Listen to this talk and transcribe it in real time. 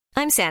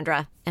I'm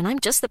Sandra, and I'm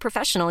just the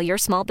professional your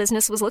small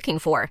business was looking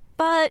for.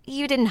 But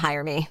you didn't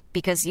hire me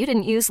because you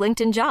didn't use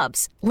LinkedIn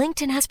Jobs.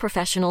 LinkedIn has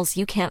professionals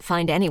you can't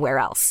find anywhere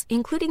else,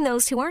 including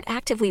those who aren't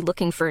actively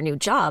looking for a new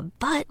job,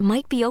 but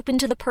might be open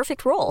to the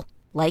perfect role,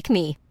 like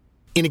me.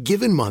 In a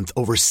given month,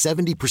 over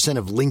 70%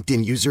 of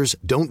LinkedIn users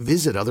don't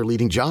visit other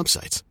leading job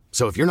sites.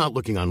 So if you're not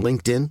looking on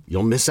LinkedIn,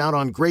 you'll miss out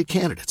on great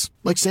candidates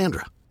like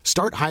Sandra.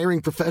 Start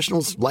hiring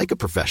professionals like a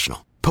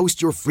professional.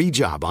 Post your free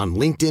job on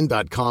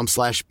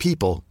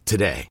linkedin.com/people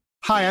today.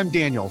 Hi, I'm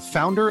Daniel,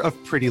 founder of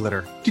Pretty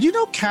Litter. Did you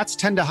know cats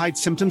tend to hide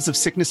symptoms of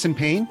sickness and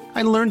pain?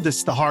 I learned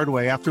this the hard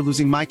way after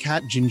losing my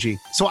cat, Gingy.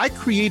 So I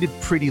created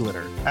Pretty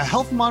Litter, a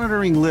health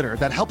monitoring litter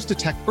that helps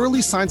detect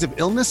early signs of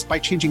illness by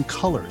changing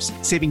colors,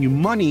 saving you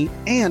money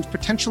and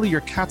potentially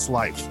your cat's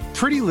life.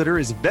 Pretty Litter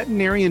is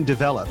veterinarian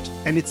developed,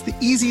 and it's the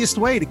easiest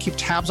way to keep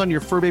tabs on your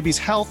fur baby's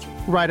health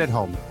right at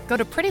home. Go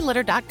to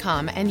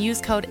prettylitter.com and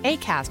use code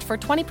ACAST for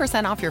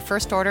 20% off your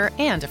first order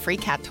and a free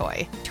cat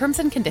toy. Terms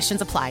and conditions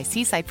apply.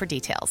 See site for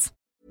details.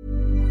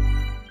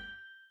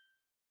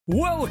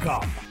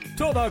 Welcome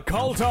to the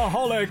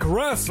Cultaholic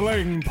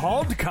Wrestling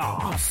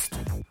Podcast.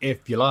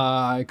 If you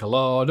like a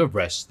lot of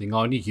wrestling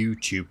on your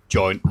YouTube,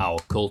 join our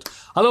cult.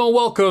 Hello and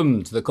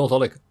welcome to the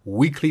Cultaholic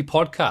Weekly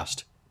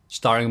Podcast,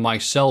 starring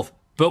myself,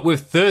 but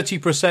with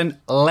 30%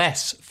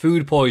 less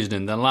food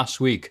poisoning than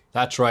last week.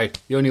 That's right,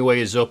 the only way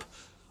is up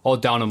or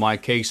down in my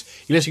case.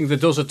 You're listening to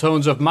the dulcet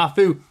tones of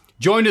Matthew,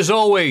 joined as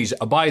always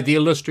by the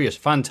illustrious,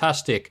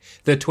 fantastic,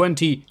 the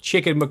 20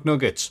 chicken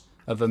McNuggets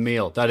of a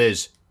meal. That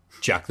is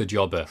Jack the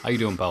Jobber. How you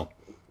doing, pal?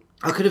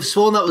 I could have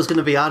sworn that was going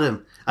to be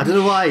Adam. I don't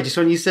know why. Just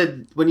when you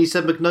said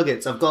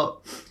McNuggets, I've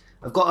got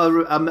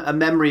a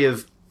memory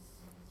of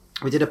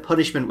we did a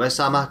punishment where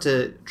Sam had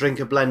to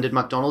drink a blended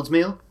McDonald's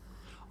meal,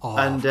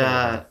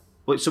 so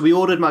we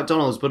ordered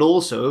McDonald's, but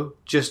also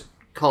just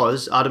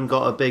cause Adam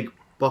got a big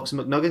box of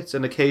McNuggets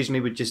and occasionally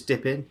would just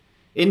dip in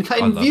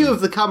view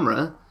of the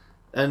camera.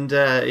 And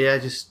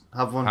just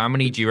have one. How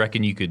many do you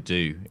reckon you could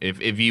do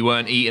if you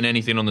weren't eating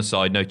anything on the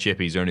side, no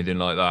chippies or anything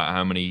like that?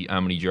 How many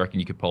do you reckon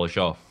you could polish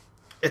off?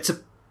 It's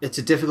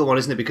a difficult one,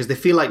 isn't it? Because they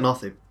feel like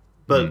nothing,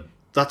 but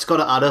that's got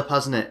to add up,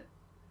 hasn't it?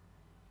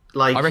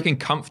 Like I reckon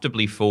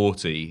comfortably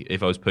 40.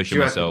 If I was pushing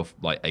myself,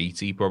 like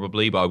 80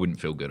 probably, but I wouldn't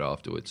feel good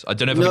afterwards. I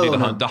don't know if I could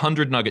do the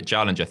 100 nugget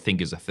challenge. I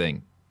think is a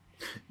thing.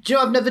 Do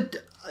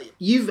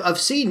you know, I've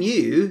seen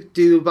you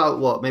do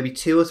about maybe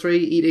 2 or 3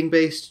 eating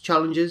based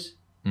challenges.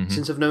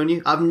 Since I've known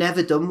you. I've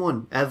never done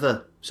one,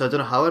 ever. So I don't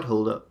know how I'd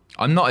hold up.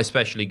 I'm not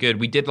especially good.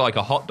 We did like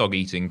a hot dog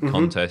eating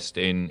contest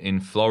in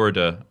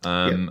Florida,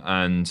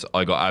 and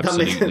I got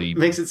absolutely... That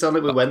makes it sound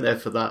like we went there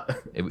for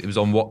that. It was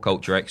on What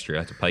Culture Extra. I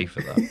had to pay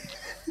for that. Do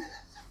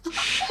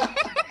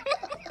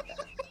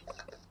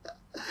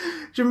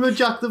you remember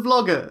Jack the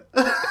Vlogger?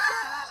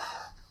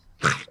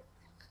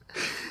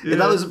 Yeah.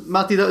 That was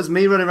Matthew. That was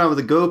me running around with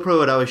a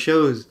GoPro at our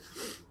shows.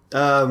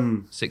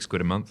 £6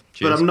 a month.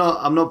 Cheers. But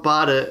I'm not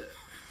bad at...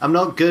 I'm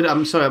not good.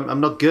 I'm sorry. I'm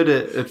not good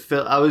at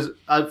film.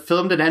 I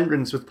filmed an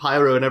entrance with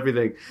pyro and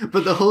everything,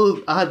 but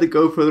I had the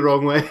GoPro the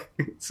wrong way,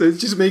 so it's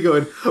just me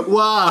going,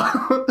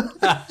 "Wow."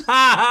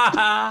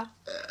 That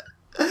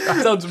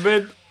sounds a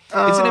bit.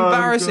 It's an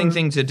embarrassing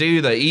thing to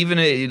do, though. Even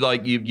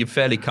you're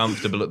fairly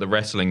comfortable at the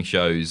wrestling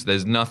shows.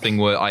 There's nothing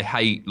where I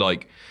hate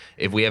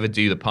if we ever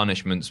do the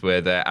punishments where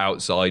they're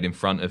outside in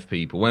front of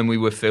people. When we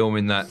were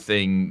filming that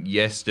thing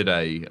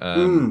yesterday.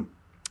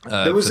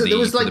 There was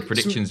the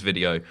predictions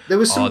video. There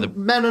was some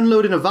men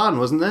unloading a van,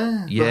 wasn't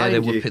there? Yeah,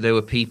 there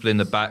were people in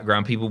the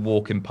background, people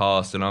walking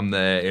past, and I'm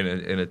there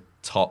in a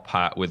top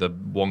hat with a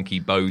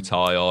wonky bow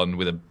tie on,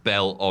 with a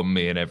belt on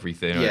me and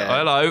everything. Yeah. Like,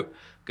 hello,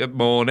 good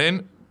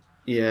morning.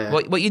 Yeah.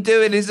 What you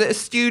doing? Is it a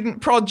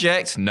student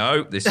project?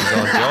 No, this is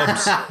our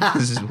jobs.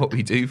 This is what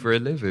we do for a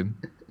living.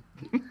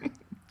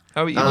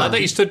 How are you? I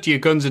thought you stood to your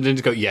guns and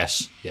didn't go,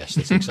 yes,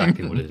 that's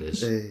exactly what it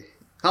is.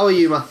 How are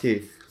you,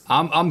 Matthew?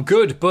 I'm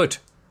good, but...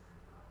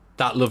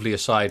 that lovely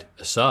aside,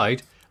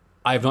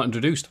 I have not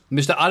introduced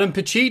Mr. Adam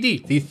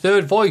Pacitti, the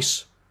third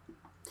voice.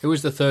 Who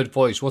is the third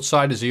voice? What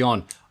side is he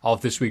on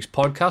of this week's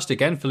podcast?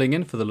 Again, filling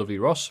in for the lovely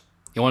Ross.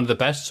 He wanted the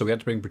best, so we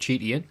had to bring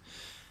Pacitti in.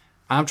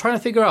 And I'm trying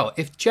to figure out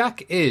if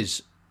Jack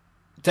he's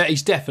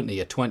definitely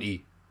a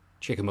 20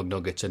 chicken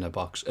McNuggets in a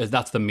box.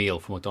 That's the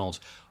meal from McDonald's.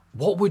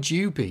 What would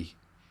you be?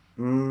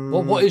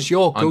 What is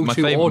your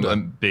go-to order?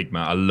 Big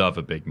Mac. I love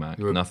a Big Mac.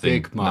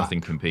 Big Mac. Nothing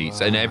competes.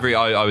 And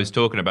I was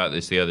talking about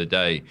this the other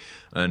day,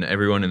 and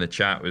everyone in the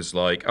chat was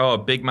like, "Oh,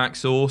 Big Mac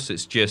sauce.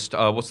 It's just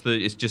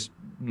it's just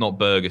not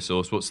burger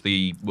sauce. What's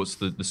the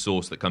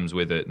sauce that comes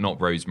with it?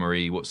 Not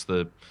rosemary. What's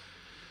the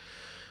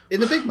in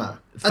the Big Mac?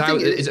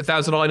 Is it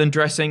Thousand Island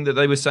dressing that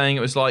they were saying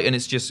it was like? And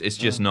it's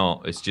just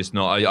not. It's just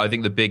not. I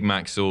think the Big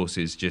Mac sauce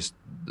is just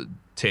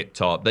tip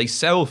top. They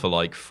sell for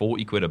like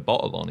 £40 a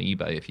bottle on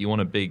eBay if you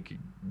want a big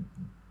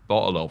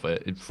bottle of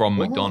it from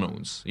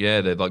McDonald's. Yeah,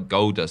 they're like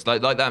gold dust.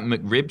 Like that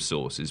McRib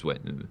sauce is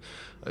when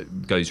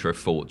goes for a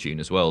fortune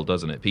as well,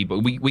 doesn't it?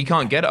 We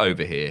can't get it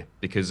over here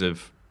because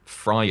of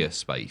fryer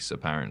space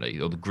apparently,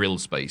 or the grill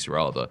space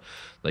rather.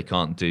 They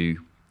can't do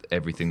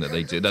everything that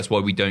they do. That's why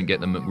we don't get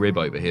the McRib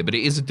over here. But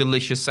it is a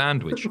delicious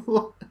sandwich.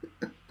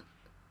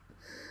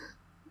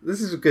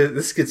 This is a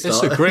good start. This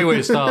is a great way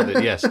to start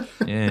it, yes.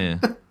 Yeah.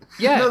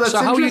 Yeah, No, that's so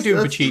how are you interesting.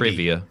 doing, That's Pachidi?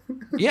 Trivia.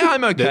 Yeah,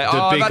 I'm okay. The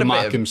I've had big a Mark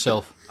bit of-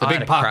 himself. The I big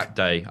had a pack. crap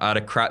day. I had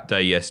a crap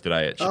day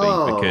yesterday, actually,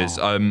 Oh. because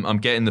I'm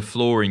getting the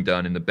flooring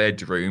done in the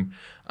bedroom,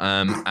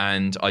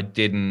 and I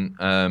didn't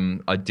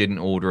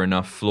order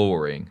enough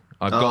flooring.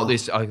 I've got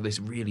this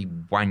really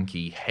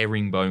wanky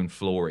herringbone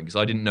flooring because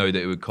I didn't know that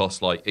it would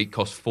cost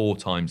 4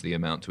 times the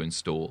amount to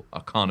install. I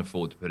can't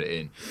afford to put it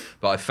in,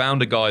 but I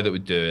found a guy that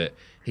would do it.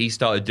 He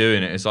started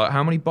doing it. It's like,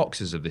 how many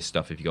boxes of this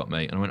stuff have you got,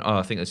 mate? And I went,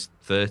 I think there's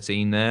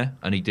 13 there.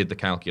 And he did the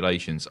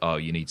calculations. Oh,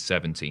 you need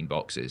 17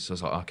 boxes. So I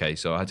was like, okay.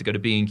 So I had to go to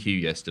B&Q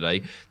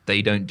yesterday.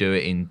 They don't do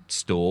it in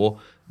store.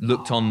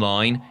 Looked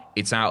online.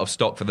 It's out of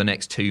stock for the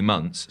next 2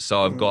 months.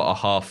 So I've got a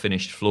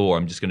half-finished floor.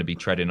 I'm just going to be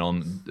treading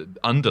on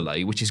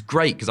underlay, which is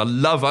great because I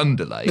love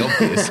underlay,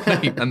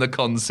 obviously, and the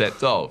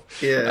concept of.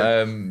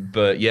 Yeah.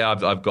 But yeah,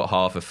 I've got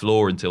half a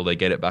floor until they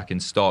get it back in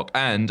stock.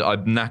 And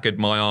I've knackered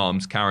my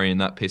arms carrying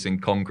that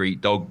pissing concrete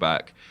dog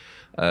back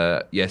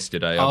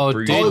yesterday. Oh, I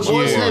bruised did Oh, it my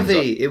was you? arms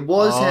heavy. It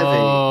was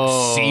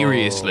Oh.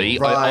 Seriously,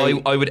 Right.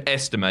 I would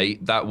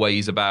estimate that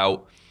weighs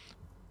about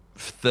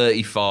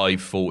 35,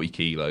 40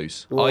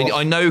 kilos.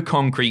 I know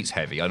concrete's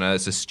heavy. I know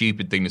it's a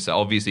stupid thing to say.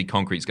 Obviously,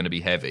 concrete's going to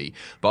be heavy.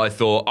 But I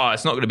thought,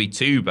 it's not going to be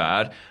too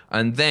bad.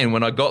 And then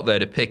when I got there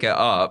to pick it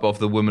up off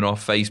the woman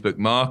off Facebook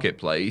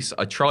Marketplace,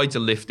 I tried to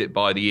lift it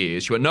by the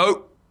ears. She went,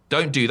 no,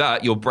 don't do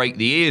that. You'll break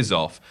the ears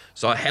off.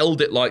 So I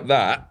held it like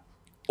that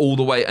all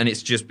the way, and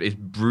it's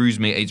bruised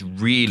me. It's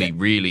really,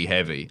 really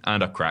heavy.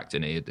 And I cracked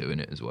an ear doing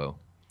it as well.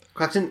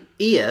 Cracked an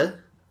ear.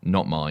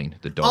 Not mine,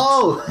 the dog's.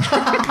 Oh,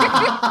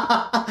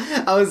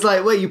 I was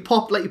like, wait, you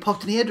popped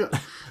an eardrum.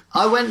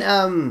 I went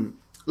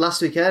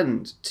last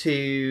weekend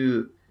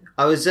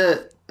I was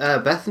at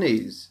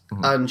Bethany's,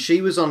 and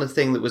she was on a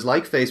thing that was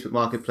like Facebook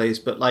Marketplace,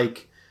 but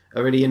like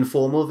a really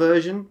informal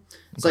version.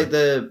 It's like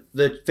the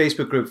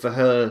Facebook group for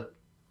her,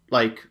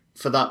 like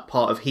for that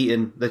part of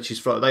Heaton that she's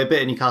from, like a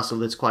bit in Newcastle.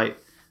 There's quite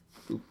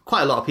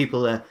a lot of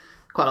people there,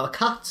 quite a lot of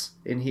cats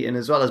in Heaton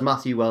as well, as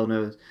Matthew well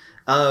knows.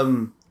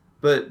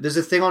 But there's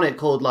a thing on it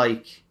called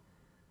like,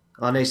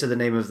 I know you said the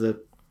name of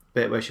the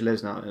bit where she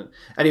lives now.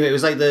 Anyway, it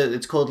was like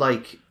it's called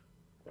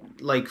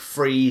like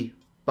free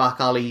back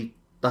alley.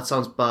 That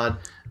sounds bad.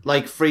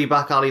 Like free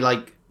back alley,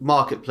 like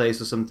marketplace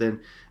or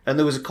something. And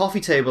there was a coffee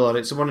table on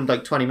it. Someone in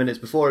like 20 minutes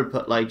before had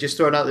put like, just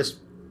throwing out this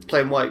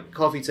plain white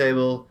coffee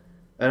table.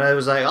 And I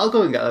was like, I'll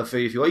go and get that for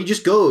you if you want. You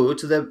just go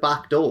to the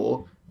back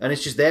door and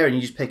it's just there and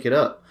you just pick it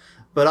up.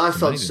 But I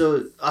felt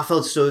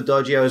so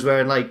dodgy. I was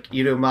wearing like,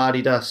 my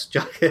Adidas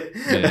jacket.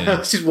 Yeah. I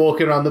was just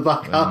walking around the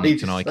back alley.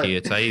 It's an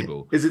IKEA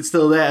table. Is it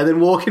still there? And then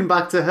walking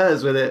back to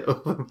hers with it.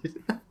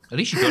 At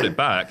least you got it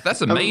back.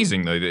 That's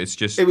amazing, though, that it's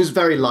just It was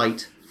very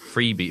light.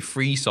 freebie.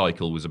 Free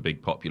cycle was a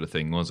big popular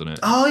thing, wasn't it?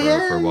 Oh,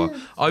 for a while.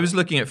 I was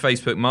looking at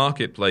Facebook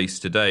Marketplace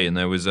today, and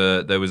there was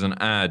an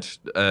ad.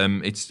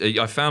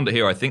 I found it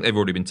here. I think they've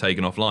already been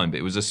taken offline, but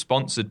it was a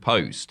sponsored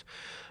post.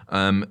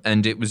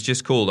 And it was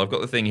just called, I've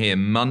got the thing here,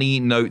 money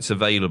notes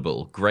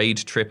available, grade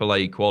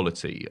AAA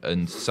quality.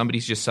 And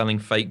somebody's just selling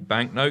fake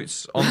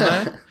banknotes on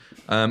there.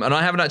 And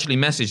I haven't actually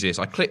messaged this.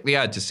 I clicked the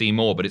ad to see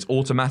more, but it's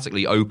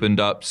automatically opened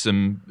up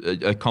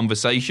a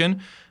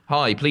conversation.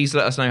 Hi, please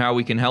let us know how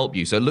we can help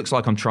you. So it looks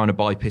like I'm trying to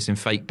buy pissing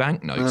fake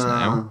banknotes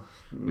now,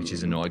 which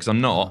is annoying because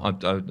I'm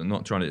not. I'm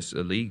not trying to. It's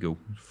illegal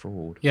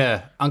fraud.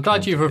 Yeah, I'm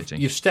glad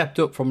you've stepped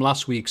up from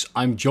last week's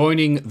I'm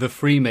joining the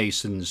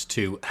Freemasons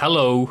to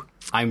hello,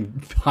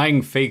 I'm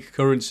buying fake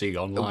currency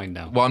online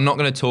now. Well, I'm not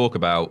going to talk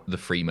about the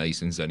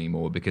Freemasons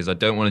anymore because I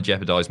don't want to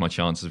jeopardize my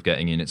chances of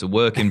getting in. It's a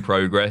work in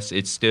progress.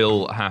 It's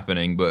still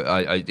happening, but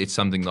it's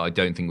something that I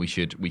don't think we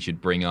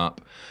should bring up.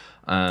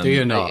 Do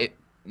you not?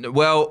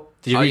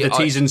 Did you read the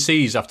T's and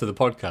C's after the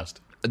podcast?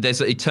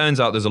 It turns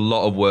out there's a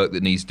lot of work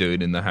that needs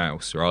doing in the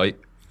house, right?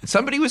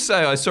 Somebody was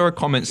saying, I saw a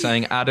comment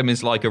saying Adam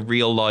is like a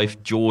real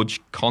life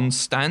George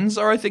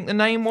Constanza, I think the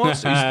name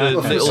was. Who's the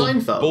little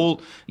Seinfeld?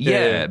 ball.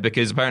 Yeah,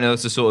 because apparently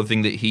that's the sort of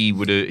thing that he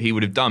would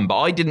have done. But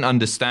I didn't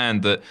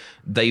understand that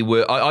they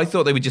were. I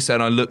thought they were just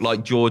saying I look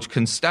like George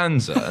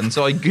Constanza, and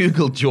so I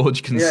googled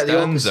George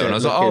Constanza, and I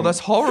was like, oh, that's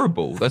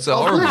horrible. That's a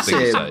horrible thing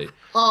to say.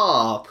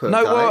 Oh, poor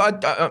No, guy.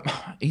 well,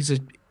 he's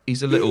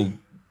a little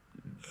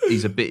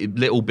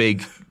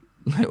big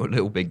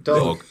little big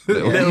dog.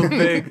 Little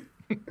big.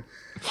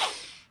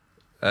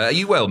 Are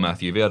you well,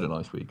 Matthew? Have you had a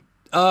nice week?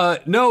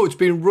 No, it's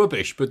been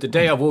rubbish, but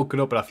today I've woken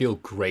up and I feel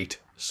great,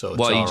 so it's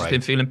Why, all you just right.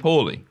 been feeling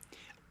poorly?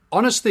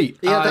 Honestly,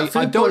 that I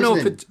food don't know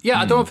poisoning.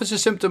 I don't know if it's a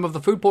symptom of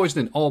the food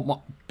poisoning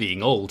or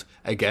being old,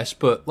 I guess,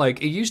 but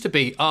like it used to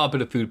be, a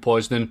bit of food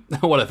poisoning,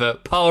 whatever,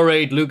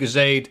 Powerade,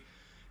 Lucozade,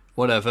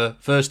 whatever,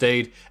 first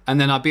aid, and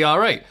then I'd be all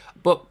right.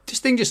 But this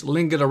thing just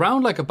lingered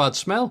around like a bad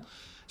smell.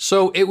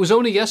 So it was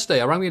only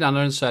yesterday, I rang my nana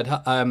and said,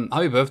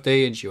 happy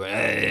birthday, and she went,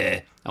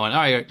 I went,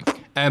 all right.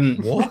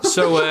 What?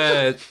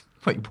 So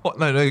Wait, what?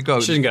 No, go.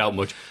 She doesn't get out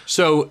much.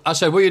 So I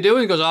said, what are you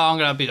doing? He goes, I'm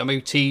going to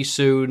make tea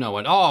soon. I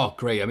went, oh,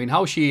 great. I mean,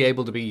 how is she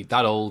able to be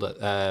that old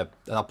at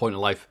that point in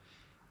life?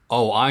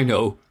 Oh, I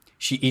know.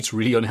 She eats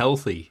really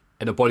unhealthy,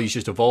 and her body's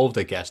just evolved,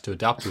 I guess, to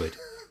adapt to it,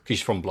 because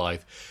she's from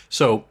Blythe.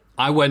 So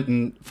I went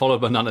and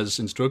followed my Nana's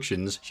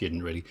instructions. She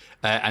didn't really.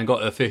 And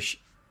got a fish.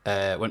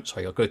 I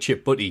got a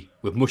chip butty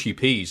with mushy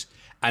peas.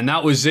 And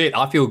that was it.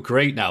 I feel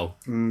great now.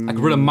 I could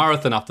run a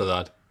marathon after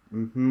that.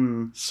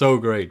 Mm-hmm. So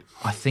great.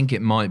 I think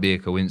it might be a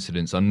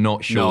coincidence. I'm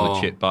not sure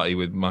the chip butty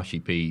with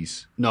mushy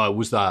peas. No, it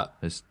was that.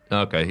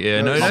 Okay,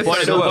 yeah, no. My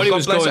body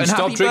was going,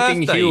 stop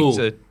drinking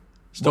Huel.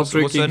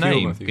 What's her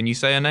name? Can you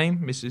say her name,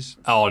 Mrs.?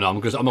 Oh, no, I'm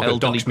not going to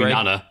dox me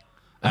Nana.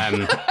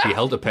 Be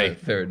held to pay.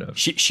 Fair enough.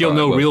 She'll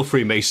know real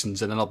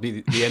Freemasons, and then I'll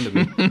be the end of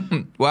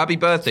me. Well, happy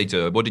birthday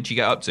to her. What did she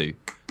get up to?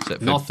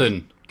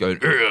 Nothing. Going,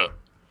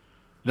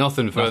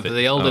 Nothing for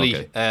the elderly. Oh,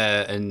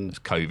 okay. And it's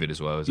COVID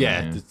as well, isn't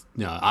it?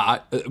 Yeah.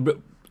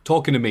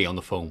 Talking to me on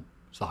the phone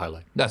is the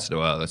highlight.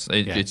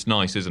 It's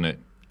nice, isn't it?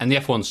 And the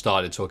F1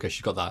 started, so okay,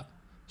 she's got that.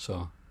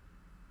 So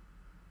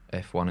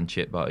F1 and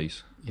chip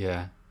buddies.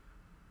 Yeah.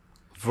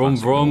 Vroom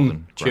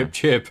vroom, chip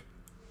chip.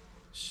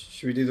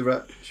 Should we do the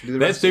wrestling?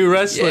 Let's do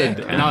wrestling.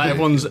 Yeah. And now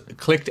everyone's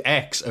clicked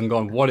X and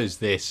gone, what is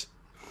this?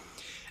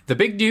 The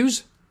big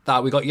news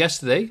that we got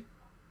yesterday,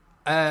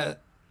 I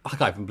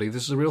can't even believe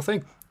this is a real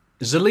thing.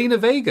 Zelina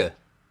Vega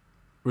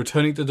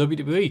returning to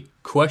WWE?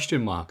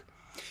 Question mark.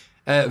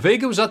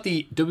 Vega was at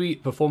the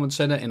WWE Performance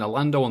Center in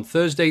Orlando on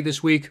Thursday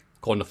this week,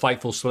 according to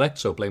Fightful Select,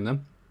 so blame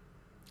them.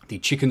 The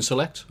chicken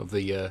select of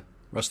the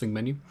wrestling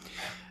menu.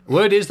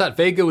 Word is that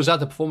Vega was at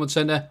the Performance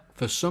Center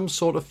for some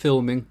sort of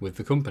filming with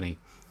the company.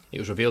 It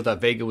was revealed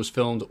that Vega was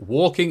filmed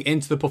walking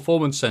into the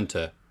Performance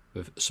Center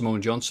with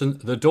Simone Johnson,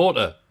 the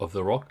daughter of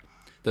The Rock.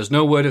 There's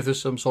no word if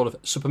there's some sort of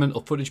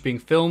supplemental footage being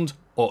filmed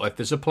or if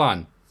there's a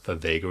plan for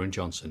Vega and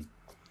Johnson.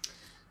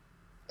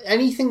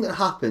 Anything that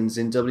happens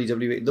in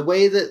WWE, the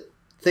way that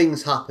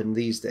things happen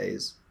these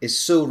days is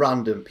so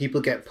random.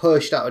 People get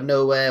pushed out of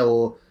nowhere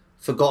or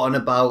forgotten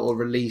about or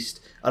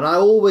released. And I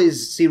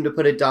always seem to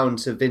put it down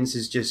to Vince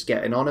is just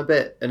getting on a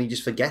bit and he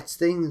just forgets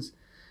things.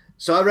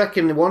 So I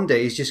reckon one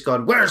day he's just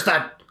gone, where's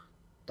that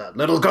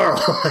little girl?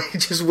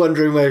 Just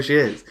wondering where she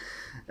is.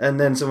 And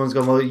then someone's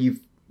gone, well, you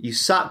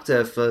sacked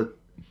her for,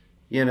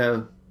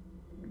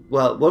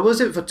 well, what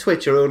was it for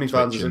Twitch or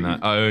OnlyFans?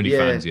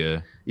 OnlyFans,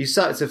 yeah. You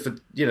sacked her for,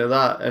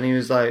 that. And he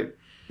was like,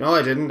 no,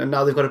 I didn't. And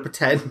now they've got to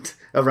pretend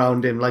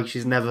around him like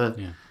she's never...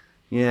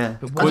 Yeah.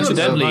 But what's the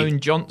Simone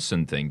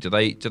Johnson thing? Do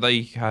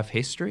they have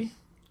history?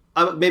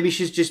 Maybe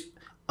she's just...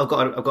 I've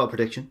got a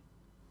prediction.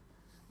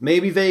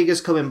 Maybe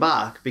Vega's coming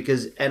back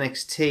because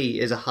NXT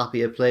is a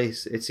happier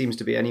place. It seems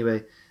to be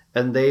anyway.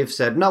 And they've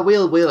said, no,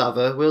 we'll have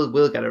her.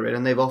 We'll get her in.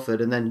 And they've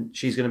offered. And then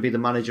she's going to be the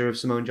manager of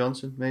Simone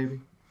Johnson,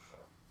 maybe.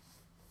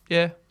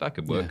 Yeah, that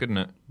could work, couldn't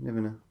it?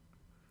 Never know.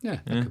 Yeah,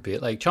 that could be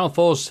it. Like, Channel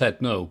 4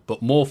 said no,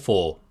 but More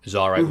 4 is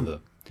all right with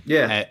her.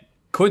 Yeah.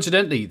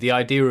 Coincidentally, the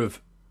idea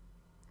of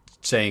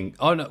saying,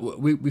 oh, no,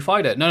 we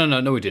fired it. No,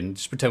 we didn't.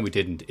 Just pretend we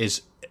didn't,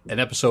 is an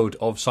episode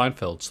of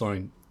Seinfeld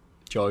starring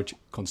George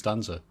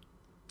Costanza.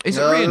 Is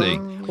it really?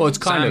 Well, it's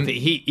kind of,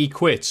 he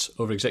quits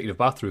over Executive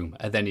Bathroom,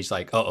 and then he's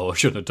like, I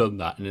shouldn't have done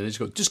that. And then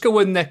just go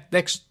in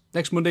next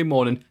Monday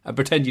morning and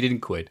pretend you didn't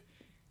quit.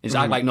 It's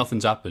act like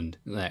nothing's happened.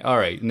 Like, all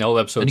right, and the whole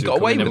episode. And he got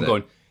away with it.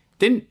 Going,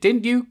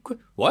 didn't you quit?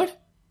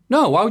 What?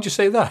 No, why would you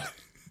say that?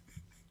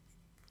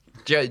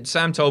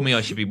 Sam told me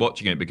I should be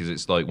watching it because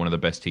it's like one of the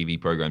best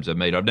TV programs I've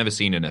made. I've never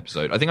seen an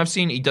episode. I think I've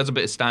seen he does a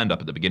bit of stand up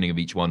at the beginning of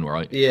each one,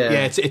 right?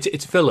 Yeah,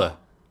 it's filler.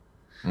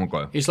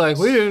 Okay. He's like,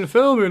 we didn't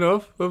film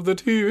enough of the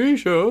TV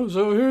show,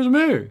 so here's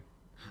me.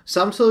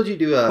 Sam told you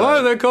to... Why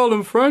do they call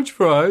them French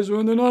fries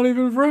when they're not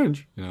even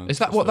French? Is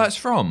that what that's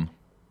from?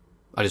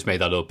 I just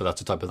made that up, but that's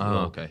the type of thing.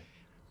 Oh, okay.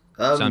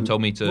 Sam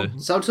told me to...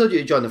 Sam told you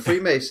to join the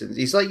Freemasons.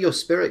 He's like your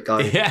spirit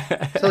guy. Yeah.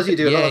 Tells you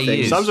to do a lot of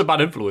things. Sam's a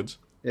bad influence.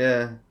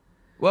 Yeah.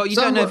 Well, you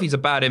don't know if he's a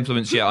bad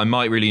influence yet. I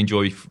might really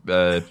enjoy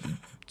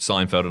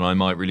Seinfeld, and I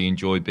might really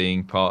enjoy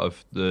being part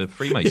of the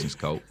Freemasons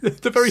cult.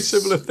 They're very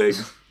similar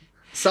things.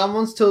 Sam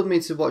once told me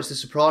to watch The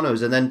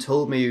Sopranos and then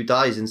told me who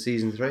dies in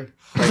season 3.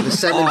 Like the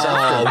sentence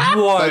after.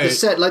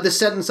 What? Like the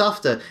sentence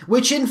after.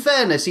 Which, in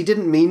fairness, he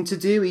didn't mean to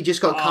do. He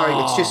just got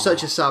carried. It's just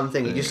such a Sam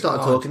thing. He just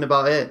started talking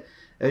about it.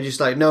 And just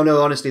like, no,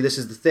 honestly, this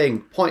is the thing.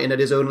 Pointing at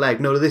his own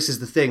leg. No, this is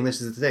the thing.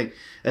 This is the thing.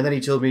 And then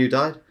he told me who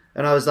died.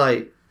 And I was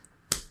like,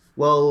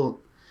 well...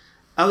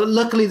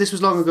 luckily, this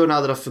was long ago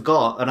now that I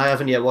forgot, and I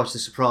haven't yet watched The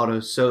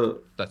Sopranos, so...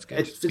 That's good.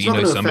 It's not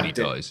going to affect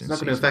it. Dies it's not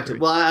going to affect it.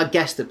 Well, I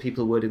guessed that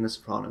people would in The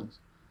Sopranos.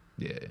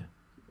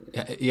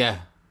 Yeah.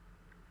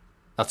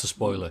 That's a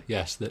spoiler.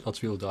 Yes, that lots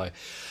of people die.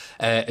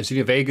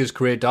 Zelina Vega's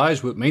career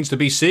dies, what remains to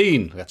be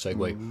seen. Let's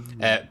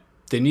segue.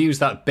 The news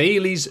that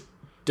Bayley's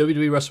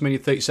WWE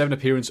WrestleMania 37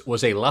 appearance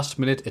was a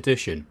last-minute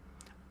addition.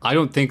 I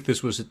don't think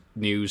this was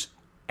news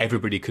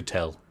everybody could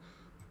tell.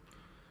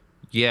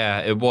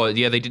 Yeah, it was.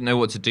 Yeah, they didn't know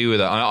what to do with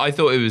it. I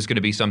thought it was going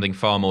to be something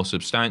far more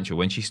substantial.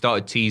 When she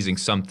started teasing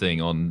something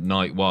on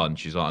night one,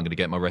 she's like, I'm going to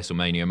get my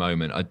WrestleMania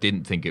moment. I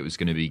didn't think it was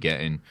going to be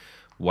getting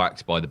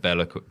whacked by the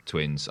Bella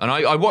twins. And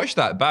I watched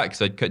that back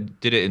because I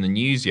did it in the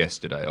news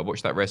yesterday. I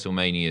watched that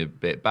WrestleMania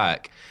bit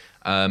back.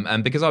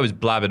 And because I was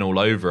blabbing all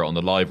over it on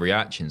the live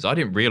reactions, I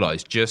didn't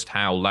realise just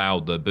how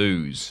loud the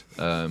boos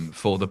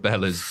for the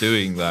Bellas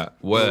doing that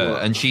were.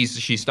 And she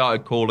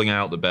started calling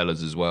out the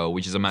Bellas as well,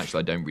 which is a match that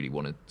I don't really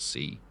want to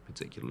see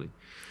particularly.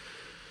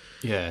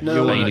 Yeah,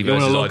 No. you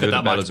want to look at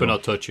that match Bellas but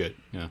not touch it.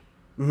 Yeah.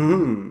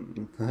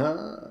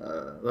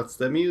 That's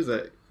their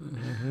music.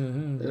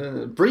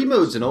 Brie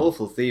mode's an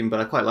awful theme, but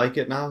I quite like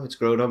it now. It's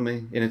grown on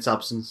me in its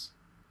absence.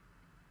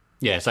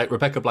 Yeah, it's like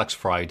Rebecca Black's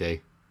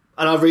Friday.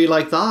 And I really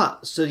like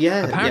that. So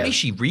yeah. Apparently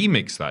she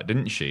remixed that,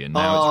 didn't she? And Oh,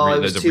 now it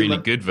was there's a too really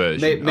mu- good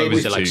version. Maybe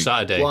Was it like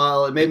Saturday?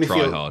 Well, it made me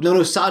Try feel... hard.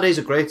 No, Saturday's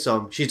a great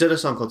song. She's done a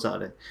song called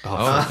Saturday.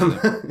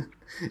 Oh,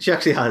 She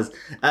actually has.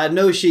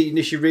 No, she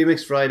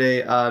remixed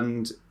Friday,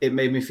 and it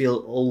made me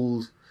feel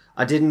old.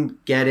 I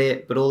didn't get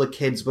it, but all the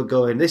kids were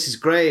going, "This is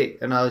great,"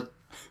 and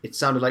it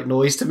sounded like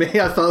noise to me.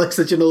 I felt like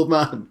such an old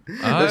man.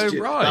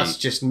 right. That's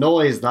just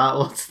noise.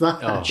 What's that?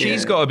 Oh.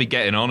 she's got to be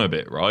getting on a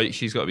bit, right?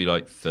 She's got to be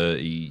like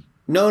 30.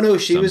 No,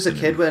 she was a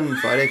something. kid when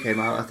Friday came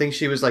out. I think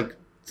she was like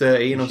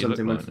 13 or She look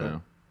something. like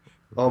now.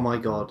 Oh my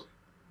god.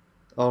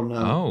 Oh no.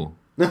 Oh.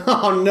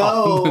 Oh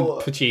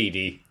no.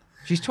 Pachidi.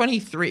 She's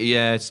 23.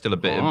 Yeah, it's still a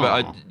bit. Oh.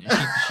 But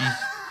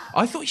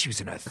I thought she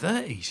was in her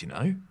 30s, you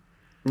know?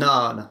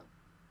 No.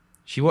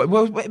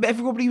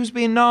 Everybody was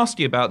being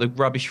nasty about the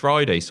Rubbish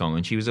Friday song,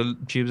 and she was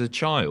a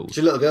child. She's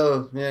a little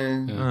girl.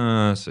 Yeah.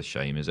 That's a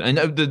shame, isn't it?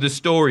 And the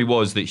story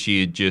was that she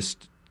had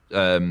just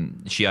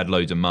she had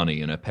loads of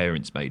money, and her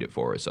parents made it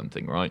for her or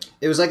something, right?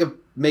 It was like a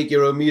make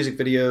your own music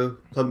video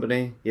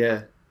company.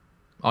 Yeah.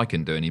 I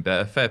couldn't do any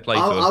better. Fair play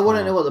to her. I want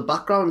to know what the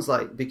background's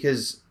like,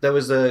 because there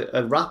was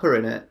a rapper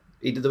in it.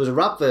 There was a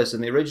rap verse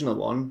in the original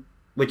one,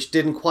 which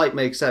didn't quite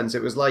make sense.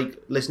 It was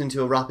like listening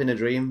to a rap in a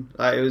dream.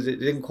 It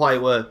didn't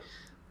quite work.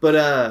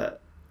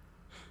 But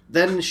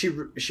then she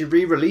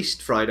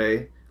re-released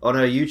Friday on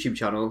her YouTube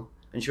channel,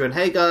 and she went,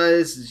 "Hey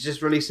guys, it's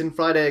just releasing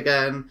Friday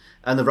again,"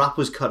 and the rap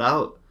was cut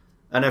out,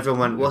 and everyone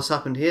went, "What's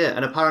happened here?"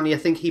 And apparently, I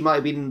think he might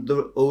have been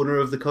the owner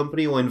of the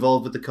company or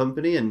involved with the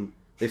company, and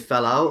they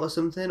fell out or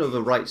something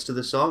over rights to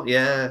the song.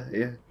 Yeah.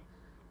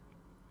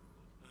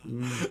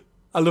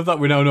 I love that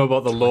we now know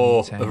about the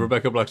law 2010. of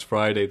Rebecca Black's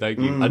Friday. Thank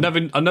you. I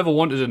never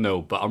wanted to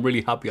know, but I'm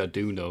really happy I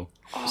do know.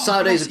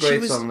 Saturday's a she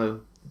great was- song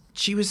though.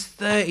 She was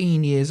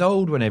 13 years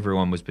old when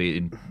everyone was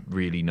being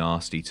really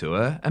nasty to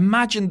her.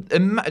 Imagine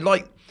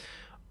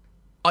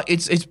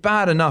it's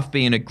bad enough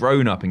being a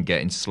grown-up and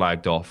getting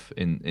slagged off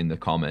in the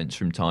comments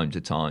from time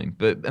to time,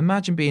 but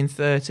imagine being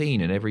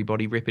 13 and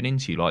everybody ripping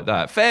into you like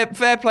that. Fair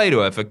play to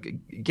her for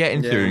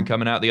getting through and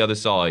coming out the other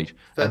side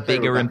Fair a play,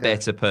 bigger and Rebecca.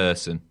 better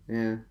person.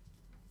 Yeah.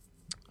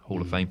 Hall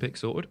of Fame pick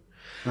sorted.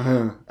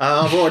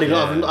 I've already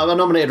got. I've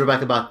nominated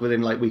Rebecca back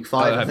within like week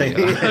 5. I think.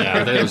 Yeah,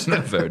 I think it was,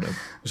 Fair enough.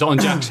 it was on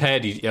Jack's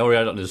head. He already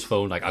had it on his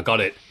phone. Like, I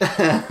got it.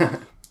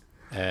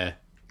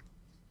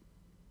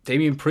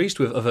 Damien Priest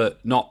with other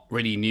not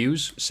really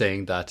news,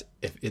 saying that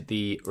if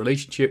the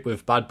relationship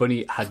with Bad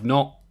Bunny had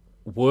not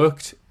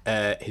worked,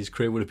 his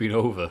career would have been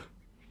over.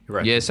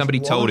 Right. Yeah, somebody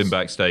told him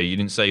backstage. You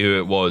didn't say who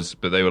it was,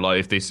 but they were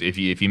like,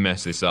 "If you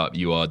mess this up,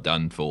 you are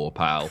done for,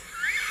 pal."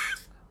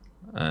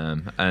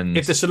 And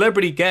If the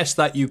celebrity guest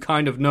that you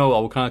kind of know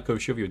or kind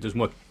of shove you, it doesn't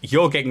work,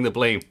 you're getting the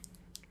blame.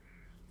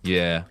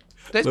 yeah,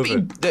 Love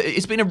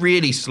it's been a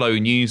really slow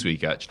news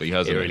week, actually,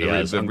 hasn't it? It really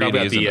has. There I'm glad we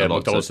had isn't the a lot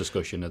McDonald's to-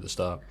 discussion at the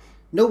start.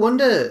 No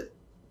wonder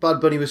Bad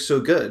Bunny was so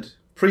good.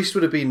 Priest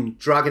would have been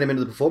dragging him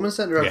into the performance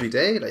center every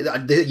day.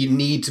 Like, you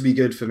need to be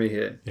good for me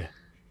here. Yeah.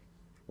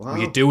 Wow. What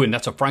are you doing?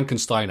 That's a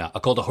Frankensteiner. I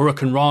called a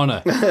Hurricane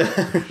Rana.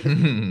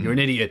 You're an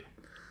idiot.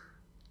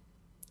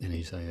 And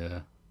he's like,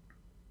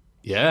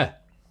 yeah,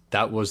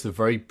 that was the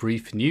very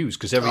brief news,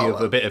 because every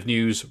other bit of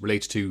news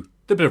relates to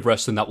the bit of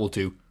wrestling that we'll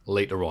do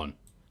later on.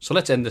 So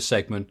let's end this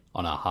segment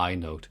on a high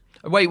note.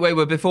 Wait,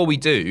 before we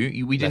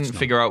do, we didn't not.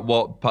 figure out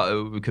what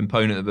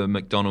component of a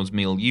McDonald's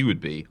meal you would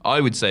be.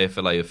 I would say a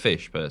fillet of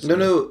fish, personally.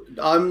 No,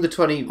 I'm the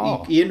 20.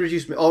 He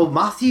introduced me. Oh,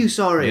 Matthew,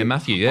 sorry. Yeah,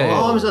 Matthew, yeah.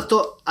 Oh,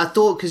 I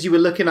thought because you were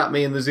looking at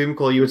me in the Zoom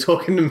call, you were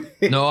talking to me.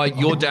 No,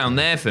 you're down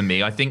there for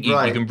me. I think you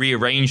Right. can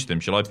rearrange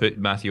them. Shall I put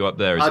Matthew up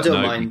there? I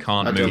don't no, mind. you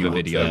can't I don't move a mind.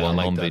 video Yeah, I while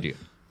like on that. video.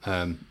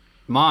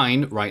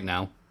 Mine right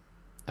now,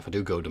 if I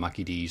do go to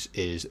Mackie D's,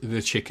 is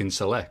the Chicken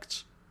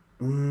Selects.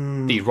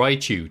 The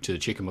Raichu to the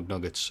Chicken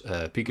McNuggets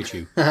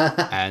Pikachu.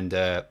 And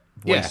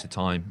Waste of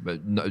time,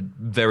 but no,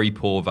 very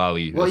poor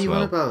value What are as you well.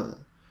 on about?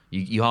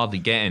 You hardly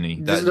get any.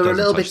 That They're a doesn't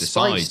little touch bit the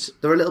spiced. sides.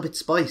 They're a little bit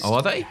spiced. Oh,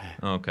 are they?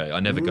 Okay, I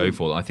never go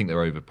for them. I think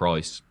they're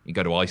overpriced. You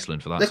go to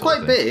Iceland for that. They're sort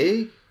of quite thing.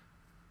 big.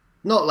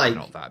 Not like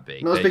Not that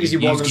big. Not as big as you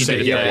want them to see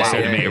be. a Yeah, 30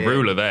 centimetre yeah.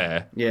 ruler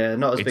there. Yeah,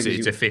 not as It's, big as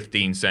it's you. a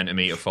 15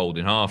 centimetre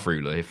folding half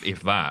ruler,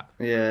 if that.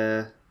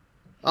 Yeah.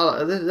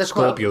 Oh, they're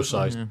Scorpio quite...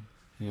 sized.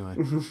 Anyway.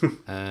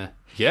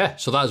 Yeah,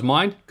 so that's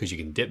mine, because you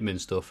can dip them in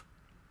stuff.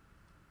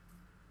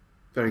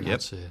 Very good.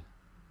 That's it.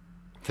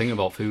 Thinking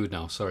about food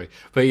now, sorry.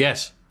 But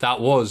yes,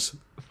 that was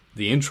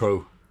the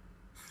intro.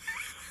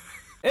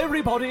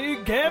 Everybody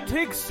get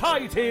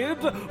excited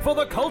for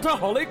the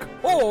Cultaholic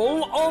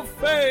Hall of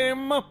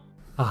Fame!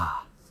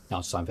 Now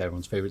it's time for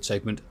everyone's favourite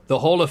segment, the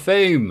Hall of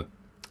Fame.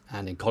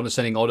 And in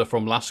condescending order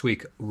from last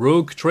week,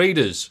 Rogue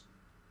Traders,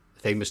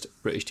 the famous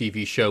British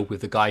TV show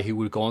with the guy who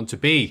would go on to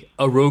be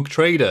a rogue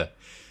trader.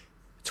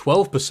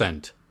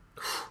 12%.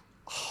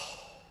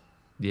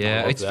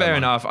 Yeah, it's fair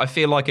enough. I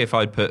feel like if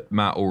I'd put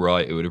Matt all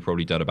right, it would have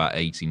probably done about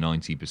 80,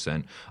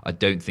 90%. I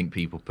don't think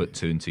people put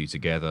 2 and 2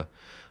 together.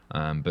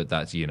 But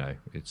that's,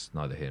 it's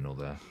neither here nor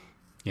there.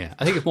 Yeah,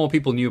 I think if more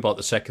people knew about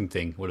the second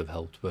thing, it would have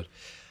helped. But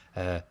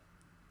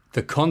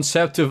the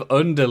concept of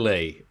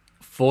underlay,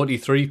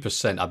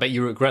 43%. I bet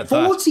you regret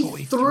that.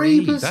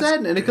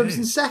 43%, and it comes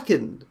in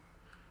second.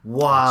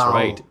 Wow, That's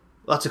right.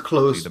 That's a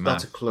close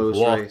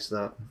race.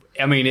 That.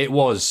 I mean, it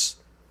was.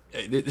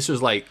 This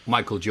was like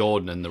Michael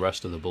Jordan and the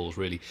rest of the Bulls,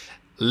 really.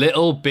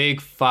 Little Big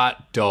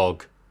Fat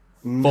Dog,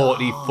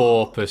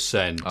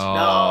 44%.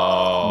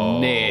 Oh.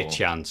 Near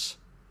chance.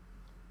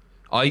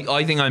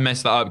 I think I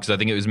messed that up because I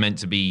think it was meant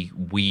to be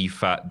Wee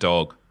Fat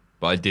Dog,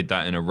 but I did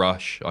that in a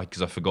rush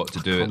because I forgot to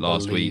do it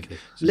last week.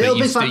 So, Little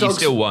Big Fat Dog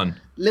still won.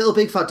 Little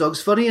Big Fat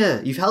Dog's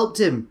funnier. You've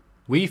helped him.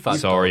 Wee Fat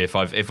Sorry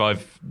Dog. if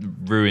I've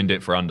ruined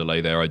it for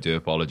underlay there. I do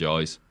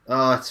apologise.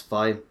 Oh, it's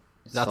fine.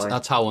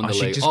 That's how I underlay.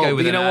 should just go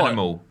with an what?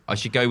 animal. I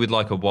should go with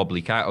like a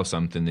wobbly cat or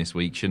something this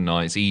week, shouldn't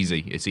I? It's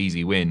easy. It's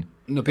easy win.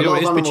 No, but you know,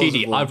 it's animals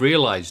Pachidi. have won. I've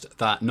realised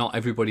that not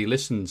everybody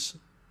listens.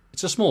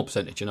 It's a small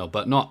percentage,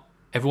 but not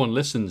everyone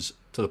listens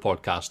to the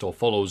podcast or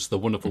follows the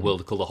wonderful world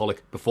of Cultaholic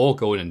before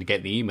going in to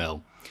get the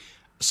email.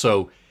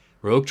 So,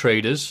 Rogue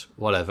Traders,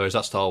 whatever, is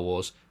that Star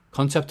Wars?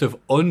 Concept of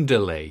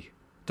underlay.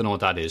 Don't know what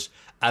that is.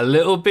 A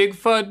Little Big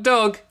Fat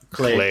Dog.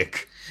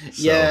 Click.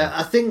 So, Yeah,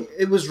 I think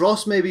it was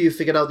Ross maybe who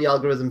figured out the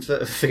algorithm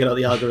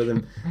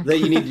that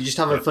you need to just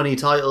have a funny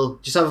title,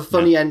 just have a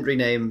funny entry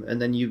name,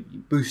 and then you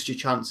boost your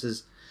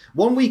chances.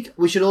 One week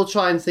we should all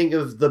try and think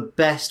of the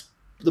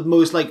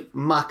most like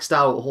maxed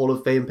out Hall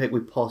of Fame pick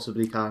we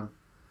possibly can.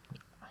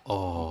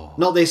 Oh,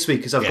 Not this week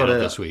because I've got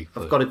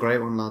but a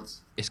great one,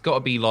 lads. It's got to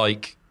be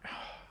like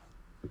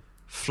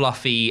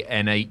fluffy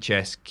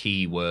NHS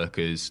key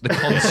workers. The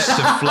concept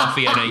of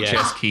fluffy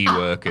NHS key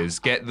workers.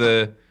 Get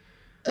the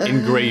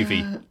in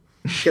gravy.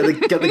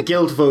 Get the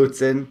guild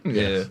votes in.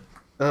 yeah.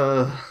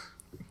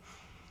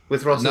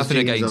 With Ross's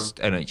Nothing jeans against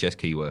NHS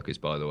key workers,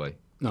 by the way.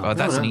 No.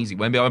 That's an easy.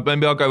 Maybe I'll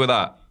go with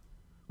that.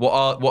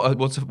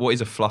 What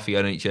is a fluffy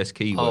NHS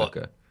key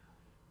worker?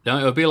 No,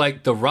 it would be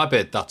like the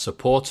rabbit that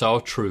supports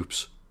our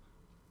troops.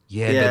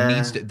 Yeah,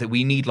 that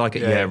we need like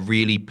a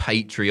really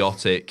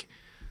patriotic.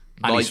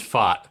 And he's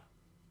fat.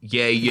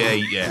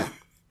 Yeah.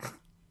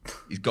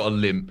 He's got a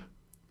limp.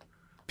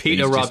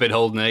 Peter He's Rabbit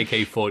holding an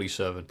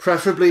AK-47.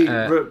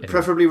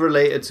 Preferably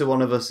related to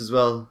one of us as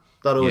well.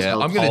 That always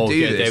helps. I'm going to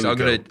do this. there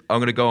we I'm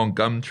going to go on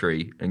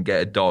Gumtree and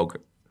get a dog,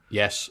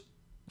 Yes.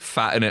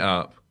 fatten it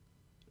up,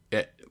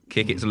 Yeah.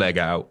 kick its leg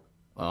out,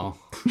 Oh.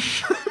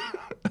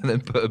 and then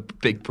put a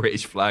big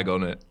British flag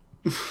on it.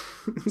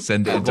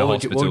 Send it into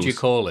hospitals. What would you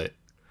call it?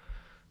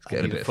 It's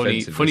getting a bit Funny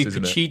offensive,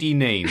 isn't it? Pachidi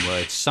name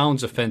where it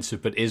sounds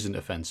offensive but isn't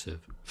offensive.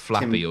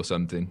 Flappy or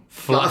something.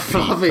 Flappy.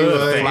 Flappy,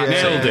 Perfect. yeah.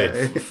 Nailed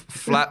it.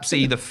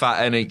 Flapsy the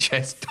fat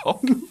NHS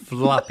dog.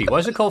 Flappy. Why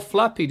is it called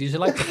Flappy? Does it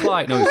like to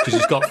fly? No, because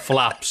he's got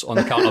flaps on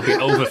the count. I'll be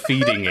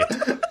overfeeding it.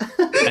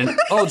 And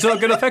it's not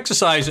good enough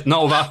exercise.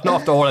 No, not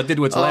after what I did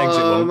with its legs.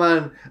 It Oh won't.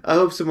 man, I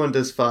hope someone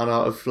does fan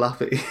out of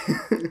Flappy.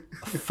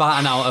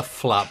 Fatten out of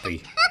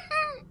Flappy.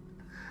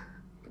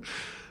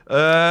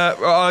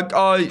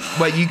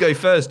 Wait, you go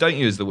first, don't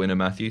you, as the winner,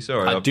 Matthew?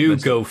 Sorry, I do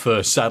go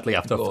first, sadly,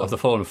 after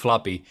following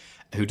Flappy,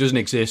 who doesn't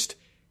exist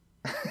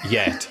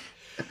yet.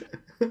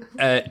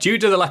 Due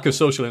to the lack of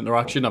social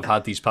interaction I've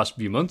had these past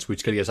few months,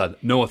 which clearly has had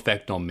no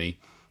effect on me,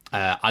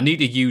 I need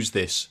to use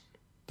this.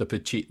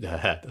 Someone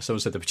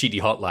said the Pachidi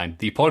hotline,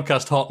 the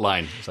podcast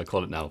hotline, as I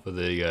call it now, for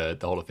the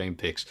Hall of Fame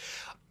picks.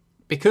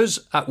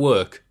 Because at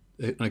work,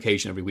 on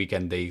occasion every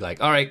weekend, they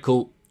like, all right,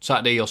 cool,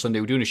 Saturday or Sunday,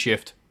 we're doing a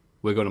shift.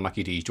 We're going to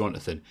Mackie D's. Do you want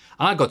anything?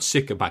 And I got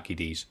sick of Mackie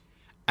D's.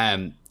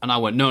 And I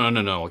went, no.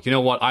 You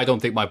know what? I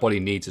don't think my body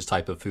needs this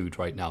type of food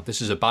right now.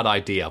 This is a bad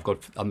idea.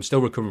 I'm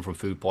still recovering from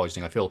food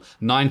poisoning. I feel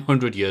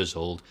 900 years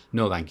old.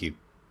 No, thank you.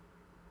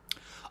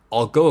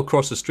 I'll go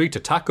across the street to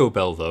Taco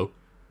Bell, though.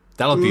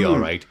 That'll be all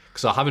right,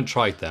 because I haven't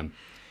tried them.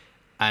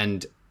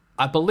 And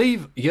I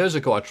believe years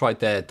ago I tried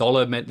their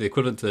 $1 menu, the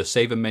equivalent to the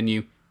Saver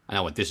menu, and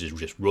I went, this is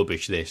just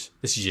rubbish, this.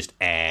 This is just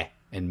air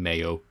and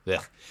mayo.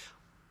 Ugh.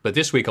 But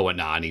this week I went,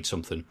 I need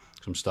something.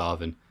 I'm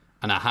starving.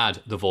 And I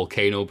had the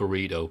volcano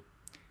burrito.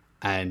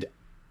 And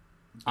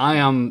I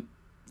am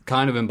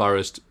kind of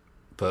embarrassed,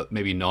 but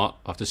maybe not.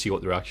 I have to see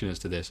what the reaction is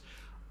to this,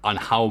 and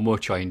how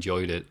much I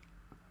enjoyed it.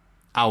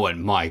 I went,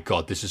 my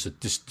God, this is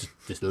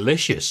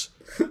delicious.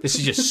 This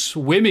is just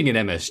swimming in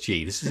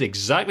MSG. This is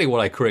exactly what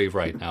I crave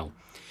right now.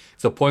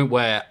 It's the point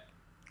where,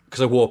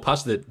 because I walk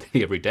past it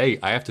every day,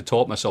 I have to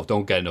talk myself,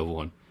 don't get another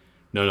one.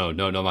 No.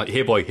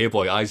 Here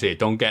boy, eyes here.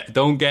 Don't get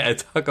a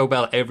Taco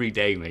Bell every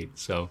day, mate.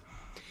 So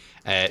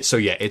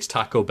yeah, it's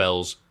Taco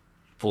Bell's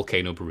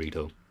volcano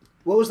burrito.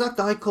 What was that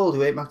guy called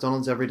who ate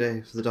McDonald's every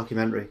day for the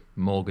documentary?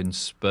 Morgan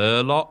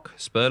Spurlock?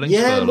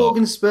 Spurlock?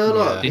 Morgan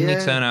Spurlock. Didn't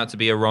he turn out to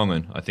be a wrong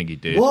one? I think he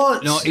did.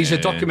 What? No, he's a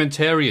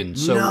documentarian,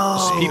 so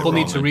people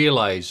need to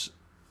realise...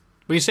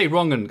 When you say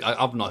wrong, and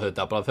I've not heard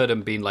that, but I've heard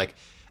him being like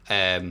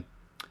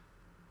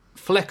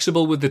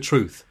flexible with the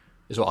truth,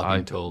 is what I've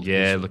been told.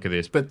 Yeah, look at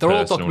this. But they're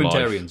all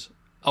documentarians.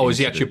 Is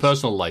he actually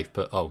personal life?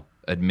 But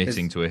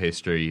admitting to a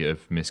history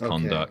of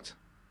misconduct.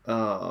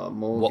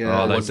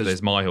 Morgan.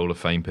 There's my Hall of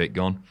Fame pick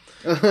gone.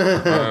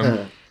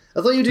 I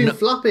thought you were doing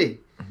Flappy.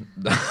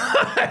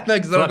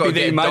 Flappy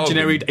the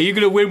imaginary. Are you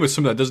going to win with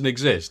something that doesn't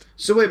exist?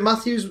 So wait,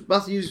 Matthews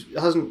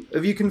hasn't.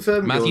 Have you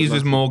confirmed? Matthews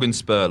was Morgan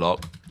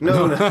Spurlock.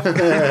 No.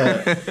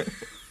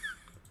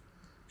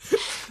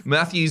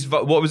 Matthews,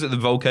 what was it? The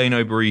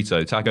volcano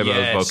burrito, Taco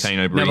Bell's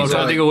volcano burrito. No, I'm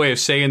trying to think of a way of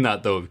saying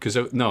that though, because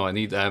I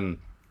need the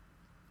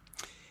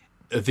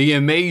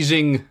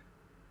amazing.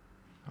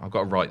 I've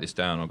got to write this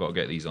down. I've got to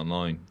get these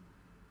online.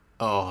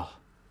 Oh,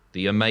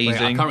 the amazing.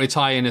 Wait, I can't really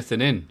tie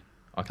anything in.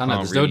 I can't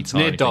There's really no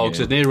near dogs.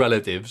 There's near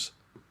relatives.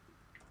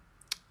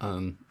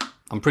 I'm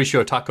pretty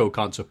sure a taco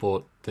can't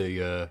support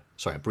a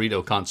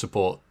burrito can't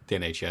support the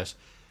NHS.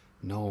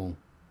 No.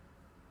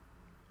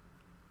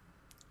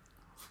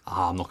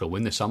 I'm not going to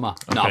win this, am I?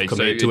 No, Okay, I've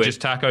committed to it.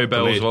 Just Taco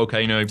Bell's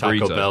volcano burrito.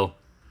 Taco Bell.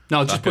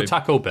 No, just put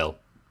Taco Bell.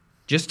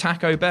 Just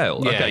Taco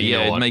Bell? Yeah, okay,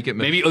 yeah. Make it.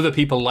 Maybe other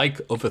people like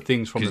other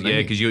things from the menu.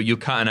 Yeah, because you're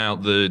cutting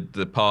out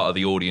the part of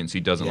the audience who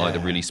doesn't like the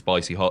really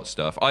spicy hot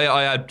stuff.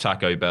 I had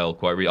Taco Bell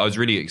I was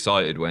really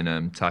excited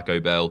when Taco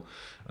Bell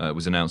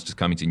was announced as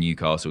coming to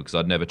Newcastle because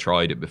I'd never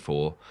tried it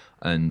before,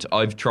 and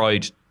I've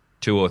tried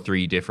 2 or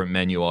 3 different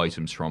menu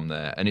items from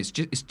there, and it's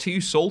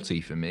too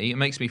salty for me. It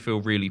makes me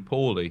feel really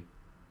poorly.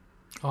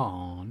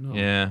 Oh no!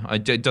 Yeah,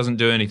 it doesn't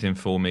do anything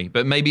for me.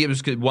 But maybe it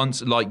was good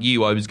once, like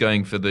you, I was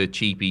going for the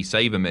cheapy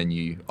saver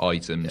menu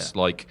items,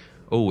 like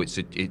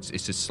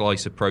it's a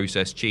slice of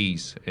processed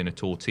cheese in a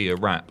tortilla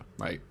wrap,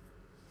 right?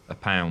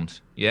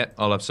 £1. Yeah,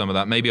 I'll have some of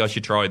that. Maybe I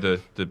should try the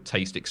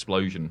taste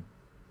explosion.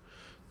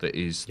 That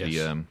is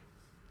the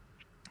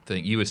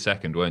thing. You were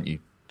second, weren't you,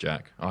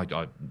 Jack?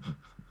 I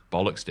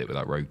bollocksed it with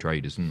that Rogue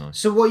Traders, didn't I?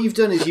 So what you've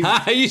done is you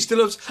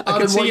still have... I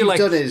can see you like,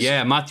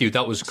 Matthew,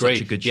 that was great.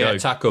 Such a good show.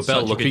 Taco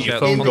Bell, look at your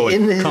phone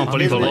going, can't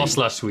believe I lost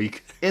last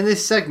week. In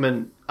this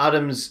segment,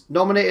 Adam's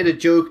nominated a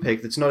joke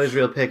pick that's not his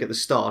real pick at the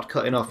start,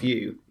 cutting off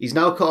you. He's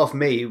now cut off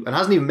me and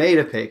hasn't even made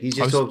a pick. He's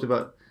just talked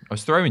about... I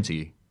was throwing to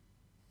you.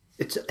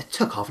 It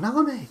took off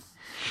now, mate.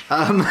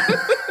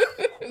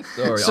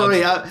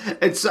 Sorry.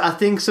 I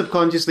think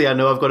subconsciously I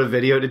know I've got a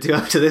video to do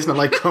after this, and I'm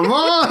like, come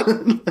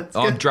on.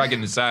 I'm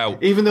dragging this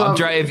out. Even though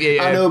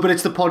I know, but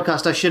it's the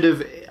podcast. I should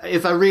have,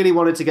 if I really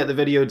wanted to get the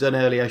video done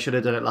early, I should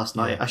have done it last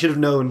night. I should have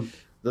known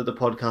that the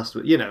podcast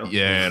would,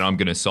 Yeah, and I'm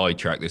going to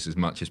sidetrack this as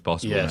much as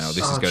possible now.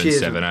 This is going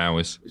 7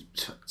 hours.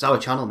 It's our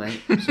channel,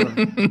 mate.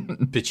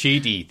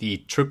 Pachidi, the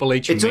Triple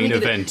H main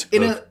event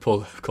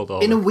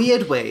called In a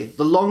weird way,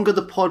 the longer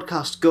the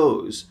podcast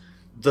goes,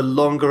 the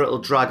longer it'll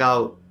drag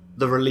out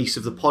the release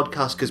of the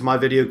podcast, because my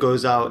video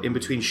goes out in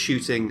between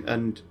shooting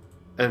and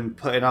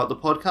putting out the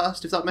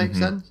podcast, if that makes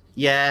sense.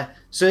 Yeah,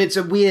 so it's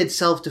a weird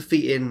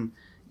self-defeating.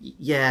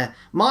 Yeah,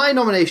 my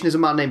nomination is a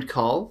man named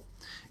Carl.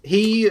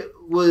 He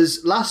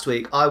was last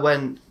week. I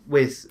went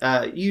with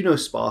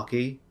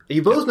Sparky.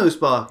 You both know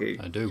Sparky.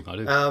 I do.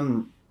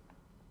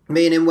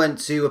 Me and him went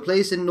to a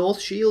place in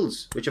North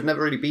Shields, which I've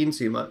never really been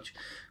to much,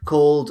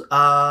 called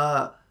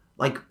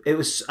it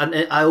was.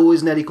 And I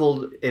always nearly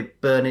called it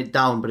Burn It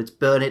Down, but it's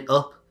Burn It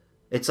Up.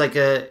 It's like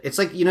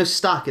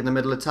Stack in the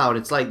middle of town.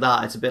 It's like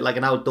that. It's a bit like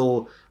an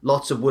outdoor,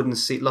 lots of wooden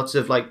seats, lots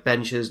of like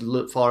benches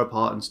far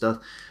apart and stuff.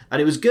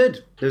 And it was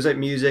good. There was like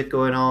music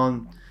going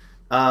on,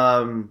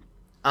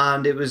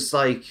 and it was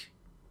like,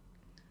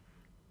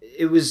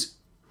 it was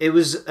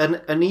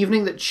an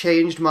evening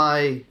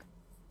that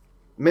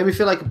made me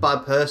feel like a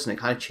bad person. It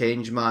kind of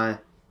changed my.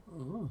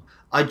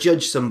 I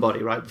judged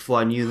somebody right before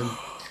I knew them.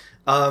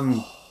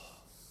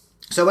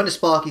 So I went to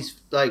Sparky's.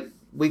 Like,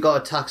 we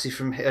got a taxi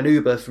from an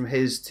Uber from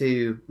his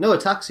to a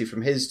taxi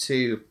from his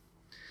to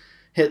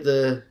hit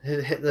the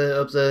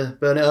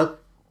Burn It Up.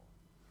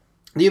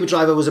 The Uber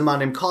driver was a man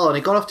named Carl, and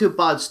he got off to a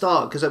bad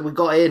start because we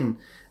got in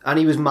and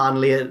he was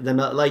manlier than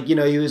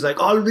he was like,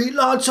 "All right,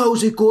 lads,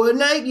 how's it going?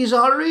 Like, he's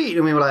all right,"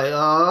 and we were like,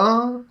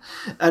 "Ah,"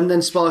 and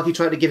then Sparky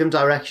tried to give him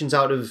directions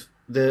out of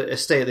the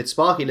estate that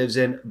Sparky lives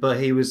in, but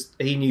he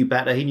knew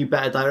better. He knew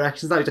better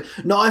directions. He was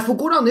like, "No, if we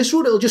go down this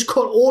road, it'll just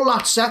cut all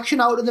that section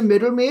out of the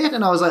middle, mate."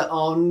 And I was like,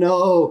 "Oh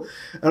no!"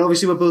 And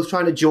obviously, we're both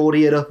trying to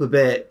Geordie it up a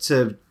bit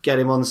to get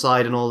him on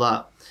side and all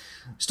that.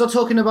 Start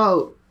talking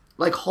about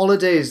like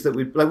holidays that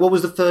we like. What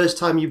was the first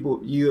time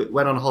you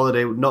went on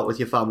holiday, not with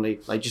your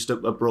family, like just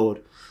abroad?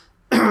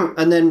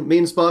 And then me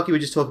and Sparky were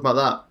just talking about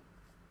that.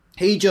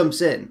 He jumps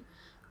in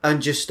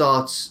and just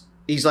starts.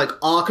 He's like,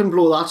 "I can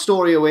blow that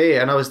story away."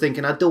 And I was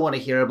thinking, I don't want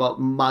to hear about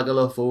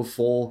Magaluf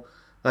 04.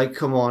 Like,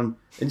 come on.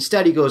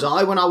 Instead, he goes,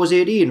 when I was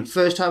 18,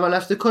 first time I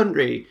left the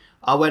country,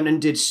 I went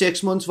and did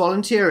 6 months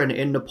volunteering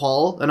in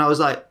Nepal. And I was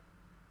like,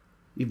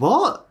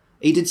 what?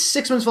 He did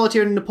 6 months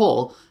volunteering in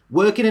Nepal,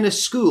 working in a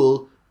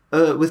school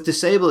with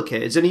disabled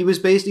kids, and he was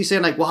basically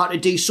saying like, we had to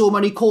do so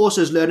many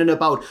courses learning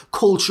about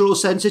cultural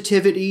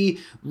sensitivity,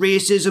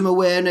 racism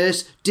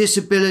awareness,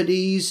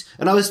 disabilities,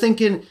 and I was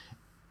thinking,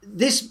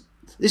 this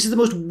is the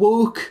most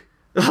woke,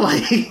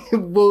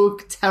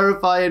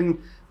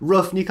 terrifying,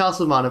 rough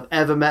Newcastle man I've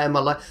ever met in my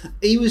life.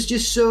 He was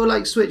just so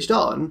like switched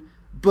on,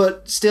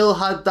 but still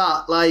had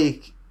that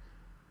like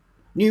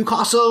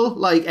Newcastle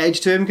like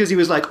edge to him, because he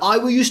was like, I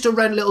used to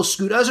rent little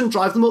scooters and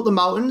drive them up the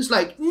mountains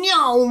like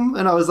meow,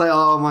 and I was like,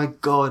 oh my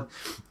god,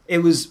 it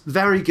was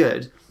very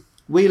good.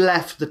 We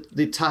left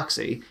the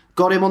taxi,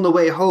 got him on the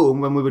way home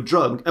when we were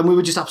drunk, and we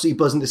were just absolutely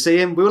buzzing to see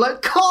him. We were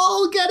like,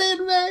 Carl, get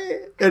in, mate.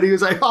 And he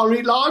was like, all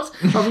right, lads,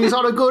 have you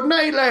had a good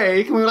night,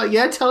 like? And we were like,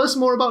 yeah, tell us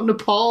more about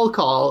Nepal,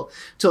 Carl.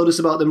 Told us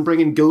about them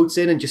bringing goats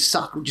in and just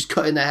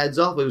cutting their heads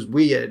off. It was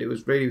weird. It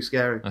was really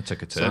scary. That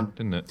took a turn,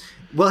 didn't it?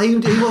 Well, he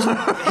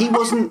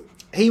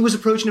was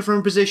approaching it from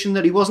a position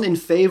that he wasn't in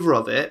favour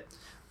of it,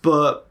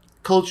 but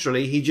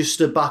culturally he just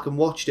stood back and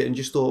watched it and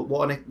just thought,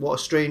 what a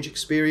strange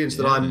experience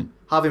that I'm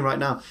having right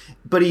now.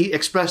 But he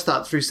expressed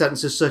that through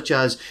sentences such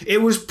as,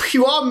 it was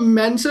pure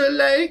mental,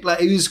 like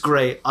it was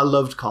great. I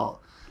loved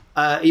Carl.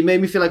 He made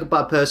me feel like a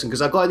bad person,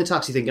 because I got in the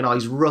taxi thinking,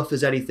 he's rough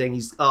as anything,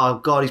 he's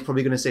probably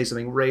going to say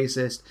something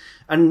racist,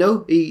 and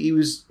no, he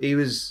was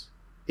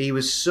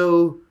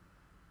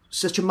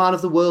such a man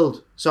of the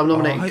world. So I'm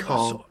nominating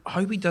Carl. I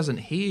hope he doesn't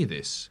hear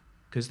this,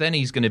 because then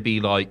he's going to be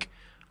like,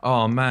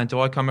 oh man, do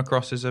I come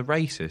across as a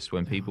racist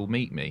when people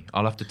meet me?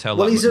 I'll have to tell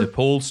that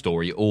Nepal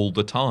story all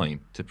the time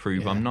to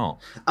prove I'm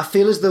not. I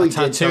feel as though he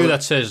did tattoo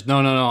that says,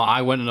 no,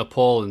 I went to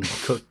Nepal and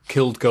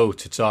killed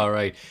goats, it's all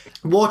right.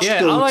 Watched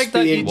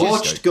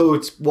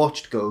goats.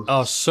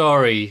 Oh,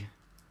 sorry.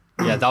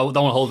 Yeah, that won't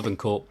hold up in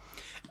court.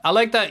 I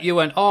like that you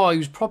went, he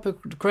was proper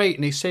great,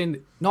 and he's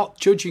saying, not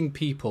judging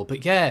people,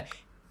 but yeah,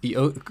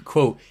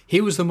 quote,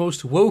 he was the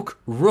most woke,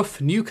 rough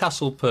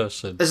Newcastle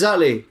person.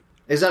 Exactly.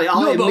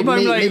 No, but what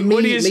are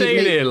you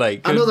saying here?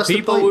 Like,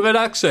 people with an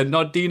accent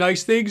not do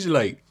nice things,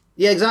 like.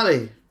 Yeah,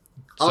 exactly.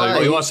 So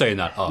you are saying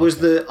that? I was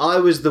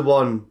the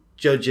one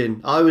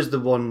judging. I was the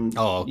one.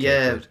 Oh, okay,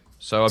 yeah. good.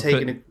 So I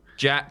put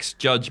Jack's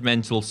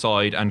judgmental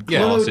side and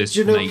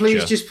classist nature.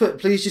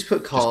 Please just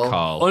put Carl. Just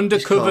Carl.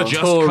 Undercover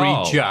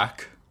Tory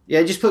Jack.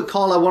 Yeah, just put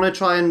Carl. I want to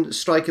try and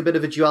strike a bit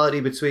of a duality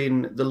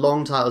between the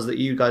long titles that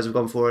you guys have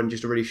gone for and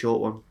just a really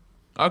short one.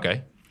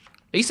 Okay.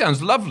 He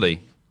sounds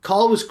lovely.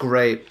 Carl was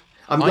great.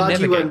 I'm glad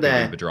you weren't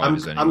there.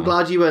 I'm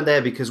glad you weren't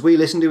there, because we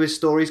listened to his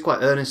stories quite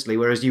earnestly,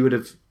 whereas you would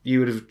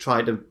have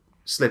tried to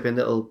slip in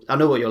little. I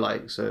know what you're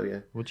like, so yeah.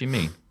 What do you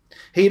mean?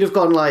 He'd have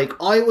gone like,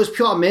 it was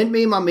pure mint.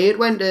 Me and my mate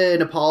went to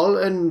Nepal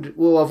and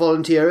we were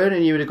volunteering,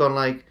 and you would have gone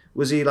like,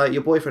 was he like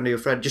your boyfriend or your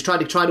friend? Just try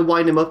to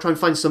wind him up, try and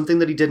find something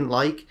that he didn't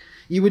like.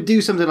 You would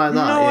do something like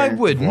that. No, I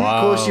wouldn't. Wow.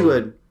 Of course you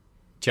would.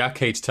 Jack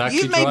hates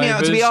taxi drivers. You made me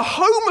out to be a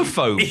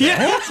homophobe.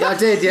 Yeah, I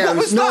did. Yeah. What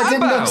was that I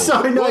didn't. about?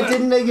 Sorry, no, I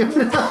didn't make you.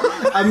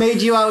 I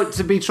made you out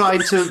to be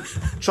trying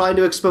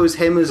to expose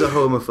him as a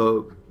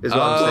homophobe. Is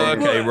what I'm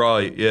saying. Okay,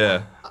 right,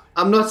 yeah.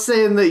 I'm not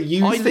saying that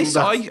you think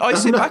that. I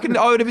sit back and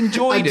I would have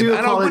enjoyed him,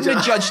 and I wouldn't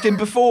have judged him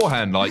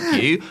beforehand like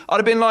you. I'd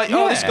have been like,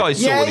 this guy's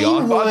sorely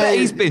off, but I bet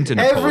he's been to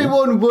Nepal.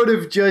 Everyone would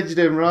have judged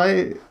him,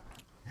 right?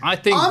 I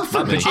think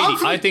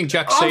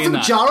Jack's saying that.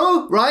 I'm from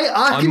Jarrow, right?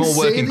 I'm more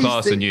working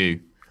class than you.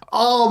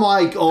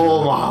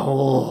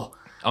 Oh.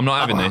 I'm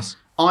not having this.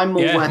 I'm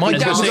more working My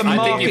dad class. was a I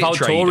think you've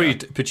market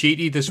out-Toried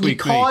Pachiti this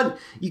week, mate.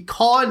 You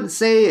can't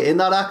say it in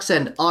that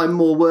accent, I'm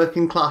more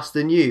working class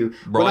than you.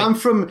 Right. When I'm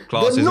from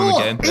the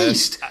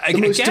northeast.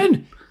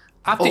 Again.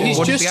 After he's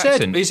just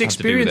said his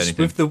experience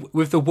with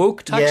the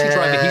woke taxi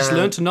driver, he's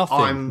learned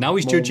nothing. Now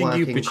he's judging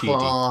you, Pachiti. I'm more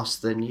working class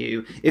than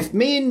you. If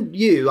me and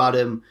you,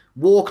 Adam,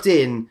 walked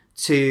in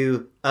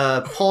to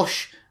a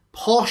posh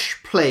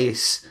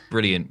place,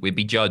 brilliant, we'd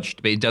be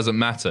judged, but it doesn't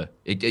matter.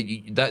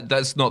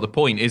 That's not the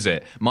point, is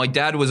it? My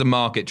dad was a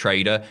market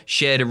trader,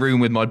 shared a room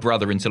with my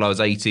brother until I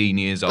was 18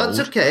 years old.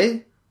 That's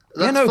okay.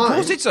 That's of fine.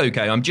 course it's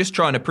okay. I'm just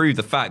trying to prove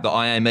the fact that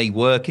I am a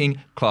working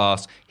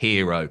class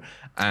hero.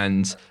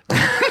 And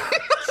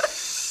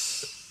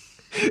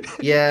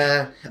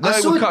yeah,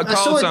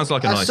 Carl sounds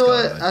like a nice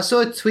guy. I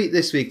saw a tweet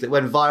this week that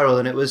went viral,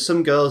 and it was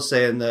some girl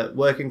saying that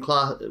work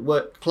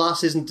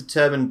class isn't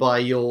determined by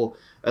your.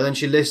 And then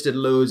she listed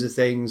loads of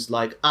things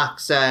like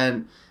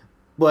accent,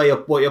 what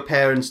your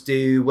parents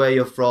do, where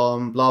you're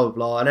from, blah blah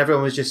blah, and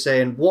everyone was just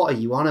saying, "What are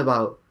you on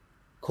about?"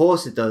 Of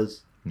course it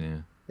does. Yeah,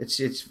 it's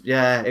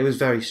it was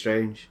very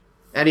strange.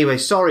 Anyway,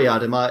 sorry,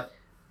 Adam.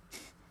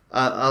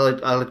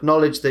 I'll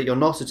acknowledge that you're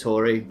not a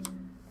Tory,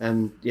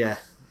 and yeah.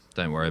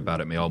 Don't worry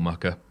about it, me old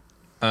mucker.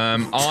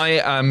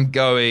 I am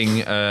going.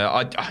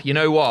 You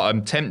know what?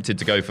 I'm tempted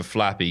to go for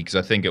Flappy because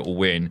I think it will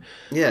win.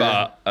 Yeah.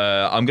 But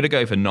I'm going to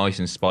go for nice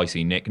and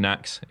spicy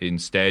knickknacks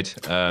instead.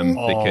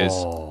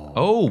 Because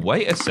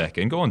wait a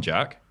second. Go on,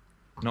 Jack.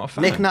 Not a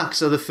fan.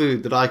 Knickknacks are the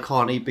food that I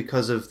can't eat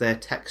because of their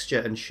texture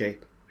and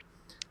shape.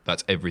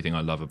 That's everything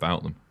I love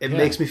about them. It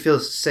makes me feel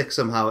sick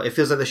somehow. It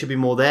feels like there should be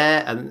more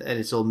there, and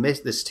it's all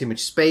missed. There's too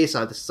much space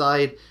either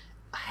side.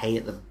 I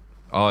hate them.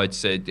 Oh,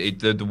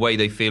 the way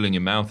they feel in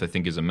your mouth, I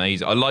think, is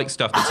amazing. I like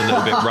stuff that's a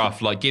little bit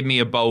rough. Like, give me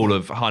a bowl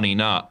of honey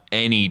nut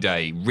any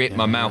day. Rip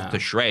my mouth to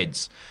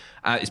shreds.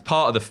 It's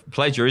part of the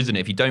pleasure, isn't it?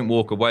 If you don't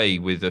walk away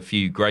with a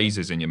few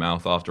grazes in your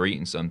mouth after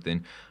eating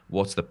something,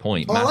 what's the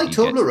point? Oh, I like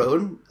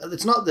Toblerone.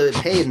 It's not the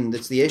pain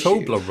that's the issue.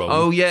 Toblerone.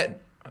 Oh, yeah.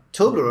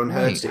 Toblerone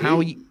hurts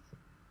to eat.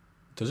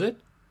 Does it?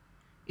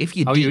 If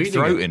you're deep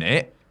throating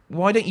it,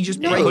 why don't you just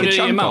break a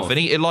chunk off and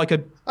eat it like a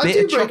bit I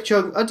do break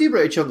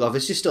a chunk off.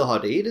 It's just still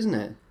hard to eat, isn't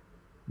it?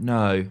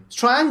 No. It's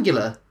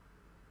triangular.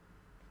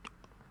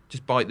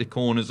 Just bite the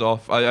corners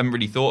off. I haven't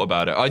really thought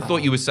about it. I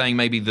thought you were saying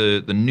maybe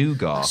the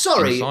nougat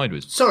inside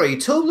was... Sorry,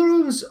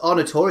 Toblerones are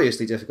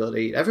notoriously difficult to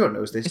eat. Everyone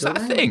knows this, Is that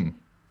a thing?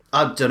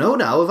 I don't know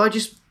now. Have I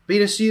just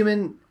been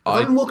assuming...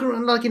 I've been walking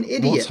around like an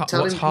idiot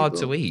what's hard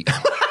to eat?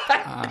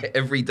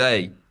 Every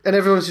day. And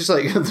everyone's just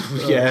like,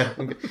 yeah.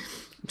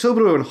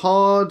 Toblerone,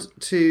 hard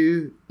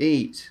to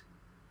eat.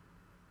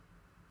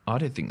 I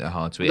don't think they're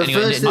hard to eat.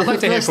 I'd like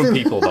to hear from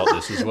people about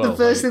this as well. The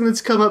first thing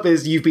that's come up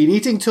is you've been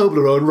eating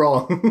Toblerone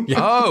wrong.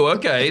 Oh,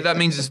 okay. That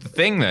means it's the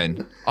thing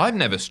then. I've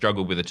never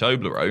struggled with a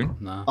Toblerone.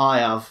 No. I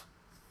have.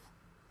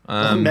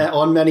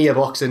 On many a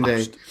Boxing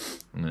Day.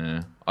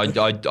 Yeah. I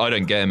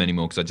don't get them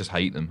anymore because I just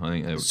hate them.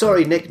 I think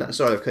sorry, Nick.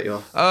 Sorry, I've cut you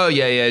off. Oh,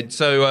 yeah.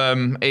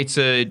 So it's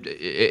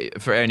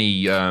for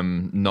any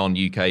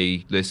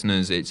non-UK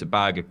listeners, it's a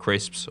bag of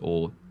crisps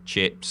or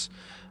chips.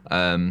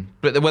 But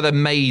they're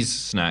maize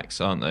snacks,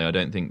 aren't they? I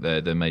don't think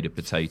they're made of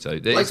potato.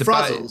 Like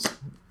Frazzles?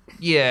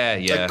 Yeah.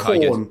 Like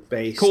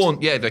corn-based? Corn,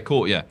 yeah, they're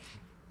corn, yeah.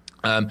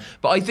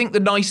 But I think the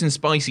nice and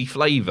spicy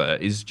flavour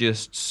is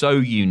just so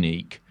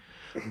unique.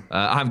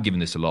 I haven't given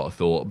this a lot of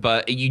thought,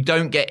 but you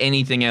don't get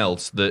anything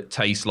else that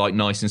tastes like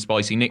nice and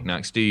spicy Nik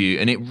Naks, do you?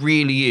 And it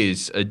really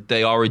is.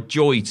 They are a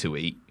joy to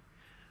eat.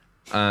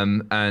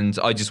 And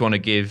I just want to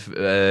give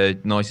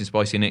nice and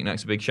spicy Nik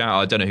Naks a big shout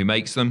out. I don't know who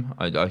makes them.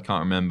 I can't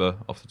remember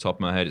off the top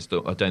of my head.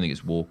 I don't think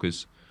it's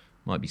Walker's.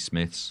 Might be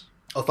Smith's.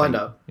 I'll find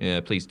out.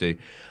 Yeah, please do.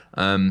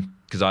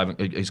 Because I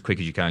haven't as quick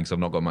as you can because I've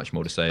not got much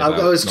more to say. I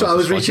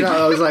was reaching out.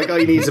 I was like, oh,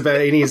 he needs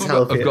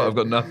help. I've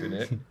got nothing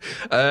here.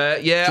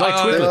 Yeah, like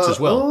Twiglets as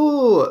well.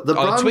 Oh, the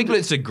brand...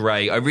 Twiglets are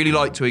great. I really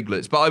like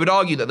Twiglets, but I would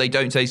argue that they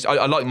don't taste.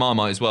 I like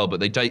Marmite as well, but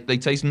they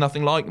taste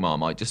nothing like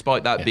Marmite,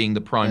 despite that being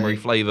the primary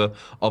flavour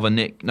of a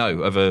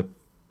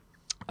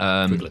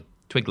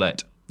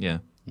Twiglet. Yeah,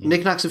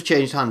 Nik Naks have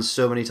changed hands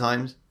so many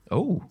times.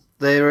 Oh.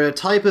 They're a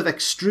type of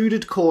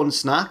extruded corn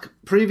snack,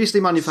 previously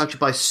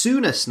manufactured by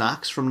Sooner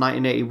Snacks from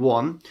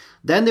 1981.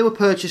 Then they were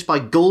purchased by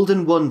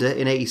Golden Wonder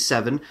in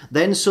 87,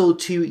 then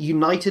sold to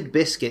United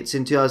Biscuits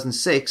in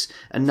 2006,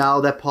 and now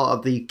they're part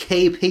of the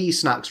KP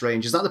Snacks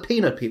range. Is that the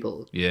peanut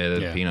people? Yeah, they're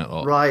the peanut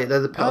lot. Right,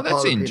 they're the Oh,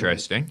 that's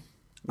interesting.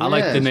 I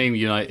like the name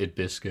United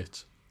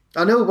Biscuits.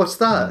 I know, what's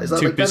that? Is that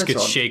Two like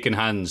biscuits Benetton? shaking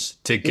hands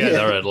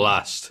together at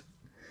last.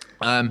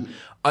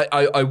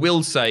 I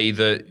will say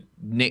that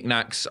Nik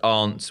Naks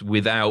aren't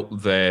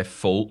without their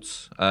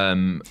faults,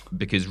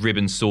 because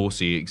Ribbon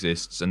Saucy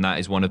exists, and that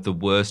is one of the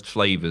worst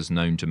flavours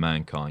known to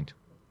mankind.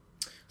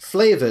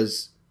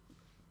 Flavours?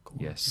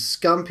 Yes.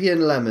 Scampi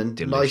and lemon,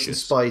 Delicious. nice and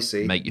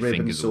spicy. Make your Ribbon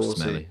fingers all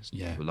saucy. smelly.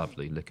 Yeah.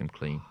 Lovely, lick them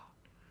clean.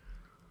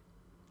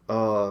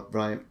 Oh,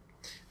 right.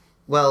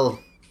 Well,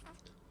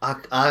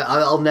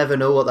 I'll never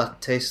know what that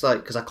tastes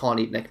like because I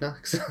can't eat Nik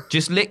Naks.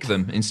 Just lick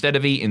them instead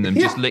of eating them.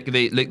 Just lick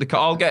the.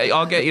 I'll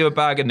get you a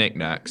bag of Nik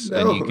Naks,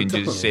 and you can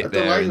just sit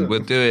there, and we'll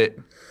do it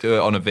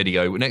on a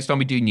video. Next time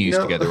we do news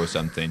together or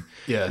something,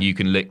 you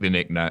can lick the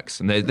Nik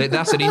Naks, and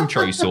that's an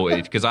intro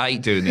sorted because I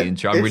hate doing the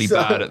intro. I'm really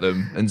bad at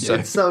them, and so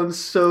it sounds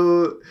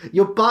so.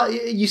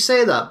 You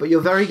say that, but you're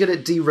very good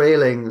at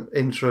derailing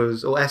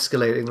intros or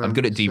escalating them. I'm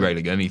good at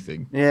derailing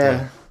anything.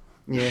 Yeah.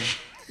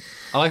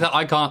 I like that.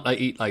 I can't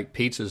eat like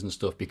pizzas and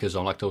stuff because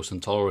I'm lactose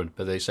intolerant.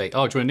 But they say,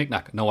 "Oh, do you want a Nik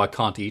Nak?" No, I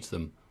can't eat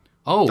them.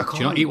 Oh, do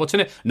you not eat what's in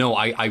it? No,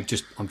 I'm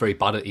very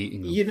bad at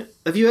eating them.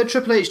 Have you heard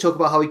Triple H talk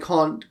about how he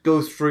can't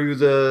go through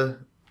the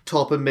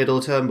top and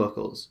middle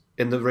turnbuckles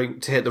in the ring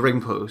to hit the ring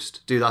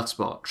post, do that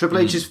spot? Triple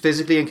H is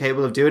physically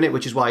incapable of doing it,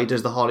 which is why he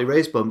does the Harley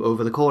Race bump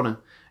over the corner.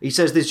 He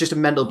says there's just a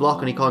mental block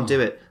and he can't do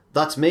it.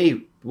 That's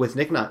me with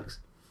Nik Naks.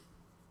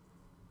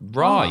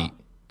 Right,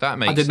 that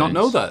makes sense. I did not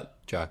know that,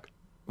 Jack.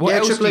 What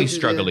else Triple do you H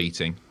struggle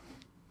eating?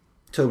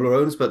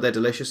 Toblerones, but they're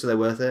delicious, so they're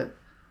worth it.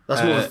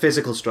 That's more of a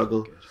physical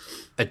struggle.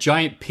 A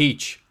giant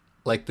peach,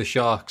 like the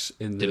sharks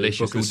in the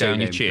Delicious, Book of down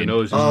your Singing. chin. The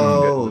nose is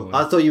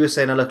I thought you were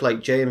saying I look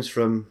like James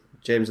from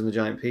James and the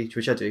Giant Peach,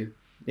 which I do.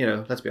 You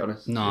know, let's be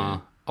honest.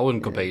 Nah, I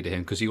wouldn't compare you to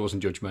him because he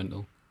wasn't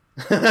judgmental.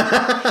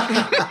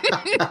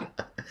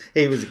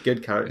 He was a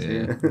good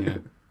character. Yeah.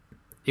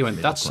 He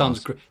went, that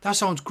sounds great. That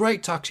sounds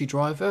great, taxi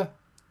driver.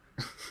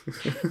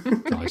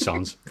 No, he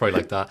sounds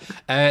probably like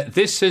that.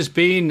 This has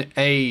been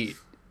a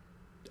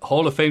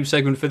Hall of Fame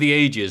segment for the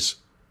ages.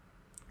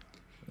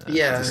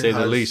 To say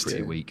the least.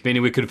 Pretty weak.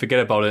 Meaning we could forget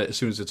about it as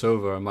soon as it's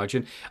over, I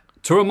imagine.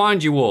 To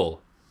remind you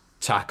all,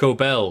 Taco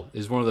Bell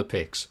is one of the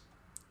picks.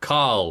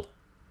 Carl,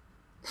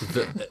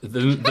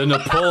 the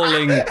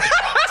appalling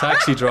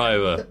taxi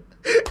driver,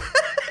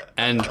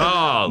 and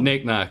Carl.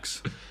 Nik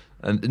Naks.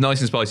 And nice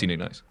and spicy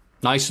knickknacks.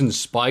 Nice and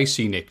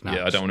spicy knickknacks.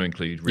 Yeah, I don't want to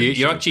include.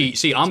 You're actually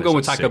I'm so going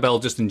with it's Taco sick. Bell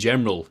just in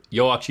general.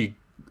 You're actually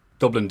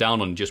doubling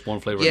down on just one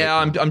flavour. Yeah,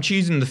 I'm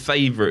choosing the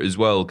favourite as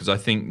well because I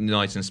think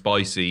nice and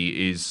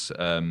spicy is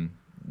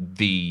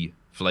the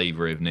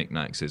flavour of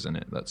knickknacks, isn't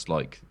it? That's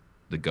like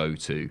the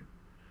go-to.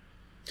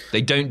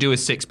 They don't do a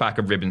 6-pack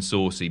of rib and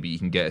saucy, but you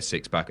can get a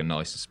 6-pack of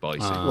nice and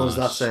spicy. What does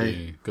that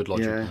say? Good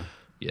logic. Yeah.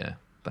 Yeah,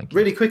 thank you.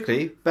 Really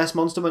quickly, best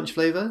Monster Munch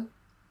flavour?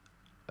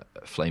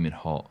 Flaming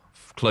hot,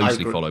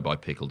 closely followed by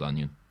pickled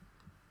onion.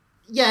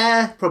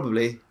 Yeah,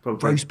 probably.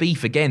 Roast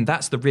beef again.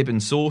 That's the rib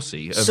and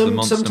saucy of the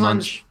Monster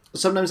Munch.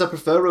 Sometimes I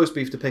prefer roast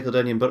beef to pickled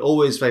onion, but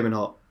always flaming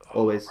hot.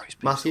 Always. Roast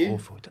beef's Matthew?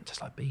 awful. It doesn't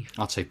taste like beef.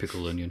 I'd say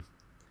pickled onion.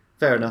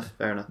 Fair enough.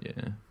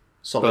 Yeah.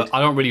 Solid. But I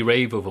don't really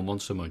rave over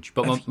Monster Munch.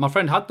 But my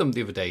friend had them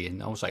the other day,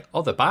 and I was like,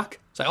 oh, they're back?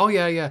 It's like, oh,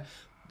 yeah.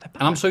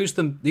 And I'm so used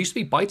to them. They used to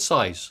be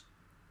bite-size.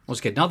 I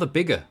was getting now they're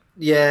bigger.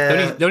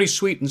 Yeah. The only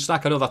sweet and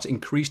snack I know that's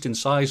increased in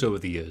size over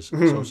the years. So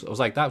I was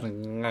like, that was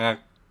like,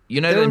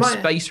 You know them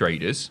Space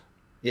Raiders?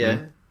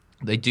 Yeah.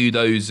 They do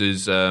those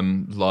as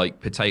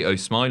like potato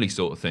smiley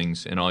sort of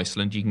things in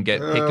Iceland. You can get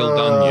pickled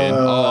onion.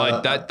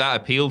 That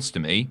appeals to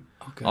me.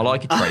 Okay. I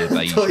like a tray of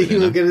I thought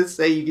you were going to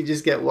say you could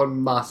just get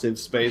one massive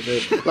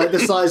space, like the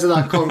size of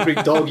that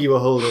concrete dog you were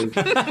holding.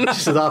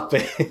 Just that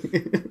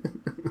big.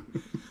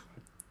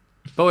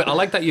 But wait, I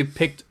like that you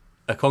picked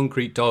a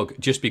concrete dog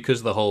just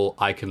because of the whole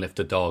I can lift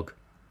a dog.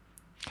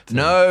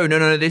 No.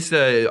 This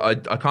I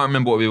can't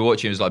remember what we were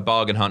watching. It was like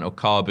Bargain Hunt or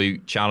Car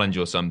Boot Challenge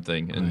or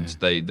something, and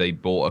they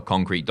bought a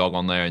concrete dog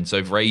on there. And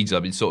so for ages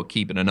I've been sort of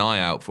keeping an eye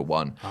out for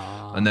one.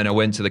 And then I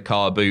went to the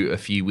Car Boot a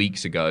few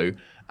weeks ago,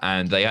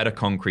 and they had a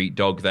concrete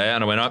dog there,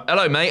 and I went,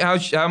 "Hello, mate.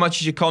 How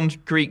much is your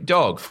concrete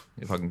dog?"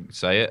 If I can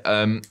say it.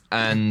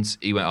 And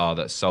he went, "Oh,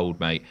 that's sold,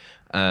 mate."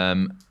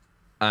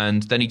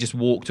 And then he just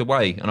walked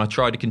away. And I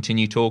tried to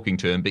continue talking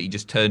to him, but he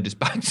just turned his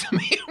back to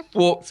me and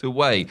walked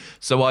away.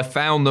 So I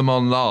found them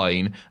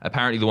online.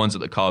 Apparently the ones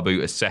at the car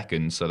boot are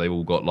seconds, so they've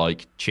all got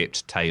like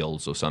chipped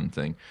tails or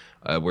something.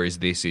 Whereas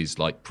this is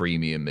like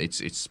premium.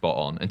 It's spot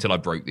on until I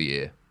broke the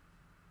ear.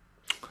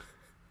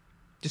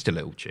 Just a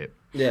little chip.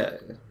 Yeah.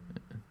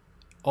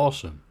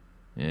 Awesome.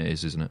 Yeah, it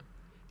is, isn't it?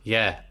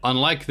 Yeah.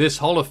 Unlike this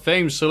Hall of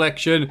Fame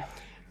selection,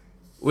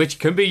 which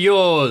can be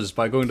yours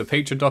by going to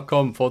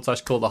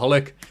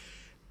patreon.com/cultaholic.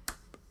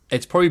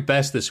 It's probably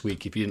best this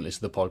week if you didn't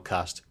listen to the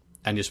podcast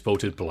and just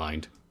voted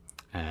blind.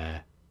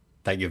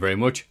 Thank you very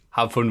much.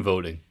 Have fun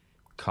voting.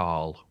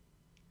 Carl,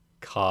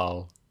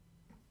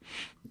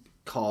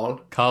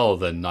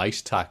 the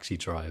nice taxi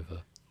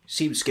driver.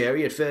 Seemed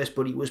scary at first,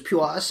 but he was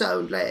pure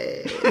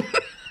soundly.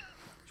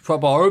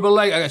 Proper horrible,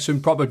 like, I got some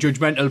proper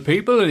judgmental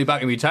people in the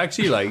back of me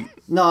taxi, like.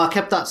 No, I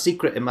kept that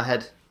secret in my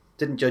head.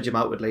 Didn't judge him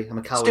outwardly. I'm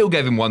a coward. still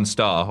gave him 1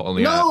 star on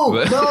the app.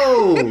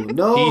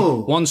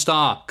 No. 1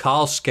 star.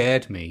 Carl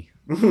scared me.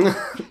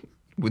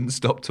 Wouldn't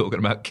stop talking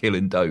about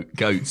killing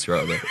goats,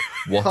 rather.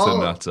 What a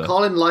nutter.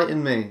 Carl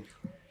enlightened me.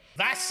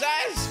 This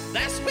is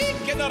This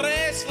Week in the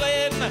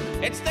Wrestling.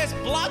 It's this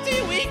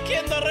bloody week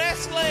in the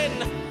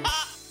wrestling.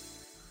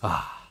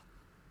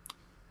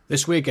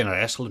 This week in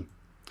wrestling.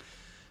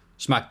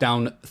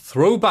 SmackDown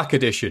Throwback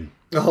Edition.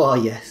 Oh,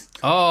 yes.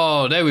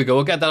 Oh, there we go.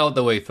 We'll get that out of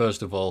the way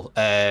first of all.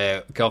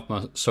 Get off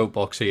my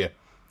soapbox here.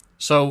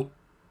 So,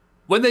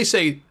 when they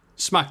say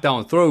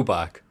SmackDown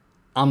Throwback,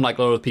 I'm like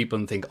a lot of people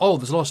and think, oh,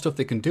 there's a lot of stuff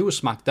they can do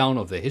with SmackDown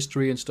of their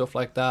history and stuff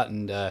like that.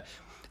 And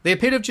they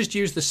appear to have just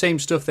used the same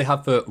stuff they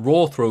have for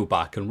Raw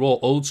Throwback and Raw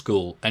Old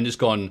School and just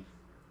gone,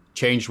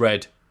 change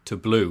red to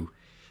blue.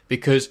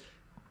 Because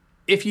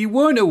if you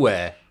weren't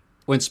aware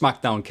when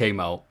SmackDown came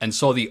out and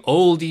saw the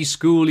oldie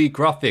schooly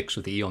graphics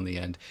with the E on the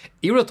end,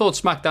 you would have thought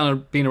SmackDown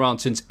had been around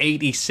since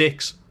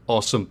 86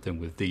 or something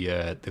with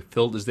the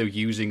filters they were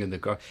using and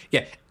the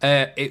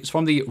it's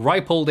from the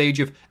ripe old age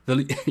of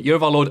the year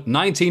of our Lord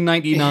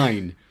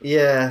 1999.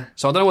 Yeah.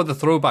 So I don't know what the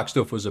throwback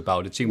stuff was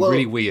about. It seemed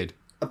really weird.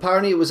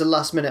 Apparently it was a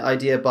last minute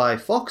idea by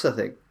Fox, I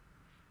think.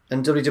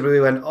 And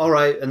WWE went, all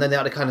right, and then they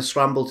had to kind of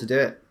scramble to do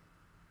it.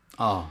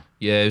 Oh.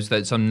 Yeah, it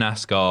was some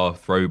NASCAR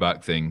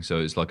throwback thing, so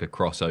it's like a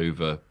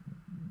crossover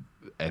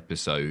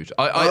episode.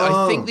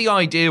 I think the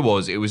idea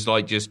was it was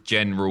like just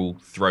general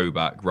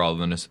throwback rather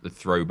than a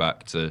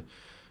throwback to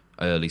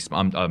early.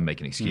 I'm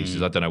making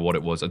excuses. I don't know what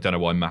it was. I don't know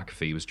why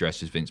McAfee was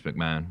dressed as Vince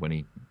McMahon when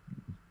he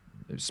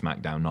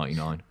SmackDown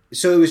 99.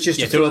 So it was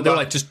just they were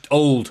like just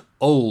old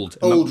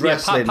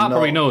wrestling. Pat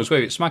probably knows.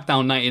 Wait,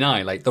 SmackDown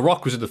 99. Like The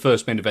Rock was at the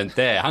first main event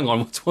there. Hang on,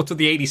 what's with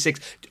the 86?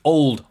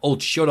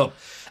 Old. Shut up.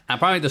 And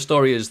apparently the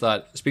story is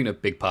that, speaking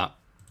of Big Pat,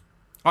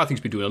 I think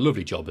he's been doing a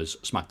lovely job as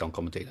SmackDown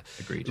commentator.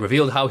 Agreed.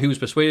 Revealed how he was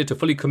persuaded to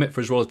fully commit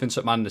for his role as Vince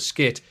McMahon in the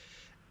skit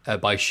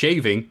by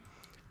shaving,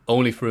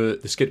 only for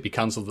the skit to be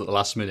cancelled at the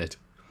last minute.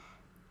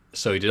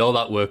 So he did all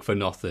that work for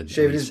nothing.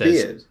 Shaved his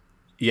beard?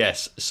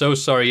 Yes. So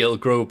sorry it'll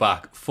grow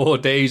back. 4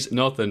 days,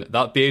 nothing.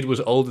 That beard was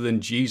older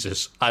than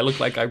Jesus. I look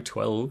like I'm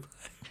 12.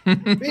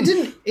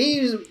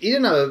 He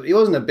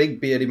wasn't a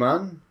big beardy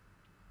man.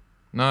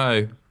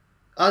 No.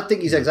 I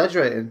think he's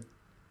exaggerating.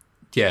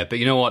 Yeah, but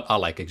you know what? I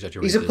like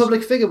exaggerating. He's a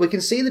public figure. We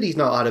can see that he's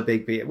not had a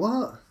big beard.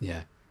 What?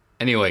 Yeah.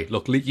 Anyway,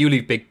 look, you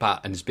leave Big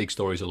Pat and his big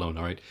stories alone,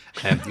 all right?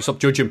 You stop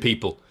judging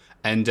people.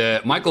 And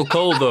Michael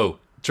Cole, though,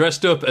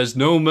 dressed up as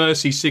No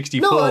Mercy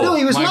 64. No,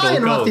 he was Michael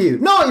lying, Cole. Matthew.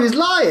 No, he was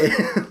lying.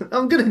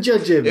 I'm going to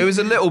judge him. It was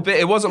a little bit.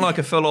 It wasn't like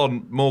a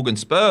full-on Morgan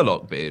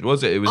Spurlock beard,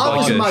 was it? It was I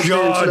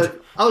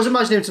was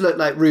imagining him to look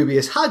like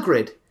Rubius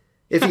Hagrid.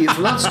 If he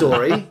from that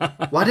story,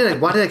 why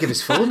did I give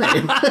his full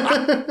name?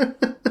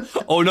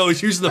 Oh no,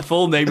 he's using the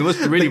full name. He must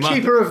be really mad.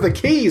 Keeper of the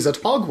keys at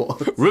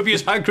Hogwarts.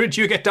 Rubius Hagrid,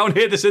 you get down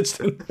here this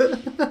instant.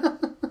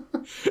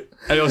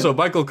 And also,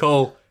 Michael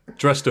Cole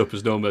dressed up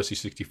as No Mercy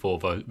 64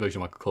 version of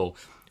Michael Cole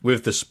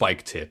with the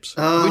spike tips,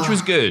 which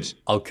was good.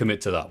 I'll commit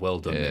to that. Well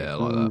done. Yeah, I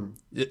like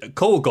that.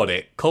 Cole got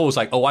it. Cole was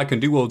like, "Oh, I can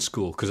do old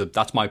school because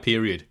that's my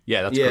period."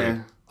 Yeah, that's great.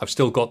 I've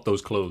still got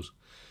those clothes.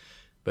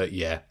 But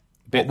yeah.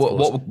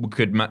 What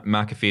could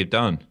McAfee have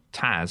done?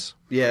 Taz.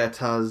 Yeah,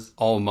 Taz.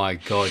 Oh my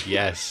God,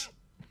 yes.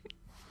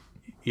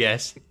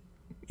 Yes.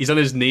 He's on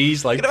his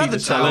knees like Peter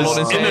Sellers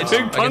in the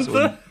Pink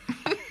Panther.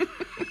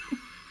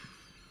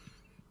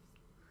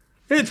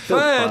 It's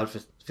bad. I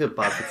feel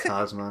bad for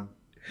Taz, man.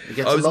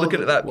 I was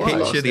looking at that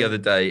picture the other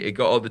day. It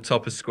got on the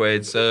top of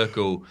Squared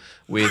Circle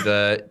with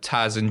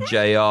Taz and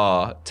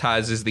JR.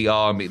 Taz is the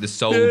army, the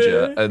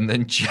soldier, and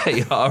then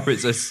JR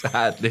is a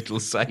sad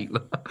little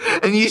sailor.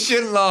 And you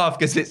shouldn't laugh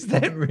because it's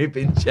them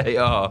ribbing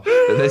JR.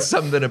 But there's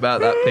something about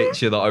that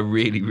picture that I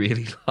really,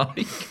 really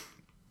like.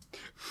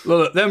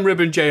 Look, them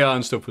ribbing JR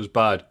and stuff was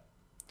bad.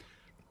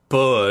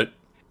 But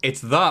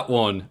it's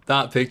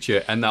that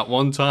picture, and that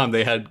one time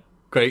they had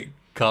Great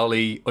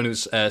Khali, when it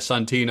was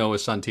Santino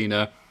with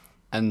Santina.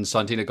 And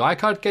Santina go, I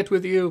can't get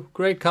with you,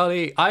 Great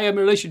Khali. I am in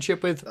a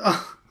relationship with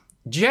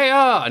JR.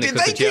 And Did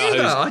they do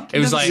that? It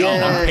was like,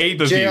 on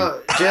pay-per-view.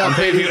 On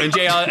pay-per-view. And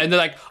JR, and they're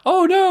like,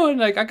 oh no. And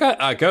like,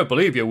 I can't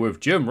believe you're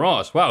with Jim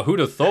Ross. Wow, who'd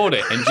have thought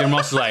it? And Jim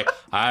Ross is like,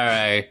 all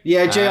right.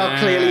 Yeah, JR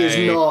clearly is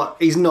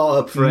he's not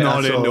up for it.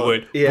 Not at into all.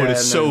 it. Yeah, but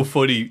it's so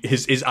funny.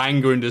 His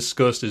anger and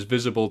disgust is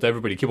visible to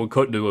everybody. Keep on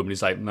cutting to him. And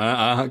he's like,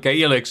 get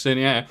your licks in,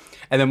 yeah.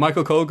 And then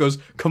Michael Cole goes,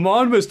 come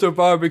on, Mr.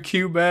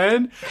 Barbecue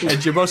Man. And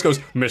Jim Ross goes,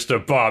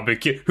 Mr.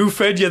 Barbecue, who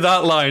fed you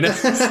that line?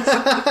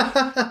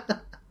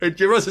 And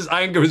Jim Ross's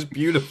anger is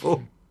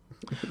beautiful.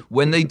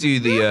 When they do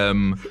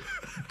the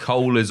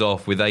Cole is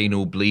off with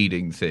anal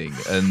bleeding thing,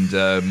 and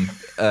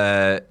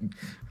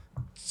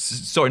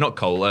sorry, not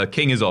Cole,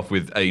 King is off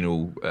with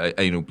anal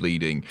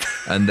bleeding,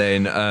 and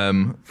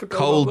then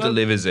Cole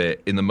delivers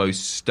it in the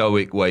most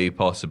stoic way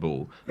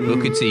possible.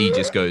 Booker T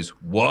just goes,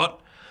 what?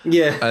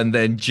 Yeah. And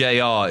then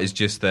JR is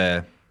just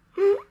there.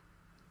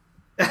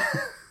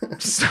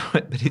 So,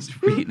 but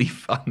it's really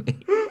funny.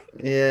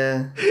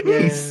 Yeah.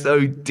 He's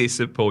so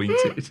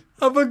disappointed.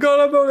 I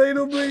forgot about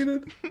anal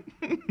bleeding.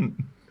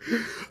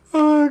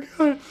 Oh,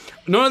 God.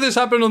 None of this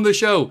happened on the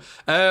show.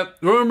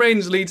 Roman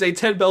Reigns leads a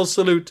 10-bell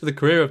salute to the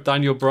career of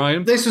Daniel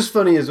Bryan. This was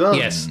funny as well.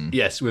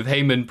 Yes, with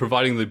Heyman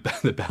providing the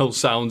bell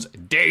sounds,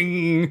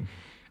 ding,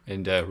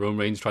 and Roman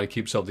Reigns trying to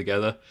keep himself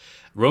together.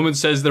 Roman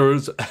says there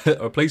is a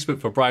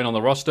replacement for Bryan on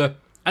the roster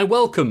and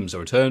welcomes a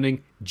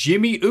returning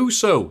Jimmy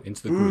Uso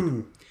into the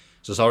group.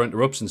 Cesaro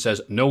interrupts and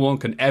says no one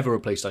can ever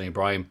replace Daniel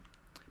Bryan,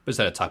 but is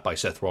then attacked by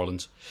Seth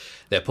Rollins.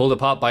 They're pulled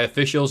apart by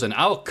officials, and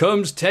out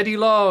comes Teddy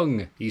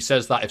Long. He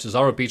says that if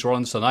Cesaro beats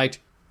Rollins tonight,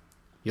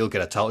 he'll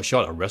get a title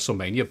shot at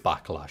WrestleMania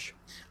Backlash.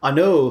 I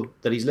know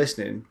that he's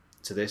listening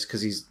to this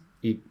because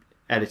he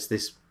edits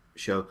this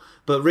show.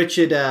 But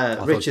Richard's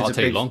a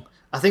big. Long.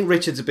 I think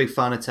Richard's a big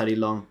fan of Teddy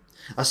Long.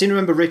 I seem to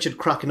remember Richard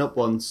cracking up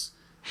once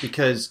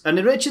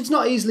and Richard's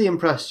not easily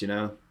impressed.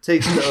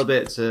 Takes a little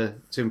bit to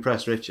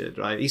impress Richard,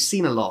 right? He's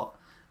seen a lot.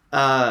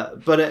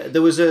 But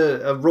there was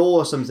a Raw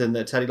or something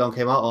that Teddy Long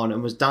came out on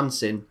and was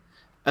dancing.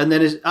 And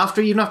then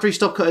after he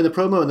stopped cutting the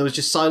promo and there was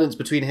just silence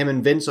between him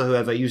and Vince or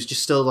whoever, he was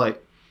just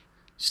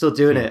still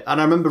doing it.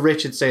 And I remember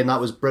Richard saying that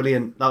was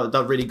brilliant.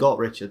 That really got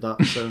Richard.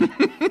 So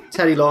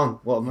Teddy Long,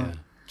 what a man. Yeah.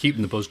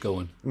 Keeping the buzz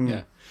going.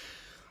 Yeah.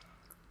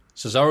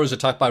 Cesaro is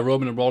attacked by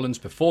Roman and Rollins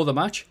before the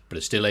match, but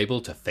is still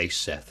able to face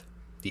Seth.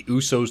 The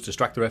Usos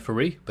distract the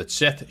referee, but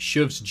Seth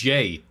shoves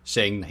Jay,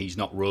 saying he's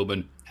not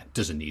Roman and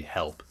doesn't need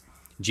help.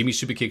 Jimmy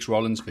superkicks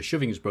Rollins for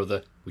shoving his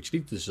brother, which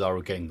leads to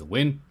Cesaro getting the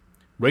win.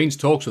 Reigns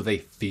talks with a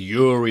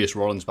furious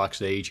Rollins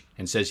backstage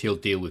and says he'll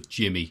deal with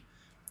Jimmy.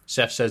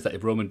 Seth says that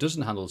if Roman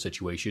doesn't handle the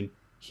situation,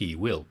 he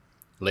will.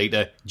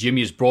 Later,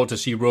 Jimmy is brought to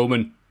see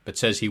Roman, but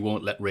says he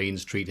won't let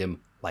Reigns treat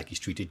him like he's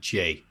treated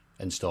Jay,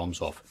 and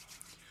storms off.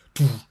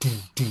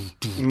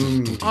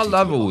 I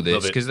love all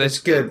this because it's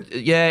good.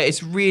 Yeah,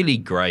 it's really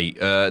great.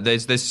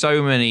 There's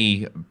so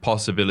many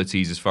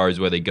possibilities as far as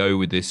where they go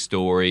with this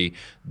story.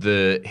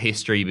 The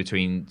history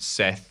between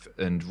Seth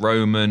and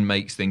Roman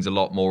makes things a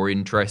lot more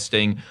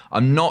interesting.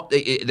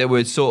 There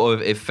was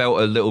it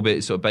felt a little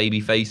bit sort of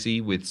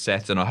baby-facey with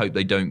Seth, and I hope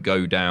they don't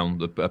go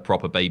down a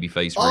proper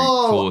baby-face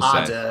route for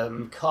Seth.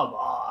 Adam, come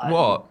on.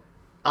 What?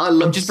 I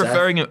love I'm just Seth.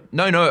 preferring him.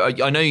 No,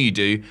 I know you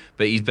do,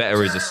 but he's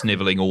better as a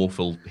snivelling,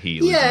 awful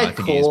heel. Yeah, I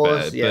think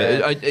course, he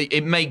is better. But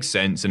it makes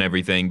sense and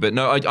everything. But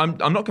no,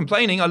 I'm not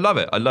complaining. I love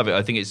it.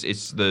 I think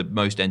it's the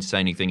most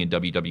entertaining thing in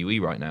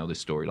WWE right now.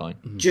 This storyline.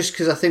 Just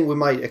because I think we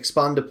might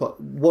expand upon.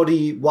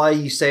 Why are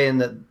you saying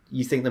that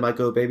you think they might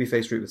go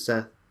babyface route with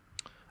Seth?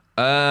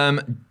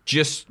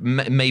 Just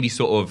maybe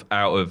sort of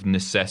out of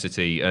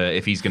necessity,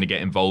 if he's going to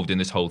get involved in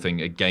this whole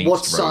thing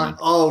against Roman.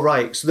 Oh,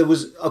 right. So there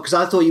was, because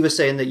I thought you were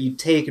saying that you'd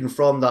taken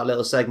from that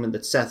little segment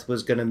that Seth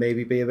was going to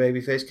maybe be a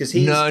babyface, because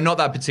he's... No, not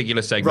that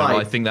particular segment. Right.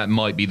 But I think that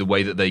might be the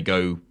way that they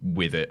go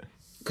with it.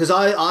 Because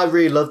I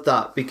really loved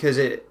that, because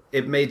it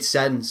made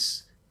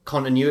sense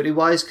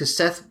continuity-wise, because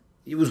Seth...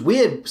 It was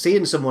weird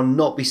seeing someone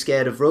not be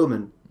scared of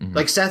Roman. Mm-hmm.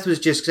 Like, Seth was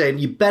just saying,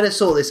 you better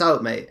sort this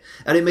out, mate.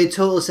 And it made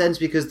total sense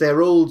because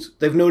they're old.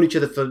 They've known each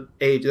other for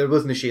age. They're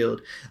both in the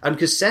Shield. And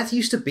because Seth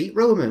used to beat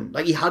Roman.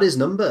 Like, he had his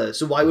number.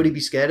 So why would he be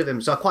scared of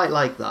him? So I quite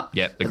like that.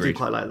 Yeah, agreed. I do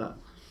quite like that.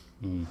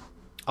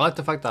 I like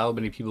the fact that how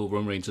many people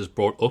Roman Reigns has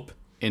brought up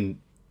in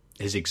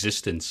his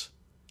existence.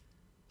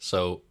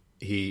 So,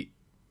 you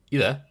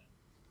there?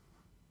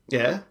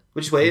 Yeah.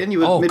 We're just waiting. You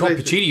were God, midway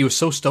Pacini, you were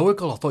so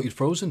stoical. I thought you'd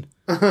frozen.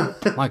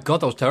 My God,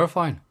 that was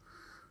terrifying.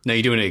 No,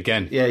 you're doing it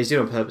again. Yeah, he's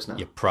doing it on purpose now.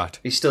 You prat.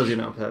 He's still doing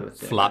it on purpose.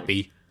 Yeah,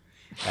 Flappy.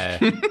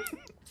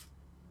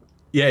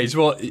 Yeah, it's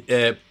what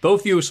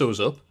both the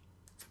Usos up.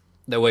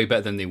 They're way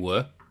better than they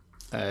were.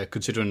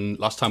 Considering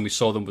last time we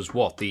saw them was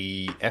what?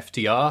 The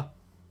FTR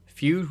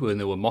feud when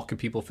they were mocking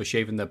people for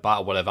shaving their bat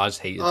or whatever. I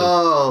just hated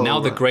them. Now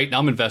they're great. Now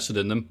I'm invested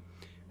in them.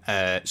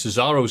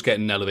 Cesaro's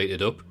getting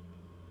elevated up.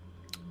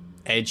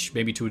 Edge,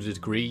 maybe to a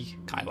degree.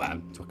 Come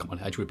on,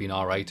 Edge would have been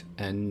all right.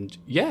 And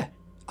yeah,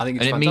 I think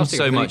it's fantastic. And it means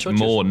so much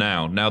more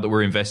now that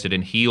we're invested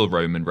in heel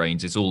Roman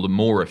Reigns. It's all the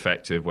more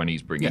effective when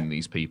he's bringing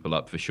these people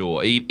up for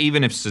sure.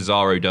 Even if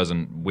Cesaro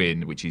doesn't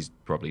win, which he's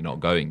probably not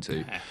going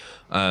to,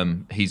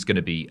 he's going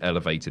to be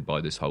elevated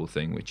by this whole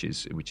thing, which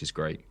is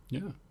great.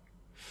 Yeah.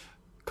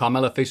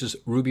 Carmella faces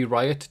Ruby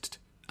Riott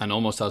and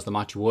almost has the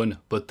match won,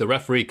 but the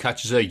referee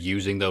catches her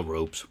using the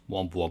ropes.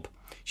 Womp womp.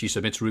 She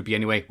submits Ruby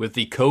anyway with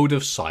the code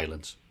of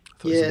silence.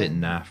 It was a bit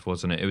naff,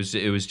 wasn't it? It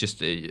was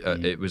just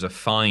it was a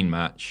fine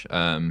match.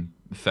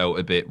 Felt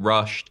a bit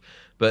rushed,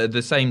 but at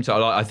the same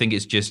time, I think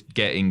it's just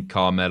getting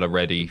Carmella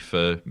ready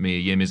for Mia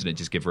Yim, isn't it?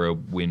 Just give her a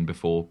win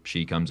before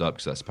she comes up,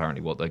 because that's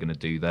apparently what they're going to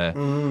do there.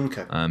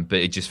 Okay. But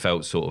it just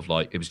felt sort of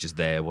like it was just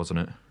there,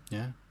 wasn't it?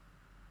 Yeah.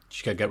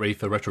 She got to get ready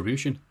for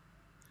Retribution.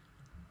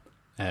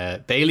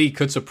 Bayley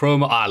cuts a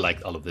promo. I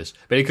like all of this.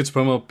 Bayley cuts a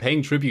promo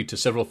paying tribute to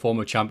several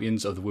former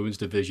champions of the women's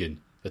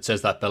division that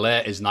says that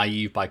Belair is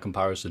naive by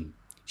comparison.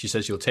 She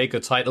says she'll take her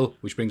title,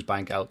 which brings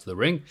Bank out to the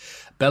ring.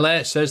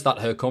 Belair says that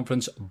her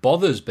conference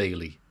bothers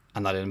Bayley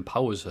and that it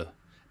empowers her.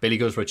 Bayley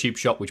goes for a cheap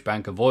shot, which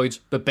Bank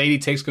avoids, but Bayley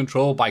takes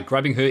control by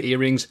grabbing her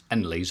earrings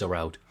and lays her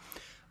out.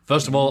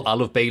 First of all, I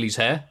love Bayley's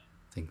hair.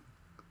 I think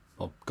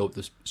I'll go with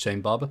the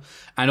same barber.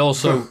 And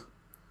also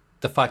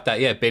the fact that,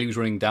 Bayley was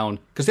running down,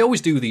 because they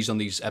always do these on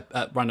these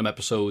random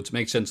episodes. It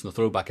makes sense in the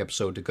throwback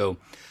episode to go,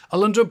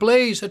 Alundra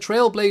Blaze, a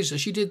trailblazer,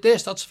 she did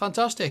this, that's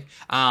fantastic.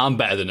 I'm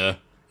better than her.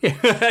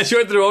 Yeah, she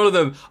went through all of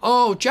them.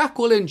 Oh,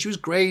 Jacqueline, she was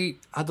great.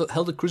 Held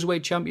a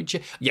Cruiserweight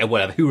Championship. Yeah,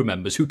 whatever. Who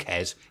remembers? Who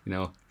cares?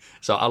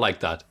 So I like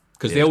that.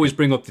 Because they always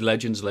bring up the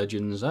legends.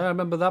 I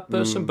remember that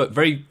person. But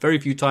very, very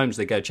few times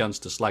they get a chance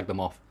to slag them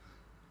off.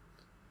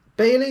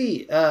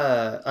 Bayley,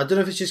 I don't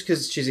know if it's just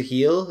because she's a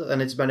heel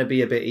and it's meant to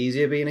be a bit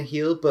easier being a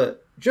heel,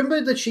 but do you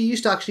remember that she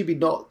used to actually be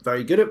not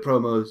very good at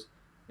promos?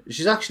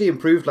 She's actually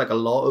improved like a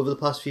lot over the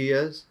past few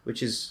years,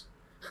 which is...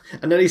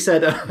 I nearly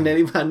said, I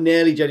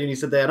nearly genuinely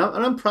said that,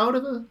 and I'm proud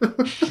of her.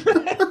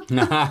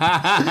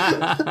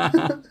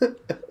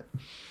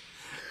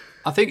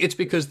 I think it's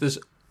because there's,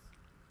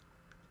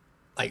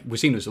 we've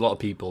seen there's a lot of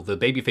people, the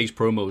babyface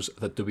promos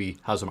that WWE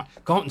has,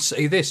 go out and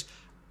say this,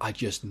 I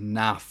just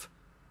naff.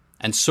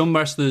 And some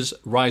wrestlers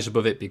rise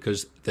above it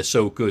because they're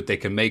so good they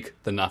can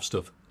make the naff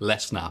stuff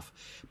less naff.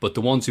 But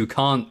the ones who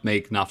can't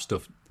make naff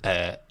stuff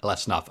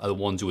less naff are the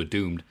ones who are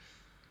doomed.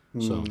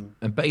 So.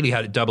 And Bayley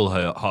had it double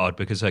hard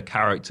because her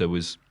character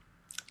was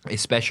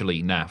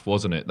especially naff,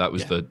 wasn't it? That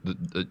was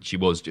she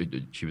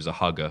was a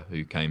hugger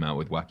who came out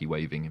with wacky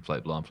waving and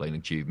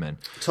flailing tube men.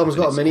 Tom's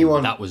got a mini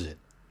one. That was it.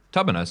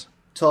 Tubman has.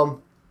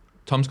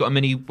 Tom's got a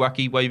mini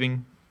wacky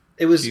waving.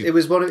 It was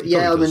one of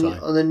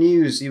on the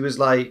news. He was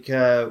like,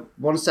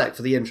 1 sec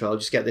for the intro. I'll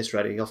just get this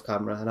ready off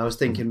camera. And I was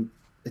thinking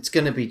it's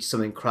going to be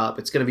something crap.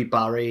 It's going to be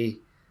Barry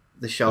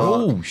the Shark.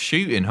 Oh,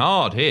 shooting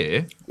hard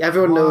here.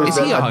 Everyone knows. Is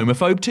he a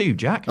homophobe too,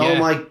 Jack? Oh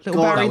my Little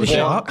God. Barry the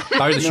Shark.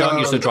 Barry the Shark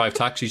used to drive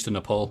taxis to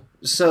Nepal.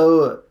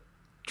 So...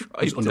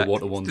 These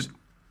underwater ones.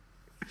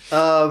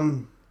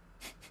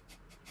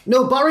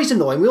 No, Barry's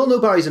annoying. We all know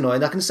Barry's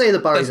annoying. I can say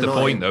that Barry's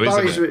annoying. That's the point,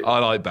 though, isn't it? I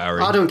like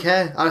Barry. I don't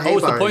care. I hate Barry.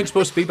 Is the point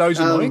supposed to be Barry's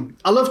annoying?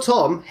 I love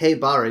Tom. Hate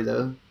Barry,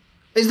 though.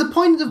 Is the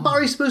point of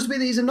Barry supposed to be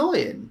that he's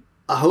annoying?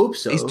 I hope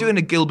so. He's doing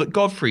a Gilbert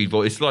Gottfried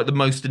voice. It's like the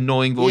most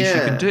annoying voice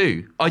you can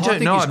do. I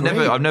don't know.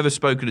 I've never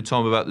spoken to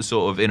Tom about the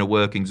sort of inner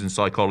workings and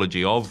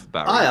psychology of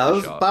Barry. I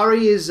have.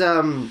 Barry is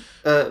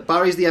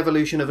Barry's the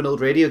evolution of an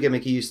old radio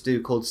gimmick he used to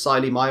do called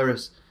Siley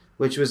Myrus,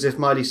 which was if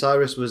Miley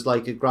Cyrus was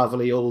like a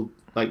gravelly old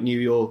like New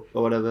York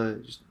or whatever.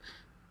 Just,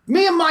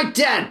 me and my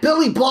dad,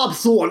 Billy Bob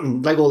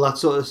Thornton, like all that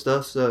sort of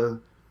stuff. So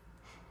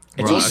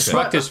it's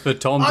practice for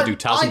Tom to do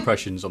Taz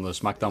impressions on the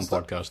SmackDown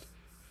podcast.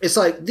 It's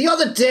like, the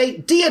other day,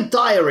 Dear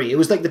Diary. It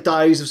was like the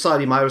Diaries of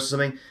Siley Myrus or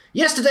something.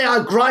 Yesterday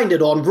I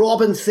grinded on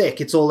Robin Thicke.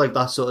 It's all like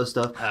that sort of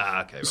stuff. Okay.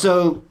 Right.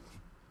 So,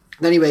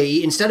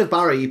 anyway, instead of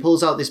Barry, he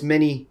pulls out this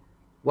mini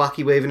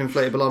wacky waving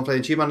inflatable arm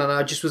playing tube man, and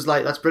I just was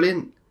like, that's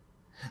brilliant.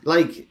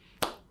 Like,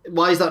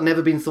 why has that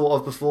never been thought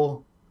of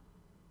before?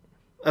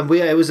 And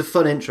it was a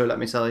fun intro, let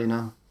me tell you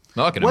now.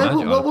 No, I can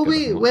imagine. Where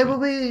were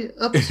we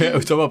up to?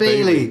 We're talking about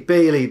Bailey.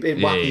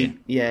 Wacky.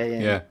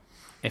 Yeah.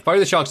 If Barry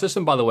the Sharks,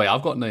 listen, by the way,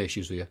 I've got no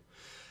issues with you.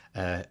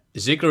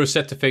 Ziggler is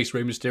set to face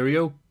Rey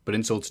Mysterio, but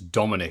insults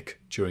Dominic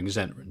during his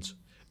entrance.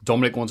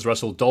 Dominic wants to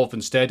wrestle Dolph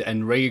instead,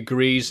 and Rey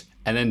agrees,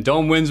 and then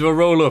Dom wins with a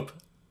roll-up.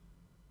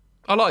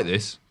 I like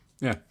this.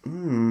 Yeah.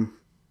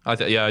 I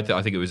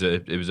think it was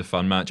a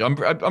fun match.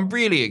 I'm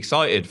really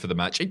excited for the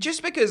match,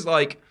 just because,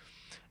 like,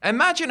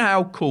 imagine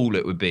how cool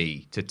it would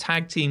be to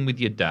tag team with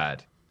your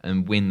dad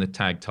and win the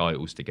tag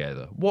titles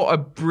together. What a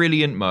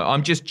brilliant moment.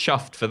 I'm just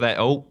chuffed for that.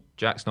 Oh,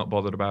 Jack's not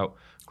bothered about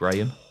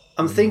Graham.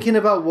 I'm thinking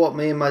about what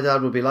me and my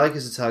dad would be like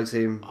as a tag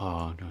team.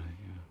 Oh, no.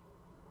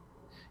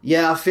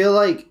 Yeah, I feel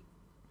like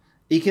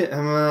he can.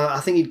 I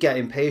think he'd get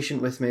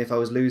impatient with me if I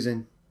was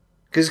losing.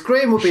 Because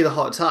Graham would be the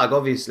hot tag,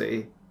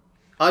 obviously.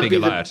 I'd Bigger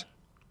be lad.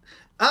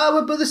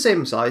 We're both the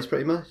same size,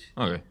 pretty much.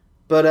 Okay.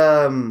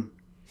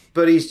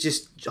 But he's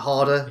just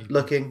harder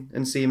looking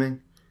and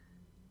seeming.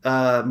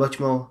 Much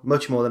more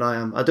than I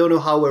am. I don't know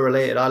how we're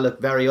related. I look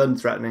very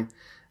unthreatening.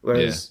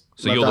 Whereas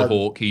So you're the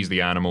hawk, he's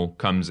the animal,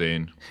 comes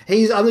in.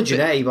 I'm the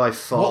Jannetty by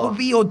far. What would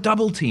be your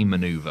double team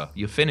maneuver,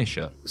 your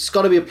finisher? It's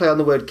got to be a play on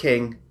the word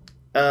king.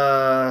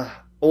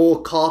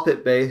 Or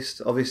carpet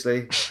based,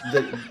 obviously.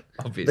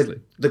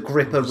 The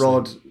gripper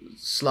rod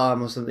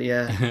slam or something,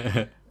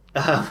 yeah.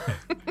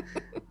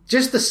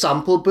 Just the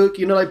sample book,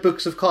 like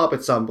books of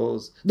carpet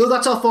samples. No,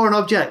 that's our foreign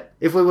object,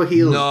 if we were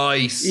healed.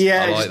 Nice.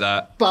 Yeah, I like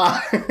that.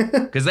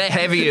 Because they're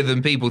heavier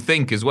than people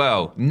think as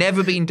well.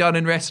 Never been done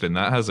in wrestling,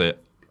 that, has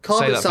it?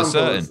 Carpet Say that samples.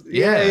 for certain.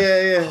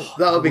 Yeah.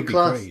 That'll be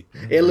class. Great.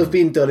 It'll have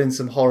been done in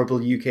some horrible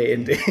UK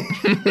indie.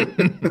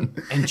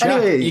 And Jack,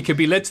 Anyway. you could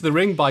be led to the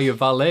ring by your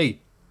valet,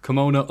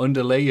 Kimona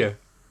Underlayer.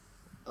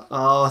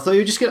 Oh, I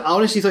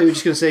honestly thought you were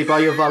just going to say by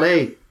your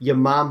valet, your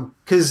mum.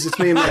 Because it's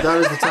me and my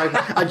dad as the tag.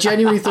 I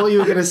genuinely thought you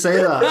were going to say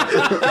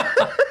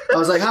that. I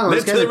was like, hang on.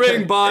 Led to the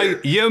ring by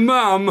your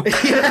mum.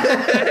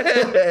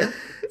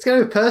 It's going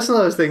to be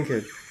personal, I was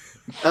thinking.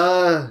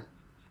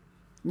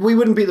 We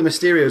wouldn't beat the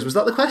Mysterios. Was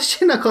that the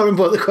question? I can't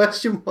remember what the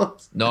question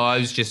was. No, I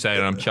was just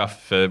saying I'm chuffed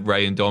for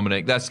Ray and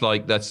Dominic. That's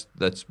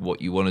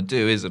what you want to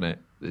do, isn't it?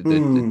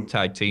 The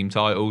tag team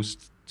titles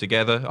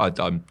together.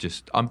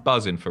 I'm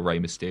buzzing for Rey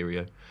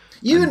Mysterio.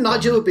 You and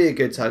Nigel would be a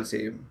good tag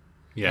team.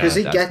 Yeah, because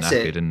he gets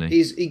knackered, it. Isn't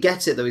he? He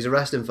gets it though. He's a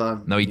wrestling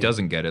fan. No, he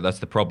doesn't get it. That's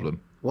the problem.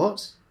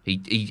 What?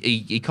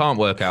 He can't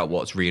work out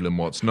what's real and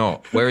what's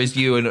not. Whereas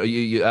you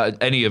and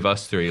any of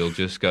us three will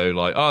just go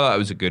like, "Oh, that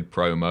was a good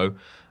promo."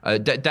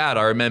 Dad,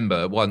 I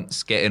remember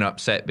once getting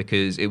upset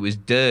because it was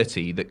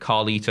dirty that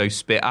Carlito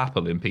spit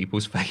apple in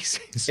people's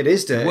faces. It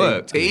is dirty. It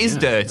worked. It is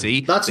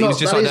dirty. That's he was not-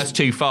 just that like, is- that's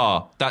too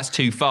far. That's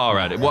too far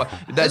at it. What?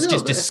 That's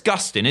just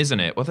disgusting,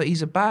 isn't it? Well, he's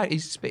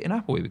spitting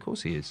apple. Of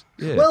course he is.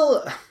 Yeah.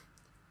 Well,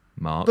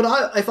 Mark. but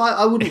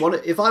I wouldn't want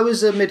it. If I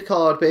was a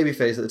mid-card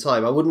babyface at the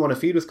time, I wouldn't want to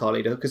feud with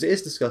Carlito because it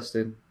is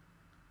disgusting.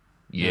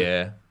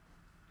 Yeah.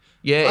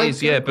 Yeah, it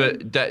is. Yeah,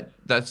 but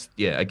that's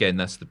again,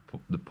 that's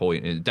the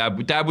point.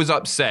 Dad was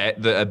upset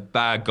that a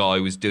bad guy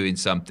was doing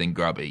something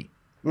grubby.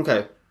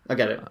 Okay, I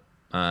get it.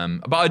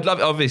 But I'd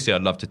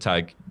love to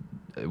tag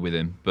with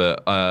him.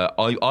 But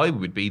I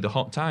would be the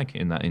hot tag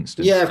in that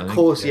instance. Yeah, I of think.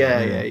 course.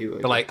 Yeah, you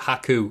would. But like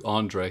Haku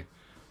Andre.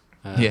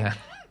 Yeah,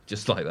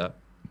 just like that.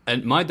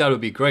 And my dad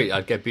would be great.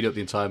 I'd get beat up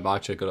the entire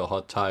match. I'd got a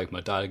hot tag.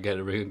 My dad would get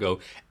a ring and go,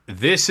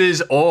 "This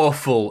is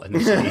awful." And Oh,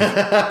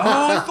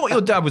 I thought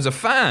your dad was a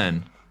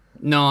fan.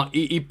 no,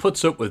 he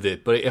puts up with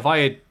it. But if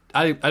I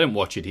didn't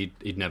watch it,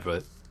 he'd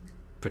never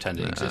pretend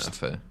it exists.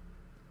 Fair.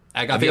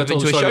 I Have think you I told been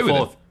the to a story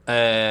show with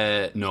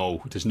before.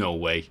 No, there's no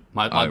way.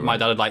 My right.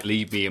 dad would like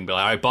leave me and be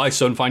like, "All right, bye,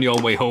 son. Find your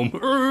own way home."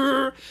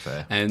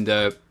 Fair. And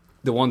the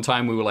one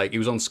time we were like, he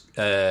was on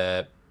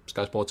Sky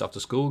Sports after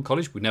school in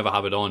college. We'd never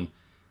have it on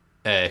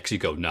because he'd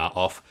go, "Nah,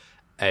 off."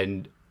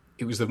 And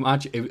it was the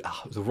match. It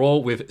was the Raw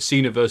with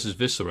Cena versus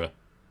Viscera.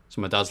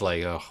 So my dad's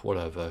like, "Oh,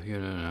 whatever,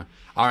 no.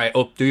 All right,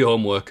 up, do your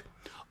homework."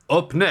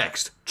 Up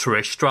next,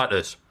 Trish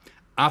Stratus.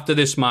 After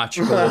this match,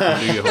 go up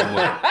and do your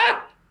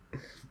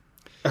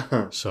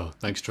homework. So,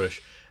 thanks,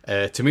 Trish.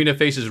 Tamina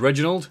faces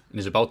Reginald and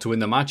is about to win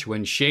the match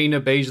when Shayna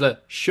Baszler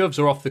shoves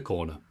her off the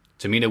corner.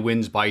 Tamina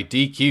wins by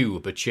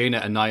DQ, but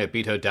Shayna and Nia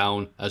beat her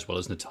down, as well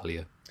as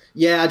Natalya.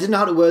 Yeah, I didn't know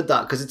how to word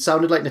that because it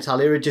sounded like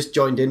Natalya had just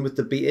joined in with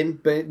the beating.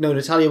 But no,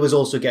 Natalya was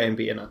also getting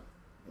beaten up.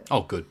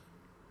 Oh, good.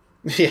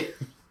 Yeah.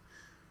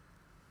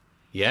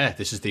 Yeah,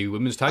 this is the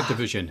women's tag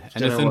division.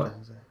 Don't know Anything? what-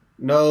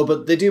 No,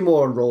 but they do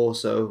more on Raw,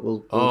 so we'll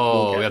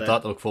We get have there.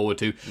 that to look forward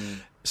to.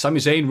 Sami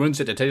Zayn runs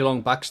into Teddy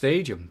Long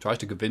backstage and tries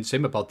to convince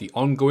him about the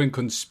ongoing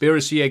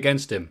conspiracy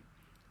against him.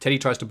 Teddy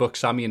tries to book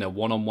Sami in a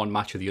one-on-one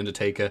match with The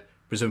Undertaker,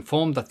 but is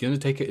informed that The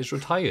Undertaker is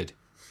retired.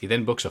 He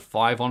then books a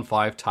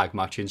 5-on-5 tag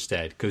match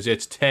instead, because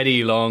it's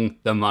Teddy Long,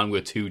 the man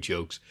with two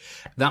jokes.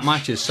 That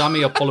match is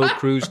Sami, Apollo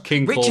Crews,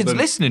 King Richard's Corbin.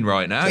 listening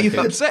right now. You've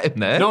upset him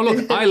there. No,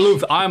 look,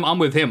 I'm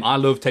with him. I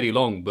love Teddy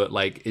Long, but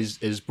like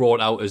is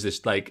brought out as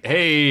this like,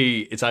 hey,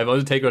 it's either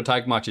Undertaker or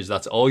tag matches.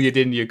 That's all you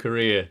did in your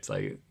career. It's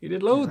like you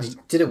did loads.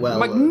 Did it well.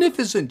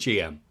 Magnificent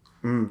GM.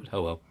 But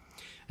oh well.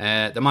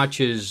 The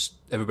match is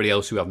everybody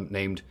else who I haven't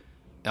named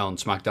on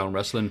SmackDown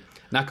Wrestling.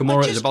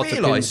 Nakamura is about to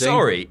pin Zayn.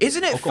 Sorry,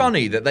 isn't it Oh, go on.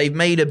 funny that they've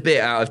made a bit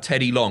out of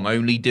Teddy Long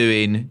only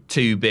doing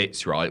 2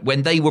 bits, right?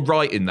 When they were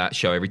writing that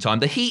show every time,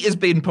 the heat has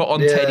been put on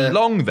Yeah. Teddy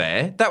Long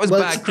there. That was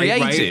Well, bad it's-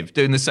 creative,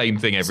 doing the same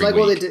thing It's every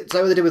like week. it's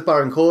like what they did with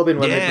Baron Corbin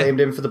when they Yeah.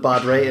 blamed him for the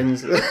bad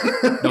ratings.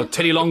 No,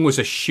 Teddy Long was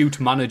a shoot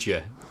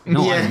manager.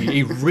 No, Yeah.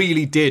 he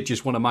really did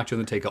just want a match with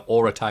Undertaker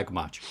or a tag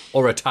match.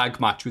 Or a tag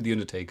match with The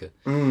Undertaker.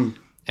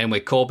 Anyway,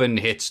 Corbin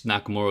hits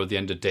Nakamura at the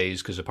end of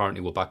days because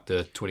apparently we're back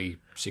to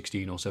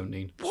 2016 or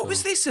 17. What So,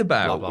 was this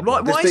about? blah, blah, blah.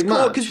 Like, why This is big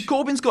match? because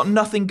Corbin's got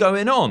nothing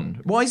going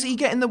on? Why is he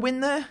getting the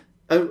win there?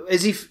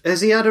 Has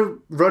he had a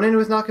run-in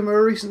with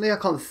Nakamura recently? I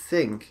can't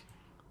think.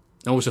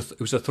 No, it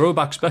was a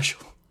throwback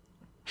special.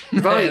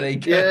 Right, There you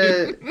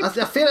go. yeah.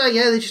 I feel like,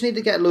 they just need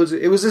to get loads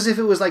of... It was as if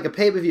it was like a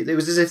pay-per-view. It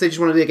was as if they just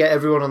wanted to get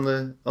everyone on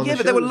the Yeah, the but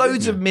show. there were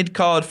loads of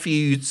mid-card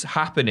feuds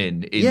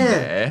happening in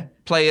there,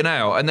 playing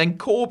out, and then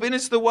Corbin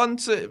is the one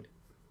to...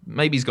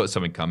 Maybe he's got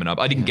something coming up.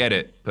 I didn't get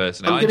it,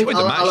 personally. I enjoyed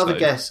the match, I'll have though. a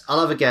guess. I'll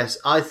have a guess.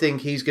 I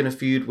think he's going to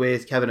feud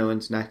with Kevin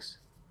Owens next.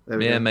 There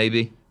we Yeah, go.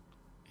 maybe.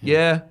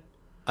 Yeah.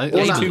 I think Or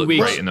it's Nak- 2 looked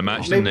weeks. great in the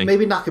match, didn't he?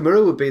 Maybe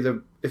Nakamura would be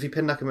the... If he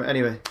pinned Nakamura...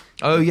 Anyway.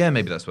 Oh, yeah,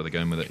 maybe that's where they're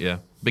going with it, yeah.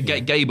 But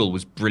Gable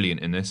was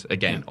brilliant in this.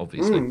 Again,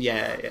 obviously.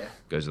 Yeah.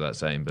 Goes without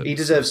saying, but... He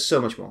deserves so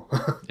much more.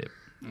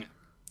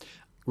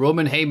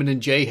 Roman, Heyman,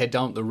 and Jay head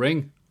down to the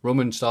ring.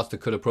 Roman starts to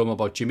cut a promo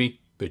about Jimmy,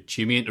 but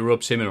Jimmy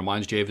interrupts him and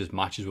reminds Jay of his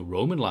matches with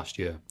Roman last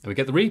year. And we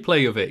get the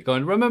replay of it,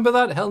 going, remember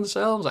that? Hell in a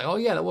Cell? I was like, oh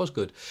yeah, that was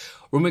good.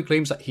 Roman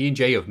claims that he and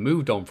Jay have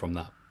moved on from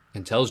that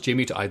and tells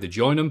Jimmy to either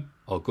join him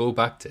or go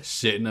back to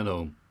sitting at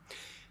home.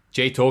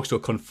 Jay talks to a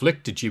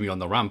conflicted Jimmy on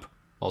the ramp,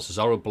 while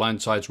Cesaro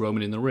blindsides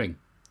Roman in the ring.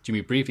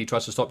 Jimmy briefly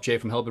tries to stop Jay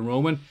from helping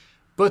Roman,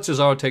 but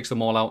Cesaro takes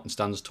them all out and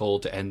stands tall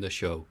to end the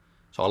show.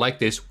 So I like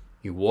this.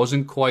 He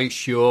wasn't quite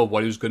sure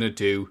what he was going to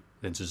do.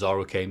 Then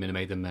Cesaro came in and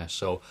made the mess.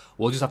 So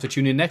we'll just have to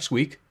tune in next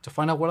week to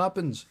find out what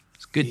happens.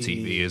 It's good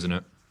TV, isn't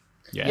it?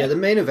 Yeah, the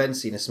main event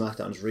scene of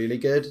SmackDown is really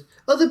good.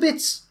 Other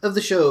bits of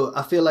the show,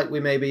 I feel like we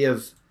maybe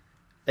have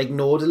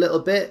ignored a little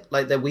bit,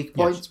 like their weak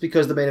points,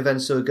 because the main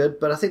event's so good.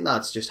 But I think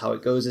that's just how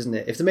it goes, isn't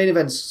it? If the main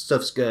event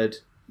stuff's good,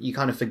 you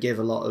kind of forgive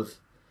a lot of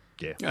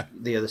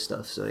the other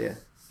stuff. So yeah.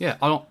 Yeah,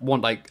 I don't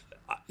want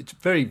it's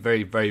very,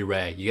 very, very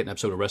rare you get an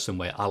episode of wrestling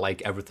where I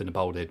like everything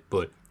about it,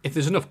 but if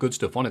there's enough good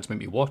stuff on it to make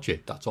me watch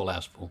it, that's all I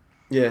ask for.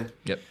 Yeah.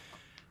 Yep.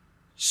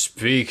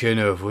 Speaking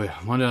of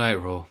Monday Night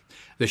Raw,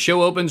 the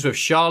show opens with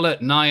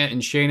Charlotte, Nia,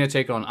 and Shayna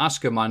taking on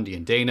Asuka, Mandy,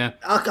 and Dana.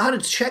 I had to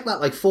check that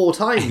like 4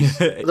 times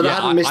that I Yeah,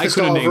 hadn't missed I the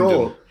start could've of named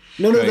Raw. them.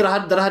 No,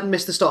 Right. that I hadn't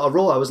missed the start of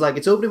Raw. I was like,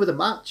 it's opening with a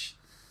match.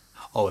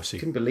 Oh, I see.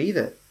 Couldn't believe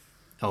it.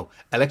 Oh,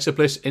 Alexa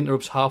Bliss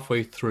interrupts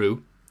halfway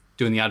through,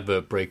 doing the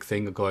advert break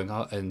thing, going,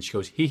 and she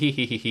goes,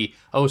 he.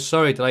 Oh,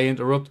 sorry, did I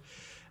interrupt?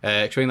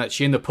 Explaining that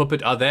she and the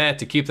puppet are there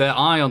to keep their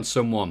eye on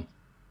someone.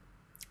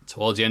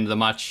 Towards the end of the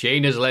match,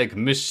 Shayna's leg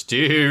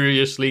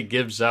mysteriously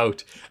gives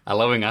out,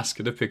 allowing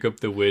Asuka to pick up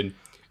the win.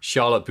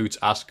 Charlotte boots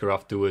Asuka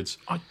afterwards,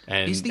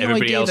 and is the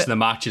everybody idea else that- in the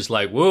match is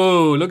like,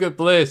 whoa, look at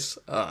Bliss.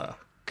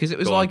 Because it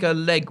was Go like on. her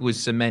leg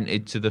was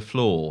cemented to the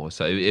floor,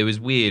 so it was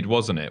weird,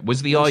 wasn't it?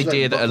 Was the was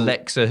idea like that buckled.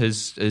 Alexa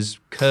has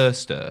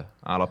cursed her,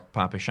 a la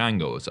Papa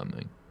Shango or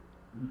something?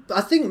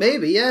 I think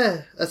maybe,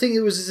 yeah. I think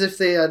it was as if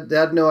they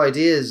had no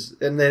ideas,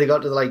 and then they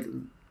got to like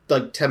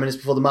 10 minutes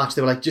before the match.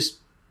 They were like, just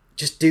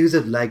do the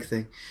leg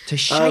thing. To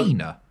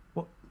Shayna?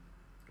 What?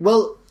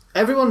 Well,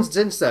 everyone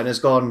since then has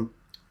gone,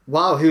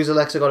 wow, who's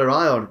Alexa got her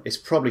eye on? It's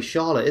probably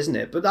Charlotte, isn't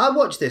it? But I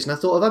watched this and I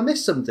thought, have I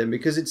missed something?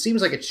 Because it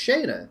seems like it's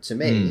Shayna to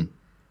me.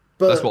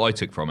 But That's what I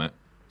took from it.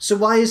 so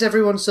why is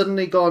everyone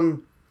suddenly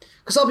gone?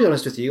 Because I'll be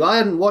honest with you, I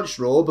hadn't watched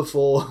Raw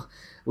before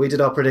we did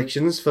our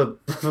predictions for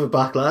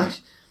Backlash.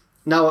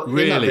 Now,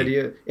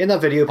 Really? in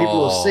that video, people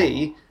will Oh.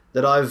 see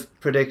that I've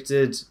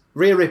predicted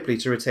Rhea Ripley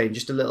to retain.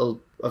 Just a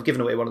little, I've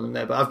given away one of them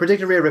there, but I've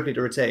predicted Rhea Ripley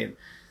to retain.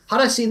 Had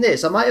I seen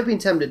this, I might have been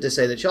tempted to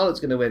say that Charlotte's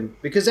going to win,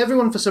 because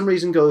everyone for some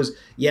reason goes,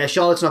 yeah,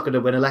 Charlotte's not going to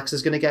win,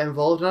 Alexa's going to get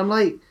involved, and I'm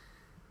like,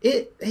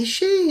 is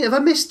she? Have I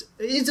missed?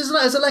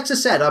 As Alexa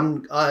said,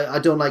 I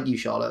don't like you,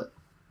 Charlotte.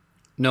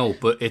 No,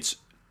 but it's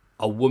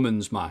a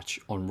women's match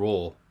on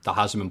Raw that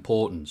has some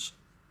importance.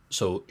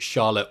 So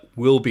Charlotte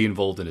will be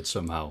involved in it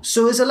somehow.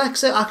 So is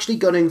Alexa actually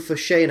gunning for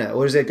Shayna,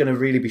 or is it going to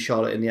really be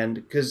Charlotte in the end?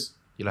 Because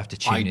you'll have to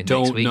tune in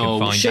next week and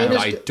find Shayna's,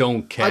 out. I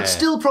don't care. I'd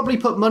still probably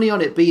put money on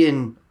it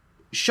being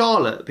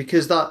Charlotte,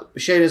 because that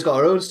Shayna's got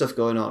her own stuff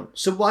going on.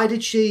 So why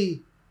did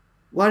she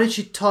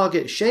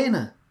target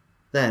Shayna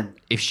then?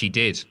 If she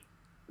did.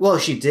 Well,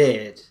 she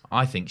did.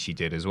 I think she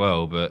did as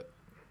well, but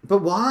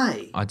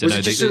why? I don't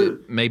know.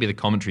 Maybe the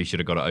commentary should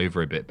have got it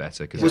over a bit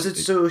better. Was it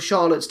so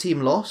Charlotte's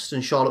team lost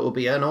and Charlotte will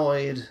be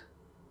annoyed?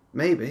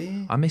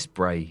 Maybe. I miss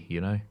Bray,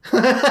 you know.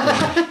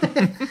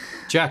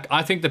 Jack,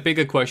 I think the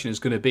bigger question is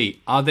going to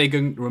be, are they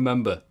going to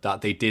remember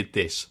that they did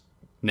this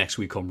next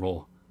week on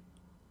Raw?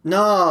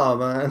 No,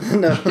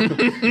 man. No.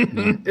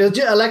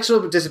 Alexa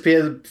will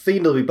disappear.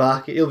 Fiend will be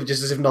back. It'll be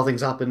just as if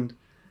nothing's happened.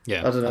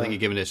 Yeah, I don't know. I think you're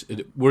giving this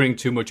worrying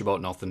too much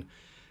about nothing.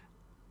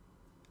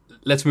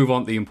 Let's move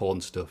on to the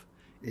important stuff.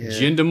 Yeah.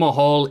 Jinder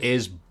Mahal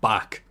is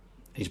back.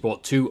 He's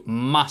brought two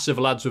massive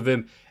lads with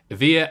him,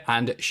 Veer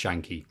and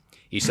Shanky.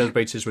 He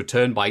celebrates his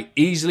return by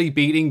easily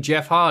beating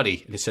Jeff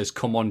Hardy. And it says,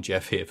 come on,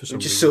 Jeff, here for some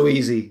reason. Just so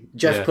easy.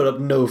 Jeff put up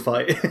no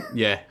fight.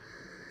 Yeah.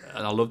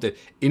 And I loved it.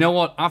 You know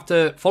what?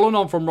 After following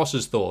on from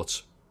Ross's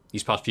thoughts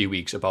these past few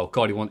weeks about,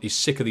 God, he's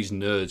sick of these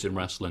nerds in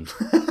wrestling.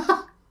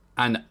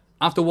 And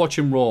after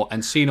watching Raw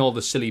and seeing all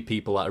the silly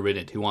people that are in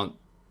it who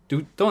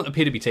don't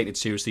appear to be taken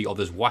seriously, or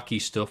there's wacky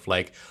stuff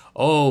like,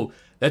 oh,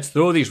 let's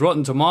throw these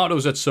rotten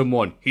tomatoes at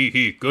someone. Hee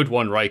hee, good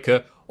one,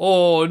 Riker.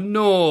 Oh,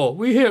 no,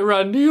 we hit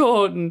Randy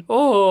Orton.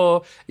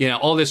 Oh,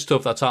 all this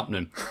stuff that's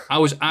happening. I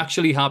was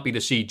actually happy to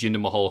see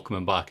Jinder Mahal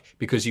coming back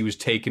because he was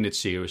taking it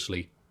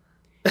seriously.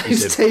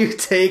 He's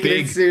taking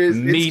it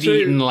seriously.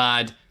 Meat-eating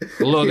lad.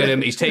 Look at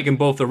him. He's taking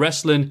both the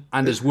wrestling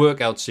and his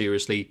workout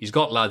seriously. He's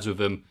got lads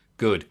with him.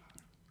 Good.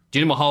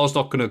 Jinder Mahal's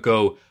not going to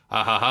go,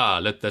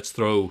 let's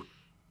throw...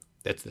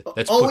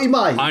 he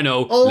might. I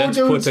know.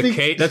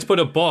 Let's put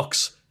a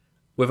box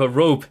with a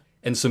rope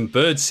and some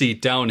birdseed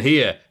down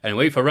here and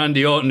wait for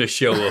Randy Orton to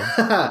show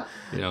up.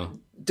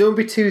 Don't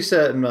be too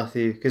certain,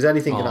 Matthew, because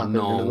anything can happen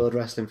in the World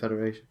Wrestling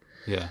Federation.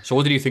 Yeah. So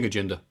what did you think of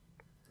Jinder?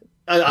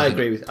 I'd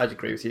agree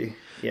with you.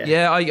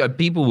 Yeah. Yeah,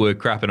 people were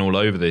crapping all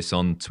over this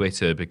on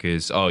Twitter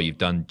because, you've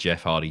done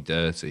Jeff Hardy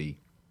dirty.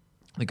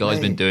 The guy's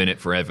been doing it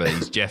forever.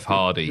 He's Jeff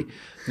Hardy.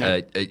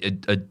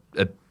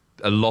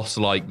 A loss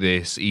like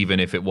this,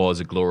 even if it was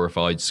a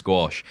glorified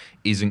squash,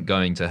 isn't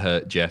going to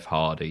hurt Jeff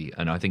Hardy.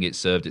 And I think it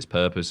served its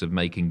purpose of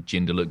making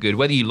Jinder look good.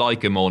 Whether you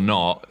like him or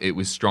not, it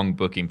was strong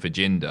booking for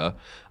Jinder.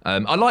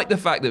 I like the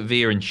fact that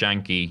Veer and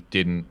Shanky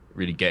didn't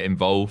really get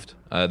involved,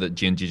 that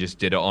Jinder just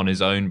did it on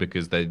his own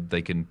because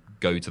they can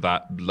go to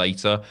that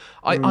later.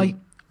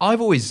 I've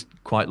always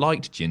quite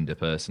liked Jinder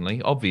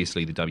personally.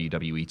 Obviously, the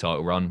WWE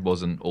title run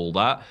wasn't all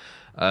that.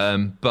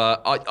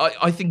 But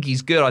I think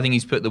he's good. I think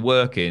he's put the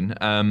work in.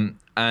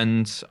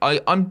 And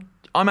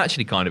I'm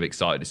actually kind of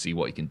excited to see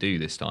what he can do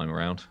this time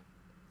around.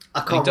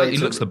 He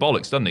looks the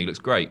bollocks, doesn't he? He looks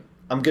great.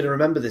 I'm going to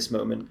remember this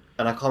moment,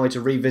 and I can't wait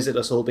to revisit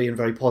us all being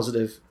very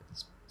positive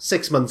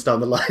 6 months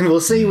down the line.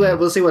 We'll see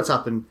what's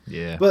happened.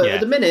 Yeah. But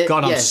at the minute,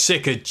 God, I'm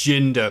sick of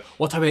Jinder.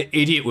 What type of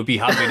idiot would be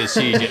happy to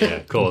see Jinder? Yeah,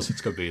 of course, it's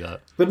going to be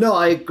that. But no,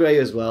 I agree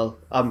as well.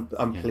 I'm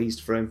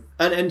pleased for him.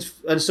 And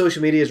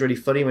social media is really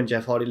funny when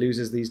Jeff Hardy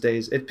loses these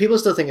days. People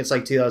still think it's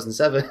like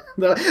 2007.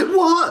 They're like,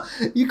 what?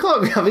 You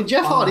can't be having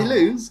Jeff Hardy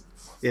lose.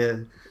 Yeah.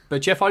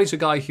 But Jeff Hardy's a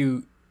guy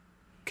who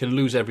can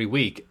lose every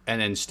week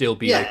and then still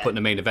be like put in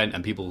the main event,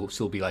 and people will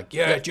still be like,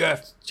 yeah,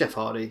 Jeff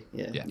Hardy.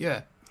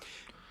 Yeah.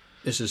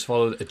 This has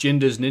followed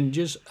Jinder's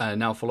Ninjas,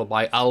 now followed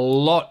by a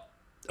lot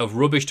of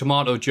rubbish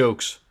tomato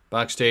jokes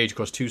backstage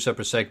across two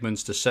separate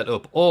segments to set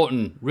up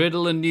Orton,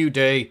 Riddle and New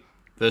Day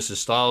versus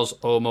Styles,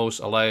 Omos,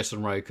 Elias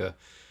and Riker.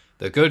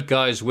 The good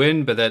guys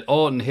win, but then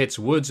Orton hits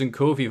Woods and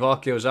Kofi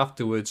Vakios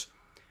afterwards,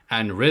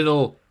 and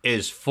Riddle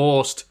is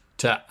forced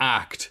to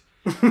act.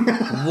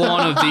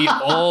 One of the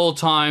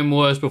all-time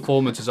worst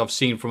performances I've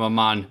seen from a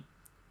man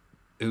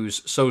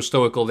who's so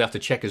stoical they have to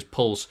check his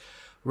pulse.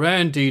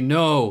 Randy,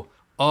 no.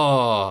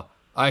 Oh,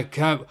 I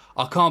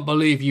can't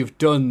believe you've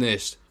done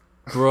this,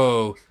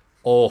 bro.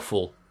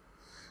 Awful.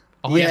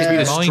 He had to be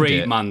the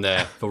straight man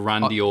there for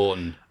Randy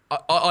Orton.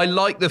 I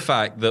like the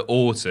fact that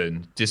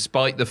Orton,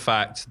 despite the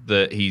fact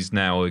that he's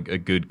now a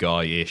good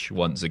guy-ish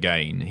once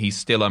again, he's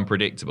still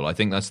unpredictable. I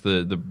think that's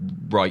the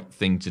right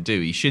thing to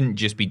do. He shouldn't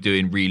just be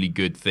doing really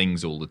good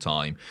things all the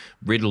time.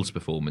 Riddle's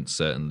performance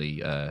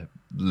certainly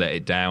let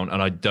it down,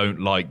 and I don't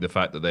like the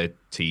fact that they're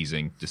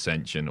teasing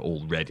dissension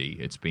already.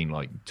 It's been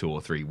like 2 or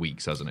 3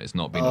 weeks, hasn't it? It's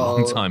not been a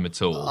long time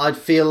at all. I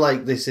feel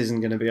like this isn't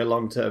going to be a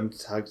long-term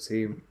tag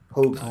team.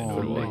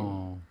 Hopefully.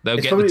 They'll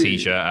get the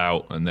T-shirt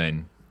out and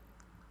then...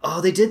 Oh,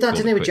 they did that,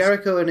 didn't they, with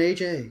Jericho and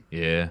AJ?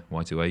 Yeah,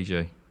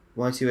 Y2AJ.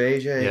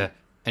 Y2AJ. Yeah,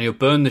 and you'll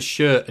burn the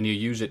shirt and you'll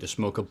use it to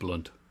smoke a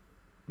blunt.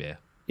 Yeah.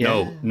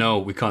 No,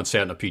 we can't say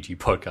it on a PG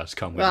podcast,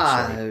 can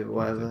we?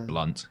 Whatever.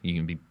 Blunt. You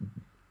can be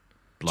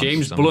blunt.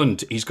 James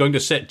Blunt. He's going to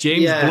set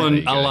James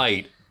Blunt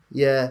alight.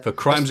 Yeah. For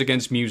crimes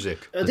against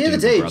music. The other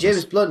day,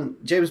 James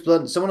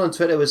Blunt, someone on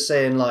Twitter was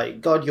saying,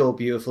 like, God, You're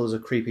Beautiful is a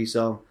creepy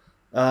song.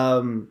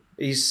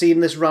 He's seen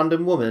this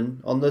random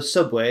woman on the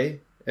subway,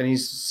 and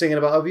he's singing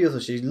about how beautiful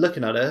she's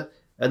looking at her.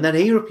 And then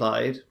he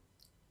replied,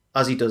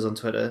 as he does on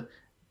Twitter,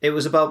 it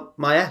was about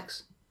my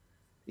ex.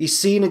 He's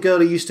seen a girl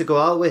he used to go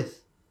out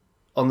with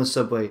on the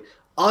subway.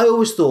 I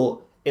always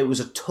thought it was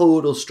a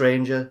total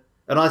stranger,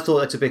 and I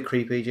thought that's a bit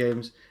creepy,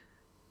 James.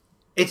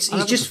 He's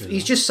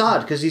just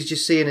sad because he's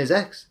just seeing his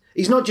ex.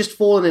 He's not just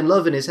falling in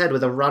love in his head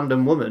with a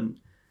random woman.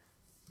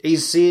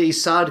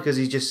 He's sad because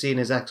he's just seeing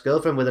his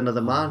ex-girlfriend with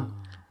another man.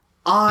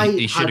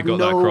 He should have got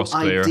that across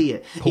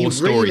clearer. Poor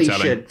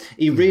storytelling.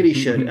 He really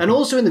should. And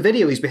also in the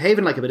video, he's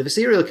behaving like a bit of a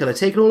serial killer,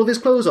 taking all of his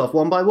clothes off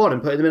one by one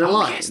and putting them in a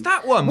line. Yes,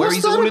 that one where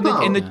he's all in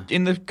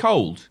the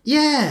cold.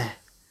 Yeah,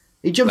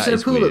 he jumps in a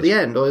pool at the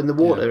end, or in the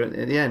water at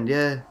the end.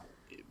 Yeah.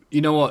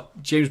 You know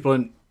what, James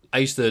Blunt? I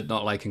used to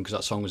not like him because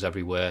that song was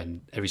everywhere,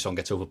 and every song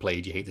gets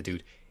overplayed. You hate the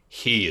dude.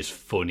 He is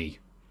funny.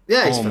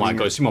 Yeah. Oh my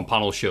god, see him on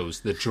panel shows.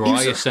 The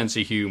driest sense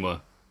of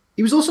humour.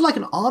 He was also like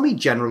an army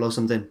general or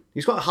something.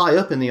 He's quite high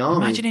up in the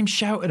army. Imagine him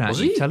shouting at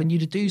you, telling you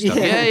to do stuff.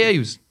 Yeah, he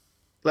was.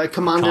 Like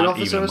commanding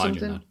officer or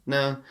something?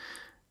 No.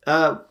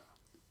 Well,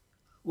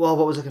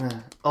 what was I going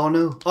to... Oh,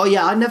 no. Oh,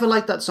 yeah, I never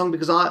liked that song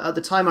because at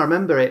the time I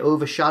remember it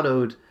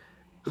overshadowed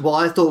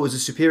what I thought was a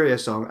superior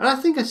song. And I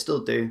think I still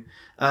do.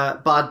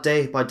 Bad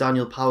Day by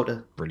Daniel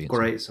Powder. Brilliant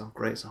Great song.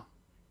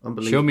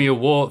 Unbelievable. Show me your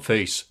war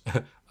face.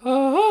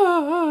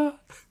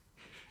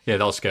 Yeah,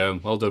 that'll scare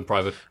him. Well done,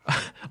 Private.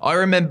 I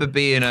remember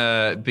being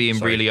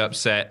really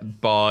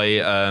upset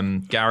by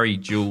Gary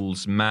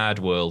Jules' Mad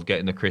World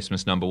getting the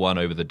Christmas #1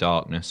 over The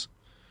Darkness.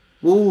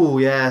 Ooh,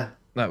 yeah.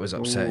 That was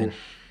upsetting. Ooh.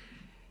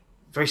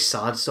 Very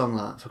sad song,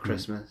 that, for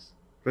Christmas.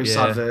 Very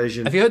sad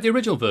version. Have you heard the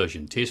original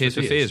version? Tears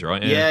for Fears,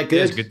 right? Yeah,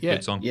 good. It's a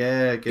good song.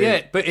 Yeah, good.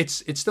 Yeah, but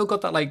it's still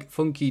got that like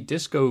funky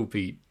disco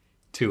beat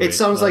to it. It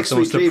sounds like the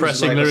most Sweet Dreams,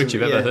 depressing lyrics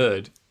you've ever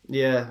heard.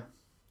 Yeah.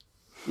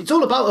 It's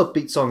all about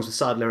upbeat songs with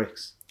sad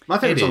lyrics. My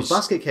favourite song's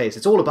Basket Case.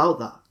 It's all about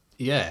that.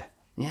 Yeah.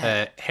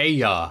 Hey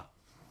Ya.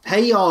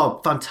 Hey Ya,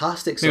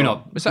 fantastic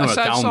song. Was that a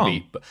sad song?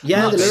 Beat, but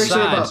yeah, the lyrics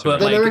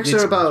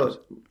sad, are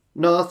about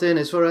nothing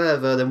is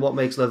forever, then what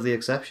makes love the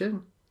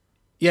exception?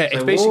 Yeah,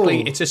 it's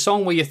basically, it's a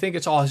song where you think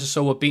it's this is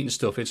so upbeat and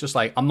stuff. It's just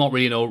like, I'm not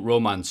really in a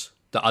romance.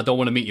 That I don't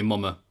want to meet your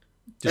mama.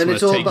 Just want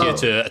to take you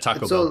to a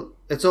Taco Bell.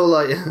 It's all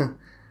like,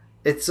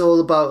 it's all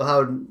about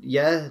how,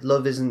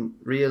 love isn't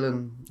real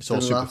and it's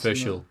all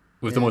superficial.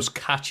 With the most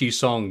catchy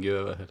song you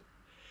ever heard.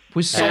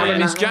 Was Sorry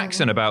Miss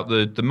Jackson about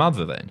the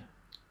mother then?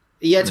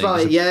 Yeah, it's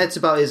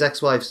about his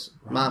ex-wife's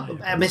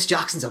man. Miss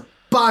Jackson's a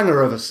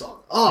banger of a song.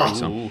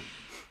 Oh,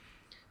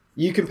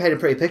 you can paint a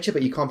pretty picture,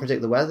 but you can't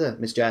predict the weather,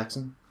 Miss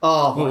Jackson.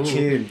 Oh, what a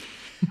tune!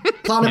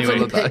 Plan a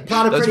pretty picnic.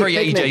 That's very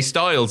AJ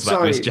Styles,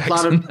 that Miss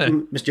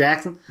Jackson. Miss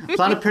Jackson.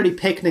 Plan a pretty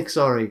picnic.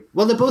 Sorry.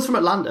 Well, they're both from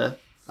Atlanta.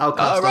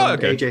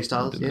 AJ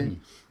Styles. Yeah.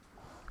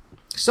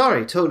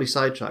 Sorry, totally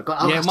sidetracked.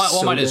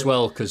 Might as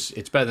well, because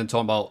it's better than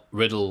talking about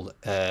Riddle,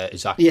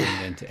 his acting,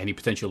 and any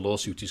potential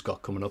lawsuit he's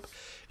got coming up.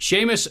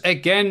 Sheamus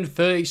again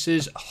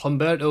faces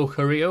Humberto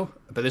Carrillo,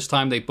 but this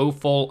time they both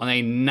fall on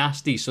a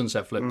nasty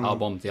sunset flip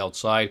powerbomb to the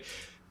outside.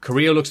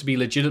 Carrillo looks to be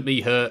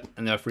legitimately hurt,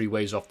 and the referee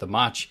waves off the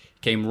match.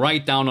 Came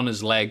right down on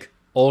his leg,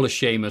 all of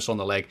Sheamus on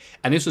the leg.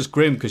 And this was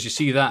grim, because you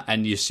see that,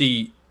 and you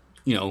see,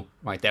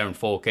 right there in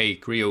 4K,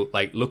 Carrillo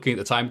like looking at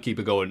the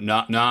timekeeper going,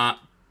 nah.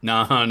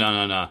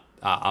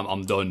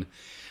 I'm done.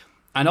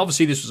 And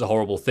obviously this was a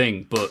horrible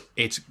thing, but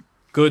it's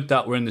good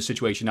that we're in the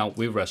situation now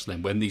with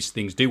wrestling. When these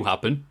things do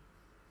happen,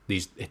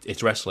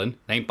 it's wrestling.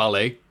 It ain't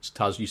ballet, as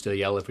Taz used to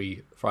yell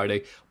every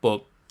Friday.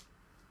 But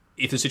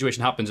if the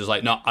situation happens, it's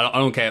like, no, I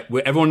don't care.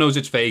 Everyone knows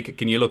it's fake.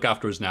 Can you look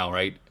after us now,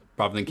 right?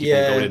 Rather than keep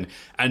on going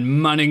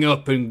and manning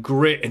up and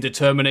grit and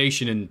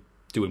determination and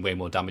doing way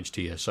more damage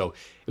to you. So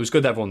it was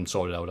good that everyone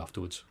sorted it out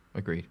afterwards.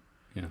 Agreed.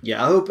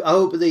 Yeah, I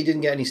hope they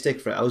didn't get any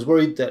stick for it. I was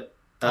worried that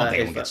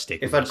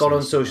if I'd gone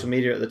on social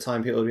media at the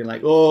time, people would be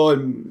like, "Oh,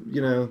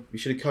 you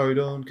should have carried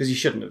on," because you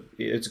shouldn't have.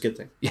 It's a good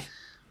thing. Yeah,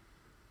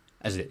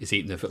 as it's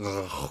eating the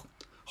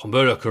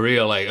Humberto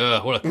Carrillo, like,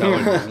 what a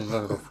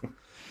coward.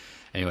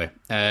 Anyway,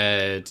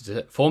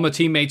 former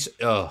teammates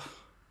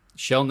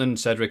Shelton and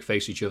Cedric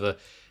face each other.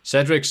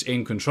 Cedric's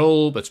in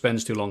control, but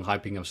spends too long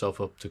hyping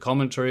himself up to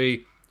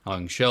commentary.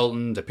 Allowing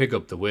Shelton to pick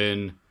up the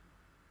win.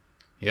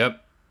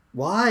 Yep.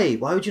 Why?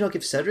 Why would you not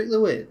give Cedric the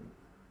win?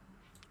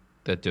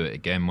 They'll do it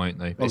again, won't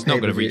they? It's not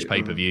going to reach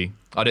pay-per-view.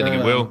 I don't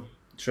think it will.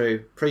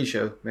 True.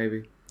 Pre-show,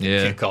 maybe.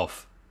 Yeah. Kick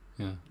off.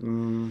 Yeah.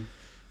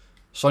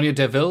 Sonya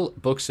Deville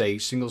books a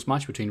singles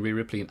match between Rhea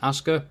Ripley and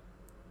Asuka.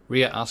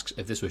 Rhea asks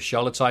if this was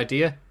Charlotte's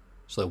idea,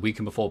 so a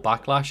weekend before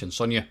Backlash, and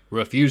Sonya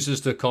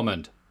refuses to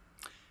comment.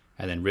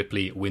 And then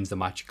Ripley wins the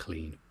match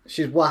clean.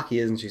 She's wacky,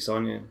 isn't she,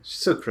 Sonya? She's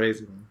so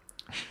crazy.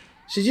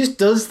 She just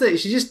does things.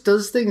 She just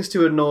does things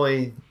to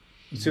annoy.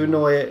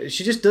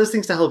 She just does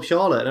things to help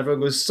Charlotte, and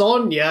everyone goes,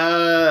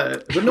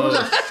 Sonya, but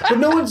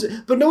no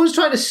one's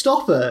trying to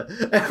stop her.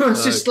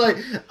 Everyone's just like,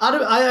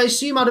 I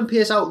assume Adam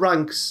Pearce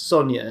outranks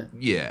Sonya.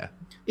 Yeah,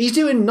 He's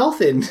doing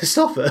nothing to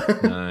stop her.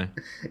 No.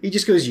 He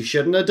just goes, "You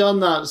shouldn't have done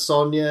that,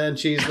 Sonia," and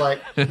she's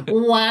like,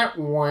 "Wah,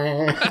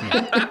 wah."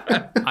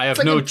 I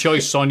have no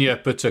choice, Sonia,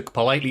 but to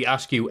politely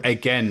ask you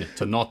again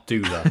to not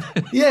do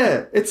that.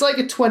 Yeah, it's like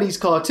a 20s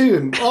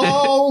cartoon.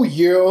 Oh,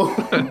 you.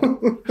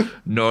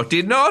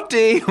 Naughty,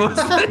 naughty. I'm going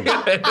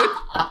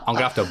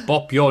to have to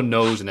bop your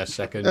nose in a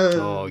second.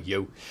 Oh,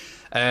 you.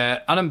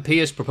 Adam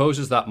Pearce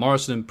proposes that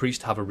Morrison and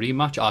Priest have a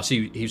rematch. I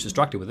see he was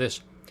distracted with this.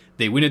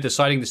 They win it,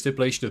 deciding the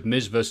stipulation of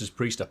Miz versus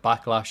Priest at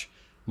Backlash.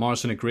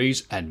 Morrison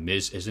agrees, and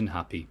Miz isn't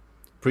happy.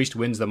 Priest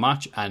wins the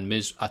match, and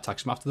Miz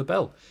attacks him after the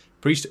bell.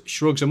 Priest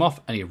shrugs him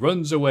off, and he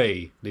runs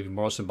away, leaving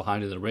Morrison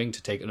behind in the ring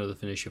to take another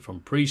finisher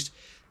from Priest.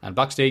 And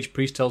backstage,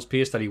 Priest tells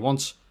Pearce that he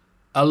wants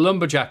a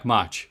lumberjack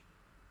match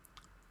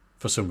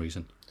for some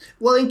reason.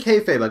 Well, in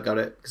kayfabe, I got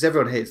it, because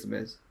everyone hates the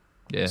Miz.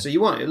 Yeah. So you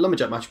want a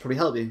lumberjack match would probably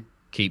help you.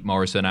 Keep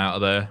Morrison out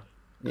of there.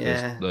 Yeah.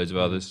 There's loads of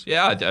others.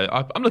 Yeah,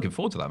 I'm looking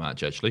forward to that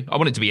match, actually. I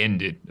want it to be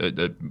ended at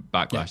the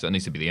Backlash. Yeah. That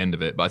needs to be the end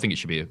of it, but I think it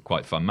should be a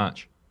quite fun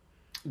match.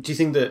 Do you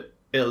think that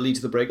it'll lead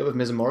to the breakup of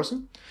Miz and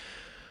Morrison?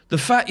 The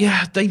fact,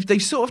 yeah,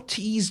 they've sort of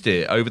teased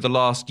it over the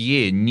last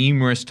year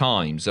numerous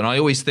times, and I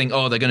always think,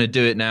 oh, they're going to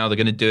do it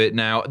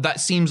now,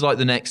 That seems like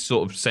the next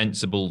sort of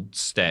sensible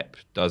step,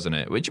 doesn't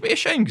it? Which would be a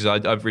shame,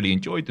 because I've really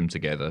enjoyed them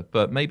together,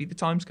 but maybe the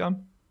time's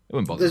come. It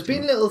wouldn't bother. There's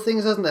been little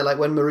things, hasn't there? Like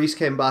when Maurice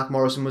came back,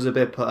 Morrison was a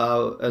bit put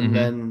out, and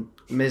then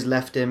Miz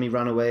left him, he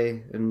ran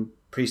away, and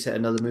Priest hit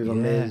another move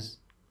on Miz.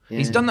 Yeah.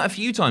 He's done that a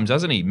few times,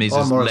 hasn't he? Miz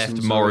has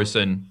left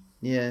Morrison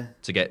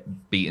to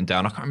get beaten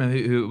down. I can't remember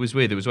who it was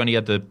with. It was when he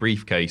had the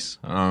briefcase.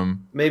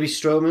 Maybe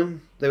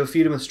Strowman. They were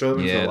feuding with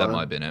Strowman for a while. Yeah, that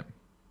might have been it.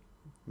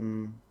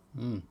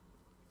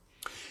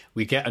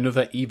 We get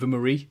another Eva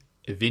Marie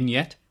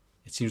vignette.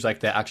 It seems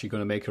like they're actually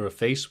going to make her a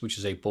face, which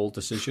is a bold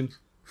decision.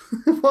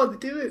 What are they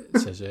doing? It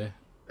says here.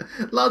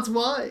 Lads,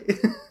 why?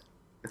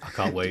 I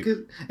can't wait.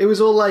 It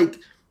was all like,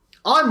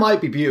 I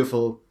might be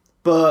beautiful,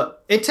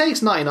 but it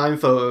takes 99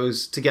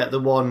 photos to get the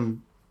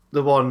one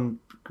that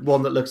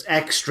looks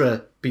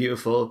extra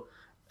beautiful,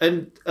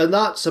 and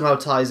that somehow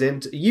ties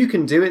into you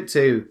can do it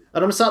too.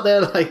 And I'm sat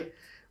there like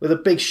with a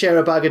big share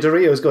of bag of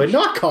Doritos, going,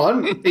 "No, I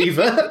can't,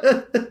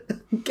 Eva.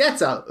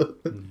 Get out."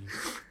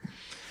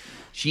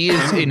 She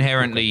is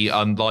inherently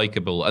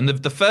unlikable, and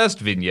the first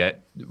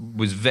vignette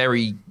was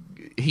very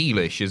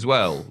heelish as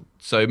well.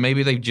 So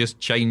maybe they've just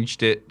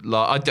changed it.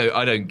 Like,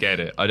 I don't get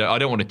it. I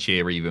don't want to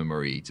cheer Eva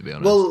Marie, to be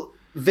honest. Well,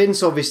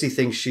 Vince obviously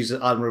thinks she's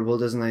admirable,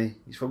 doesn't he?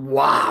 He's like,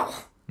 wow.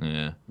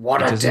 Yeah.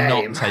 What a dame. It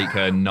does not take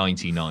her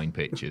 99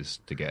 pictures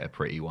to get a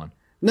pretty one.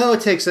 No,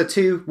 it takes her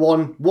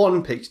one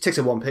picture. It takes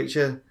her one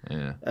picture.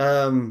 Yeah.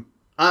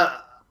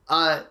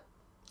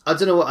 I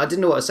don't know I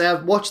didn't know what to say.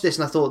 I've watched this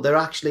and I thought they're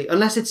actually,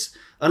 unless it's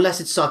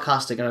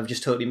sarcastic and I've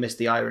just totally missed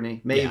the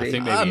irony. Maybe. Yeah, I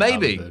think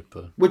maybe. Maybe.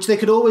 Which they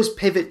could always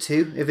pivot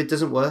to if it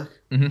doesn't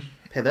work.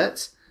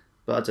 Pivot.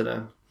 But I don't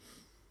know.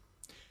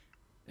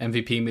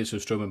 MVP meets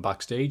with Strowman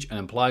backstage and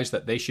implies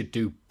that they should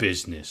do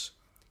business.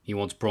 He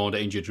wants Braun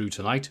to injure Drew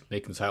tonight,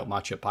 making the title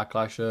match at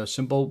Backlash a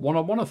simple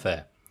one-on-one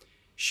affair.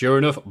 Sure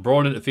enough,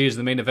 Braun interferes in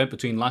the main event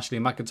between Lashley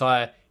and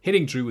McIntyre,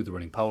 hitting Drew with the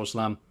running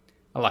powerslam.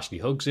 Lashley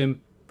hugs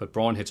him, but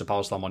Braun hits a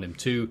powerslam on him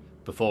too,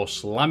 before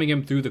slamming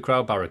him through the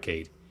crowd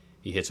barricade.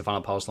 He hits a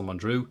final powerslam on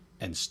Drew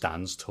and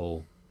stands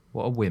tall.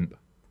 What a wimp.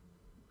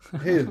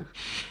 Who?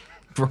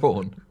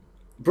 Braun.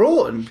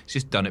 He's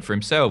just done it for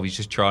himself. He's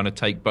just trying to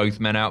take both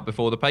men out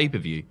before the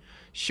pay-per-view.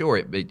 Sure,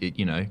 it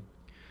you know,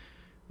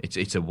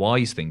 it's a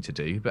wise thing to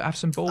do, but have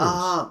some balls.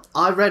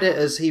 I read it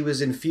as he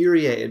was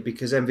infuriated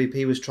because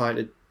MVP was trying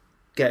to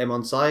get him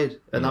on side,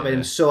 and that made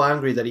him so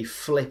angry that he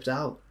flipped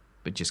out.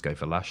 But just go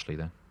for Lashley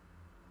then.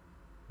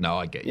 No,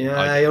 I get you. Yeah,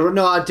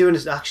 I'm doing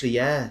this. Actually,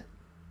 yeah.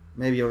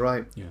 Maybe you're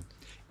right. Yeah.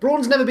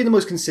 Braun's never been the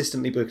most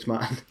consistently booked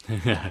man.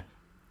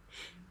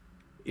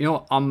 You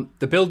know,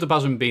 the build-up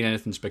hasn't been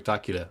anything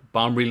spectacular, but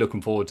I'm really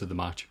looking forward to the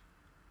match.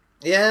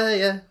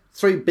 Yeah.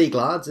 3 big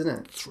lads,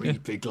 isn't it? 3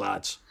 big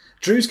lads.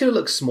 Drew's going to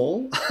look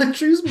small.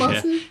 Drew's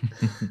massive.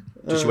 Yeah.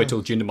 Just wait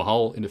till Jinder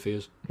Mahal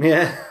interferes.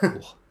 Yeah.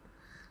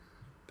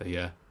 But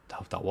yeah,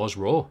 that was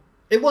Raw.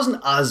 It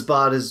wasn't as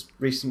bad as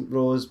recent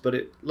Raws, but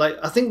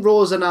I think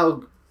Raws are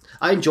now...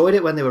 I enjoyed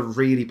it when they were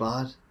really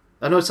bad.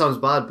 I know it sounds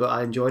bad, but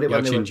I enjoyed it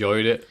when they were...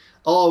 enjoyed it?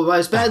 Oh, well,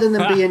 it's better than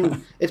them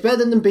being... It's better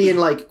than them being,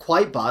 like,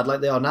 quite bad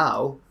like they are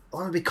now. I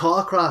want to be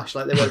car crash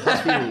like they were the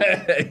past few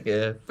weeks.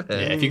 Yeah,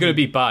 if you're going to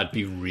be bad,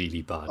 be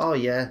really bad. Oh,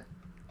 yeah.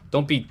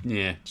 Don't be...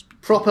 Yeah.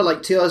 Proper,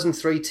 like,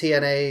 2003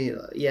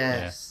 TNA,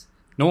 yes.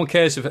 Yeah. No one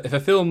cares if a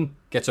film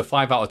gets a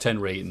 5 out of 10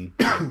 rating.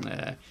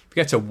 If it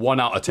gets a 1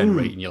 out of 10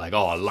 rating, you're like,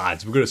 oh,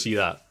 lads, we're going to see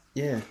that.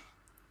 Yeah.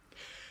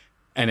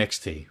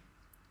 NXT.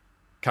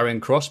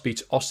 Karrion Kross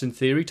beats Austin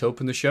Theory to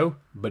open the show,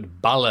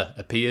 but Balor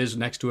appears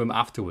next to him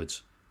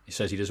afterwards. He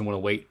says he doesn't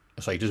wait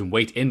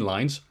in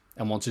lines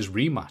and wants his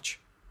rematch.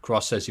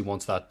 Kross says he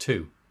wants that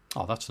too.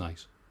 Oh, that's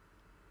nice.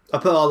 I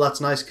put, oh,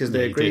 that's nice because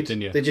they agreed.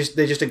 Didn't you? They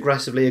just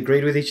aggressively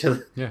agreed with each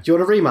other. Yeah. Do you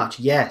want a rematch?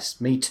 Yes,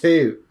 me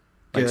too.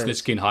 Like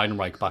Snitsky and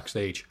Heidenreich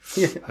backstage.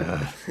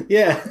 Yeah.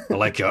 Yeah. I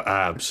like your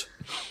abs.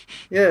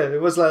 Yeah, it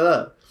was like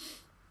that.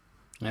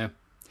 Yeah.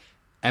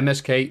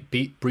 MSK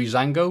beat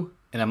Breezango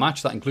in a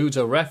match that includes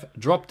a ref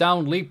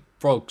drop-down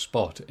leapfrog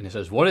spot. And it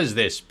says, what is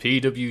this,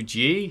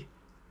 PWG?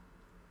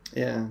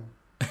 Yeah.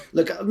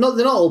 Look, they're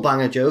not all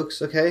banger jokes,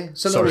 okay?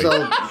 Sorry.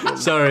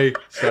 Sorry.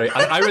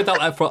 I read that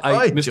like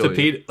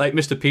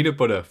Mr. Peanut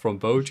Butter from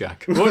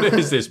BoJack. What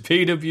is this,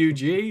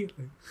 PWG?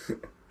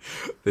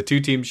 The two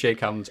teams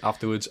shake hands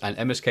afterwards, and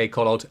MSK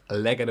call out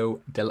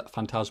Legado del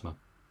Fantasma.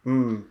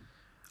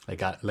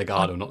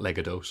 Legado, not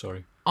Legado,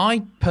 sorry.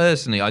 I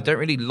personally don't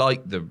really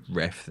like the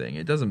ref thing.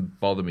 It doesn't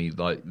bother me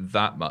like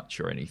that much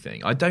or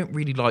anything. I don't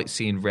really like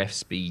seeing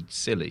refs be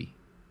silly.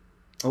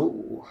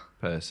 Oh,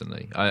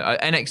 personally,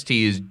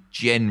 NXT is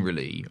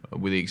generally,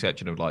 with the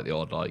exception of like the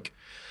odd like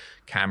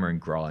Cameron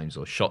Grimes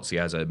or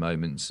Shotzi Azzo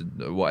moments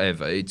and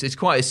whatever, it's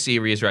quite a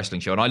serious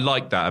wrestling show, and I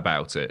like that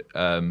about it.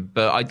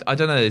 But I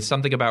don't know. There's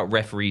something about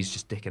referees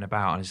just dicking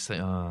about, and I just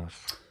think,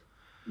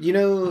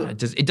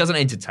 it doesn't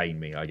entertain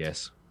me, I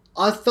guess.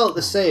 I felt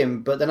the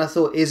same, but then I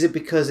thought, is it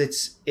because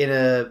it's in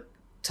a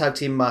tag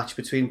team match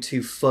between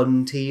two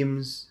fun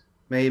teams?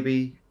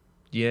 Maybe.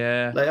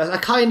 Yeah, like I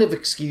kind of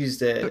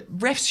excused it. But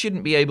refs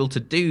shouldn't be able to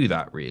do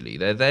that. Really,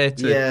 they're there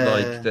to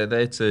they're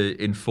there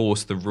to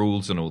enforce the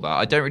rules and all that.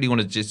 I don't really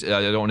want to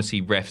I don't want to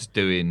see refs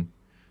doing,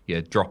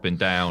 dropping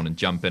down and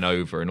jumping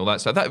over and all that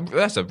stuff.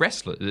 That's a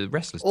wrestler.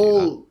 Wrestlers do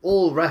that.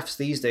 All refs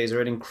these days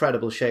are in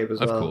incredible shape as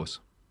well. Of course,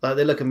 like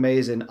they look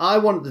amazing. I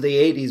want the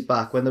 '80s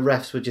back when the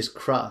refs were just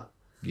crap.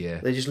 Yeah,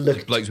 they just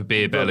looked blokes with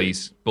beer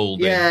bellies,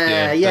 balding.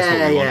 Yeah, that's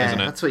what we want,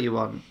 isn't it? That's what you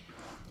want.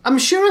 I'm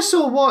sure I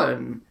saw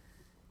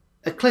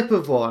a clip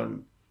of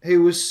one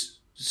who was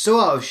so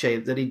out of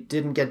shape that he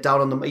didn't get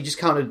down on them. He just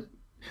counted.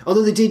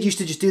 Although they did used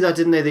to just do that,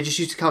 didn't they? They just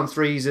used to count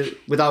threes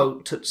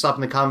without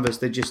slapping the canvas.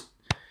 They just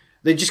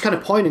kind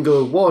of point and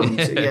go 1.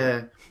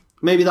 Yeah,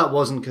 maybe that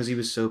wasn't because he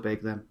was so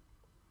big then.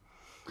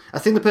 I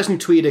think the person who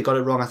tweeted it got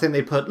it wrong. I think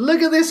they put,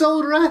 "Look at this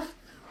old ref,"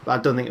 but I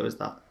don't think it was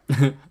that.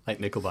 Like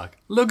Nickelback.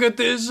 Look at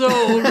this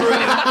old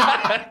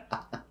ref.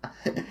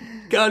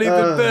 Can't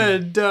even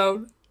bend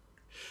down.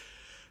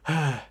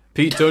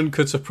 Pete Dunne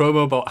cuts a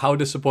promo about how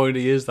disappointed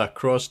he is that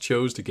Cross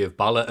chose to give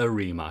Balor a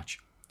rematch.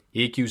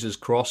 He accuses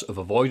Cross of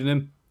avoiding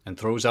him and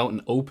throws out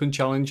an open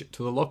challenge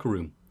to the locker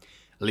room.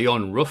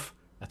 Leon Ruff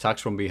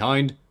attacks from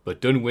behind, but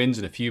Dunne wins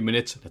in a few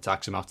minutes and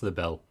attacks him after the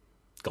bell.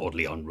 God,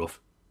 Leon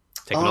Ruff.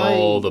 Taking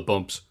all the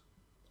bumps.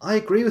 I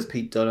agree with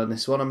Pete Dunne on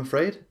this one, I'm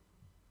afraid.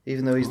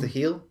 Even though he's the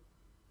heel.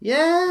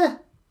 Yeah,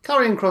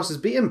 Karrion Kross has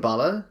beaten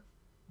Balor.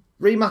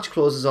 Rematch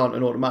clauses aren't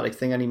an automatic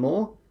thing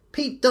anymore.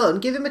 Pete Dunne,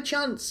 give him a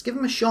chance. Give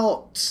him a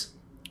shot.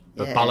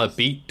 But Balor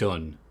beat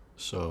Dunne,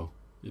 so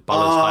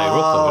Balor's higher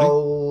up, though,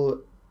 isn't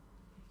he?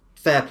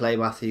 Fair play,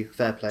 Matthew.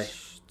 Fair play.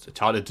 It's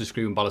hard to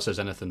disagree when Balor says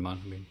anything,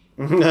 man. I mean,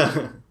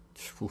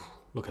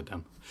 look at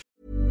them.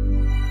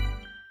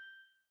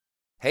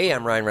 Hey,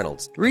 I'm Ryan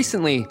Reynolds.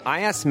 Recently,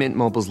 I asked Mint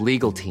Mobile's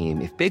legal team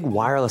if big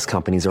wireless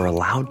companies are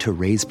allowed to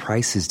raise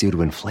prices due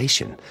to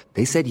inflation.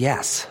 They said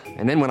yes.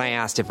 And then when I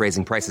asked if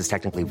raising prices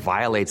technically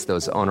violates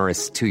those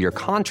onerous 2-year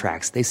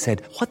contracts, they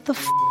said, "What the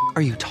f***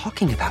 are you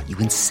talking about, you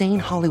insane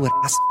Hollywood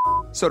ass?"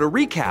 So to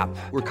recap,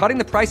 we're cutting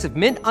the price of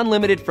Mint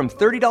Unlimited from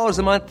 $30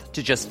 a month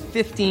to just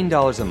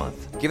 $15 a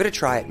month. Give it a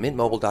try at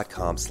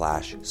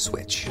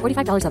mintmobile.com/switch.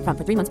 $45 up front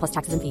for 3 months plus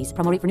taxes and fees.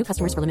 Promo rate for new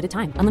customers for limited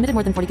time. Unlimited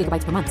more than 40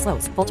 gigabytes per month.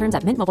 Slows full terms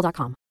at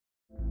mintmobile.com.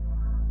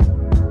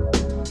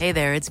 Hey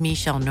there, it's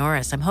Michelle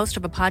Norris. I'm host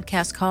of a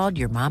podcast called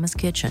Your Mama's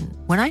Kitchen.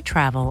 When I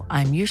travel,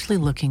 I'm usually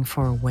looking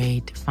for a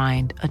way to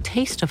find a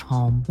taste of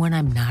home when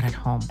I'm not at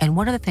home. And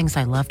one of the things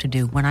I love to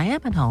do when I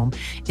am at home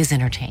is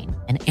entertain.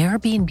 And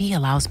Airbnb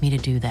allows me to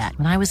do that.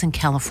 When I was in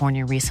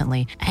California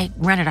recently, I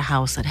rented a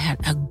house that had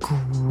a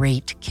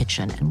great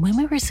kitchen. And when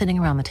we were sitting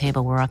around the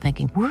table, we're all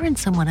thinking, we're in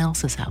someone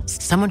else's house.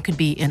 Someone could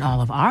be in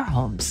all of our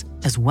homes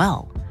as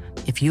well.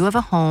 If you have a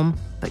home,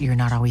 but you're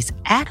not always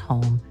at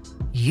home,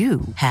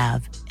 you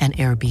have an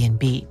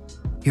Airbnb.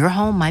 Your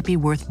home might be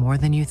worth more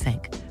than you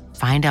think.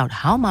 Find out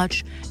how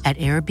much at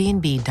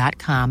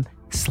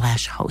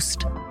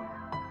airbnb.com/host.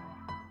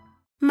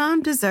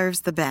 Mom deserves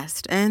the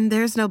best, and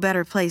there's no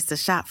better place to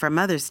shop for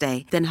Mother's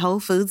Day than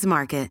Whole Foods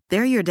Market.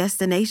 They're your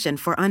destination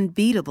for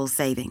unbeatable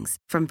savings,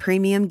 from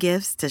premium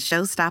gifts to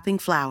show-stopping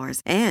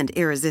flowers and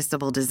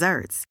irresistible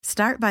desserts.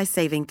 Start by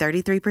saving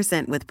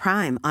 33% with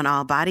Prime on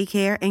all body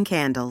care and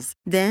candles.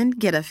 Then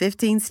get a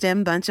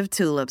 15-stem bunch of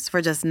tulips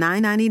for just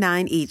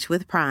 $9.99 each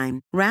with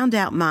Prime. Round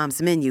out Mom's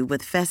menu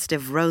with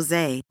festive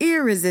rosé,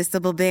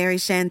 irresistible berry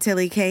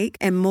chantilly cake,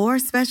 and more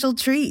special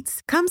treats.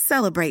 Come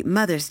celebrate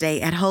Mother's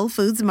Day at Whole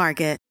Foods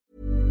Market.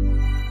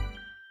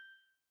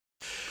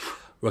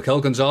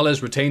 Raquel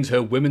Gonzalez retains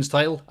her women's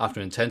title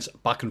after an intense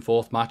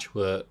back-and-forth match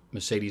with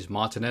Mercedes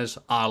Martinez.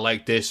 I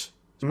like this.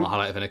 It's my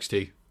highlight of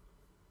NXT.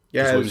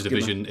 Yeah, this women's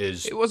division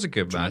is. It was a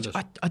good match.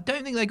 I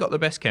don't think they got the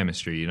best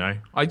chemistry. You know,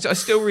 I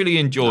still really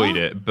enjoyed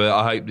it, but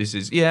I hope this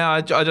is. Yeah, I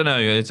don't know.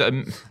 It's, I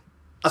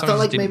felt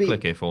like didn't maybe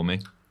click here for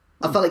me.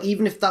 I felt like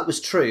even if that was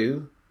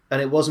true,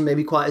 and it wasn't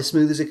maybe quite as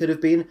smooth as it could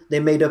have been, they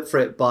made up for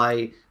it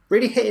by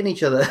really hitting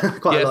each other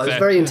quite a lot. It was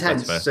very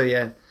intense. So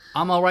yeah.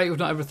 I'm all right with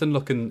not everything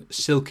looking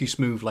silky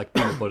smooth like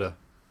peanut butter.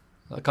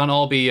 It can't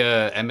all be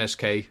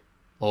MSK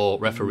or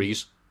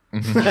referees.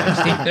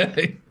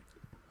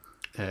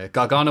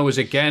 Gargano is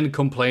again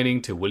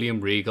complaining to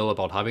William Regal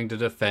about having to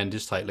defend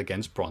his title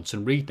against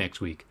Bronson Reed next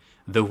week.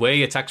 The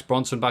way attacks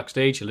Bronson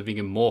backstage, leaving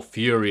him more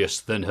furious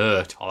than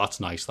hurt. Oh, that's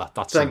nice.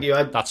 That's Thank you.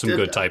 That's some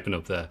good typing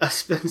up there. I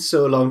spent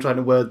so long trying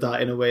to word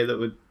that in a way that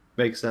would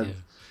make sense.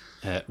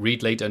 Yeah.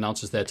 Reed later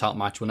announces their title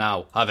match will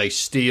now have a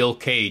steel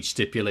cage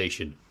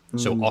stipulation,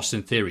 so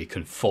Austin Theory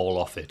can fall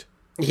off it.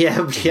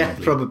 Yeah,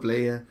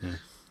 probably, yeah.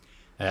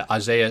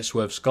 Isaiah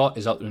Swerve Scott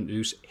is out to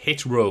introduce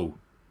Hit Row,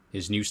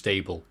 his new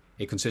stable.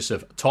 It consists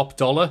of Top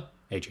Dollar,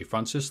 AJ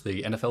Francis,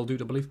 the NFL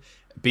dude, I believe,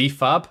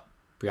 B-Fab,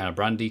 Brianna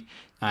Brandy,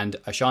 and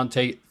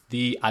Ashante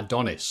the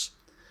Adonis.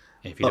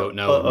 If you don't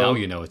know, now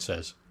you know, it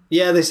says.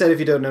 Yeah, they said if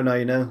you don't know, now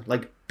you know.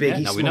 Like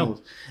Biggie now Smalls. we know.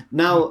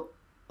 Now,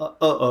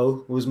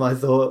 was my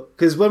thought.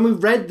 Because when we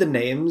read the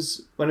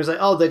names, when it was like,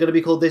 oh, they're going to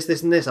be called this,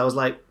 this, and this, I was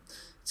like,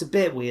 it's a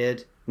bit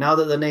weird. Now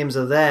that the names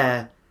are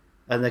there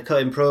and they're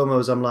cutting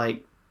promos, I'm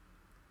like,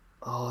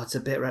 oh, it's a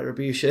bit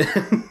Retribution.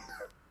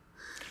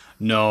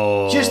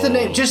 No. Just the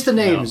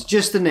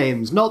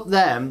names. Not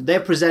them.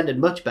 They're presented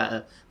much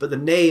better. But the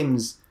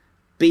names,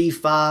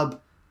 B-Fab,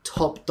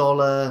 Top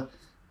Dollar,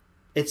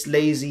 it's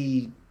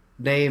lazy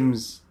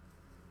names.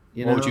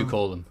 What would you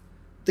call them?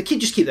 They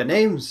just keep their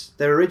names.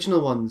 Their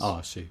original ones. Oh,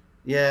 I see.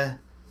 Yeah.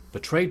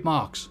 But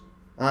trademarks.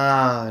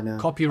 Ah, no.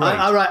 Copyright.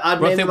 All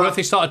right, What if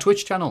they start a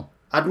Twitch channel?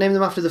 I'd name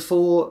them after the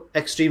 4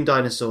 Extreme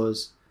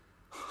Dinosaurs.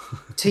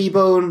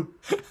 T-Bone.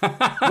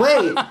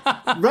 Wait,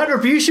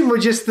 Retribution were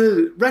just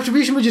the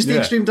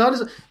Extreme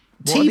Dinosaurs.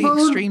 What are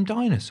the Extreme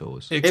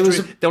Dinosaurs? They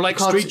were like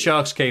Street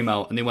Sharks came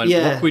out and they went,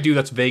 what can we do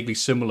that's vaguely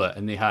similar?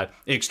 And they had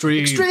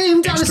Extreme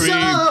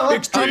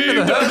Dinosaurs.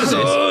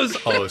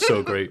 Oh,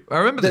 so great. I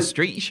remember the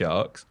Street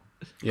Sharks.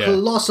 Yeah.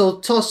 Colossal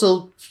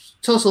Tussle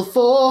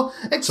 4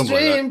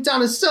 Extreme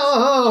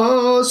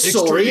Dinosaurs.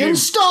 Saurian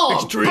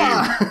Stomp.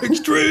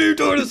 Extreme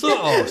Dinosaurs.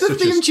 Oh, the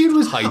theme tune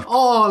was hype.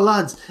 Oh,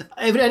 lads,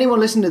 if anyone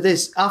listening to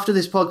this after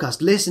this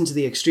podcast, listen to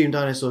the Extreme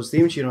Dinosaurs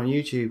theme tune on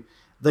YouTube.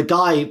 The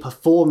guy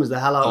performs the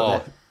hell out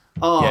of it.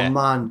 Oh,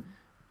 man.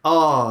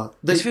 Oh,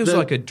 this feels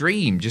like a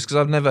dream just because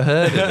I've never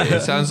heard of it.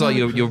 It sounds like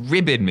you're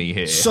ribbing me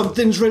here.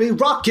 Something's really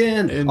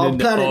rocking on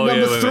planet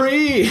number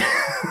 3.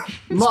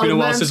 It's been a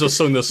while since I've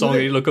sung the song.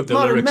 You look up the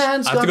lyrics.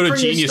 I have to go to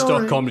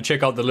genius.com to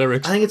check out the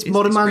lyrics. I think it's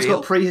Modern Man's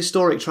got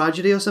prehistoric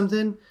tragedy or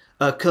something.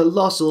 A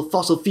colossal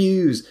fossil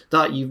fuse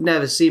that you've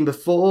never seen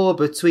before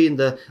between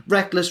the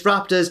reckless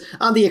raptors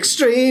and the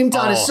extreme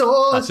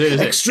dinosaurs. That's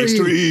it,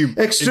 Extreme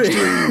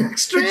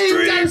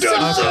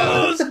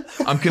dinosaurs.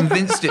 I'm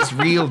convinced it's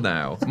real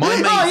now.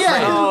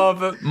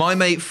 My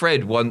mate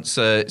Fred once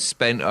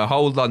spent a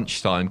whole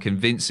lunchtime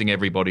convincing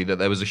everybody that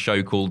there was a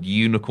show called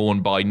Unicorn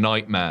by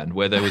Nightman,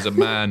 where there was a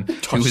man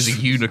who was a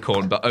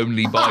unicorn but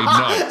only by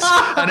night.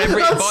 And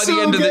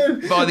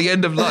by the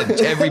end of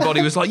lunch,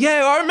 everybody was like,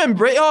 "Yeah, I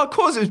remember it. Oh, of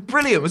course, it was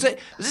brilliant. Was it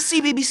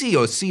CBBC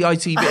or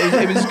CITV?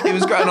 It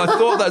was great." And I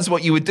thought that's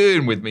what you were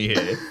doing with me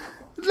here.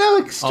 No,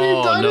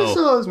 Extreme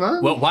Dinosaurs,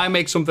 man. Well, why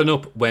make something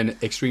up when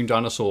Extreme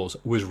Dinosaurs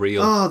was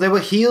real? Oh, there were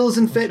heels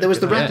and fit. There was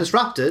the Reckless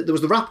Raptor. There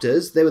was the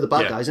Raptors. They were the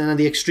bad guys, and then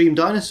the Extreme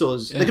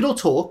Dinosaurs. Yeah. They could all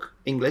talk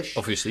English,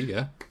 obviously.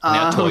 Yeah, and they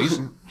had toys.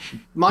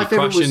 My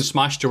favorite was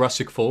Smash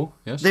Jurassic 4.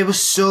 Yes, they were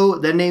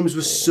their names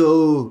were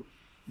so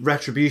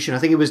Retribution. I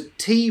think it was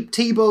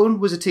T-Bone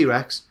was a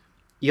T-Rex.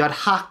 You had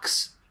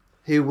Hax,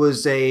 who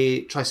was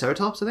a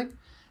Triceratops, I think.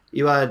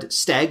 You had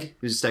Steg,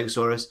 who's a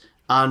Stegosaurus,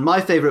 and my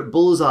favorite,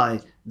 Bullseye,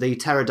 the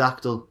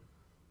pterodactyl.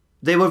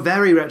 They were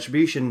very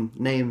Retribution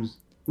names.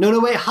 No,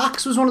 wait,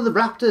 Hax was one of the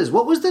raptors.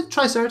 What was the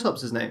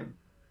Triceratops' name,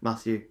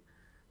 Matthew?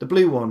 The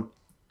blue one.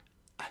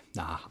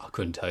 Nah, I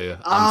couldn't tell you.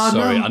 I'm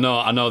sorry. No.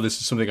 I know this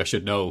is something I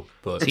should know,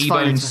 but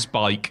T-Bone,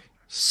 Spike,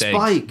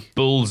 Steg,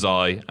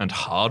 Bullseye, and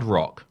Hard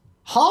Rock.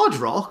 Hard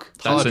Rock?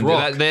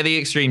 They're the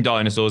Extreme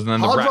Dinosaurs, and then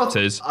Hard the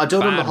Raptors. Rock, I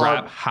don't remember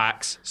Rap,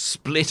 Hax,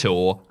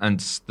 Splitor, and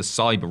the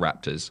Cyber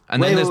Raptors.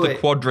 And then there's the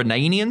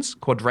Quadranians.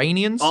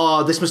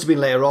 Oh, this must have been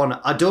later on.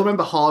 I don't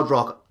remember Hard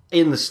Rock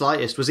in the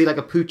slightest. Was he like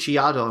a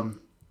Poochie add-on?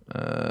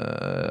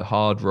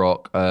 Hard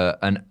Rock,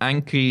 an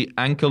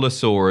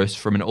Ankylosaurus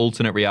from an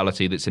alternate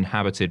reality that's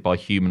inhabited by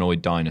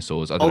humanoid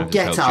dinosaurs. I don't know if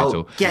this helps you at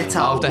all. Get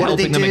out. After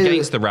helping them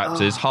against the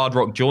Raptors, Hard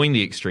Rock joined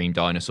the Extreme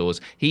Dinosaurs.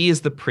 He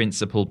is the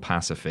principal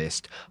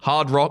pacifist.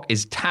 Hard Rock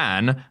is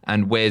tan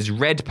and wears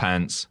red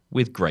pants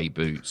with grey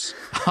boots.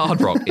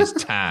 Hard Rock is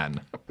tan.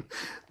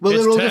 Well,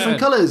 they're all different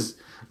colours.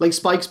 Like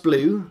Spike's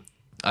blue.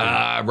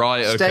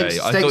 Right,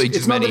 okay. I thought he just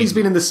it's not that he's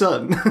been in the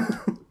sun.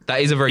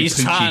 That is a very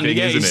poochy tan, thing,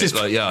 isn't he's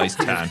it? He's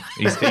tan.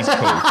 He's cool. He's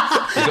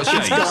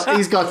got shades.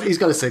 He's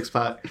got a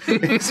six-pack.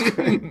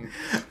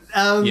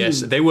 Yes,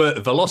 they were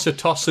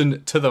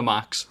Velocitossing to the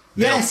max.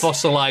 Yes. They'll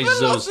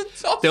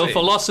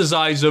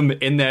fossilize them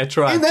in their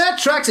tracks. In their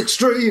tracks,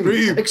 extreme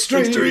rhymes of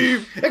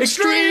extreme.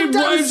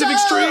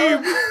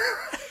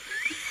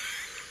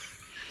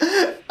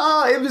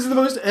 It was the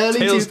most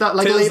early late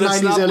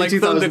 90s, early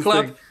 2000s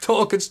thing.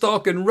 Talk and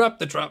stalk and rap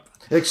the trap.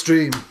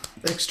 Extreme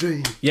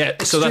Extreme.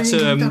 Yeah, so that's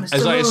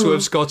Isaiah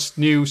Swerve Scott's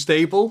new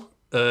stable,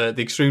 the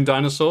Extreme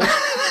Dinosaurs.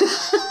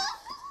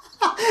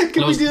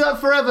 Can we do that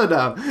forever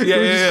now? Yeah,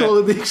 Can we just call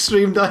it the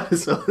Extreme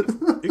Dinosaurs?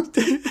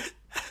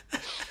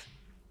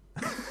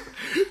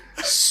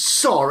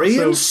 Sorry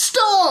and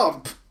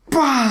stop!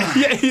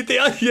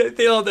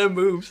 they are their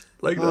moves.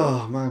 Like that.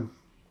 Oh, man.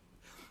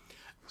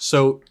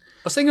 So,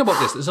 I was thinking about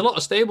this. There's a lot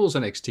of stables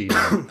in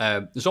NXT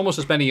now. There's almost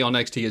as many on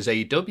NXT as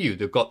AEW.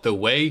 They've got The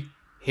Way,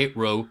 Hit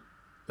Row,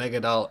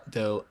 Legado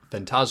del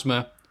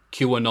Fantasma,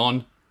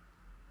 QAnon.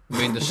 I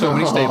mean, there's so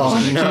many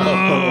stables in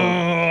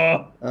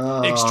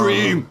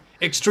NXT.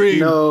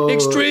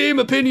 Extreme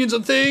opinions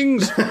on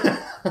things.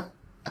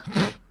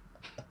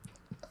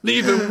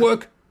 Leaving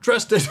work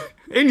dressed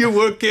in your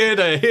work gear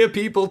to hear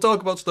people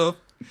talk about stuff.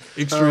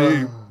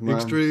 Extreme.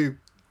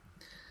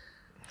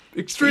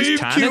 He's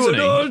tan, isn't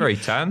he? He's very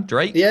tan.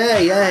 Drake. Yeah,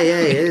 he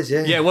is.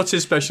 Yeah. Yeah. What's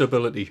his special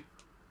ability?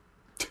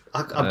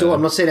 I'm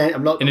not saying anything.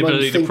 I'm not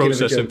inability to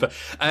process him.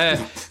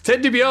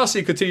 Ted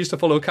DiBiase continues to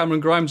follow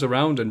Cameron Grimes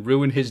around and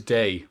ruin his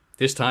day.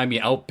 This time he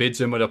outbids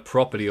him at a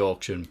property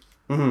auction.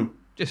 Mm-hmm.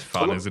 Just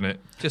fun, isn't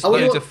it? Just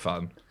loads of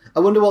fun. I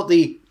wonder what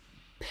the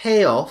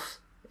payoff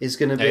is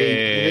going to be in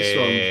this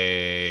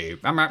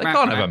one. They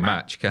can't have a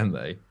match, can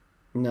they?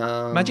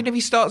 No. Imagine if he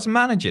starts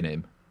managing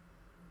him.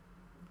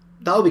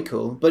 That would be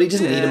cool, but he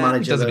doesn't need a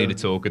manager. He doesn't need a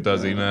talker,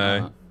 does he?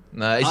 No.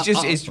 It's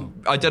just.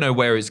 I don't know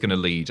where it's going to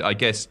lead. I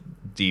guess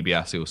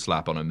DiBiase will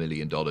slap on $1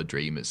 million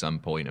dream at some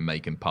point and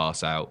make him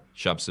pass out,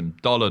 shove some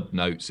dollar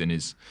notes in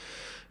his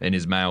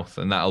mouth,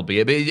 and that'll be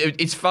it. But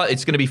it's fun.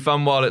 It's going to be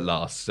fun while it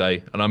lasts.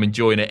 And I'm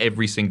enjoying it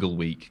every single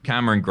week.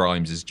 Cameron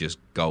Grimes is just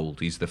gold.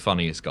 He's the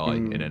funniest guy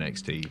in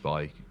NXT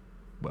by.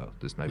 Well,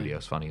 there's nobody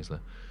else funny, is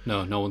there?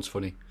 No one's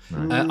funny.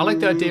 No. I like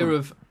the idea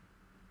of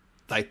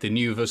like the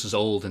new versus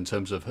old in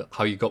terms of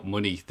how you got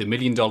money. The $1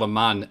 Million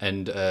Man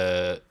and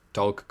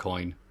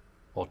Dogecoin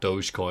or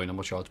Dogecoin. I'm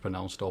not sure how it's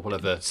pronounced or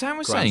whatever. Sam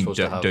was saying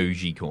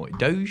Dogecoin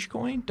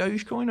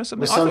or something.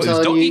 Was I thought it was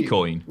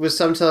Dogecoin. Was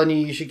Sam telling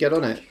you should get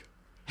on it?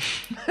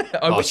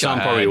 I wish Sam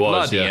I probably had.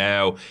 was. Bloody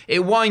hell.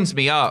 It winds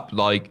me up.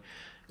 Like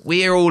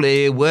we're all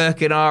here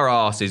working our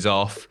asses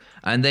off,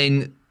 and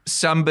then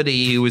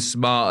somebody who was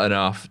smart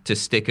enough to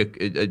stick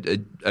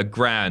a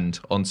grand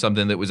on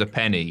something that was a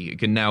penny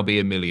can now be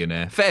a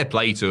millionaire. Fair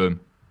play to him.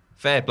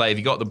 Fair play if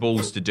you got the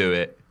balls to do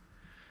it.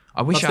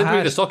 I wish I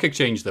had. The stock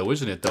exchange, though,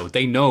 isn't it? Though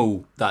they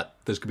know that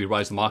there's going to be a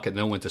rise in the market,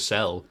 they know when to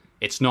sell.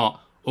 It's not.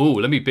 Oh,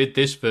 let me bid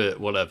this for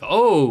whatever.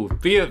 Oh,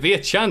 via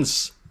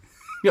chance.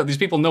 These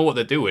people know what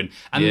they're doing,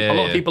 and a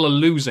lot of people are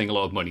losing a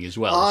lot of money as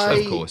well.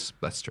 Of course,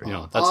 that's true.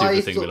 That's the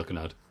other thing we're looking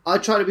at. I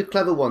tried to be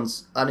clever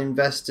once and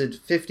invested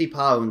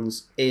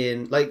 £50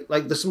 in like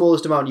the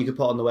smallest amount you could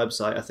put on the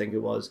website. I think it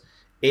was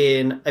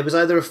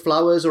either a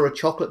flowers or a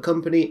chocolate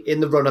company in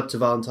the run up to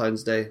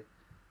Valentine's Day,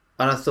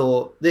 and I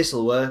thought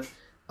this'll work,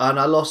 and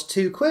I lost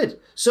 £2.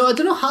 So I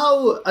don't know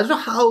how.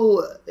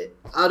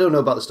 I don't know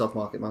about the stock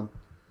market, man.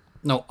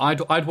 No, I'd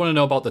want to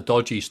know about the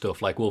dodgy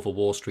stuff like Wolf of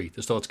Wall Street.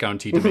 The stuff that's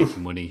guaranteed to make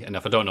you money, and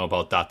if I don't know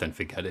about that, then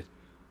forget it.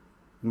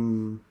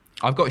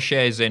 I've got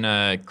shares in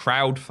a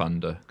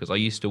Crowdfunder because I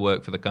used to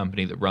work for the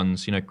company that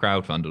runs,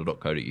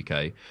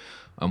 crowdfunder.co.uk.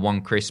 And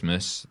one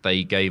Christmas,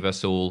 they gave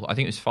us all, I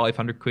think it was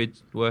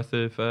 £500 worth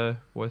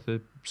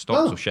of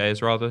stocks or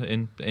shares rather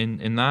in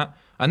that.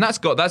 And that's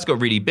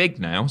got really big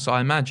now. So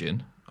I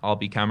imagine I'll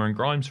be Cameron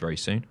Grimes very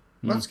soon.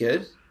 That's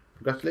good.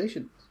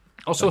 Congratulations.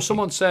 Also,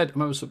 someone said, I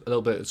remember there was a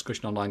little bit of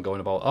discussion online going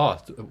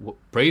about,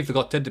 Brave, they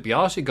got Ted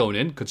DiBiase going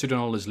in,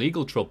 considering all his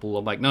legal trouble.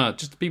 I'm like, no,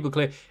 just to be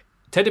clear,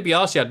 Ted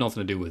DiBiase had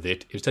nothing to do with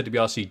it. It was Ted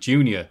DiBiase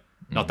Jr.,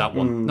 not that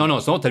one. No,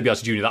 it's not Ted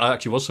DiBiase Jr. That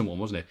actually was someone,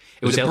 wasn't it?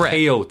 It was El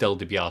Hijo del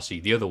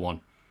DiBiase, the other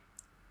one.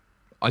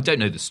 I don't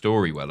know the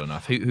story well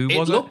enough. Who was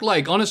it? It looked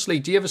like, honestly,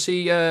 do you ever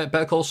see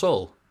Better Call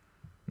Saul?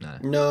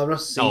 No, I've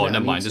not seen it. Oh,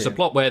 never mind. There's a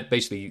plot where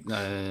basically...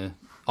 I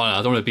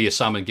don't want to be a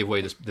Sam and give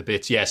away the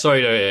bits. Yeah,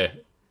 sorry.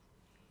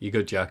 You're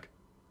good, Jack.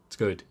 It's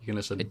good. You can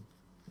listen.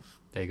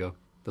 There you go.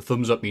 The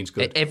thumbs up means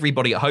good.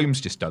 Everybody at home's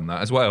just done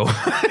that as well.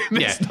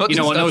 Yeah, you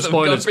know what? No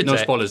spoilers. No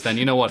spoilers. Then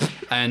you know what?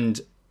 And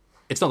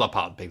it's not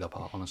that big,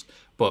 honest.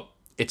 But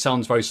it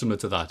sounds very similar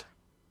to that.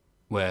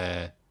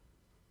 Where,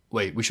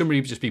 wait, we shouldn't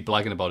really just be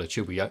blagging about it,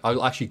 should we?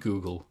 I'll actually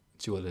Google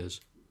and see what it is.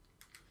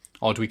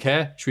 Oh, do we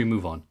care? Should we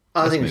move on?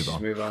 I think we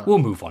should move on. We'll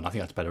move on. I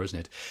think that's better, isn't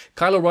it?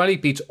 Kyle O'Reilly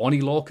beats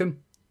Onnie Lorcan,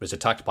 but is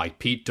attacked by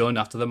Pete Dunne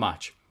after the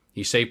match.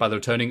 He's saved by the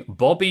returning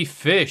Bobby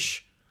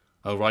Fish.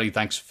 O'Reilly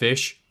thanks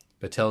Fish,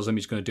 but tells him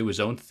he's going to do his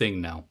own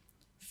thing now.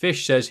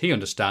 Fish says he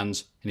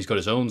understands, and he's got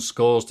his own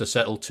scores to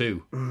settle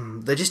too.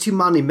 They're just two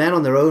manly men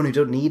on their own who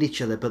don't need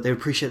each other, but they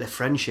appreciate their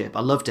friendship.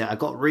 I loved it. I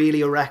got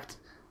really erect.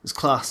 It was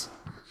class.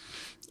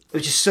 It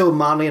was just so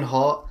manly and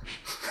hot.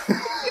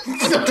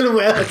 I don't know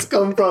where that's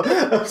come from.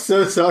 I'm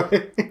so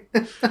sorry.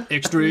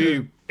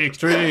 Extreme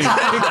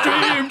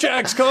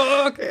Jack's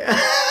cock.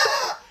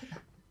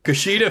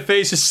 Kushida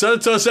faces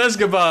Santos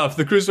Escobar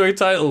for the Cruiserweight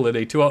title in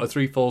a 2 out of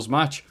 3 falls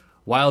match.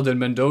 Wilde and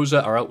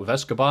Mendoza are out with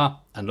Escobar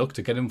and look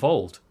to get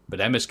involved,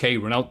 but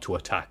MSK run out to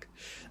attack.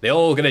 They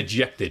all get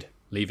ejected.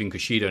 leaving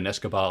Kushida and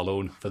Escobar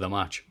alone for the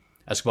match.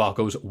 Escobar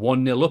goes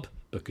 1-0 up,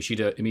 but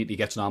Kushida immediately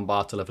gets an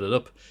armbar to level it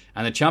up.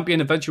 And the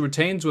champion eventually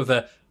retains with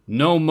a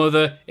 "No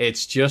mother,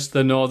 it's just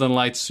the Northern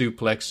Lights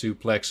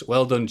suplex.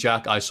 Well done,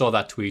 Jack. I saw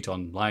that tweet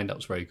online. That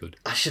was very good.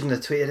 I shouldn't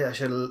have tweeted it. I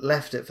should have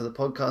left it for the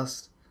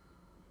podcast.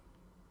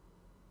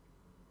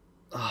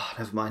 Oh,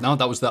 never mind. No,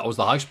 that was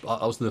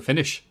the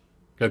finish.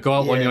 Go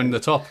out when you're on the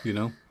top, you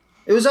know.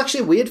 It was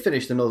actually a weird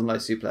finish, the Northern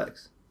Lights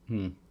suplex.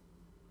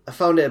 I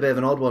found it a bit of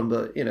an odd one,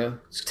 but, you know,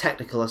 it's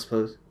technical, I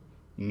suppose.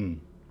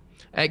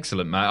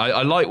 Excellent, Matt.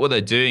 I like what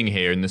they're doing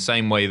here in the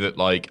same way that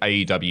like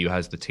AEW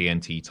has the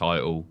TNT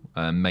title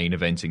main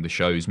eventing the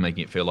shows,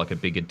 making it feel like a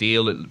bigger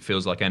deal. It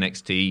feels like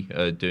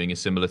NXT doing a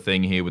similar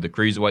thing here with the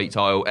Cruiserweight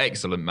title.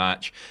 Excellent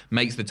match.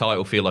 Makes the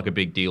title feel like a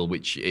big deal,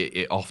 which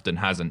it often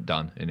hasn't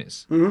done in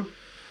its...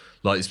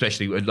 Like,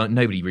 especially, like,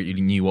 nobody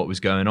really knew what was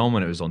going on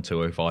when it was on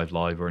 205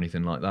 Live or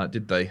anything like that,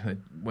 did they? They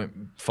weren't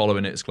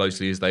following it as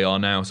closely as they are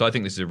now. So I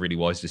think this is a really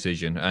wise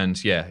decision.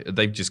 And yeah,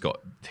 they've just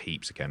got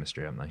heaps of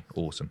chemistry, haven't they?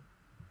 Awesome.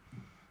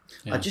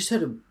 Yeah. I just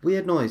heard a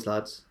weird noise,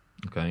 lads.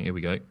 Okay, here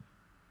we go. It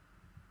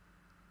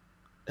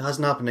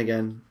hasn't happened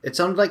again. It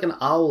sounded like an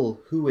owl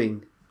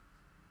hooing.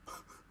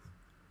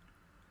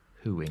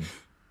 Hooing?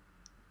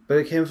 But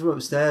it came from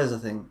upstairs, I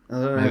think. I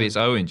don't know. Maybe it's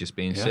Owen just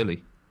being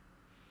silly.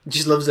 He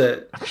just loves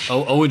it.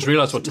 Owen's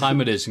realised what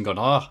time it is and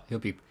gone, he'll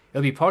be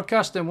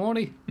podcasting, won't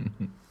he?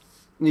 And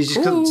he's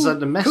just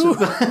decided to mess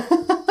with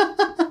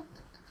it.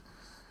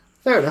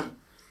 Fair enough.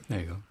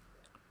 There you go.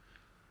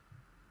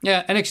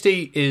 Yeah,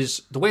 NXT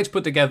is... The way it's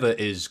put together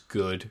is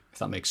good, if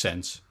that makes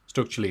sense.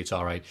 Structurally, it's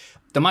all right.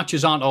 The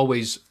matches aren't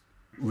always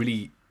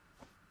really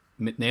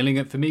nailing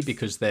it for me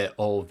because they're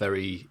all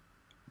very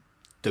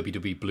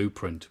WWE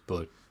blueprint,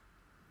 but...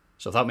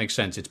 So if that makes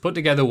sense. It's put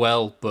together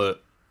well,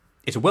 but...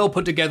 It's a well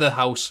put together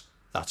house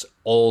that's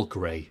all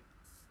grey.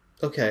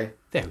 Okay.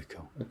 There we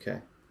go.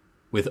 Okay.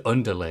 With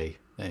underlay.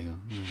 There you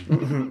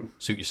go.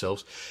 Suit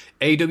yourselves.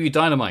 AEW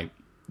Dynamite.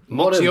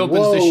 Moxie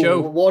opens the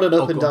show. What an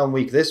up and down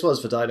week this was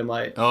for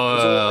Dynamite. It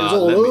was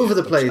all over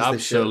the place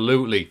this show.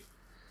 Absolutely.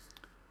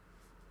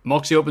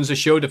 Moxie opens the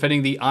show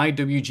defending the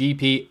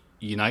IWGP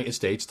United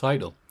States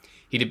title.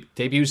 He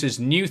debuts his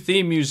new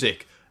theme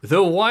music.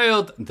 The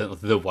Wild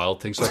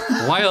Thing. So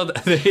Wild.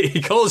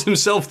 He calls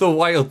himself the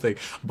Wild Thing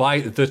by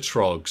the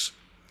Trogs.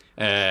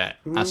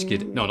 Ask your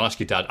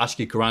dad. Ask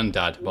your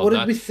granddad. What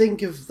did we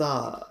think of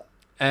that?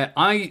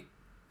 I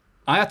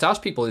had to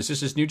ask people, is this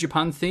his New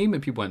Japan theme?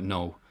 And people went,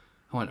 no.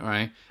 I went, all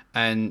right.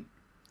 And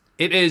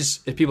it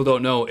is. If people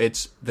don't know,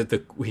 it's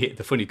the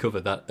funny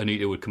cover that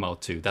Anita would come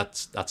out to.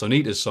 That's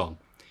Anita's song.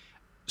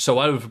 So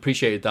I would have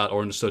appreciated that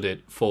or understood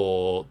it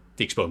for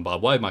the Exploding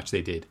Barbed Wire match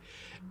they did.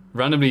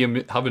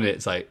 Randomly having it,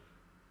 it's like,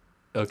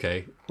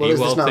 okay, are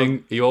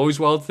you always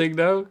Wild Thing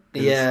now?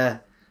 Yeah,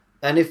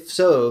 and if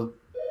so,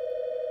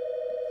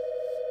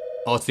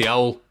 it's the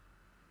owl.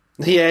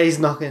 Yeah, he's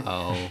knocking.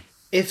 Oh,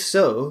 if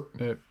so,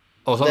 is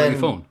that on your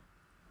phone?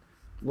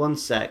 One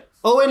sec.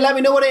 Owen, let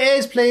me know what it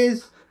is,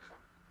 please.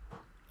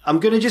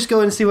 I'm gonna just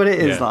go and see what it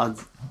is,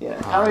 lads.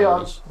 Yeah, carry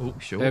on. Oh,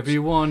 sure.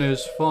 Everyone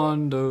is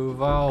fond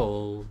of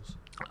owls.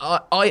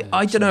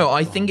 I don't know.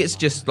 I think it's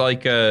just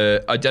like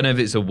I don't know if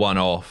it's a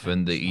one-off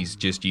and that he's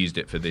just used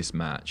it for this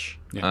match.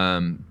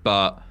 Yeah.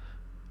 But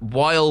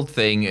Wild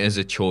Thing as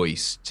a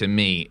choice, to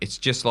me, it's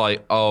just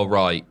like, oh,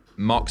 right,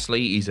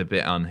 Moxley, he's a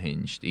bit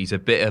unhinged. He's a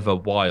bit of a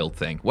wild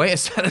thing. Wait a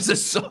second,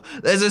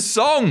 there's a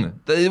song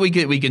that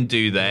we can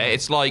do there.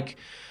 It's like...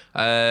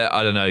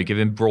 I don't know,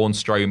 giving Braun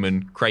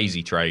Strowman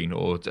Crazy Train,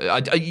 or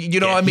you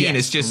know what I mean? Yes,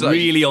 it's just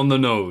really on the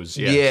nose.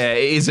 Yes. Yeah,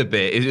 it is a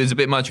bit. It was a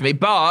bit much for me.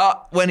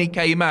 But when he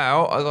came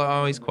out, I was like,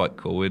 oh, he's quite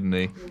cool, isn't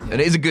he?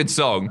 And it is a good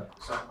song.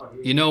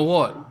 You know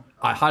what?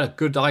 I had a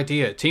good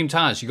idea. Team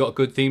Taz, you got a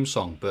good theme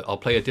song, but I'll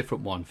play a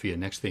different one for your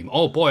next theme.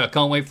 Oh boy, I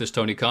can't wait for this,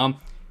 Tony Khan.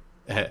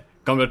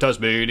 Come to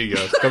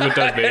Tasmania. Come to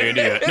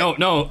Tasmania.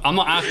 No, I'm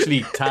not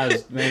actually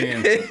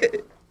Tasmanian.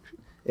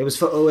 It was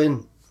for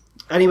Owen.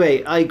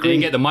 Anyway, I agree.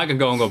 And you get the mic and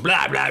go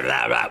blah blah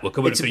blah blah. We're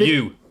coming for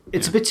you.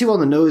 It's a bit too on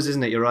the nose,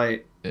 isn't it? You're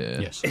right.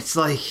 Yeah. Yes. It's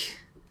like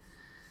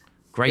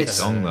great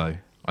song though.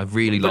 I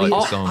really like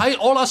the song.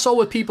 All I saw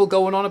with people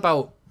going on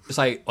about, it's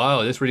like,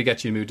 wow, this really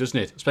gets you in the mood, doesn't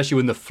it? Especially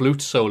when the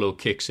flute solo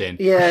kicks in.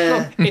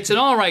 Yeah. Look, it's an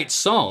all right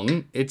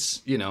song.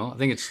 It's, I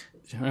think it's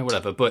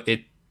whatever, but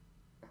it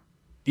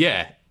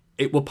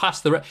will pass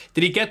the.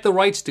 Did he get the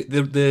rights?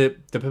 The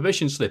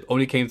permission slip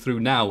only came through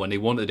now when they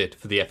wanted it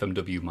for the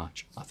FMW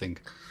match, I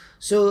think.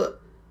 So,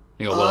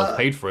 I've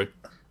paid for it.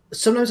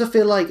 Sometimes I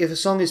feel like if a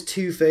song is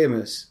too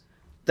famous,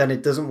 then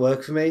it doesn't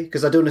work for me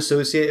because I don't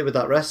associate it with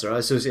that wrestler. I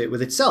associate it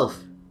with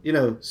itself,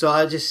 So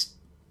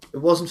it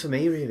wasn't for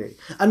me really.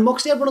 And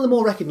Moxley had one of the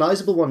more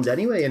recognisable ones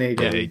anyway in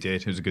AEW. Yeah, he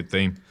did. It was a good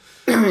theme.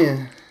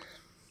 Yeah.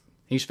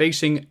 He's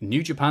facing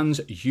New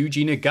Japan's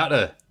Yuji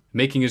Nagata,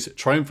 making his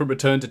triumphant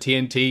return to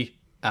TNT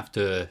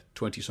after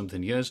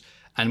 20-something years,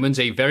 and wins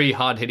a very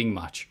hard-hitting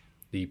match.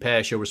 The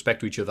pair show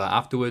respect to each other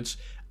afterwards.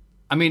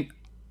 I mean,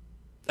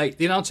 like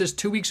they announced this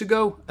 2 weeks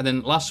ago, and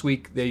then last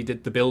week they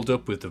did the build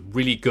up with the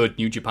really good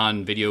New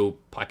Japan video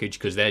package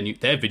because their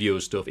video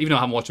stuff. Even though I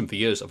haven't watched them for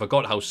years, I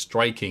forgot how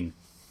striking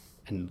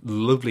and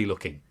lovely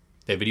looking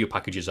their video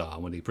packages are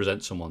when they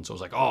present someone. So I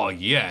was like, oh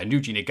yeah,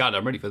 Yuji Nagata,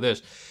 I'm ready for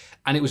this.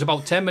 And it was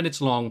about 10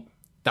 minutes long.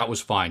 That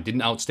was fine.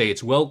 Didn't outstay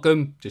its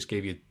welcome. Just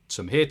gave you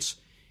some hits.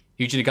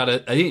 Yuji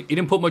Nagata, he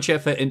didn't put much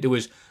effort into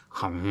his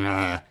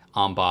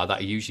armbar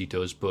that he usually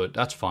does, but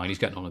that's fine. He's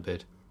getting on a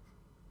bit.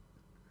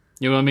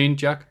 You know what I mean,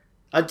 Jack?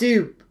 I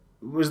do.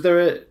 Was there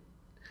a...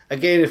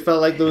 Again, it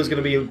felt like there was going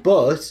to be a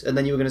but, and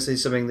then you were going to say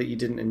something that you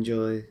didn't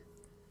enjoy.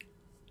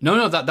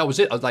 No, that was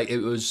it. I was like, it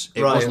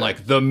wasn't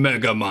like the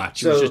mega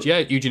match. It was just,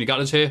 Yuji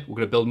Nagata's here. We're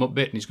going to build him up a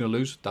bit, and he's going to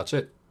lose. That's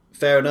it.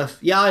 Fair enough.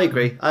 Yeah, I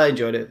agree. I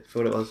enjoyed it for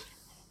what it was.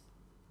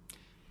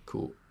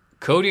 Cool.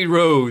 Cody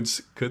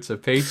Rhodes cuts a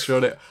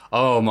Patreon.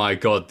 Oh my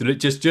god!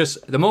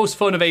 Just the most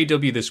fun of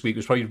AEW this week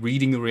was probably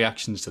reading the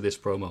reactions to this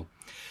promo.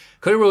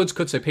 Cody Rhodes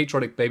cuts a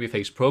patriotic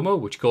babyface promo,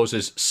 which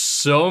causes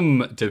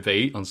some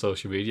debate on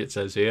social media. It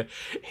says here,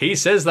 he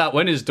says that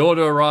when his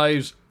daughter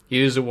arrives,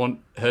 he doesn't want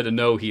her to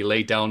know he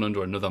laid down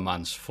under another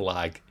man's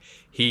flag.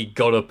 He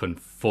got up and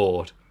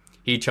fought.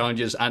 He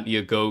challenges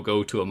Anthony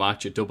Ogogo to a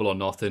match at Double or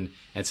Nothing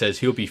and says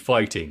he'll be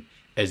fighting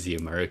as the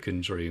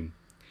American Dream.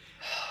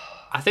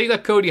 I think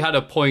that Cody had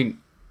a point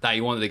that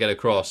he wanted to get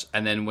across,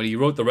 and then when he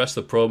wrote the rest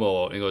of the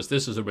promo, he goes,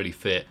 this doesn't really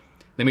fit.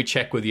 Let me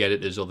check with the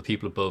editors or the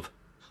people above.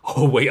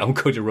 Oh, wait, I'm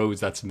Cody Rhodes,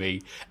 that's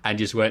me. And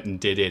just went and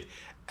did it.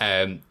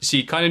 So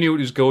you kind of knew what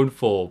he was going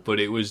for,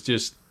 but it was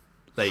just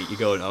like, you're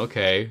going,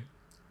 okay.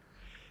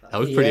 That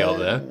was pretty out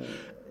there.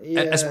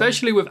 Yeah.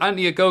 Especially with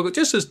Anthony Ogogo,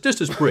 just as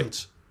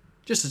Brits,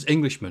 just as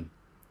Englishmen.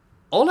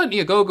 All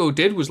Anthony Ogogo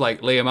did was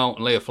like lay him out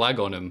and lay a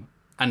flag on him,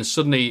 and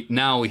suddenly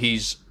now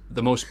he's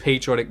the most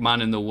patriotic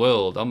man in the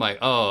world. I'm like,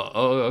 oh,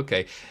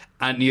 okay.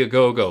 Anthony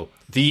Ogogo,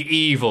 the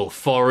evil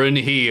foreign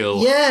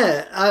heel.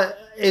 Yeah,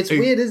 it's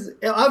weird.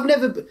 I've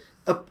never...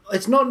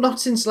 it's not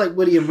since like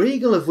William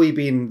Regal have we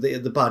been the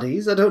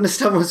baddies. I don't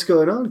understand what's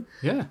going on.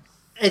 Yeah.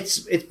 It's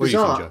bizarre. What do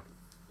you think, Jack?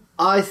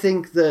 I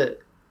think that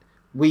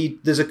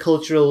there's a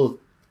cultural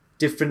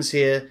difference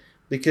here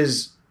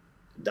because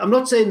I'm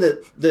not saying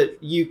that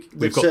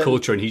we've got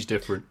culture and he's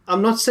different.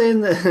 I'm not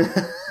saying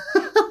that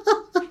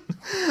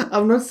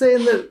I'm not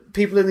saying that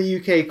people in the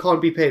UK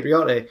can't be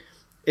patriotic.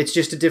 It's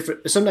just a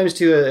different, sometimes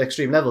to an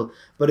extreme level,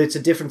 but it's a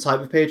different type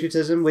of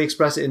patriotism. We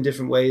express it in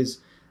different ways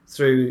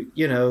through,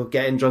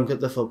 getting drunk at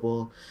the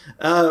football.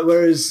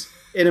 Whereas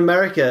in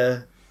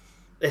America,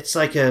 it's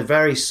like a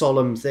very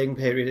solemn thing,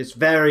 patriot. It's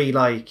very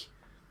like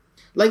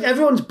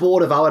everyone's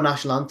bored of our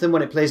national anthem.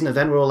 When it plays an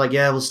event, we're all like,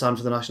 yeah, we'll stand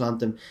for the national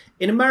anthem.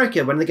 In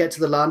America, when they get to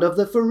the land of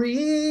the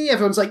free,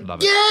 everyone's like,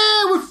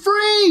 yeah, we're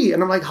free.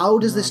 And I'm like, how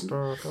does this...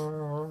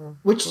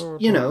 Which,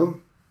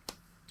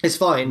 is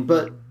fine.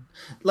 But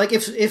like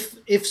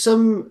if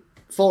some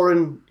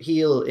foreign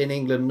heel in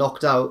England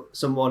knocked out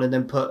someone and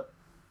then put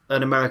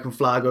an American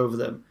flag over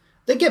them,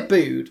 they'd get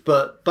booed.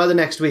 But by the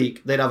next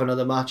week, they'd have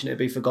another match and it'd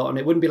be forgotten.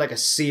 It wouldn't be like a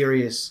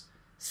serious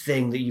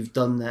thing that you've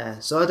done there.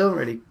 So I don't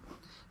really...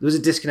 There was a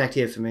disconnect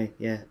here for me,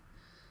 yeah.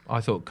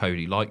 I thought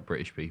Cody liked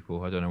British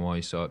people. I don't know why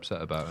he's so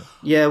upset about it.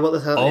 Yeah, what the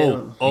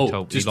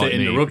hell? Just to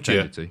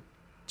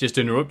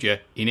interrupt you.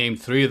 He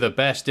named 3 of the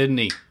best, didn't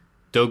he?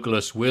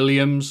 Douglas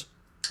Williams,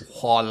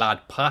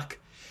 Warlad Pack,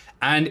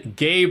 and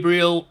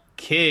Gabriel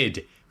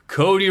Kidd.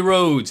 Cody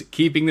Rhodes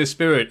keeping the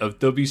spirit of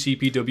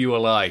WCPW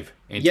alive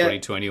in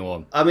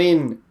 2021. I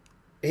mean,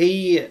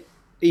 he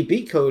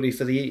beat Cody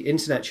for the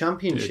Internet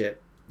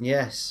Championship.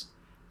 Yes.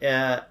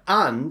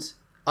 And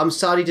I'm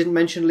sad he didn't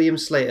mention Liam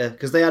Slater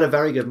because they had a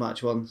very good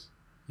match once.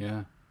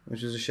 Yeah.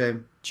 Which was a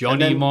shame.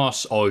 Johnny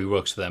Moss. Oh, he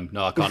works for them.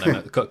 No, I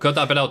can't. Cut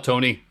that bit out,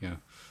 Tony. Yeah.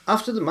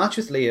 After the match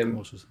with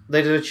Liam,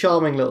 they did a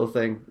charming little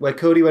thing where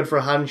Cody went for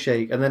a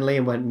handshake and then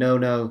Liam went,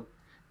 no,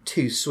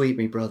 too sweet,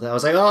 me brother. I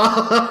was like,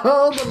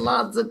 oh, the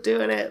lads are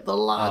doing it. The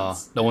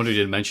lads. No wonder you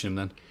didn't mention him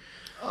then.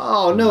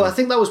 Oh, no, I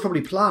think that was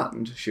probably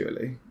planned,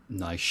 surely.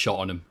 Nice shot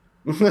on him.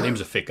 Liam's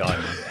a fit guy,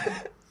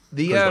 man.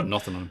 He's got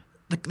nothing on him.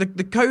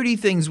 The Cody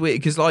thing's weird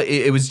because like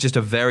it was just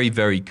a very,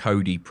 very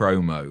Cody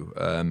promo,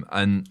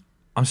 and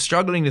I'm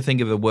struggling to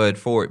think of a word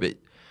for it, but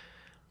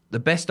the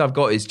best I've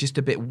got is just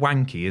a bit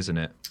wanky, isn't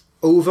it?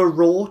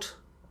 Overwrought?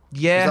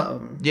 Yeah,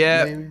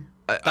 yeah.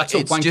 That's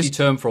a wanky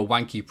term for a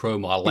wanky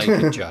promo. I like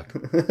it, Jack.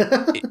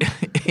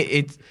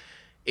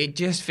 It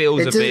just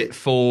feels a bit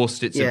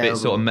forced. It's a bit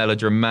sort of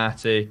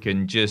melodramatic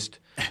and just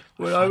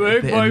when I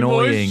make my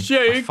voice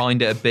shake, I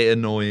find it a bit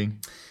annoying.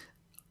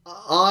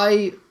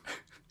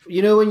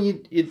 You know when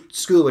you at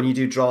school when you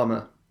do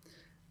drama,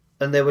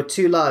 and there were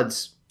 2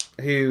 lads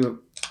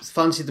who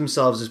fancied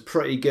themselves as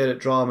pretty good at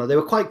drama. They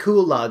were quite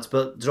cool lads,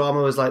 but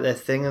drama was like their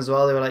thing as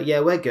well. They were like,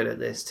 yeah, we're good at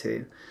this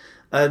too.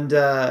 And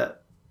there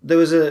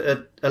was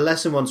a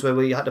lesson once where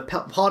we had to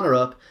partner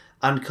up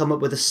and come up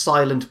with a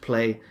silent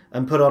play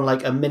and put on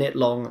like a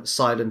minute-long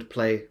silent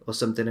play or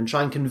something and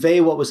try and convey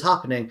what was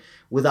happening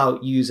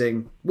without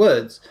using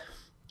words.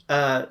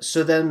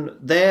 So then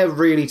they're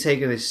really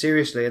taking this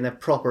seriously and they're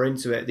proper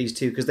into it, these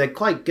 2, because they're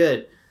quite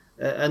good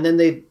and then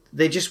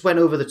they just went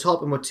over the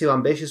top and were too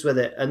ambitious with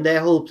it. And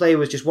their whole play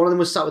was just one of them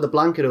was sat with a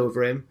blanket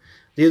over him.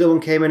 The other one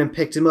came in and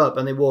picked him up,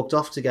 and they walked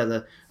off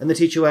together. And the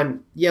teacher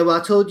went, "Yeah, well,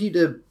 I told you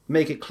to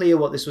make it clear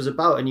what this was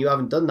about, and you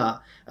haven't done that."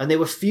 And they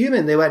were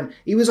fuming. They went,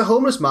 "He was a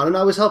homeless man, and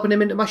I was helping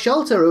him into my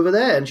shelter over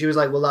there." And she was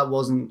like, "Well, that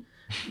wasn't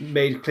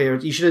made clear.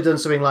 You should have done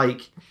something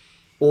like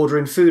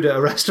ordering food at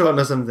a restaurant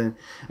or something."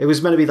 It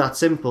was meant to be that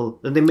simple,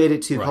 and they made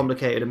it too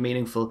complicated and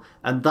meaningful.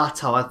 And that's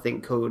how I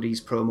think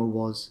Cody's promo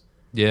was.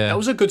 Yeah, that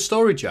was a good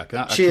story, Jack.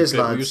 Cheers,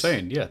 lads. What you're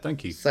saying, yeah,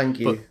 thank you. Thank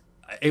you.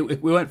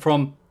 But we went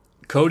from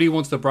Cody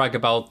wants to brag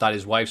about that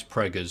his wife's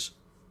preggers. ...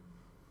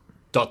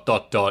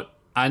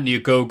 And you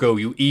go,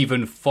 you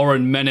even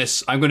foreign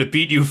menace. I'm going to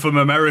beat you from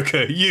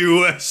America,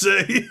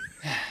 USA.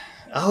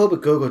 I hope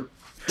Ogogo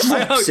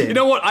drops him. You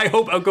know what? I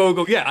hope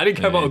Ogogo. Yeah, I didn't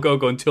care about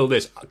Ogogo until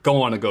this.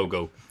 Go on,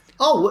 Ogogo.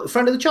 Oh,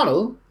 friend of the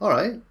channel. All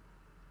right.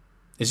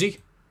 Is he?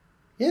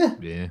 Yeah.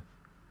 Yeah.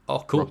 Oh,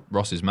 cool.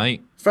 Ross's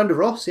mate. Friend of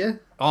Ross, yeah.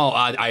 Oh,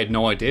 I had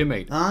no idea,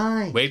 mate.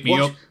 Aye. Wake me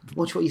up.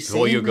 Watch what you say.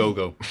 Before you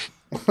go.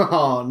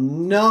 Oh,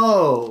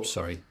 no.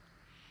 Sorry.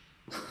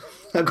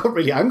 I got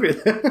really angry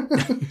there.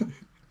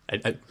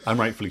 I'm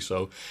rightfully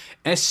so.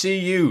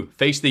 SCU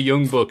face the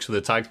Young Bucks for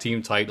the tag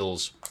team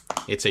titles.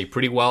 It's a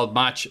pretty wild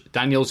match.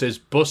 Daniels is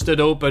busted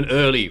open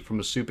early from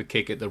a super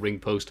kick at the ring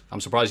post.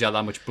 I'm surprised he had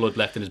that much blood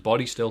left in his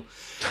body still.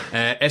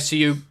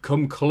 SCU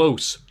come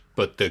close,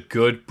 but the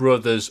Good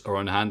Brothers are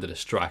on hand to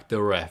distract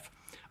the ref.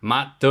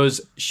 Matt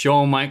does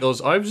Shawn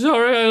Michaels' "I'm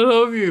sorry, I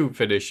love you"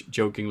 finish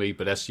jokingly,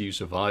 but SCU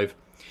survive.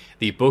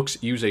 The Bucks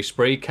use a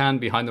spray can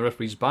behind the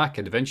referee's back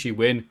and eventually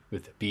win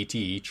with the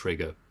BTE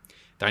trigger.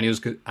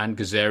 Daniels and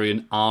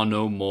Kazarian are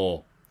no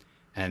more,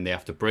 and they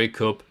have to break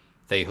up.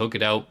 They hug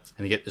it out,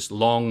 and they get this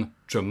long,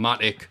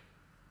 dramatic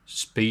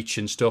speech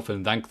and stuff,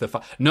 and thank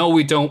the No,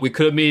 we don't. We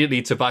could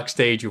immediately to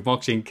backstage with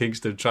Moxie and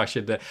Kingston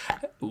trashing the...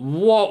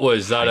 What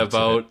was that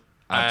about?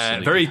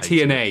 Very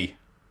TNA,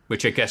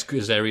 which I guess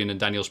Kazarian and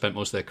Daniel spent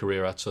most of their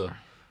career at, so...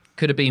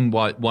 Could have been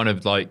one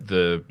of like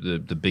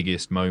the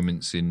biggest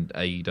moments in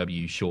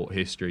AEW short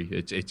history.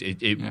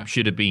 It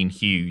should have been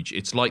huge.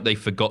 It's like they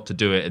forgot to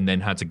do it and then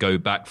had to go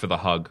back for the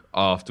hug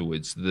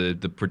afterwards.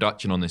 The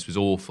production on this was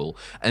awful.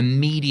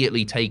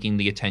 Immediately taking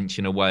the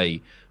attention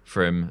away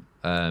from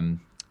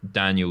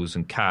Daniels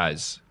and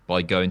Kaz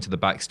by going to the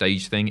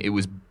backstage thing. It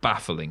was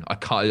baffling. I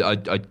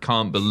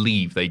can't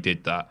believe they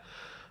did that.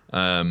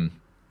 And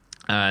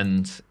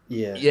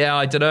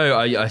I don't know.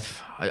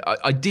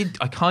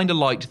 I kind of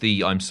liked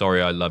the "I'm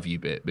sorry, I love you"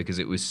 bit because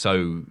it was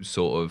so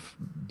sort of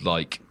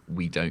like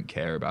we don't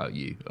care about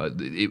you.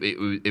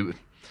 It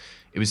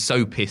was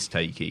so piss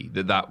takey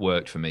that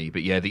worked for me.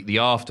 But yeah, the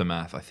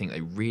aftermath, I think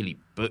they really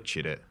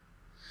butchered it.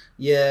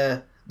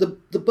 Yeah,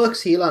 the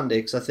Bucks heel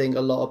antics, I think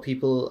a lot of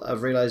people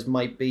have realised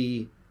might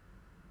be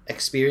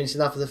experiencing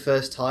that for the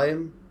first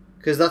time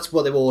because that's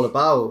what they were all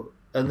about.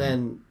 And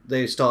then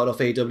they started off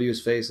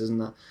AEW's faces and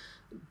that.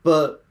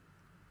 But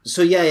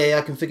so yeah,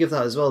 I can forgive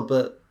that as well.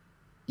 But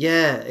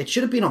yeah, it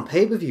should have been on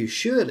pay-per-view,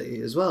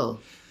 surely, as well.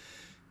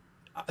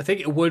 I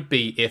think it would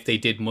be if they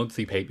did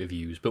monthly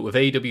pay-per-views, but with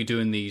AEW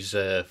doing these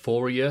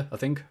 4 a year, I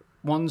think,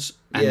 ones,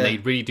 and they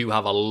really do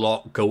have a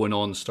lot going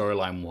on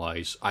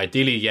storyline-wise.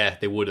 Ideally, yeah,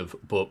 they would have,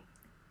 but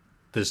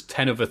there's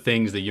 10 other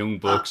things, the Young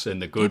Bucks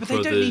and the Good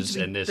Brothers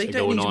and this going on. They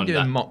don't need to be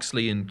doing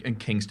Moxley and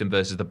Kingston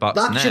versus the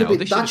Bucks that now. Should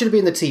have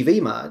been the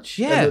TV match.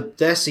 Yeah. And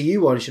the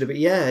SCU one should have been,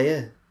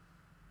 yeah.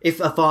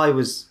 If I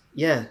was,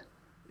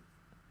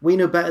 we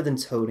know better than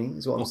Tony,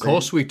 is what I'm saying. Of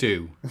course we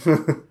do.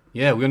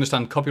 Yeah, we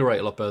understand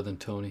copyright a lot better than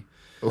Tony.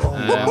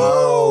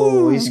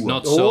 He's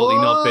not salty,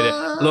 not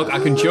bitter. Look, I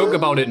can joke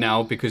about it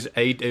now because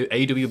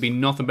AEW will be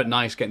nothing but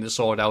nice getting this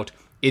sorted out.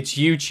 It's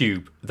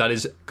YouTube that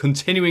is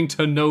continuing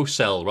to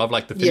no-sell, rather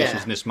like the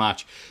finishes in this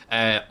match.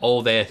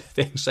 All their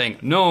things saying,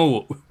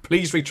 "No,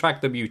 please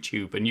retract them,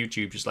 YouTube." And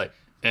YouTube just like,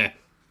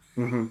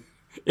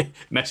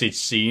 Message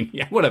seen.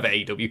 Yeah, whatever,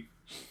 AEW.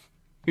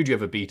 Who'd you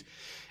ever beat?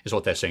 Is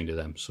what they're saying to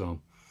them.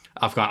 So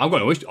I've got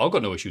no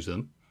issues with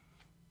them.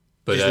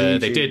 But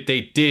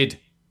they did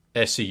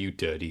SCU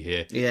dirty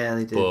here. Yeah,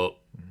 they did. But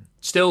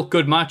still,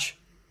 good match.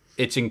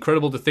 It's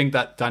incredible to think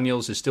that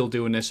Daniels is still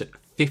doing this at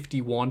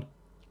 51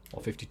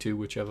 or 52,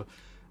 whichever.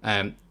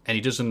 And he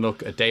doesn't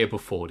look a day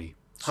above 40.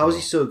 How is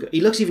he so good?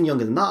 He looks even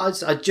younger than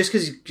that. Just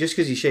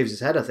because he shaves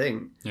his head, I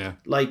think. Yeah.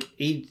 Like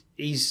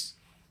he's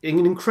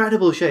in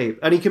incredible shape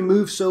and he can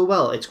move so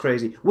well. It's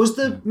crazy. Was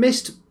the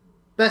missed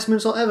best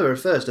moonsault ever at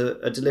first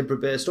a deliberate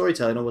bit of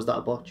storytelling, or was that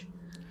a botch?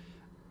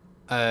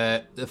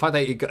 The fact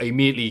that he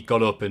immediately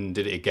got up and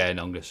did it again,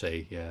 I'm going to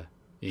say, yeah.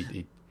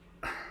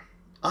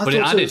 I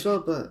thought so as well,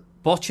 but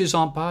botches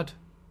aren't bad.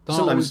 They're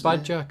not always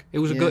bad, Jack. It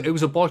was it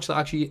was a botch that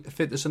actually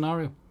fit the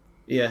scenario.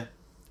 Yeah.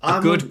 A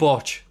good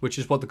botch, which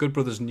is what the Good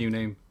Brothers' new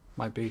name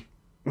might be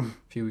a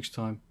few weeks'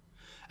 time.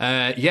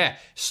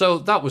 So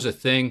that was a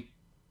thing.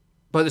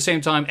 But at the same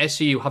time,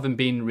 SCU haven't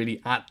been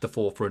really at the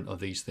forefront of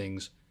these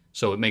things.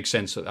 So it makes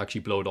sense to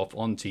actually blow it off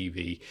on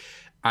TV.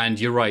 And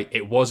you're right,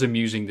 it was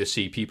amusing to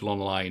see people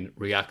online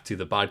react to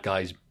the bad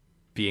guys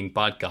being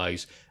bad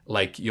guys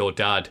like your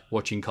dad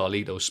watching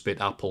Carlito spit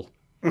apple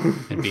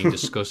and being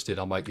disgusted.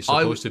 I'm like, you're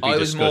supposed to be I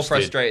was disgusted. more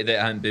frustrated that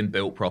it hadn't been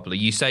built properly.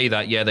 You say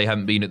that, yeah, they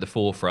haven't been at the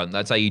forefront.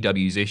 That's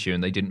AEW's issue,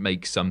 and they didn't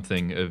make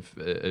something of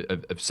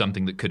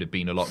something that could have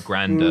been a lot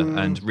grander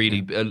and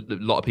really a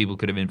lot of people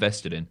could have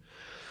invested in.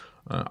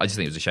 I just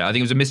think it was a shame. I think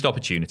it was a missed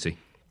opportunity.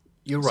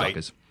 You're right.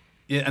 Suckers.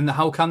 Yeah, and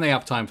how can they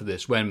have time for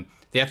this when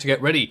they have to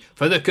get ready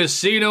for the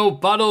Casino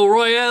Battle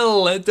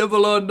Royale at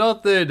Double or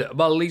Nothing?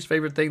 My least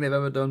favourite thing they've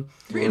ever done.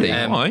 Really?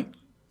 Why?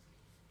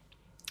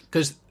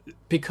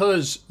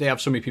 Because they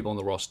have so many people on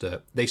the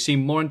roster, they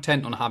seem more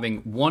intent on having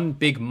one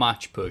big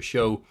match per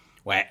show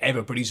where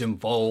everybody's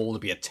involved. There'll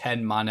be a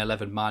 10-man,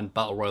 11-man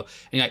battle royal.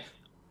 And you're like,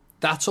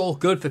 that's all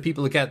good for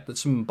people to get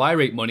some buy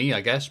rate money,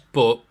 I guess.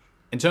 But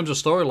in terms of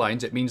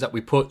storylines, it means that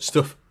we put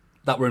stuff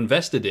that we're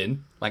invested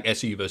in, like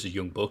SCU versus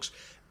Young Bucks,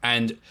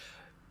 and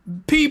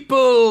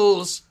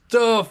people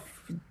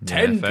stuff.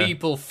 10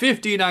 people,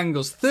 15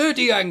 angles,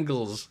 30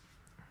 angles.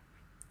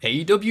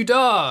 AEW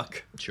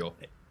Dark. Sure.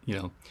 You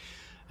know.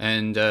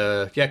 And,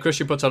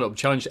 Christian puts out a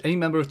challenge to any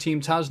member of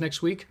Team Taz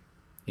next week.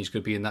 He's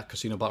going to be in that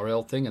Casino Battle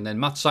Royale thing. And then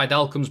Matt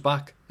Sydal comes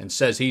back and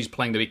says he's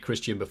planning to beat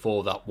Christian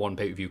before that one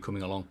pay-per-view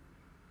coming along.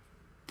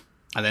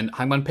 And then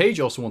Hangman Page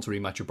also wants a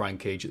rematch with Brian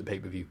Cage at the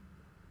pay-per-view.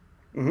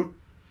 Mm-hmm.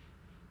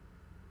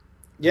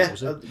 Yeah,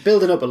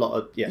 building up a lot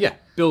of... Yeah,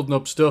 building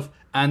up stuff.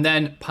 And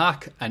then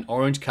Pac and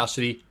Orange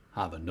Cassidy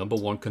have a number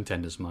one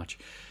contenders match.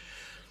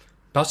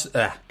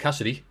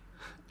 Cassidy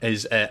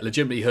is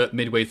legitimately hurt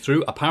midway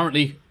through.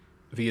 Apparently...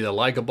 via the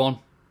Ligabon,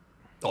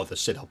 or the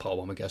Sid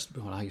Powerbomb, I guess,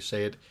 depending on how you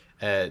say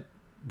it,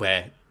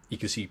 where you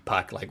can see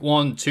Pac like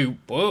 1, 2,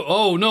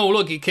 oh no,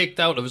 look, he kicked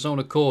out of his own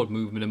accord,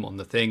 moving him on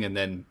the thing, and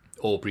then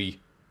Aubrey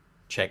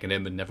checking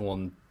him, and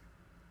everyone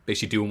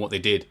basically doing what they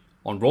did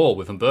on Raw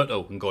with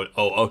Humberto, and going,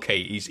 oh,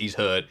 okay, he's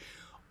hurt,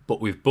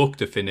 but we've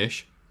booked a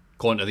finish.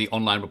 According to the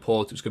online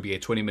report, it's going to be a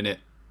 20-minute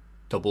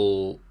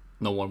double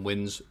no one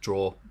wins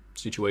draw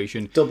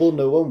situation. Double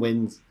no one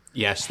wins.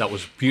 Yes, that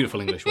was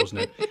beautiful English,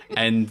 wasn't it?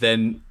 And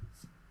then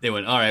they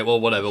went, all right, well,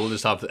 whatever. We'll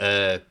just have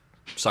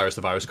Cyrus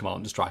the Virus come out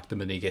and distract him,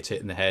 and he gets hit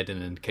in the head,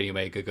 and then Kenny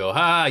Omega go,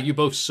 ha, you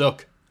both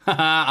suck.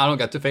 Ha, I don't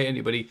get to fight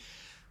anybody.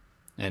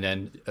 And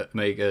then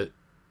Omega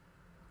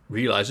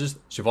realizes,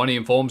 Schiavone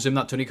informs him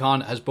that Tony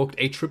Khan has booked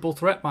a triple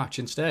threat match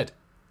instead.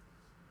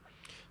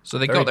 So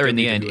they got there in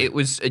the end.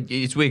 It's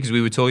weird because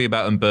we were talking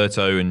about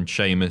Humberto and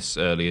Sheamus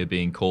earlier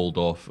being called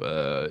off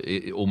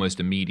almost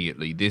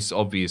immediately. This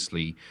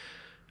obviously...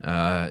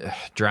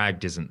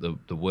 dragged isn't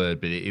the word,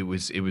 but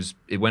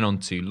it went on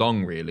too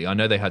long. Really, I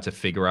know they had to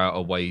figure out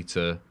a way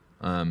to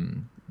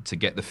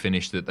get the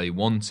finish that they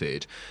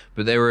wanted,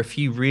 but there were a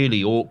few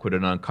really awkward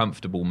and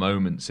uncomfortable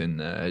moments in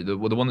there. The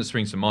one that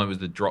springs to mind was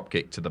the drop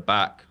kick to the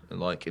back,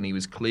 and he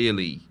was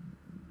clearly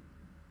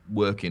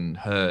working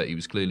hurt. He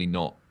was clearly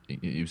not.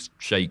 He was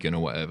shaken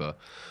or whatever.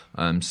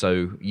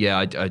 So yeah,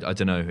 I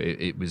don't know.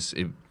 It was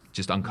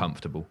just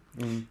uncomfortable.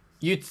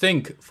 You'd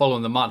think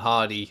following the Matt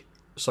Hardy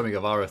Sammy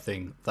Guevara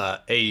thing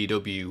that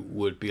AEW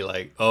would be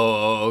like,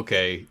 oh,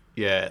 okay,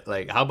 yeah,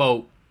 like, how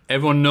about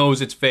everyone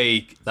knows it's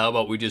fake, how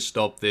about we just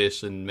stop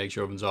this and make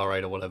sure everyone's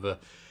alright or whatever.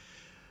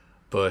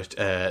 But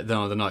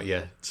no, they're not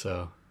yet,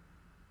 so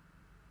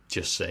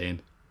just saying.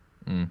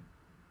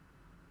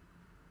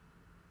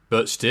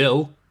 But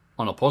still,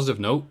 on a positive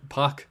note,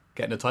 Pac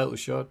getting a title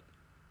shot.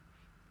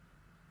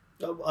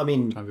 I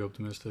mean, trying to be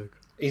optimistic.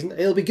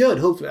 It'll be good,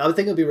 hopefully. I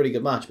think it'll be a really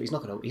good match, but he's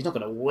not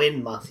gonna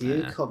win,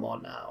 Matthew. Nah. Come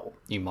on now.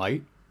 He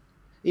might.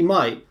 He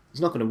might.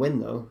 He's not gonna win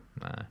though.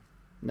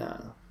 Nah.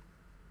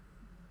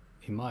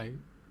 He might.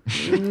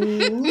 He's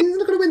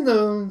not gonna win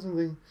though.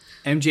 Something.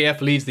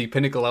 MJF leads the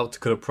Pinnacle out to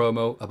cut a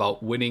promo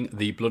about winning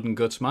the Blood and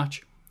Guts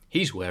match.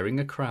 He's wearing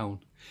a crown.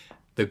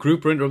 The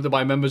group are interrupted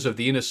by members of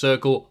the Inner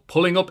Circle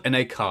pulling up in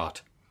a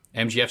cart.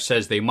 MJF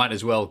says they might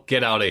as well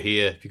get out of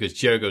here because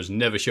Jericho's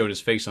never shown his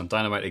face on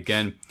Dynamite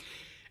again.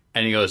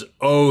 And he goes,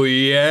 oh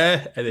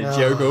yeah? And then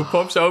Jericho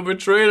pops out a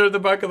trailer at the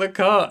back of the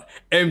cart.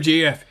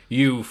 MJF,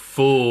 you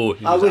fool.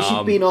 I wish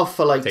he'd been off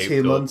for like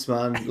 2 months,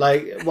 man.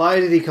 Like, why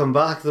did he come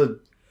back the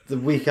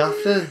week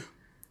after?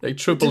 Like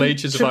Triple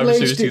H's Survivor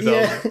Series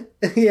 2000.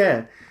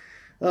 Yeah.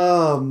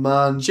 Oh,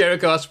 man.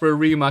 Jericho asks for a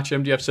rematch.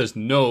 MJF says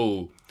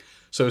no.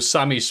 So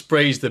Sammy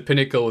sprays the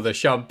Pinnacle with a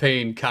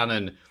champagne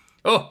cannon.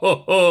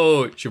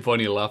 Oh,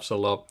 Schiavone laughs a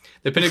lot.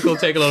 The Pinnacle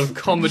take a lot of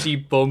comedy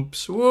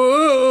bumps.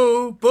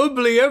 Whoa,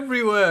 bubbly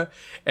everywhere.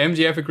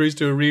 MJF agrees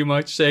to a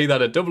rematch, saying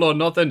that at Double or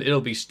Nothing,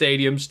 it'll be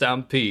Stadium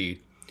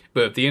Stampede.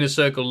 But if the Inner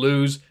Circle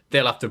lose,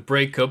 they'll have to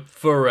break up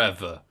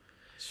forever.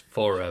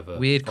 Forever.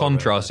 Weird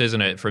contrast,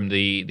 isn't it, from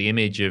the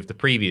image of the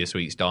previous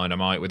week's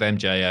Dynamite with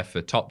MJF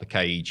atop the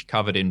cage,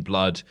 covered in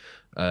blood,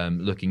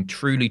 looking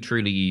truly,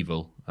 truly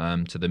evil,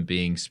 to them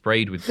being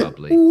sprayed with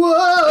bubbly. Whoa!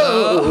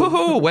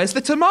 Oh, where's the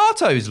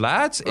tomatoes,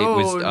 lads? It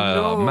was,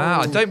 no.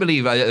 man, I don't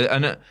believe,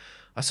 I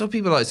saw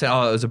people like saying,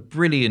 it was a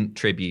brilliant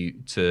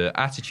tribute to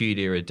Attitude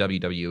Era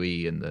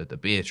WWE and the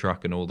beer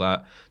truck and all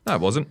that. No,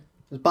 it wasn't.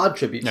 It was a bad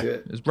tribute to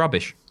it. It was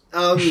rubbish.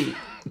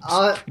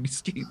 It's pretty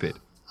stupid.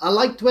 I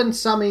liked when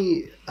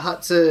Sammy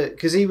had to,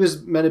 because he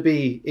was meant to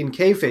be in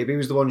kayfabe, he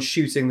was the one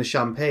shooting the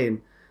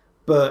champagne,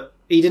 but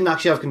he didn't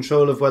actually have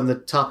control of when the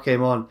tap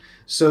came on.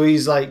 So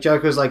he's like,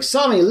 Jericho's like,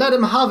 Sammy, let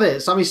him have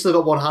it. Sammy's still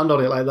got one hand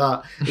on it like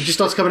that. It just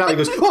starts coming out. He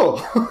goes,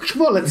 oh,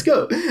 come on, let's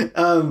go.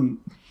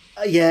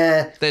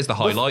 Yeah. There's the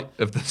highlight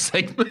of the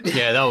segment.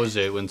 Yeah, that was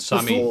it when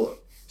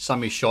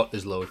Sammy shot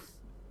his load.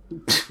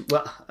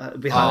 Well,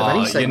 behind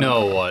any segment. You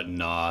know what?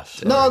 No,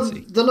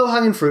 the low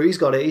hanging fruit. He's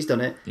got it. He's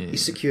done it. Yeah.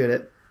 He's secured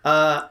it.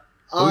 Are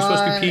we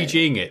supposed to be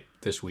PGing it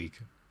this week?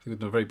 I think we've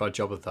done a very bad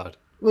job of that.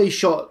 Well, he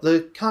shot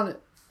the can.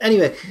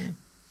 Anyway,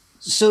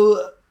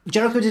 so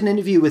Jericho did an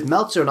interview with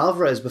Meltzer and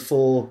Alvarez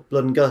before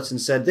Blood and Guts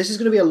and said this is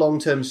going to be a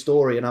long-term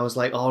story. And I was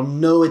like, oh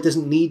no, it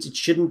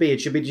shouldn't be.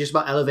 It should be just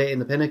about elevating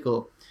the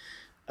Pinnacle.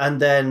 And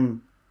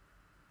then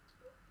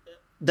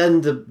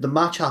the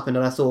match happened,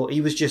 and I thought he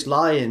was just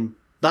lying.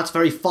 That's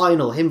very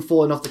final. Him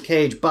falling off the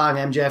cage, bang,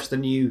 MJF's the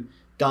new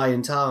guy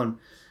in town.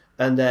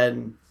 And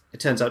then it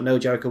turns out no,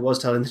 Jericho was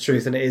telling the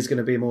truth, and it is going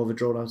to be more of a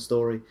drawn-out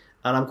story.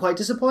 And I'm quite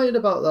disappointed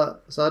about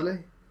that, sadly.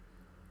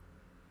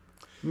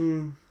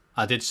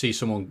 I did see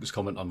someone's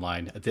comment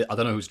online. I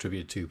don't know who's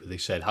attributed to, but they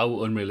said,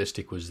 how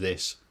unrealistic was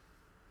this?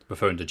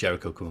 Referring to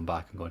Jericho coming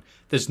back and going,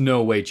 there's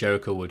no way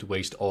Jericho would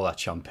waste all that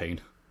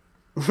champagne.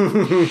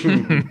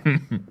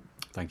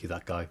 Thank you,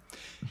 that guy.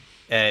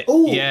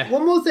 Yeah.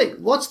 One more thing.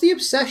 What's the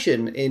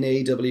obsession in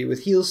AEW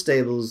with heel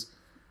stables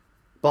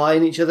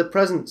buying each other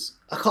presents?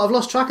 I've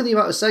lost track of the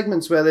amount of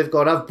segments where they've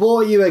gone, I've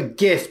bought you a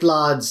gift,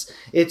 lads.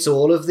 It's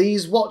all of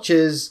these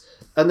watches.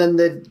 And then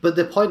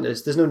they're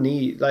pointless. There's no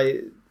need.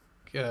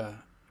 Yeah,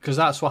 because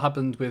that's what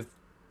happened with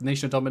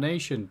Nation of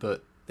Domination,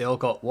 but they all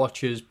got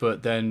watches,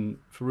 but then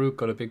Farouk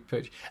got a big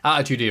picture.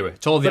 Attitude Era.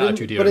 It's all the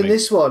Attitude Era. But in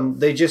this one,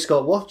 they just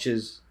got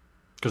watches.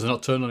 Because they're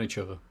not turning on each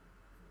other.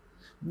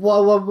 Why?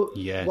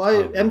 Yeah. Why?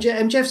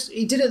 MJF's,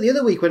 he did it the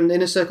other week when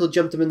Inner Circle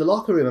jumped him in the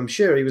locker room, I'm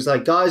sure. He was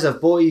like, guys, I've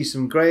bought you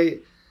some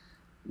great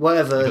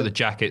whatever. He got the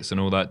jackets and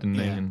all that, didn't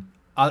he? And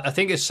I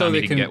think it's so Sammy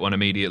they didn't can get one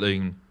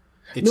immediately.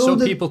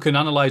 People can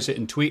analyse it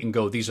and tweet and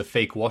go, these are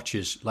fake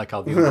watches, like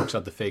how the other folks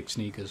had the fake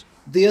sneakers.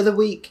 The other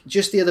week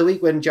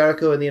when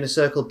Jericho and the Inner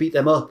Circle beat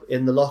them up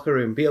in the locker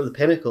room, beat up the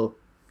Pinnacle,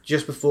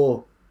 just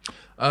before.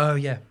 Oh,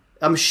 yeah.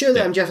 I'm sure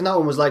that MJF in that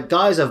one was like,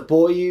 guys, I've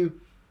bought you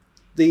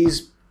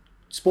these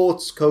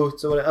sports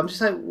coats or whatever. I'm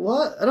just like,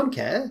 what? I don't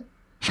care.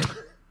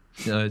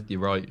 No, you're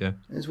right, yeah.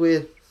 It's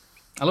weird.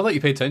 I love that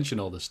you pay attention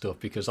to all this stuff,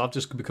 because I've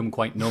just become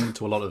quite numb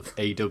to a lot of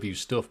AEW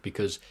stuff,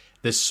 because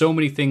there's so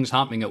many things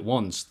happening at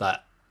once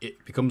that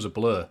it becomes a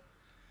blur.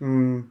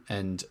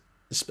 And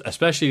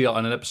especially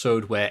on an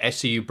episode where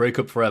SCU break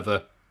up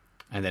forever,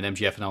 and then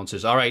MJF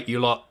announces, all right, you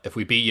lot, if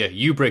we beat you,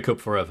 you break up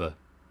forever.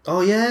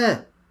 Oh,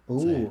 yeah. Ooh.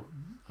 So,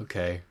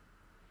 okay.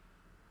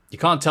 You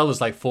can't tell there's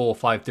like 4 or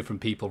 5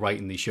 different people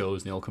writing these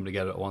shows and they all come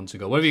together at once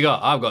and go, what have you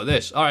got? I've got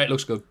this. All right,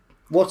 looks good.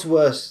 What's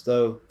worse,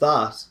 though?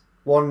 That,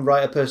 one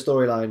writer per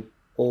storyline,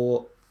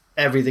 or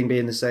everything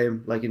being the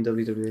same, like in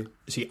WWE?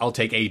 See, I'll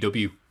take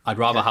AEW. I'd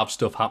rather have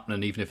stuff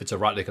happening, even if it's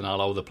erratic and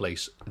all over the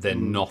place,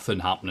 than nothing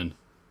happening.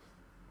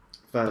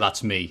 But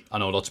that's me. I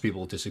know lots of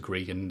people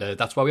disagree, and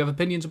that's why we have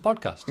opinions and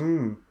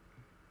podcasts.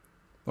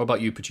 What about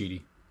you,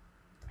 Pachidi?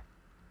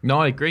 No,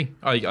 I agree.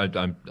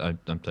 I'm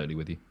totally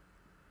with you.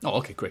 Oh,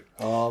 okay, great.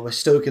 Oh, we're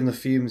stoking the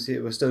fumes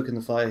here. We're stoking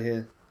the fire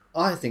here.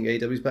 I think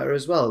AEW's better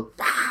as well.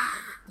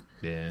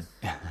 Yeah.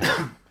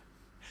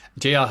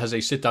 JR has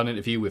a sit-down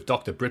interview with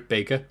Dr. Britt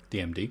Baker,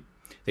 DMD.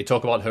 They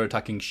talk about her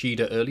attacking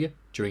Shida earlier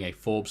during a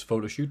Forbes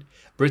photo shoot.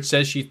 Britt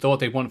says she thought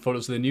they'd want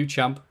photos of the new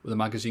champ when the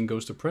magazine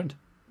goes to print.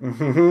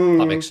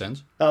 That makes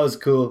sense. That was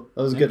cool.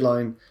 That was a good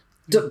line.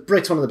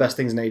 Britt's one of the best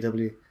things in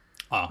AEW.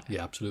 Ah,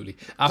 yeah, absolutely.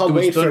 Can't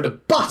wait for her to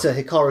butter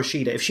Hikaru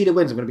Shida. If Shida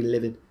wins, I'm going to be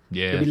livid.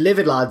 Yeah. I'm going to be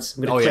livid, lads.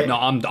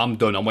 I'm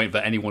done. I'm waiting for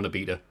anyone to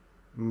beat her.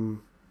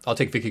 I'll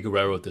take Vicky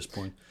Guerrero at this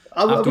point.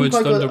 I wouldn't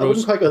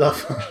quite go that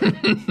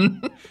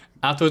far.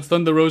 Afterwards,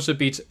 Thunder Rosa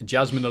beats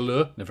Jasmine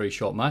Allure in a very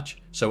short match,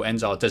 so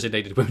ends our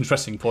designated women's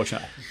wrestling portion.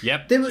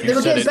 Yep, they were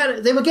getting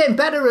better. They were getting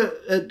better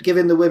at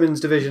giving the women's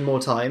division more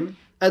time,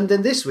 and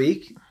then this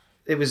week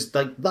it was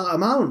like that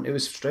amount. It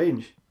was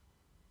strange.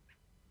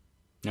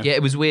 Yeah,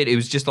 it was weird. It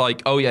was just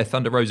like, oh yeah,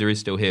 Thunder Rosa is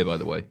still here, by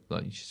the way.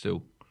 Like she's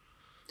still.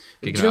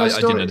 I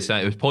didn't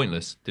understand. It was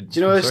pointless. Do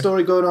you know a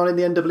story going on in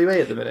the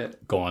NWA at the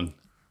minute? Go on.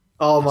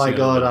 Oh my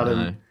God, Adam.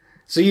 No.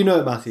 So you know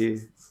it,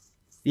 Matthew.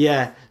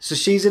 Yeah, so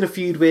she's in a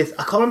feud with,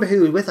 I can't remember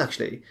who with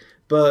actually,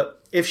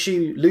 but if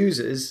she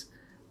loses,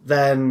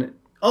 then,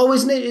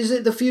 is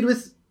it the feud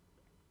with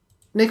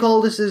Nick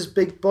Aldis's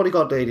big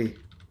bodyguard lady?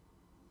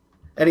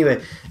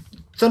 Anyway,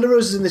 Thunder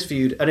Rosa's in this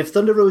feud, and if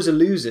Thunder Rosa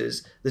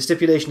loses, the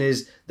stipulation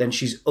is then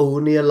she's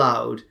only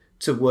allowed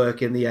to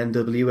work in the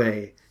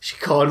NWA. She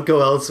can't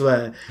go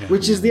elsewhere,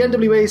 which is the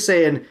NWA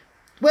saying,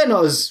 we're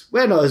not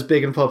as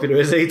big and popular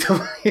as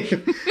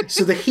AEW.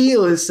 So the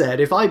heel has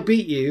said, if I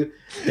beat you,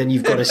 then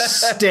you've got to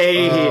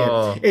stay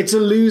here. It's a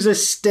loser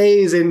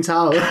stays in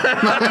town.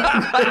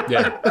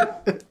 Yeah.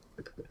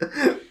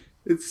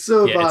 It's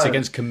so bad. It's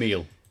against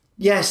Camille.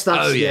 Yes,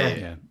 that's...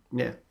 Yeah.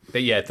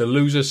 But yeah, the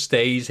loser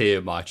stays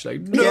here match.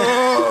 Like,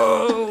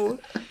 no!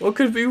 What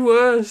could be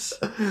worse?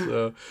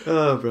 So,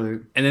 oh,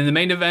 brilliant. And in the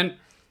main event,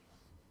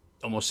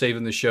 almost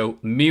saving the show,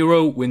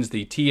 Miro wins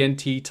the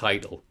TNT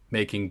title,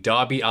 making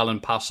Darby Allin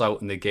pass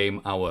out in the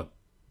game hour.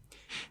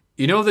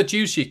 You know the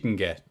juice you can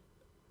get?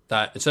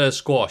 That instead of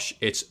squash,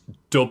 it's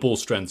double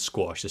strength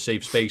squash to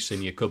save space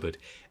in your cupboard.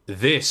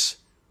 This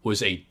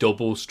was a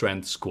double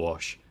strength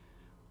squash.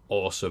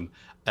 Awesome.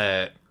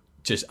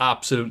 Just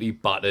absolutely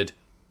battered.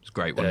 It's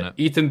great, wasn't it?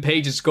 Ethan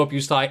Page and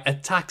Scorpio Sky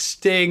attack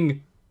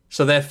Sting.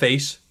 So their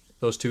face,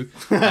 those two.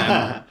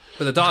 But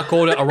the Dark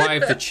Order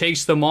arrived to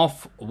chase them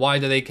off. Why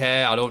do they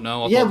care? I don't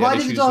know. Why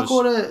did the Dark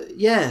Order...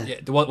 Yeah.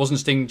 There wasn't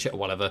Sting,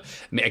 whatever.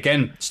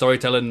 Again,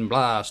 storytelling,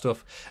 blah,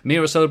 stuff.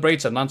 Miro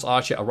celebrates and Lance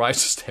Archer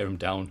arrives to stare him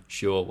down.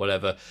 Sure,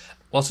 whatever.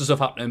 Lots of stuff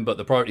happening, but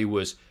the priority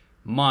was,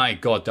 my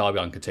God, Darby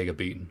Allin could take a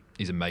beating.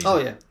 He's amazing. Oh,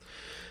 yeah.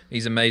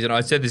 He's amazing.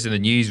 I said this in the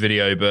news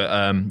video,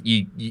 but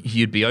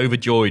you'd be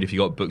overjoyed if you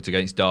got booked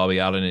against Darby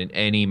Allin in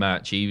any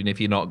match, even if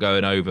you're not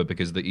going over,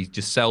 because he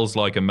just sells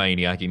like a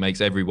maniac. He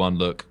makes everyone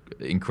look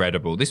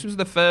incredible. This was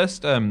the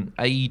first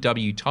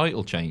AEW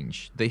title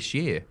change this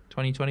year,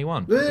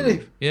 2021.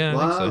 Really? Yeah,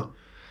 wow. I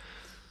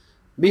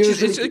think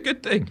so. It's a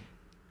good thing.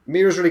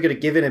 Miro's really good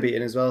at giving a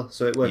beating as well,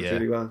 so it worked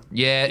really well.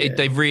 Yeah,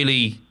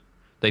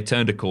 they've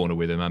turned a corner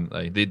with him,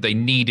 haven't they? They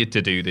needed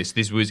to do this.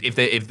 This was if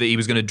he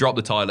was going to drop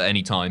the title at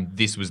any time,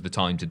 this was the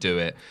time to do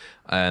it.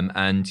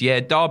 And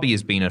yeah, Darby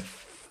has been a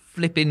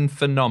flipping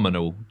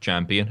phenomenal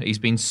champion. He's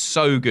been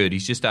so good.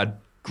 He's just had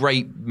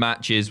great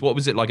matches. What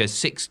was it, like a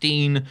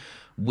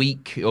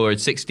 16-week or a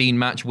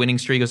 16-match winning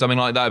streak or something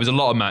like that? It was a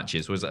lot of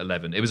matches. Was it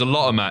 11? It was a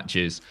lot of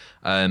matches.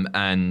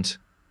 And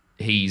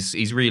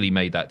he's really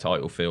made that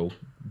title feel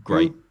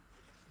great.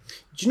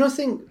 Do you not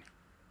think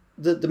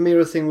that the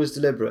Miro thing was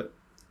deliberate?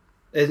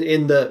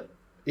 In that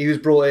he was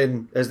brought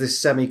in as this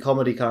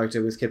semi-comedy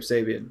character with Kip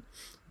Sabian,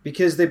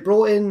 because they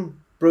brought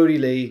in Brody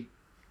Lee,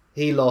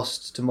 he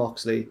lost to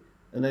Moxley,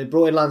 and they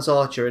brought in Lance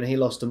Archer and he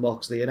lost to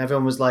Moxley, and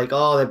everyone was like,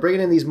 oh, they're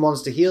bringing in these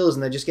monster heels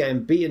and they're just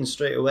getting beaten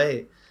straight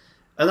away.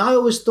 And I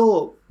always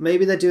thought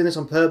maybe they're doing this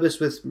on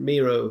purpose with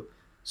Miro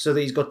so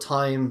that he's got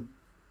time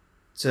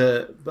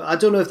to... But I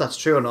don't know if that's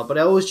true or not, but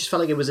I always just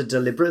felt like it was a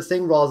deliberate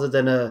thing rather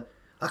than a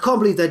I can't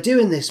believe they're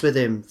doing this with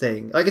him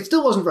thing. Like, it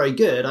still wasn't very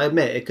good, I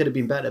admit. It could have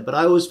been better, but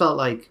I always felt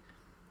like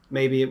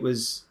maybe it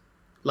was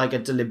like a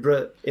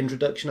deliberate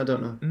introduction. I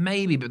don't know.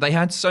 Maybe, but they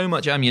had so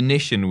much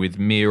ammunition with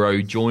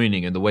Miro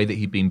joining and the way that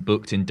he'd been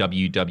booked in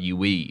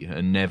WWE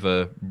and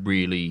never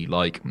really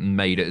like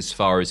made it as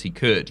far as he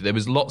could. There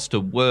was lots to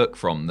work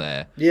from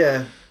there.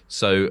 Yeah.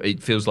 So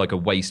it feels like a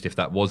waste if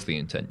that was the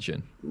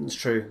intention. It's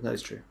true. That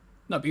is true.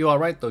 No, but you are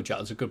right though, Jack.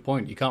 That's a good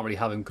point. You can't really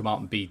have him come out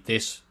and beat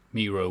this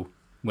Miro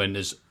when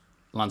there's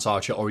Lance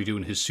Archer already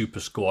doing his super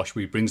squash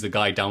where he brings the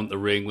guy down the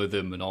ring with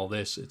him and all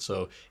this. It's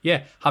so,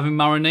 yeah, have him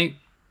marinate,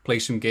 play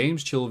some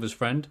games, chill with his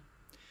friend,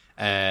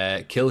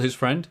 kill his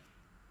friend,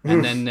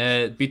 and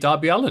then beat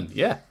Darby Allin.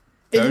 Yeah.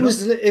 If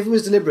it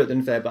was deliberate,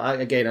 then fair, but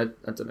I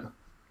don't know.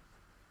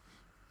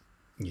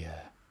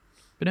 Yeah.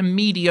 Been a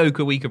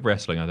mediocre week of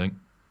wrestling, I think.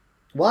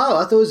 Wow,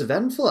 I thought it was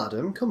eventful,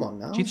 Adam. Come on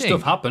now. Do you think?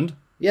 Stuff happened.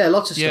 Yeah,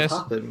 lots of stuff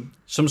happened.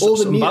 Some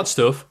bad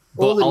stuff.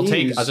 But I'll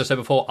take, as I said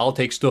before, I'll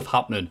take stuff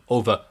happening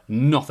over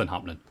nothing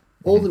happening.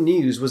 All the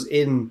news was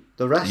in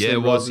the wrestling. Yeah,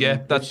 it was.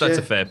 Yeah, that's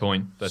a fair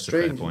point. That's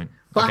strange. A fair point.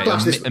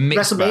 Backlash okay,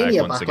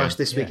 WrestleMania backlash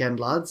this weekend,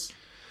 lads.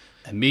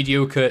 A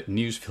mediocre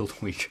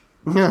news-filled week.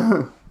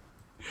 That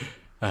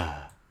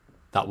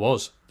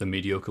was the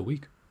mediocre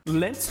week.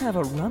 Let's have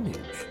a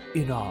rummage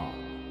in our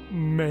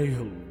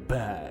mail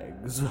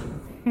bags.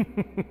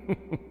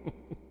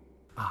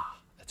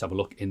 Let's have a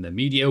look in the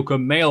mediocre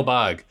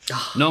mailbag.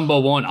 Number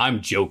one,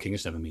 I'm joking,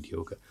 it's never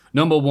mediocre.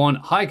 Number one,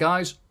 hi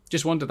guys,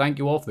 just wanted to thank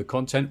you all for the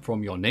content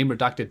from your name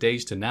redacted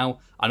days to now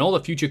and all the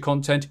future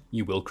content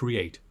you will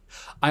create.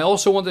 I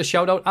also want to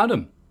shout out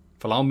Adam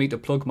for allowing me to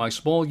plug my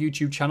small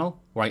YouTube channel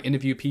where I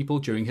interview people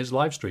during his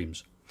live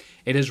streams.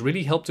 It has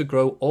really helped to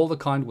grow all the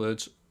kind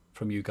words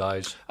from you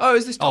guys. Oh,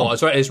 is this Tom? Oh,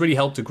 sorry, it's really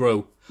helped to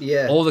grow.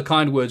 Yeah. All the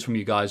kind words from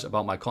you guys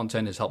about my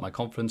content has helped my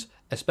confidence,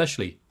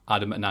 especially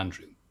Adam and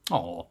Andrew.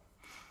 Aww.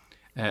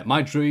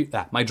 My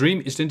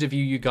dream is to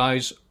interview you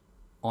guys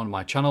on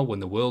my channel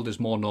when the world is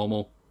more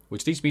normal,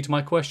 which leads me to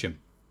my question.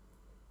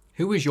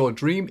 Who is your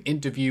dream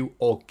interview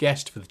or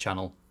guest for the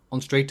channel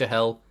on Straight to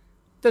Hell,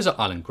 Desert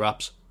Island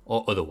Graps,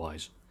 or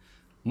otherwise?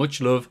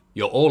 Much love,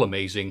 you're all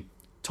amazing.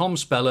 Tom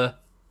Speller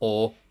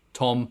or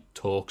Tom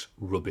Talks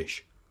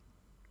Rubbish.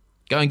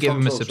 Go and give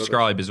him a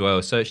subscribe as well.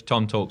 Search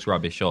Tom Talks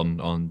Rubbish on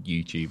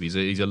YouTube. He's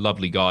a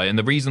lovely guy. And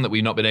the reason that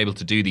we've not been able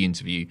to do the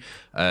interview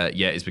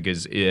yet is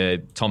because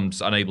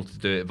Tom's unable to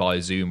do it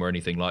via Zoom or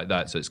anything like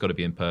that. So it's got to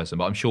be in person.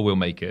 But I'm sure we'll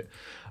make it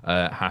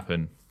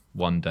happen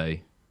one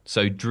day.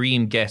 So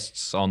dream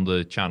guests on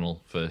the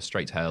channel for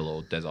Straight to Hell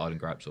or Desert Island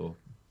Graps or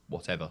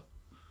whatever.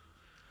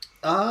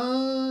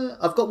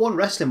 I've got one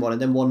wrestling one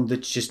and then one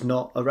that's just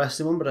not a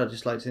wrestling one, but I'd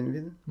just like to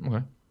interview them.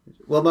 Okay.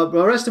 Well, my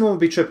wrestling one would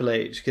be Triple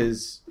H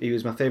because he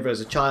was my favourite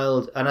as a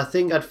child, and I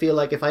think I'd feel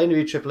like if I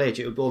interviewed Triple H,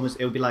 it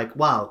would be like,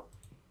 wow,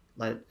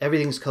 like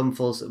everything's come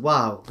full.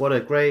 Wow, what a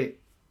great!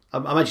 I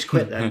might just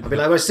quit then. I'll be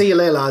like, well, see you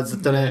later, lads.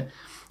 I've done it.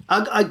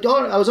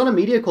 I was on a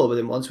media call with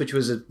him once, which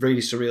was a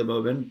really surreal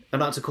moment.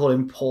 And I had to call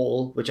him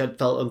Paul, which I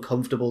felt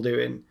uncomfortable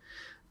doing.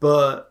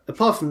 But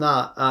apart from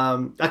that,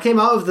 I came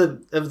out of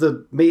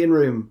the meeting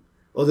room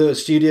or the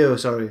studio,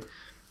 sorry,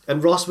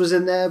 and Ross was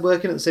in there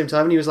working at the same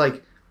time, and he was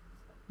like,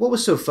 "What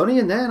was so funny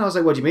in there?" And I was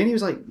like, "What do you mean?" He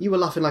was like, "You were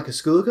laughing like a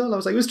schoolgirl." I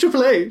was like, "It was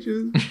Triple H."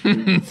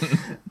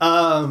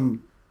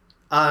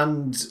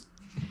 And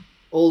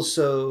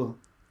also,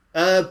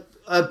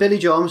 Billy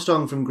Joe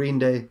Armstrong from Green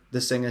Day,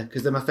 the singer,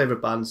 because they're my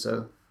favourite band,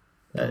 so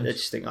I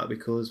just think that would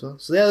be cool as well.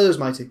 So yeah, those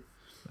mighty.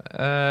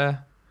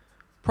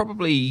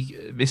 Probably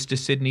Mr.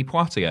 Sidney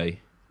Poitier.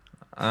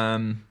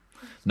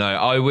 No,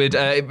 I would.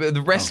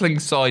 The wrestling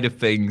side of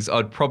things,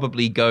 I'd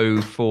probably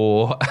go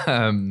for.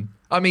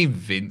 I mean,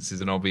 Vince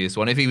is an obvious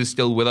one. If he was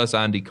still with us,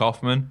 Andy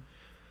Kaufman.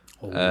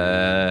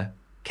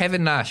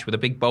 Kevin Nash with a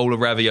big bowl of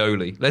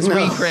ravioli. Let's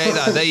recreate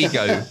that. There you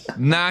go.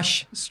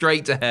 Nash,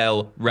 straight to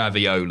hell,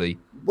 ravioli.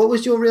 What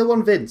was your real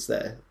one, Vince,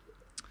 there?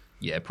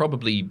 Yeah,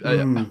 probably.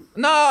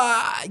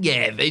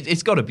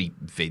 It's got to be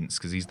Vince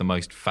because he's the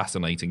most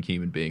fascinating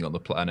human being on the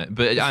planet.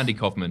 But Andy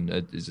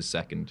Kaufman is a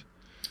second.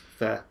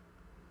 Fair.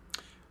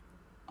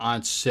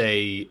 I'd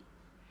say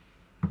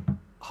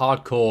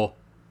hardcore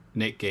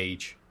Nick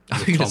Gage. I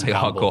think I'd say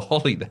hardcore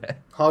Holly there.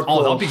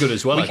 Oh, that'd be good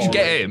as well. We can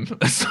get him.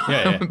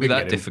 Yeah, it wouldn't be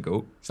that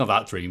difficult. It's not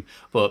that dream.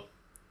 But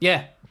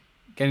yeah,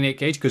 getting Nick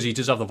Cage because he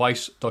does have the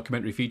Vice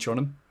documentary feature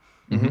on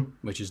him,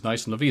 which is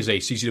nice and lovely. He's a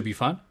CCW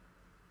fan.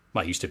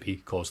 Well, he used to be,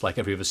 of course, like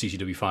every other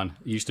CCW fan.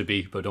 He used to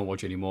be, but don't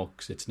watch it anymore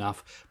because it's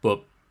naff.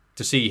 But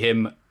to see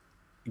him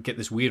get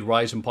this weird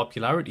rise in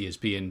popularity as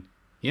being,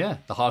 the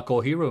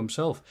hardcore hero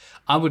himself.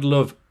 I would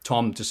love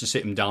Tom just to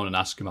sit him down and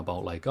ask him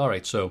about, like, all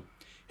right, so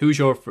who's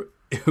your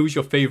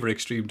favourite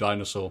extreme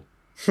dinosaur?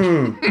 I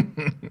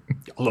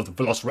love the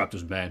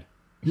Velociraptors, man.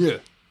 Yeah.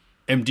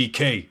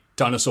 MDK,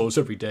 dinosaurs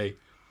every day.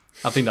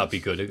 I think that'd be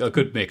good. A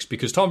good mix,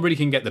 because Tom really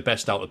can get the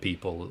best out of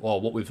people,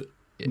 or what we've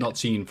not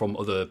seen from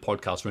other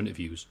podcasts or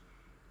interviews.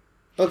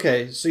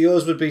 Okay, so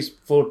yours would be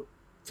for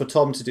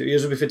Tom to do.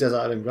 Yours would be for Desert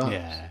Island Grass.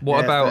 Yeah.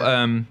 What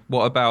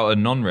about a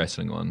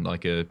non-wrestling one?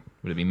 Like would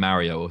it be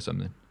Mario or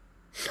something?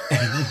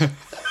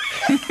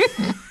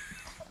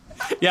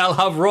 Yeah, I'll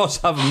have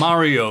Ross have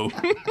Mario.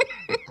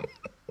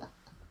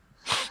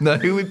 No,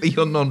 who would be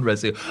your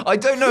non-wrestling? I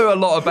don't know a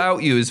lot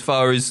about you as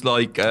far as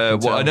like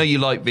I know you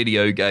like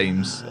video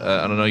games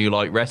and I know you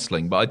like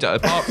wrestling, but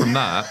apart from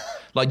that,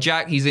 like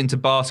Jack, he's into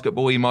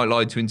basketball. He might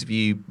like to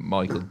interview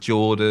Michael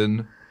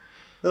Jordan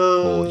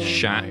or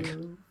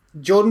Shaq.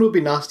 Jordan would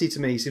be nasty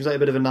to me. He seems like a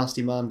bit of a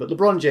nasty man, but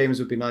LeBron James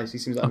would be nice. He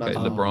seems like a nice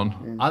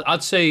LeBron. Yeah.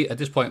 I'd say at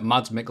this point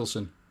Mads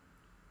Mikkelsen.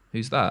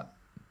 Who's that?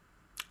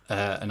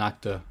 An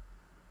actor.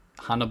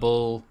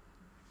 Hannibal,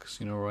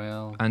 Casino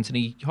Royale.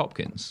 Anthony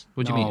Hopkins.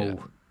 What do you mean?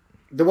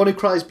 The one who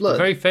cries blood.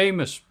 Very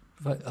famous.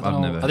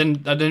 I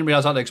didn't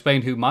realise I had to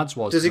explain who Mads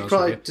was. Does he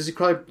cry? Does he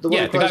cry? The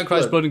one the guy who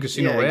cries blood in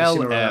Casino Royale.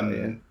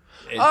 The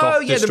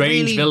strange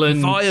really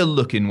villain,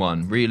 vile-looking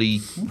one, really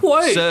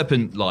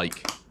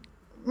serpent-like.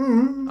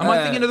 Am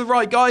I thinking of the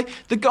right guy?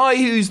 The guy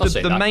who's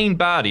the main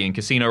baddie in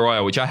Casino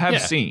Royale, which I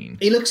have seen.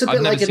 He looks a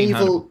bit like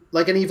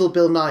an evil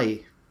Bill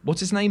Nye. What's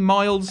his name?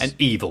 Miles? An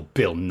evil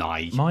Bill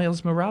Nye.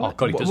 Miles Morales? Oh,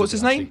 God, he does what's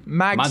his name?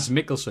 Mads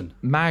Mikkelsen.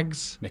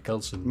 Mads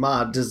Mikkelsen.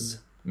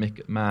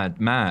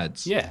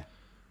 Mads. Yeah.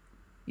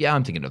 Yeah,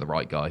 I'm thinking of the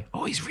right guy.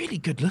 Oh, he's really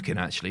good looking,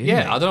 actually.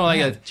 Yeah, I don't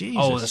know.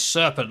 Jesus. The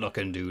serpent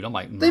looking dude. I'm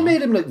like, no. They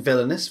made him look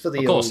villainous for the.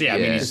 Of course, I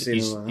mean,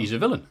 he's a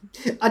villain.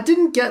 I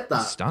didn't get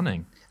that.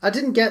 Stunning. I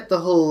didn't get the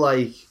whole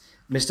like,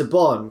 Mr.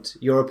 Bond,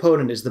 your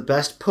opponent is the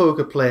best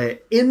poker player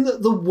in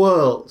the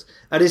world,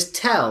 and his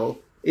tell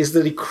is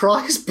that he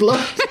cries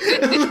blood.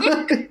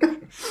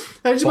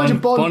 I just imagine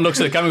Bond looks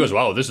at the camera and goes,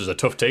 "Wow, this is a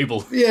tough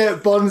table." Yeah,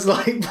 Bond's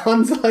like,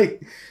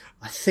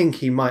 I think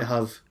he might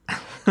have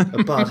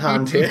a bad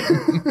hand here.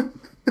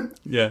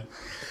 Yeah.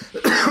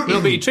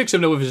 But he tricks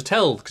him with his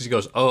tell because he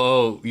goes,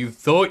 "Oh, you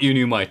thought you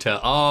knew my tell.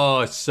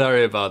 Oh,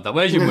 sorry about that.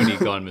 Where's your money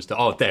gone, Mister?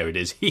 Oh, there it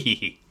is."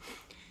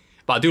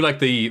 But I do like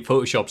the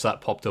photoshops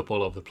that popped up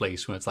all over the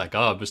place when it's like,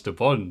 Mr.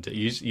 Bond,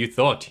 you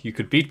thought you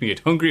could beat me at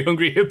Hungry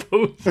Hungry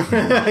Hippos.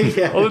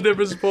 Yeah. All the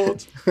different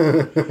sports.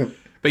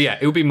 But yeah,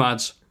 it would be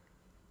Mads.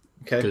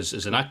 Okay. Because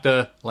as an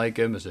actor, like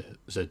him,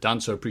 as a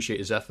dancer, appreciate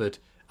his effort.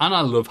 And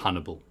I love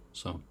Hannibal,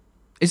 so...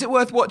 Is it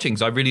worth watching?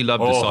 Because I really love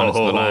the Silence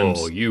of the Lambs.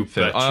 Oh, you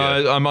film.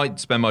 betcha. I might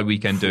spend my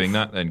weekend doing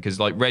that then, because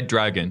like Red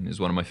Dragon is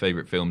one of my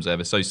favourite films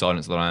ever. So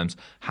Silence of the Lambs.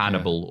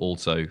 Hannibal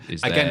also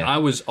is there. Again, I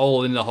was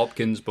all in the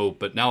Hopkins boat,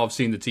 but now I've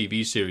seen the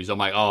TV series. I'm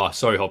like,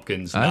 sorry,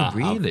 Hopkins. Oh,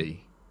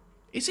 really?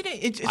 Isn't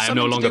it? I am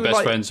no longer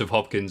best friends of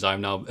Hopkins.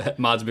 I'm now...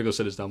 Mads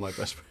Mikkelsen is now my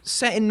best friend.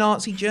 Set in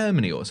Nazi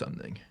Germany or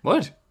something?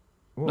 What?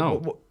 No.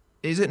 What?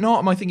 Is it not?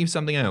 Am I thinking of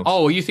something else?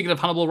 Oh, are you thinking of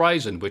Hannibal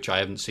Rising, which I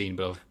haven't seen,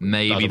 but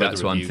maybe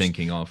that's what I'm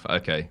thinking of.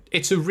 Okay,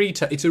 it's a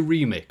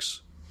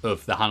remix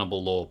of the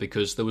Hannibal lore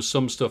because there was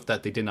some stuff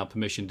that they didn't have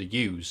permission to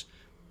use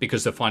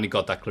because they finally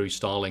got that Clarice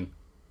Starling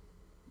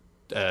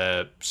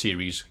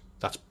series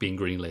that's being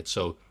greenlit.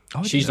 So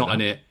I She's didn't not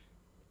know in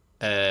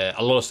it.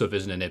 A lot of stuff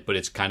isn't in it, but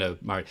it's kind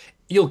of married.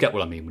 You'll get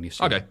what I mean when you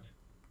see it. Okay.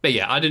 But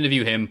yeah, I'd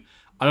interview him.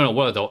 I don't know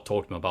what I'd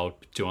talk to him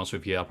about, to be honest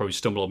with you. I'll probably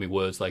stumble on me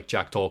words like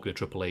Jack talking to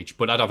Triple H,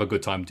 but I'd have a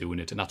good time doing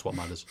it, and that's what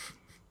matters.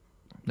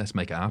 Let's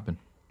make it happen.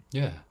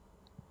 Yeah.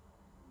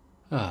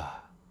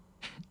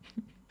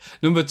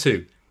 Number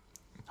 2.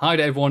 Hi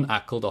to everyone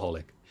at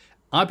Cultaholic.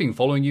 I've been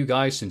following you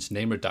guys since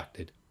Name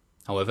Redacted.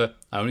 However,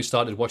 I only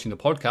started watching the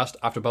podcast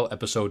after about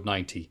episode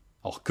 90.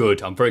 Oh,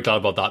 good. I'm very glad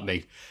about that,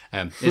 mate.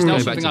 It's now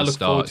something I look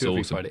forward to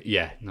every Friday.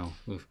 Yeah, no.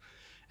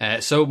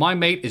 So my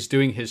mate is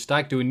doing his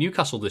stag do in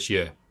Newcastle this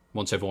year.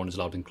 Once everyone is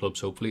allowed in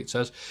clubs, hopefully, it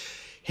says.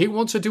 He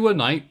wants to do a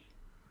night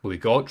where we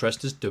go out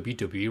dressed as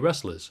WWE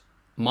wrestlers.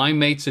 My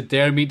mates would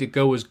dare me to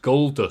go as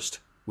Goldust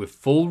with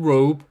full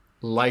robe,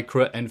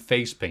 lycra and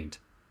face paint.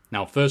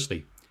 Now,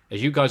 firstly,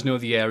 as you guys know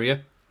the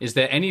area, is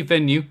there any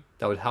venue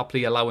that would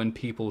happily allow in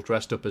people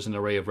dressed up as an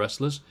array of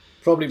wrestlers?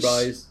 Probably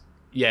Rise.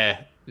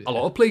 Yeah, a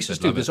lot of places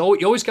do.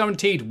 You're always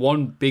guaranteed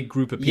one big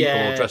group of people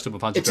all dressed up in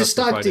fancy dress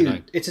on Friday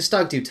night. It's a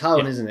stag do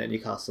town, isn't it,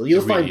 Newcastle?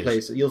 You'll find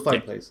places. You'll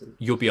find places.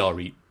 You'll be all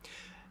right.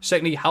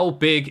 Secondly, how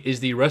big is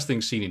the wrestling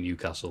scene in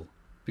Newcastle?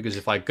 Because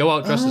if I go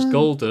out dressed as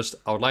Goldust,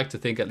 I would like to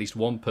think at least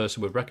one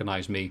person would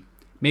recognise me.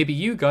 Maybe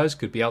you guys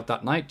could be out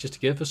that night just to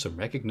give us some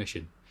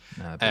recognition.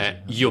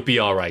 You'll be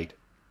all right.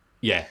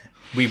 Yeah,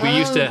 we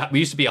used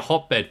to be a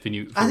hotbed for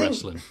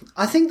wrestling.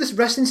 I think this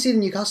wrestling scene in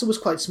Newcastle was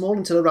quite small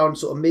until around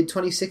sort of mid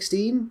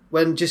 2016,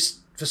 when just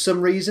for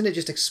some reason it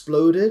just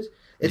exploded.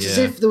 It's as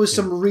if there was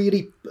a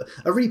really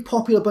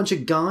popular bunch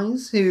of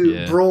guys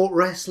who brought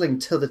wrestling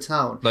to the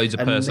town. Loads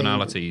of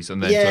personalities,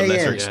 and then to a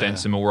lesser extent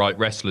some all right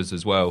wrestlers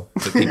as well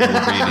that people were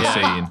really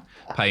seeing,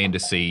 paying to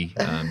see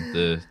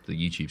the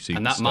YouTube superstars.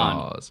 And that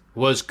man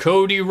was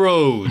Cody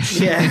Rhodes.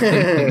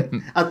 Yeah,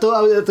 I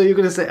thought you were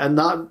going to say, and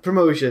that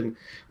promotion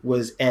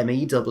was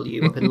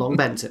MEW up in Long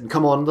Benton.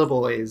 Come on, the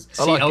boys.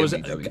 I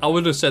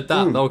would have said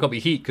that. That would got me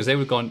heat because they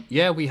would have gone,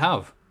 yeah, we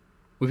have.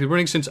 We've been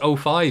running since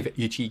 2005,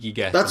 you cheeky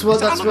guess. That's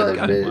what.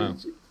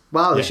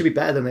 Wow, they should be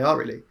better than they are,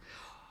 really.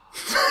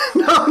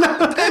 No.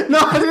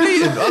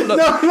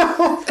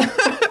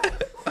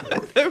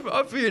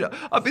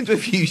 I've been to a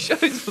few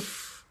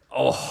shows.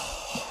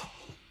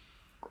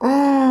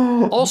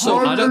 Also,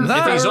 I don't know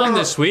if he's on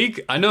this week.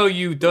 I know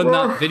you've done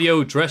that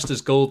video dressed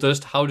as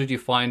Goldust. How did you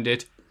find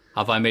it?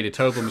 Have I made a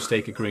terrible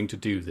mistake agreeing to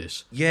do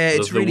this? Yeah,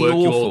 it's really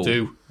awful. You all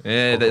do.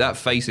 Yeah, that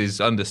face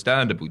is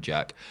understandable,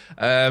 Jack.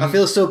 I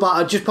feel so bad.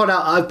 I just point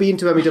out, I've been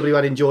to MEW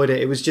and enjoyed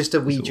it. It was just a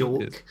wee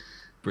joke.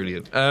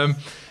 Brilliant.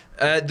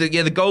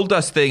 The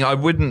Goldust thing, I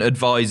wouldn't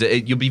advise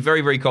it. You'll be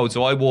very, very cold.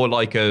 So I wore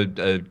like a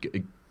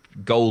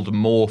gold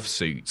morph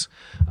suit.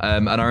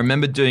 And I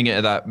remember doing it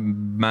at that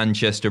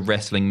Manchester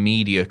Wrestling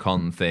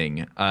MediaCon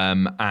thing.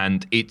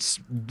 And it's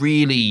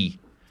really...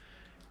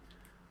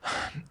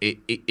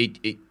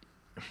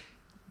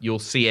 You'll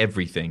see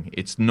everything.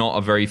 It's not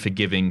a very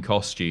forgiving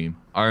costume.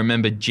 I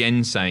remember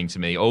Jen saying to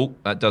me, "Oh,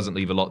 that doesn't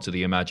leave a lot to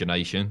the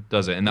imagination,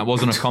 does it?" And that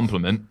wasn't a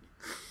compliment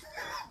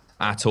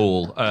at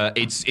all.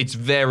 It's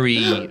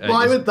very...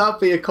 Why would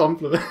that be a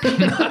compliment?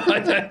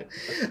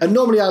 And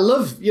normally I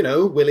love,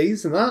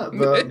 willies and that,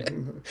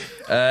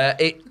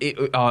 but...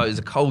 it was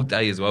a cold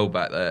day as well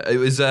back there. It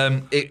was...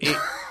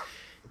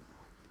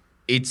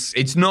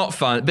 It's not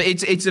fun, but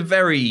it's a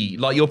very,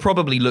 like, you'll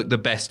probably look the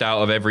best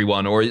out of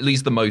everyone, or at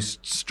least the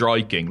most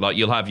striking. Like,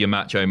 you'll have your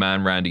Macho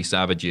Man Randy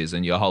Savages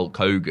and your Hulk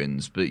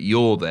Hogans, but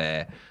you're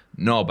there,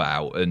 knob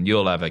out, and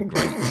you'll have a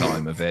great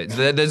time of it.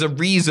 There's a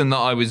reason that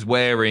I was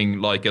wearing,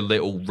 like, a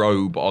little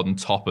robe on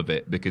top of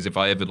it, because if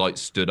I ever, like,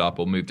 stood up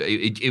or moved,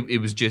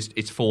 it was just,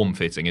 it's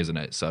form-fitting, isn't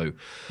it? So,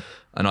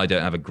 and I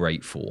don't have a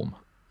great form.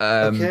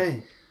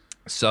 Okay.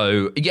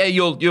 So yeah,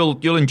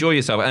 you'll enjoy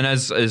yourself, and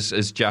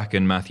as Jack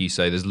and Matthew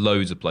say, there's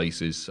loads of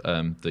places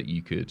that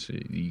you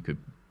could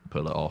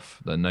pull it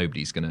off. That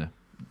nobody's gonna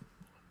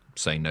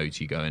say no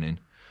to you going in.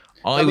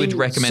 I would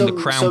recommend the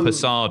Crown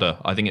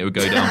Posada. I think it would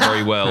go down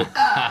very well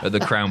at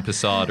the Crown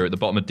Posada at the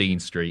bottom of Dean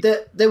Street.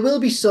 There will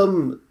be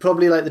some,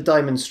 probably like the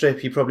Diamond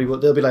Strip. You probably will.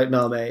 They'll be like,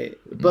 no, mate.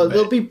 But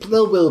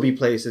there will be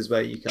places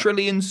where you can.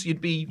 Trillions, you'd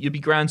be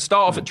grand.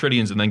 Start off at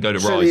Trillions and then go to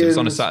Rise. It's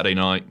on a Saturday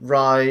night.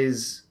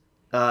 Rise.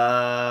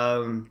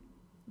 There'll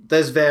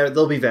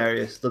be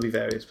various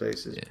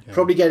places. Yeah.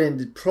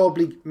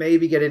 Probably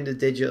maybe get into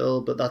digital,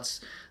 but that's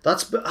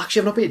actually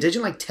I've not been to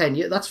digital in like 10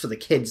 years. That's for the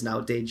kids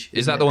now.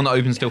 Is that the one that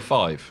opens till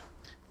 5?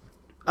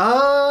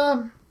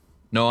 No,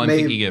 I'm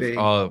thinking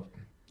of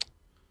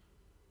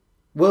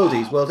World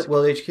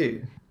HQ.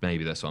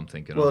 Maybe that's what I'm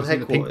thinking. World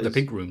headquarters, the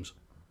pink rooms.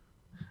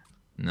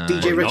 No,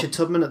 DJ Richard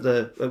Tubman at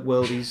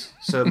Worldies,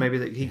 so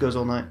maybe he goes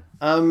all night.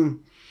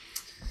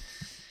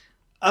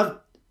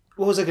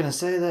 What was I going to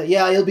say there?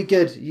 Yeah, it'll be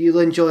good. You'll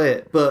enjoy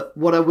it. But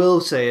what I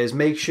will say is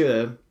make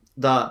sure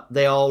that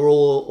they are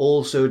all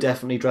also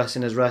definitely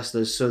dressing as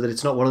wrestlers, so that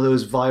it's not one of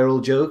those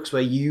viral jokes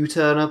where you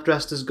turn up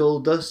dressed as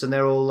Goldust and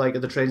they're all like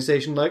at the train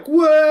station like,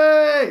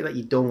 way! Like,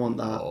 you don't want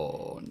that.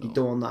 Oh, no. You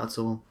don't want that at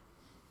all.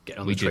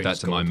 We did that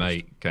to my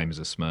mate, came as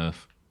a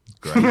Smurf.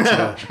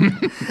 Great.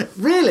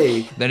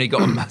 Really? Then he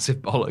got a massive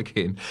bollock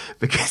in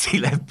because he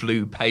left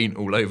blue paint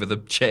all over the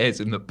chairs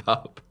in the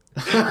pub.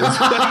 It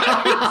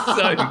was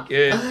so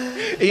good.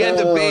 He had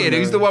the beard. No.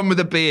 Who's the one with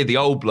the beard? The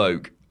old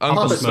bloke.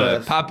 Uncle Papa Smurf.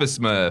 Smurf. Papa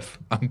Smurf.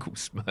 Uncle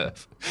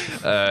Smurf.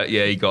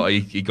 Yeah, he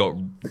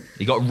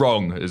got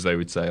wrong, as they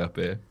would say up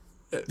here.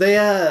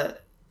 They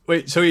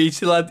Wait, so he was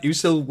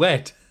still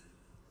wet?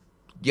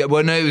 Yeah,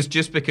 well, no, it was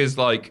just because,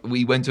 like,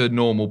 we went to a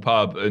normal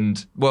pub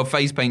and, well,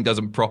 face paint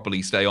doesn't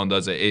properly stay on,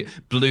 does it?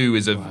 Blue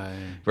is a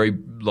very,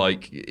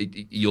 like,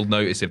 you'll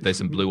notice if there's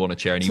some blue on a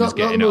chair, and he was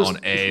getting it on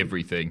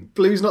everything.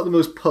 Blue's not the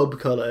most pub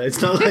colour.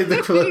 It's not like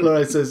the colour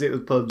I associate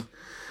with pubs.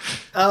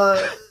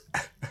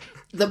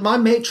 My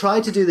mate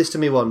tried to do this to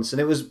me once, and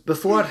it was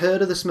before I'd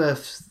heard of the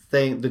Smurfs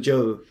thing, the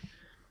joke.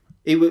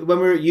 When we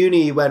were at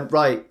uni, he went,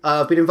 right,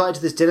 I've been invited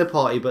to this dinner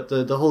party, but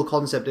the whole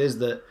concept is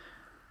that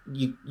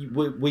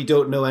we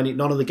don't know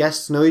none of the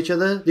guests know each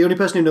other. The only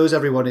person who knows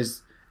everyone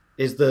is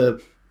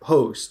the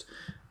host.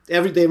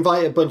 They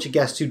invite a bunch of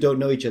guests who don't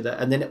know each other,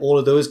 and then all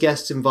of those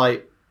guests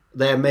invite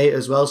their mate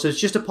as well. So it's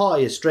just a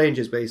party of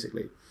strangers,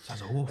 basically.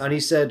 Sounds awful. And he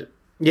said,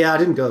 yeah, I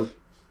didn't go.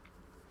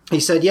 He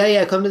said,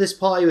 yeah, come to this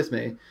party with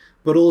me,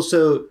 but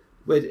also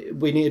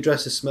we need to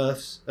dress as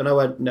Smurfs. And I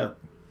went, no.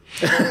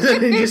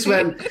 And he just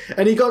went,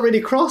 and he got really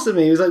cross at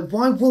me. He was like,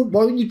 why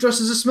won't you dress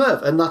as a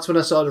Smurf? And that's when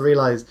I started to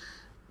realise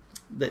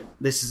that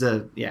this is I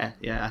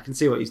can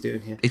see what he's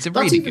doing here. It's a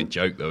really good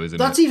joke, though, isn't it?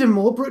 That's even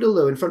more brutal,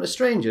 though, in front of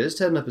strangers,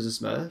 turning up as a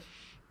Smurf.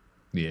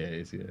 Yeah, it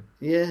is, yeah.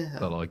 Yeah.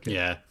 I like it.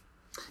 Yeah.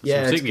 Yeah,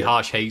 Some particularly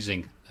harsh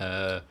hazing.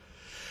 But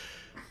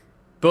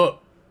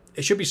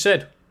it should be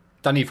said,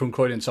 Danny from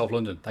Croydon, South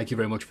London, thank you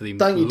very much for the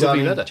Thank you, lovely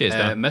Danny. letter, Cheers,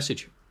 Dan.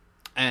 message.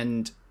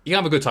 And you can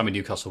have a good time in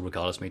Newcastle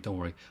regardless, mate, don't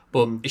worry.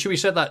 But it should be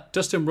said that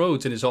Dustin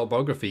Rhodes, in his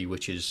autobiography,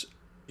 which is,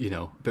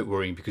 a bit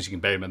worrying because you can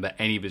barely remember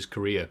any of his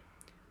career,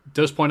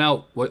 does point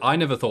out what I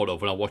never thought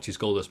of when I watched his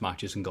Goldust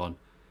matches and gone,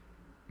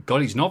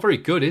 God, he's not very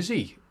good, is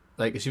he?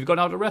 Like, as you've gone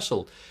out to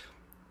wrestle.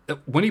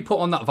 When he put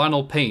on that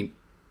they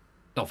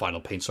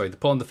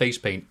put on the face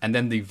paint and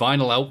then the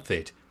vinyl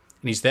outfit,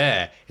 and he's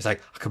there, it's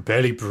like, I can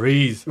barely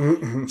breathe.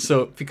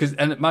 So,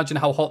 and imagine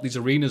how hot these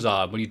arenas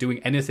are when you're doing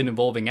anything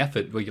involving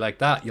effort, where you're like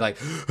that, you're like,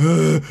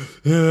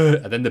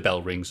 and then the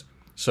bell rings.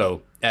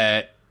 So,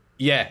 if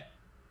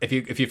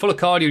you're full of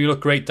cardio and you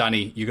look great,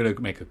 Danny, you're going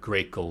to make a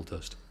great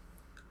Goldust.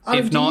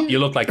 If not, you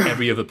look like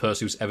every other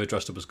person who's ever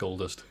dressed up as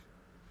Goldust.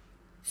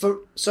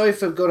 Sorry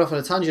for going off on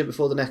a tangent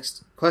before the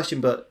next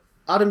question, but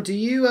Adam, do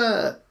you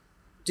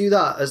do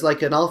that as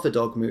like an alpha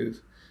dog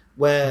move?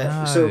 Where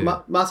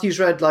Matthew's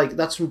read like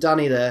that's from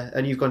Danny there,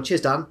 and you've gone,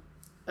 cheers, Dan.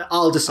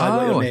 I'll decide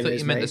what your name is. I thought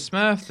you meant the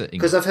Smurf thing.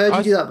 Because I've heard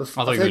you do that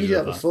before. I've heard you do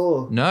that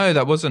before. No,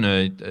 that wasn't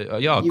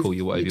I'll call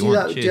you whatever you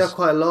want. You do that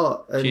quite a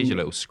lot. Cheers, you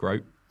little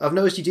scrope. I've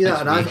noticed you do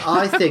that, and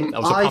I think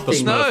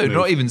no,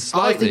 not even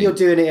slightly. I think you're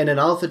doing it in an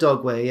alpha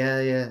dog way.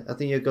 Yeah. I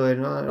think you're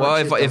going. Oh, well,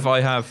 if I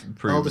have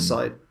proven, I'll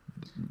decide.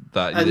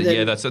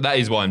 That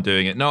is why I'm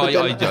doing it. No,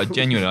 I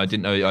genuinely I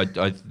didn't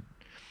know.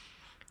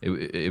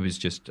 It was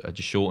just I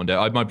just shortened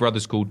it. My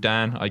brother's called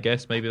Dan, I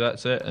guess maybe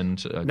that's it.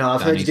 And no,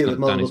 I've heard you do it with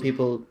multiple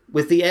people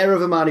with the air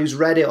of a man who's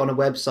read it on a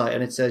website,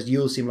 and it says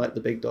you'll seem like the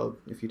big dog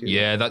if you do.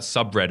 Yeah, that's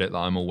subreddit that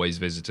I'm always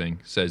visiting.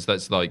 Says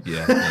that's like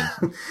yeah.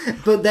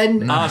 But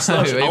then,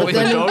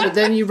 but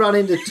then you run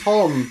into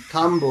Tom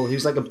Campbell,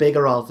 who's like a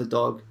bigger alpha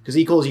dog because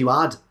he calls you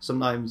Ad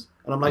sometimes,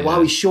 and I'm like,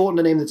 wow, he's shortened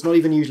a name that's not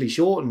even usually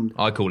shortened.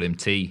 I call him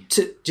T.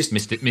 Just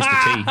Mr. T.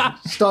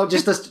 Start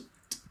just.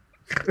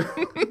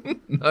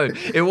 No,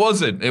 it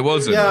wasn't. Yeah,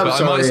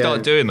 but I might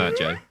start doing that,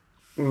 Joe.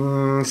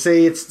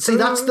 See,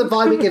 that's the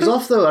vibe it gives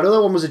off, though. I know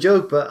that one was a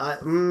joke,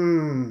 but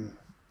no.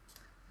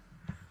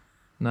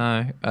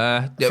 I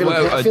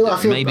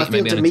feel maybe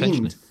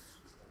unintentionally.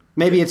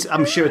 Maybe it's.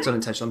 I'm sure it's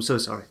unintentional. I'm so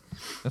sorry.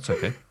 That's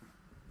okay.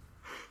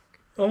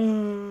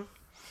 I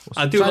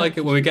do like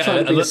it when we get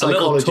a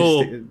little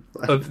tour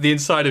of the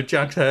inside of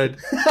Jack's head.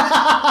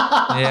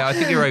 Yeah, I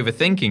think you're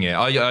overthinking it.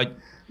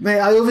 Mate,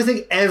 I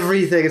overthink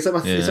everything. It's like my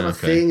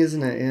thing,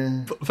 isn't it?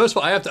 Yeah. First of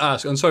all, I have to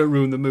ask, I'm sorry to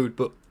ruin the mood,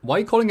 but why are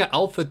you calling it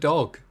Alpha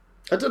Dog?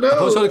 I don't know.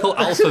 I was going to call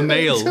Alpha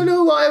Male. I don't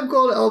know why I'm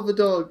calling it Alpha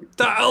Dog.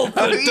 The Alpha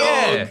Dog!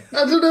 Yeah.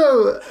 I don't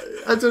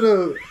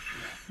know.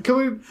 Can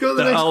we go to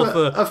the next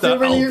question?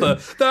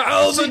 The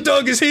Alpha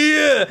Dog is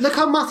here! Look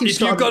how Matthew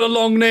started. If you've got a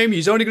long name,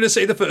 he's only going to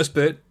say the first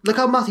bit. Look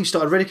how Matthew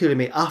started ridiculing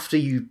me after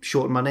you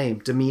shortened my name,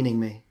 demeaning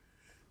me.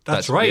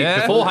 That's right.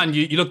 Yeah. Beforehand,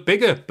 you look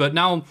bigger, but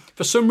now,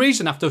 for some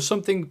reason, after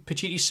something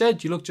Pacitti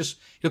said, you look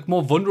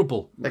more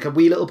vulnerable, like a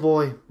wee little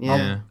boy.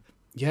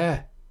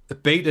 Yeah, a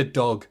beta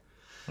dog.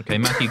 Okay,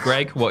 Matthew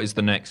Gregg, what is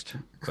the next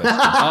question?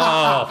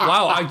 Oh,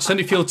 wow! I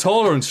suddenly feel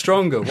taller and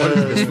stronger. What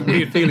is this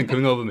weird feeling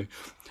coming over me?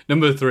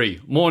 Number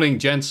 3. Morning,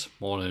 gents.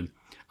 Morning.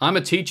 I'm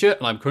a teacher,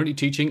 and I'm currently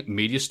teaching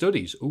media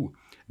studies. Ooh.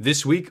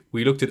 This week,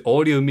 we looked at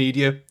audio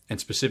media and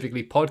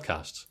specifically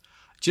podcasts.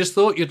 Just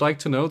thought you'd like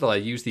to know that I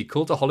use the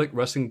Cultaholic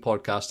Wrestling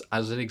Podcast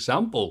as an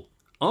example.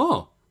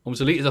 I was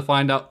delighted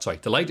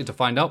to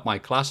find out my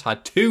class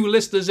had 2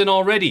 listeners in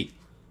already.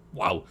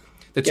 Wow.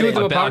 The two of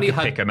them I bet I apparently could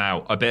had... pick them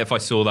out. I bet if I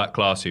saw that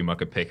classroom, I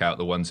could pick out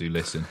the ones who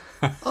listen.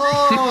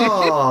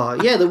 Oh,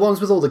 yeah, the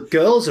ones with all the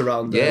girls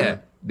around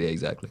there. Yeah,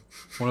 exactly.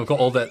 When I've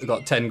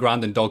got 10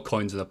 grand in dog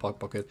coins in their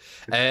pocket.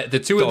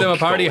 The two of Dog them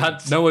apparently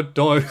coins.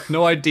 had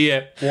no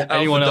idea what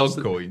anyone else...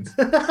 Dog coins.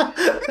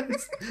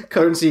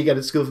 Currency you get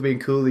at school for being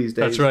cool these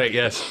days. That's right,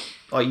 yes.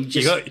 Oh,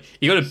 you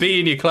got a B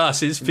in your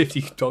class, it's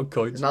 50 dog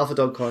coins. It's an alpha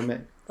dog coin,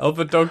 mate.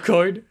 Alpha dog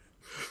coin.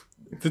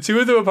 The two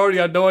of them apparently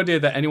had no idea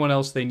that anyone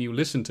else they knew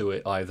listened to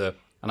it either.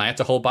 And I had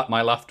to hold back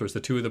my laughter as the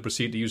two of them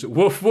proceeded to use it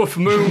woof woof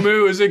moo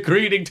moo as a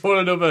greeting to one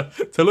another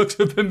to look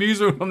to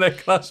amusement from their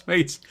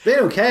classmates. They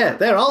don't care.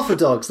 They're alpha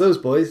dogs, those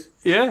boys.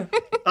 Yeah.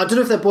 I don't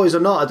know if they're boys or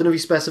not. I don't know if you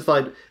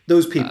specified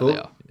those people. They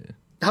are, yeah.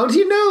 How do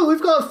you know?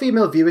 We've got a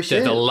female viewership.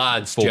 They're the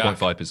lads,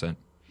 4.5%.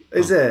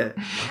 Is it?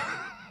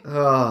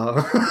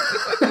 Oh.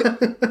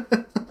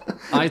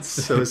 It's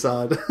so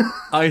sad.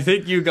 I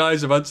think you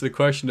guys have answered the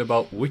question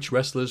about which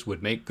wrestlers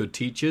would make good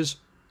teachers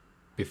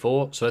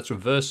before, so let's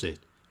reverse it.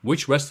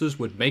 Which wrestlers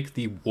would make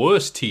the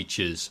worst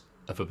teachers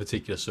of a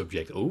particular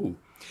subject? Ooh.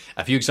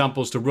 A few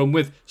examples to run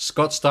with.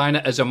 Scott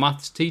Steiner as a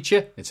maths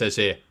teacher. It says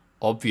here,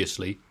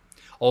 obviously.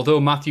 Although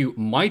Matthew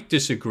might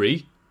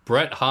disagree,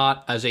 Bret Hart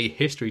as a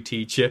history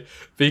teacher,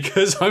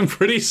 because I'm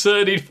pretty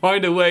certain he'd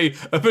find a way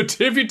of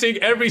attributing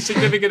every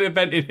significant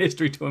event in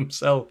history to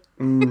himself.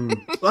 Well,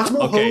 that's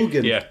more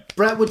Hogan. Yeah.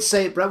 Brett would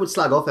slag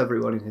off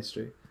everyone in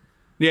history.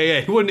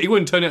 Yeah, he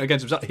wouldn't turn it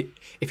against himself.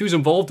 If he was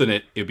involved in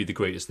it, it would be the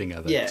greatest thing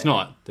ever. Yeah. It's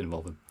not, didn't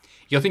involve him.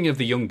 You're thinking of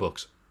the Young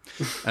Bucks.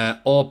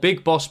 Or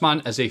Big Boss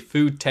Man as a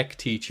food tech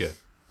teacher.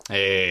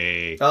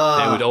 Hey,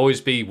 there would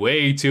always be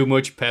way too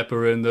much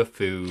pepper in the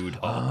food.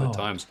 Good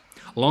times.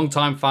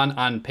 Long-time fan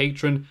and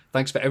patron.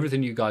 Thanks for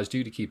everything you guys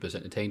do to keep us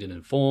entertained and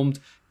informed.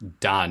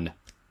 Dan.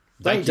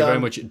 Thank you very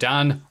much,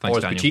 Dan. Thanks, or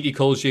as Daniel. Pacitti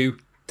calls you.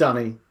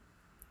 Danny.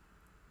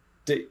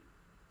 D.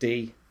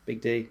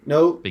 Big D.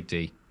 No. Big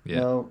D.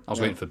 Yeah. No. I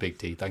was waiting for Big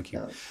D. Thank you.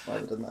 No, I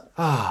haven't done that.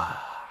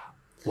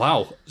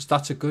 Wow,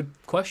 that's a good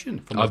question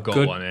from I've a got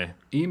good one here.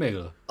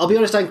 emailer. I'll be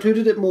honest, I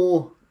included it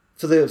more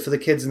for the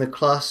kids in the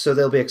class, so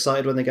they'll be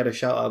excited when they get a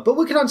shout out. But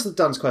we can answer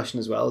Dan's question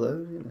as well, though.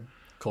 You know.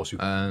 Of course you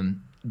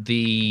can.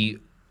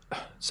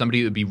 Somebody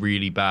who would be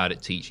really bad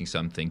at teaching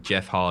something,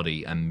 Jeff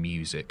Hardy and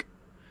music.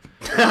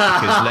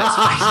 Because let's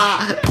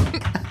face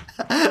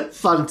it.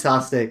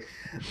 Fantastic.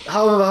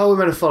 How are we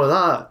going to follow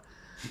that?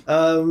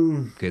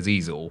 Because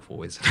he's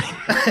awful, isn't he?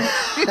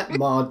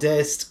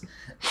 Modest.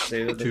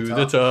 To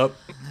the top.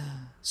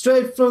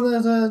 Straight from the...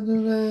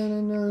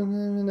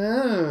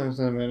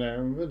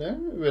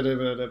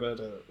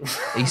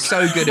 He's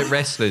so good at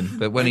wrestling,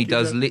 but when he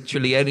does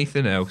literally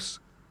anything else...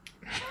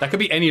 That could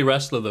be any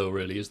wrestler, though,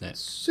 really, isn't it?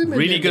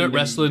 Really good at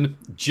wrestling,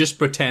 just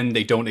pretend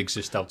they don't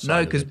exist outside.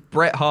 No, because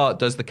Bret Hart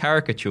does the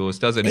caricatures,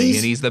 doesn't he?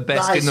 And he's the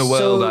best in the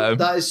world at 'em.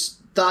 That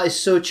is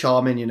so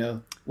charming, you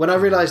know. When I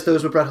realised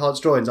those were Bret Hart's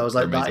drawings, I was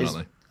like, They're that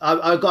amazing, is...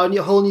 I got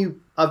a whole new...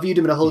 I viewed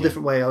him in a whole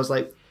different way. I was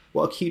like,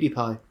 what a cutie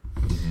pie.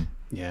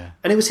 Yeah.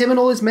 And it was him and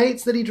all his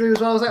mates that he drew as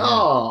well. I was like,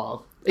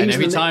 oh. And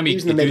every time he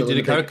was in the middle did a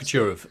of the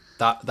caricature of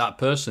that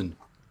person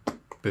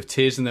with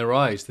tears in their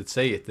eyes, they'd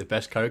say it, the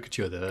best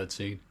caricature they've ever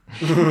seen.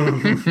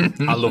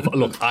 I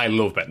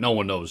love Bret. No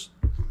one knows.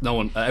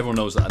 Everyone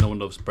knows that. No one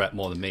loves Bret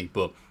more than me,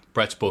 but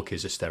Bret's book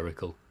is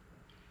hysterical.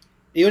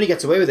 He only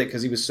gets away with it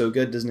because he was so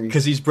good, doesn't he?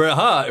 Because he's Bret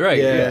Hart, right?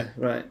 Yeah,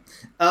 right.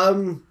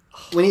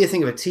 When you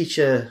think of a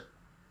teacher...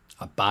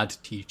 A bad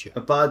teacher.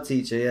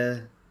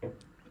 Yeah.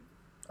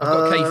 I've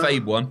got a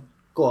kayfabe one.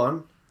 Go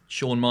on.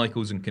 Shawn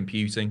Michaels and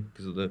computing,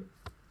 because of the...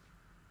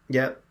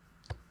 Yeah.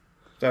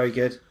 Very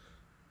good.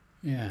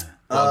 Yeah.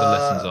 What other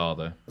lessons are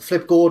there?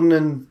 Flip Gordon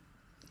and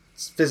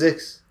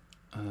physics.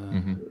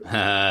 I'll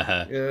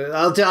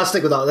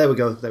stick with that. There we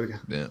go.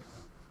 Yeah.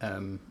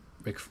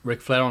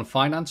 Ric Flair on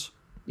finance.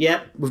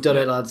 Yeah, we've done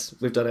it, lads.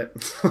 We've done it.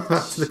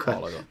 That's the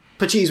call.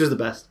 Pachi's was the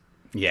best.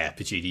 Yeah,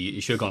 Pachitti. You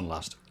should have gone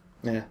last.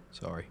 Yeah.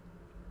 Sorry.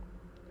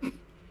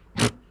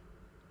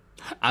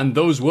 And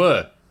those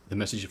were the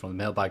messages from the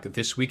mailbag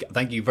this week.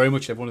 Thank you very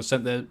much to everyone who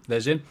sent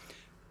theirs in.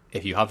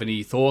 If you have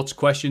any thoughts,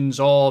 questions,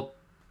 or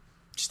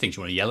just things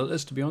you want to yell at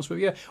us, to be honest with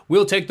you,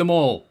 we'll take them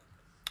all.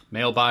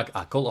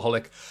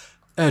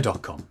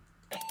 Mailbag@cultaholic.com.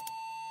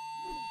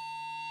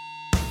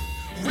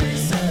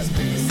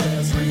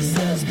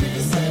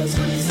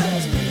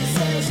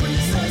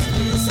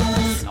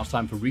 Now it's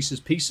time for Reese's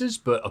Pieces,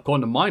 but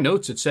according to my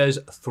notes, it says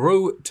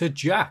throw to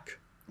Jack.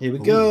 Here we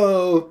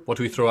go. What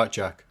do we throw at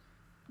Jack?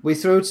 We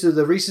throw to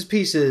the Reese's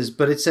Pieces,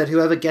 but it said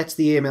whoever gets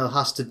the email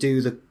has to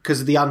do the...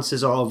 Because the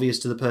answers are obvious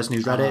to the person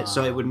who's read it,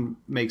 so it wouldn't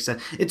make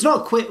sense. It's not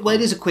a quiz. Well,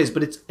 it is a quiz,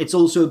 but it's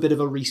also a bit of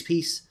a Reese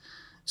piece.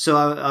 So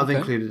I've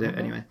included it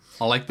anyway.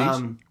 I like these.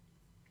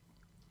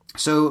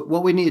 So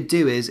what we need to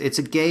do is, it's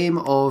a game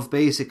of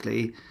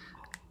basically...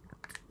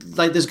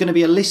 Like, there's going to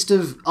be a list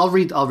of... I'll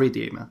read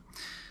the email.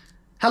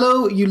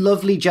 Hello, you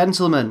lovely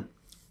gentlemen.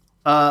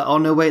 Oh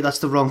no, wait, that's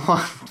the wrong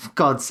one. For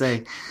God's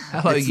sake.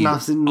 Hello, you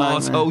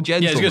arsehole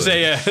gentleman. Yeah, I was going to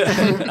say,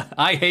 yeah.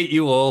 I hate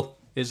you all.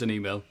 Here's an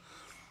email.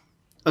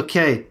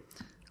 Okay.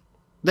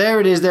 There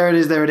it is.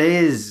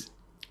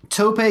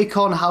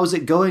 TopeCon, how's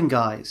it going,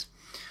 guys?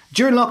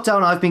 During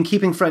lockdown, I've been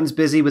keeping friends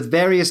busy with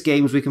various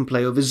games we can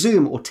play over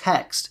Zoom or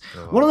text.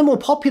 One of the more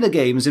popular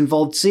games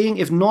involved seeing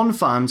if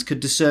non-fans could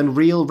discern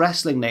real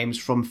wrestling names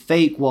from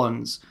fake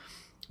ones.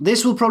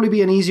 This will probably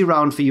be an easy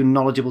round for you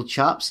knowledgeable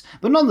chaps,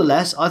 but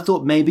nonetheless, I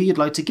thought maybe you'd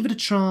like to give it a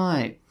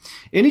try.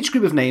 In each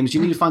group of names,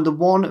 you need to find the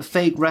one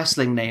fake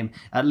wrestling name,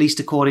 at least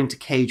according to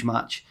Cage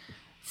Match.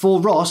 For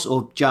Ross,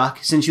 or Jack,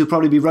 since you'll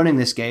probably be running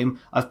this game,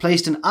 I've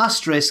placed an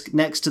asterisk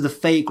next to the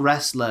fake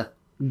wrestler.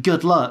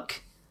 Good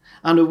luck.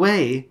 And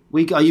away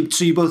we go.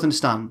 So you both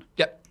understand?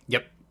 Yep.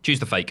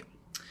 Choose the fake.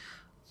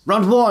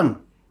 Round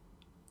 1.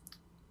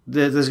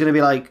 There's going to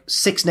be like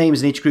 6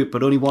 names in each group,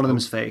 but only one of them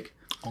is fake.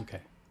 Okay.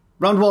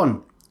 Round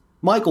 1.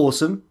 Mike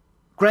Awesome,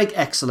 Greg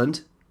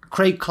Excellent,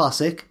 Craig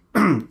Classic,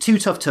 Too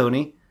Tough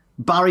Tony,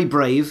 Barry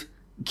Brave,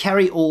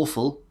 Kerry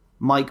Awful,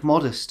 Mike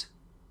Modest.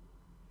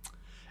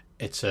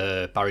 It's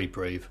Barry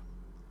Brave.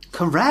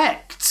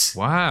 Correct.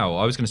 Wow,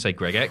 I was going to say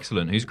Greg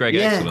Excellent. Who's Greg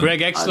Excellent?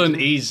 Greg Excellent.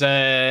 He's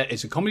a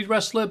comedy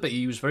wrestler, but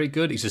he was very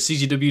good. He's a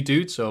CCW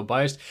dude, so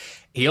biased.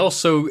 He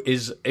also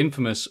is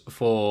infamous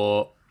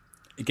for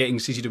getting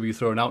CCW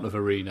thrown out of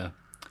arena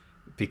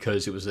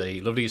because it was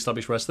a lovely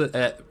established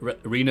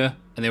arena,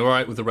 and they were all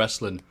right with the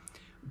wrestling.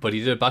 But he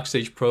did a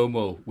backstage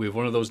promo with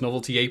one of those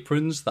novelty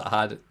aprons that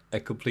had a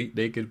complete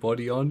naked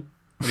body on,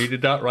 and he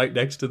did that right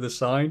next to the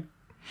sign.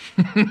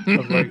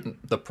 Of like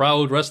the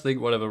Proud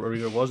Wrestling, whatever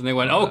arena it was, and they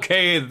went,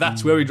 okay,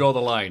 that's where we draw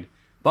the line.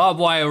 Barbed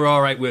wire we're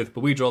all right with,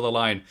 but we draw the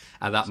line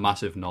at that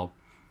massive knob.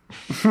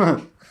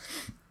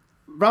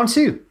 Round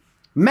 2.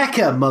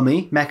 Mecha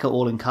Mummy, Mecha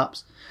all in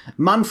caps,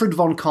 Manfred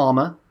von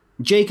Karma,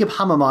 Jacob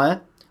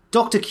Hammermeyer,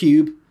 Dr.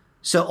 Cube,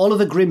 Sir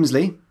Oliver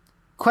Grimsley,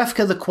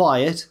 Quefka the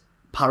Quiet,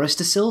 Paris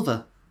de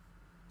Silva.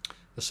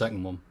 The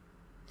second one.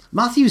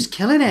 Matthew's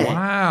killing it.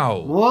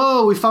 Wow.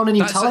 Whoa, we found a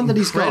new talent that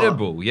he's got.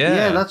 Incredible, yeah.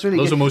 Yeah, that's really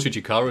Those good. are mostly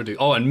Chikara do.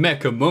 Oh, and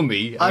Mecha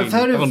Mummy. I mean,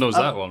 heard of... everyone knows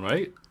that one,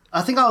 right?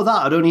 I think out of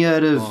that, I'd only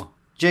heard of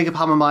Jacob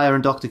Hammermeyer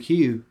and Dr.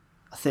 Cube,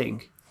 I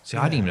think. See,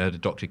 I hadn't even heard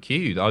of Dr.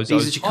 Cube. He's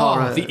a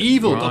Chikara. The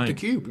evil Right. Dr.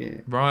 Cube.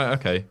 Yeah. Right,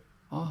 okay.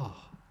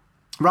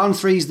 Round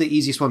 3 is the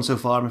easiest one so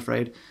far, I'm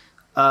afraid.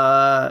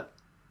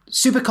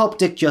 Super Cop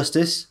Dick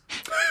Justice,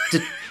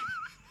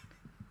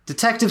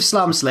 Detective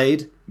Slam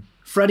Slade,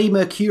 Freddie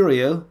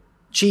Mercurio,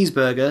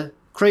 Cheeseburger,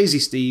 Crazy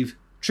Steve,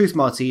 Truth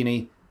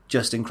Martini,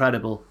 Just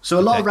Incredible. So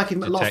a lot of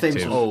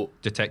famous ones.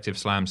 Detective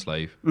Slam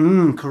Slave.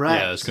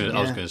 Correct. Yeah, I was going to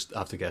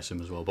have to guess him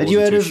as well, but Had I you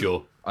wasn't heard too of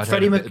sure. I'd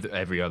Freddie heard of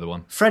every other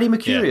one. Freddie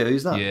Mercurio,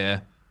 who's that?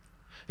 Yeah.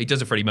 He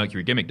does a Freddie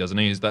Mercury gimmick, doesn't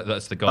he?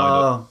 That's the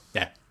guy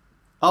Yeah.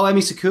 Oh,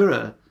 Emi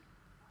Sakura.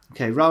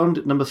 Okay,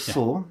 round number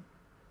 4.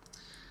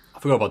 I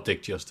forgot about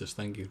Dick Justice,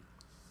 thank you.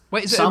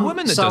 Wait, is it a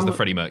woman that does the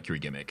Freddie Mercury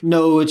gimmick?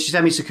 No, it's just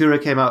Emi Sakura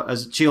came out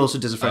as... She also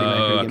does a Freddie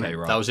Mercury gimmick.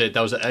 Right. That was it. It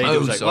was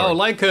like, well,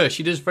 like her,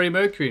 she does Freddie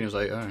Mercury. And I was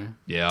like, all right.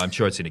 Yeah, I'm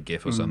sure I'd seen a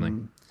GIF or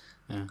something.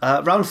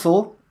 Round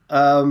 4.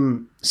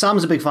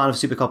 Sam's a big fan of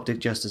Super Cop Dick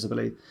Justice, I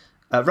believe.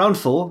 Round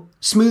 4.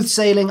 Smooth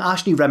Sailing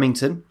Ashley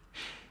Remington.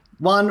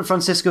 Juan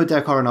Francisco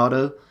del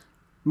Coronado.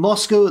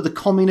 Moscow the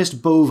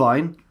Communist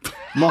Bovine.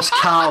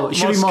 Moscow. It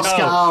should be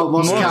Moscow.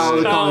 Moscow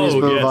the Communist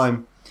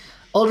Bovine.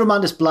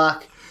 Ultramantis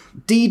Black.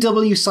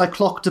 DW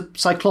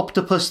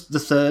Cycloptopus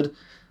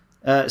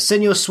III.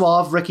 Senor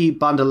Suave Ricky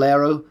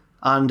Bandolero.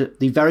 And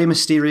the Very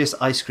Mysterious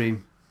Ice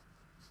Cream.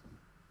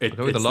 I'll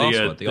go with the last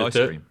one, the ice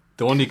cream.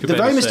 The one you could The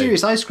Very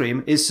Mysterious Ice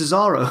Cream is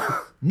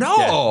Cesaro.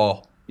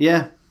 No!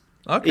 Yeah.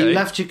 Okay. He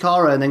left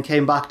Chikara and then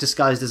came back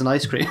disguised as an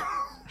ice cream.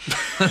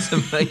 That's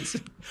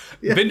amazing.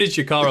 Vintage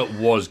Chikara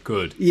was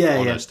good. Yeah,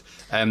 honest.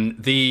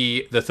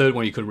 The third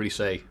one you couldn't really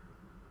say.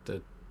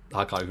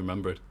 I can't even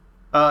remember it.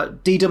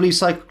 DW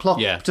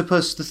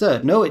Cycloptopus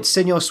III. No, it's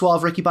Senor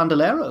Suave Ricky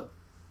Bandolero.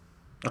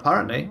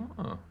 Apparently.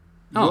 Oh.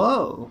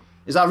 Whoa.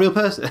 Is that a real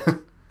person?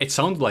 It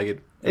sounded like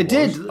it. It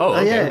did. Oh,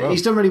 okay, yeah. well.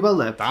 He's done really well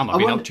there. Damn, I've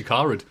been out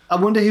Chikara'd. I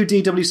wonder who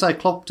DW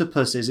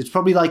Cycloptopus is. It's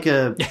probably like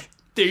a...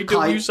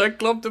 DW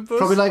Cycloptopus?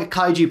 Probably like a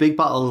Kaiju Big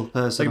Battle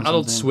person. Like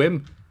Adult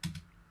Swim.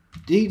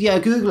 Yeah,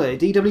 Google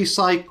it. DW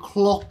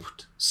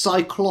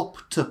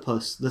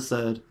Cycloptopus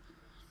III.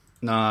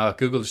 Nah,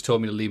 Google just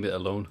told me to leave it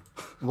alone.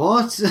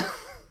 What?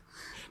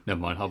 Never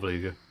mind, I'll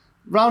believe you.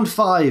 Round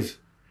 5.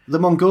 The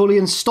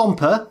Mongolian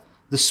Stomper,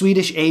 the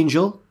Swedish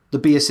Angel, the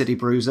Beer City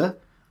Bruiser,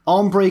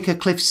 Armbreaker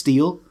Cliff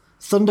Steele,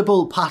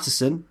 Thunderbolt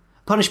Patterson,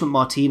 Punishment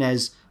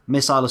Martinez,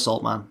 Missile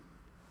Assault Man.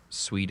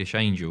 Swedish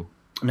Angel.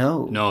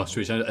 No,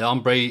 Swedish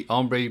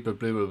Armbreaker, blah,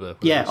 blah, blah.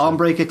 Yeah,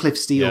 Armbreaker Cliff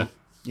Steele.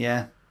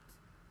 Yeah.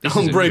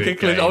 Armbreaker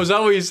Cliff. Oh, is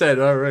that what you said?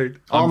 All right.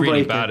 I'm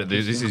really Armbreaker. bad at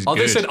this. This is Oh,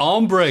 good. they said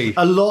Ombre.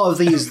 A lot of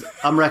these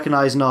I'm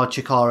recognising are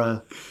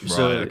Chikara.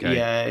 So, Right, okay.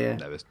 yeah.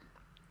 That was-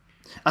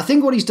 I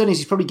think what he's done is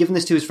he's probably given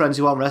this to his friends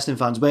who aren't wrestling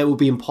fans, where it would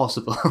be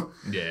impossible.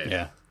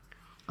 Yeah.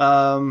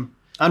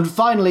 And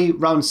finally,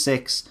 round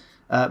 6.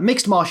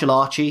 Mixed Martial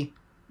Archie,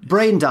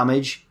 Brain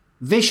Damage,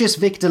 Vicious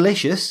Vic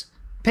Delicious,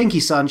 Pinky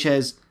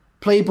Sanchez,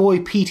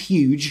 Playboy Pete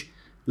Huge,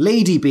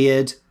 Lady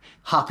Beard,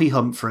 Happy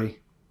Humphrey.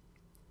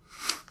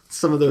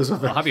 Some of those are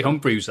Happy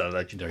Humphrey was a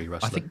legendary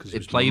wrestler. I think because he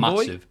was Playboy?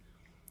 massive.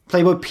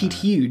 Playboy Pete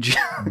Huge.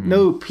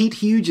 No, Pete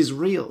Huge is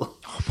real.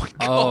 God,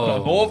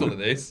 I'm awful at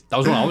this. That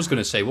was one I was going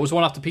to say. What was the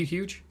one after Pete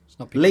Huge? It's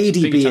not Pete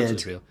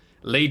Ladybeard. Huge.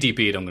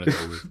 Ladybeard, I'm going to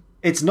go with.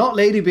 It's not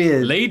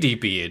Ladybeard.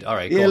 Ladybeard. All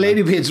right. Yeah,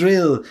 Ladybeard's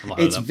real.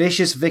 It's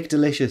Vicious Vic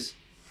Delicious.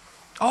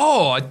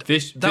 Oh, that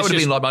would have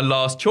been like my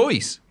last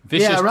choice.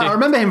 I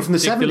remember him from the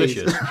Dick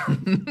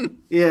 70s.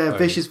 Yeah,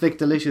 Vicious Vic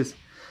Delicious.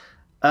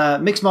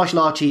 Mixed Martial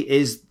Archie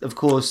is, of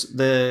course,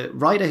 the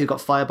writer who got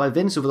fired by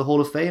Vince over the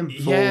Hall of Fame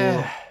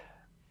for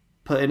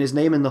putting his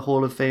name in the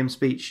Hall of Fame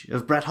speech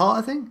of Bret Hart,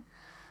 I think.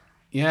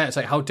 Yeah, it's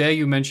like, how dare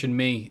you mention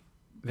me,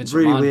 Vince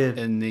Really McMahon, weird.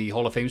 in the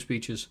Hall of Fame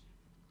speeches.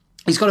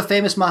 He's got a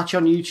famous match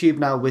on YouTube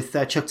now with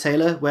Chuck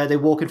Taylor where they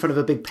walk in front of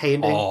a big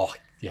painting. Oh,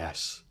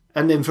 yes.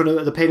 And in front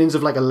of the paintings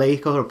of like a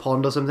lake or a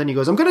pond or something, he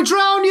goes, "I'm going to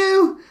drown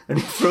you!" And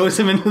he throws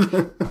him into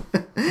the...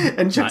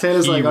 And Chuck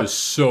Taylor's he like... was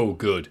so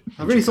good.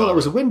 I really thought that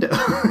was a window.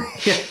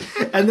 Yeah.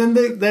 And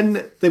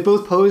then they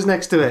both pose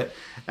next to it.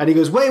 And he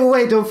goes,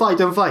 wait, don't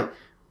fight.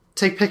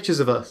 Take pictures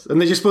of us.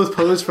 And they just both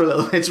pose for a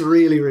little. It's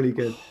really, really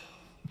good.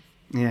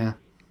 Yeah.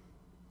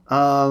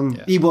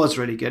 He was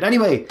really good.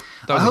 Anyway,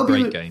 That was a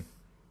great game.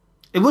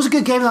 It was a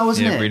good game, that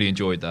wasn't it? Yeah, really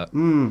enjoyed that.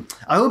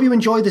 I hope you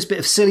enjoyed this bit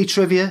of silly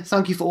trivia.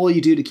 Thank you for all you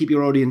do to keep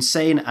your audience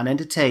sane and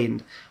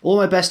entertained. All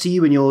my best to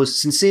you and yours.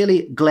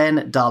 Sincerely,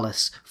 Glenn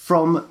Dallas.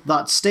 From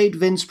that state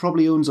Vince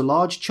probably owns a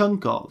large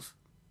chunk of.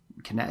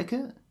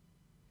 Connecticut?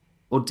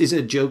 Or is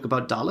it a joke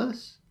about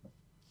Dallas?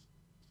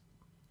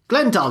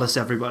 Glenn Dallas,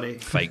 everybody.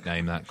 Fake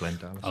name, that, Glenn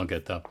Dallas. I'll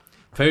get that.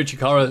 Fairy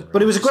Chikara.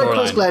 But it was a great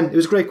quiz, Glenn. It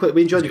was a great quiz.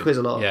 We enjoyed the quiz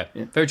a lot. Yeah.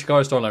 Fairy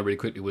Chikara storyline really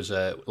quickly was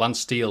Lance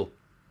Steele,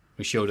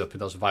 who showed up in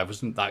 2005,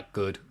 wasn't that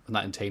good and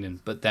that entertaining.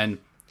 But then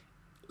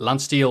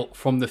Lance Steele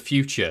from the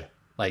future,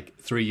 like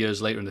 3 years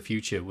later in the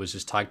future, was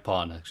his tag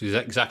partner. So he's the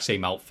exact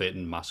same outfit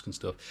and mask and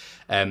stuff.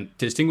 To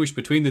distinguish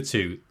between the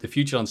two, the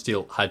future Lance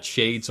Steele had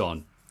shades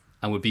on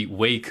and would be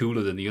way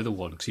cooler than the other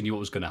one because he knew what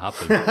was going to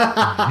happen.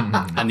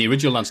 And the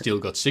original Lance Steele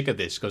got sick of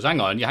this. Goes, hang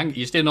on,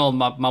 you're stealing all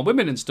my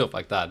women and stuff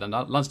like that. And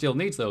Lance Steele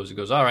needs those. He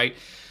goes, all right.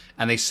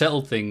 And they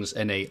settled things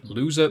in a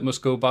loser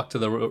must go back to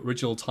the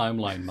original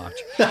timeline match.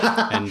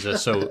 And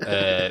so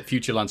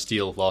future Lance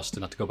Steele lost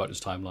and had to go back to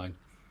his timeline.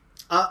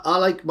 I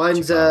like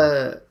mine's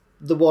the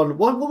one.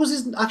 What was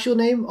his actual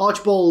name?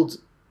 Archibald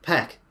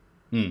Peck.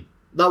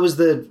 That was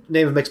the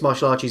name of Mixed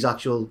Martial Archie's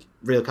actual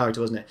real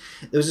character, wasn't it?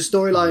 There was a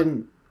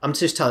storyline. I'm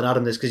just telling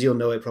Adam this because you'll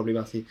know it probably,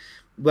 Matthew.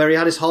 Where he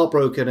had his heart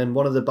broken and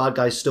one of the bad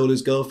guys stole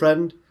his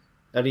girlfriend.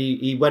 And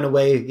he went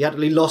away.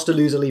 He lost a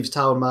loser leaves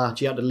town match.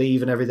 He had to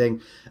leave and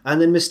everything.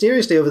 And then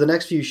mysteriously over the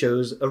next few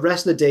shows, a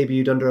wrestler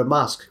debuted under a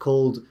mask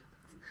called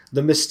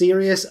The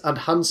Mysterious and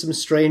Handsome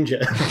Stranger.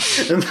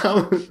 And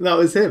that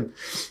was him.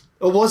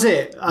 Or was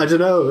it? I don't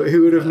know.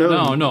 Who would have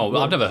known? No.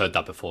 I've never heard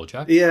that before,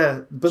 Jack.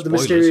 Yeah, but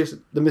Spoilers.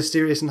 the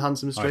mysterious and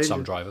handsome stranger. All right,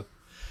 Sam Driver.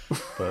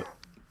 But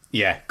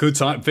yeah, good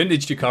time.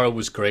 Vintage Chikara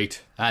was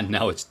great, and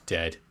now it's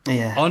dead.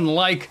 Yeah.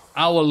 Unlike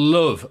our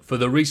love for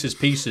the Reese's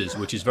Pieces,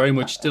 which is very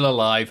much still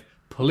alive,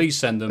 please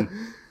send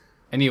them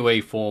any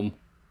way, form,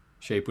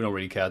 shape, we don't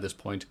really care at this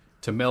point,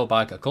 to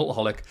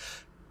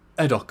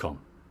mailbag@cultaholic.com.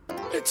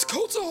 It's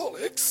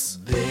Cultaholics.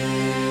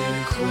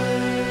 Big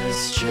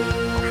question.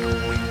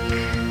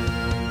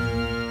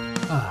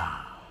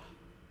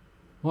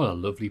 What a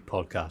lovely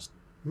podcast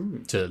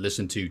to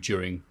listen to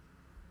during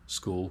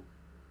school,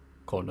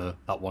 according to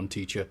that one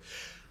teacher.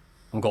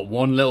 I've got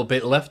one little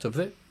bit left of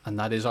it, and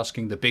that is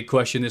asking the big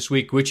question this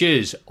week, which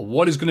is,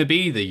 what is going to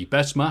be the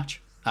best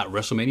match at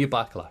WrestleMania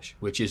Backlash,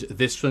 which is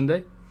this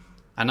Sunday?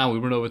 And now we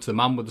run over to the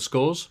man with the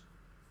scores,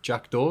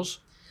 Jack Dawes.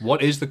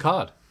 What is the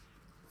card?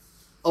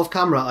 Off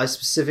camera, I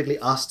specifically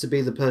asked to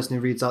be the person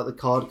who reads out the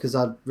card because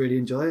I'd really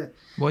enjoy it.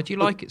 Why do you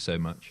like it so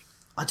much?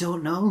 I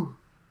don't know.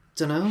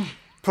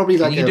 Probably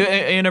like you can do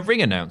it in a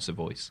ring announcer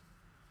voice,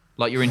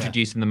 like you're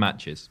introducing the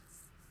matches.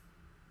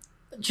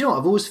 Do you know what?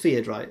 I've always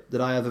feared, right,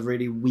 that I have a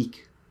really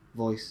weak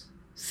voice.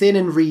 Thin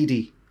and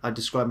reedy, I'd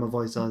describe my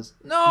voice as.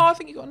 No, I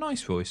think you've got a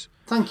nice voice.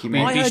 Thank you,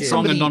 mate. I heard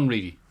Strong and somebody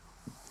non-reedy.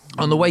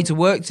 on the way to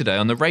work today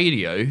on the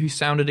radio who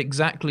sounded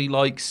exactly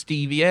like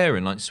Stevie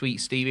Aaron, like Sweet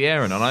Stevie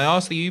Aaron. And I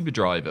asked the Uber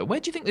driver, where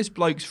do you think this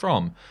bloke's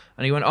from?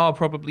 And he went,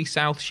 probably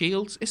South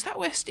Shields. Is that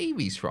where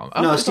Stevie's from?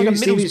 No, it's like a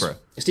Stevie's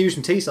Middlesbrough.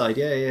 from Teesside,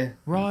 yeah.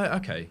 Right,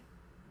 okay.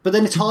 But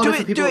then it's harder for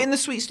people... Do it in the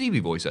Sweet Stevie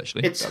voice,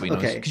 actually. That'd be nice,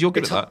 okay. because you're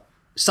good at that.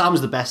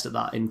 Sam's the best at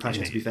that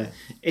impression, to be fair.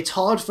 It's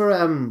hard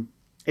for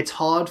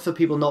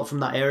people not from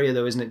that area,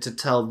 though, isn't it, to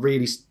tell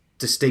really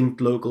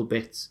distinct local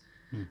bits.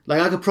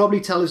 Like, I could probably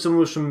tell if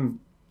someone was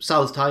from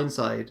South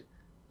Tyneside,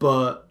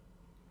 but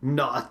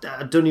no,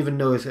 I don't even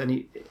know if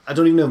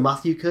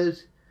Matthew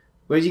could.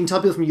 Whereas you can tell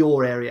people from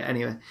your area,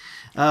 anyway.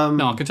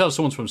 No, I can tell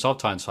someone's from South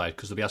Tyneside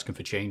because they'll be asking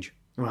for change.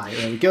 Right,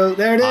 there we go.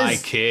 There it is. I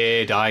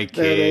kid, I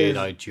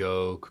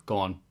joke. Go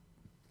on.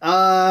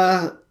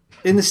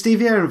 In the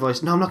Stevie Aaron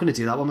voice. No, I'm not going to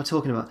do that. What am I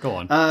talking about? Go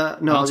on.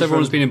 No,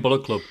 everyone's been in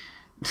Bullet Club.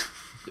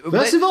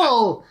 First of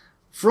all,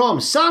 from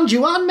San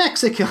Juan,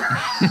 Mexico.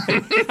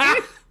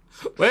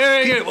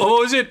 What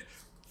was it?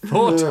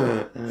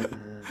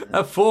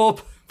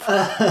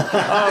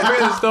 Oh,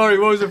 read the story.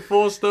 What was it?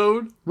 4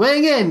 stone.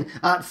 Weighing in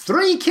at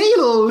 3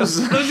 kilos.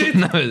 Does it?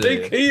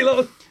 3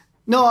 kilos.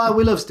 No,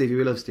 we love Stevie.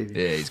 We love Stevie.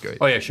 Yeah, he's great.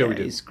 Oh yeah, sure we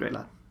do. He's a great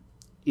lad.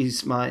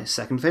 He's my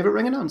second favourite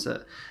ring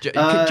announcer.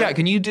 Jack,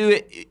 can you do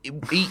it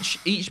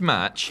each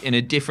match in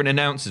a different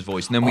announcer's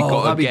voice, and then we've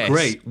got to guess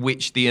great.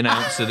 which the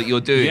announcer that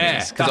you're doing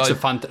is?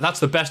 That's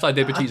the best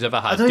idea Batista's ever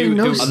had. I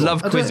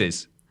love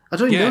quizzes. I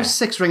don't even know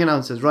 6 ring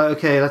announcers. Right,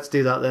 okay, let's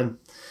do that then.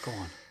 Go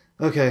on.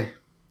 Okay.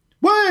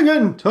 Weighing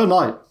in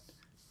tonight,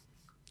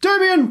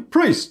 Damian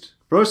Priest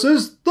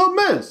versus The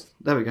Miz.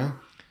 There we go.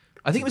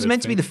 I think it was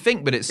meant to be the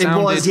Fink, but it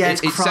sounded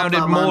it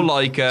sounded more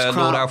like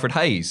Lord Alfred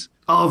Hayes.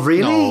 Oh,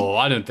 really? No,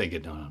 I don't think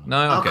it. No.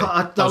 Okay.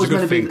 That was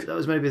meant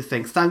to be the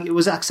thing.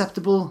 Was it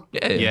acceptable?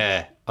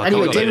 Yeah.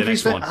 Anyway, Damian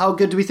Priest, how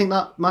good do we think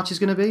that match is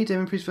going to be?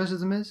 Damian Priest versus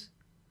The Miz?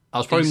 I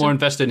was probably more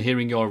invested in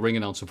hearing your ring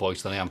announcer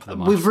voice than I am for the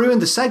match. We've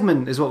ruined the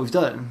segment, is what we've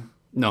done.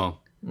 No.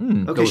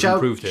 Okay, shall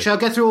I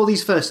get through all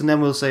these first and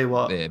then we'll say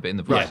what? Yeah, but in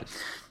the voices.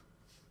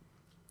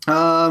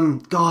 Right.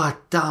 God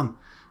damn.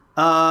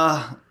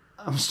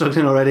 I'm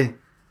struggling already.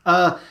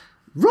 Roman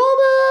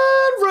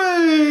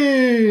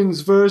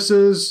Reigns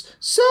versus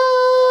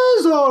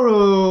Cesaro.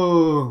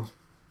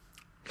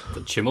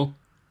 The Chimmel?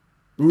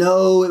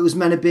 No, it was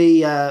meant to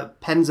be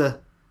Penza.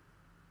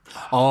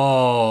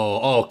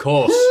 Oh, of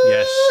course,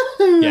 yes.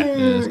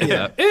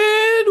 Yeah.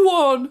 In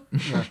one.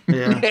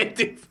 Yeah.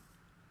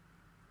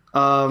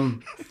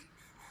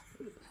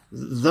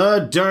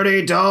 The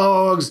Dirty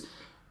Dogs.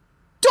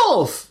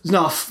 Dolph!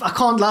 No, I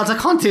can't, lads. I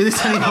can't do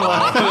this anymore.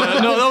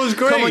 No, that was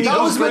great. Come on,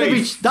 that was going to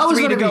be Chimmel. That was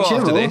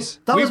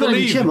going to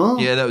be Chimmel.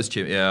 Yeah, that was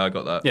Chimmel. Yeah, I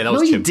got that. Yeah, that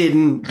was Chimmel. No, you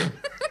didn't.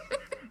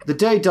 The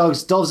Dirty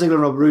Dogs, Dolph Ziggler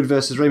and Robert Roode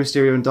versus Rey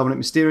Mysterio and Dominic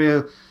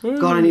Mysterio.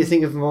 God, I need to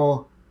think of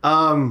more.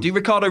 Do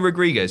Ricardo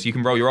Rodriguez. You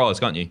can roll your R's,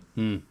 can't you?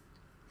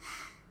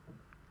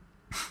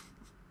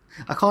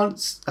 I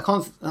can't.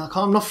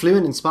 I'm not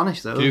fluent in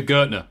Spanish though. Do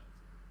Gertner.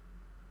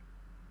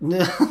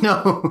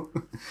 No.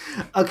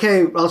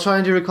 Okay, I'll try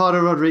and do Ricardo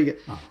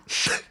Rodriguez.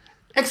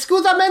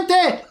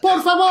 Excusamente, por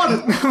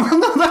favor.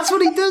 No, that's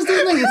what he does,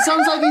 doesn't he? It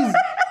sounds like he's...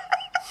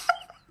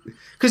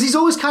 Because he's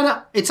always kind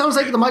of... It sounds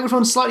like the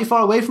microphone's slightly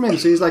far away from him,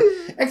 so he's like,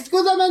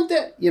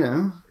 excusamente, you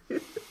know.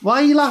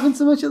 Why are you laughing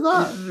so much at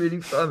that? It's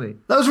really funny.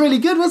 That was really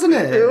good, wasn't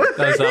it?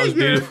 That was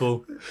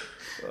beautiful.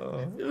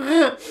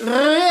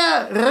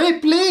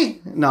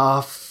 Ripley?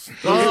 No.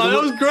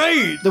 That was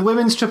great. The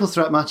women's triple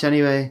threat match,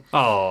 anyway.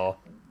 Oh.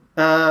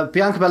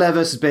 Bianca Belair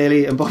versus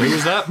Bayley and Bobby. Who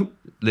was that?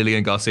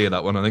 Lillian Garcia,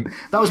 that one, I think.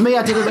 That was me.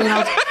 I did a ring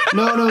announce.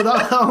 No,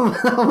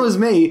 that was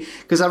me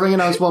because I ring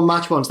announced one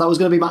match once. That was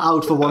going to be my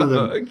out for one of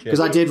them because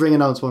I did ring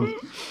announce one.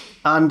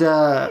 And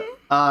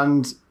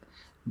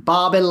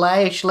Bobby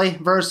Lashley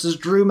versus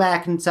Drew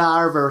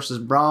McIntyre versus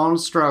Braun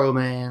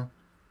Strowman.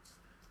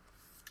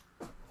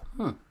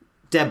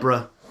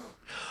 Deborah.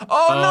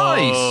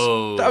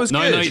 Oh, nice. That was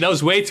good. No, that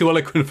was way too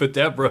eloquent for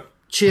Deborah.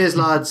 Cheers,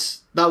 lads.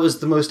 That was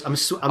the most. I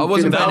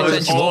wasn't paying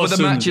attention. What were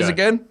the matches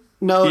again?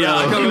 No, yeah,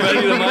 I can't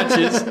remember the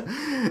matches.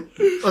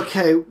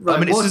 Okay, right. I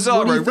mean, it's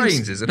Cesaro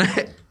Reigns, isn't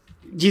it?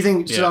 Do you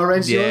think Cesaro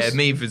Reigns? Yeah,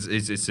 me is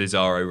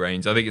Cesaro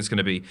Reigns. I think it's going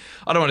to be.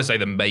 I don't want to say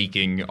the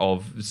making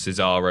of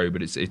Cesaro,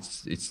 but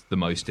it's the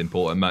most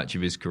important match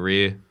of his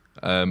career.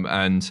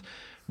 And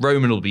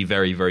Roman will be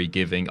very, very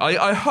giving.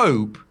 I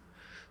hope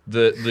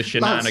that the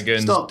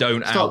shenanigans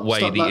don't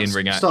outweigh the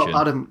in-ring action. Stop,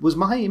 Adam. Was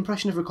my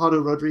impression of Ricardo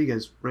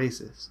Rodriguez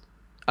racist?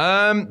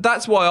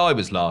 That's why I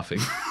was laughing.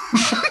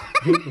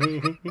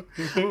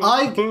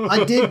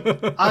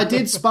 I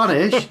did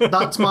Spanish.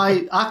 That's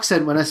my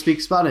accent when I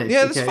speak Spanish.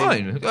 Yeah, that's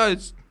fine.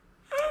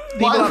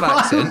 People have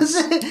accents.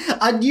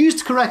 I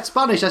used correct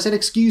Spanish. I said,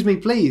 excuse me,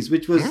 please,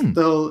 which was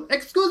the whole,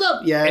 excuse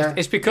up. Yeah.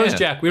 It's because,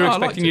 Jack, we were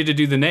expecting you to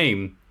do the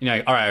name. You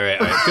know, all right.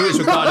 Do it,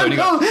 Ricardo. And you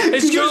go,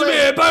 excuse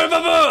me,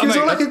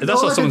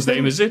 that's not someone's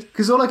name, is it?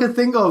 Because all I could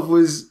think of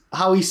was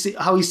how he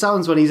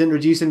sounds when he's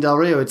introducing Del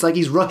Rio. It's like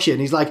he's Russian.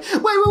 He's like,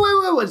 wait.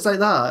 It's like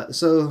that.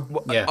 So,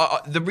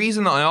 the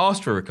reason that I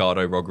asked for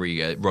Ricardo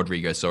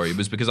Rodriguez,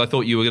 was because I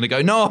thought you were going to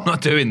go, no, I'm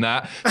not doing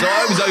that. So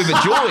I was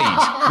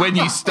overjoyed when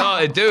you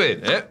started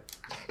doing it.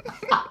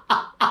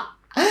 I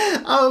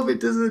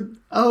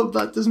hope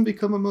that doesn't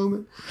become a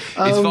moment.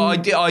 It's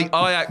fine.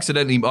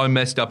 I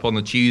messed up on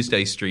the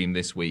Tuesday stream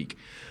this week.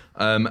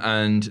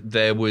 And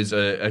there was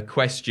a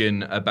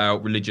question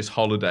about religious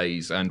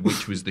holidays and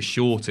which was the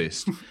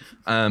shortest.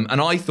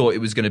 And I thought it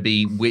was going to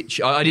be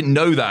which... I didn't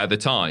know that at the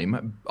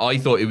time. I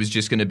thought it was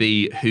just going to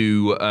be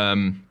who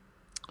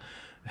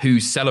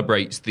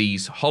celebrates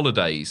these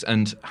holidays.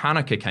 And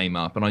Hanukkah came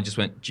up and I just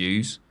went,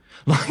 Jews?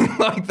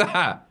 like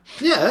that.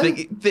 Yeah.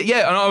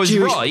 And I was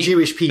right.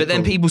 Jewish people. But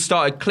then people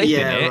started clipping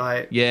it.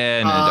 Right.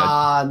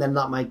 Yeah. And then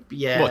that might...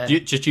 Yeah. What,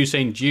 just you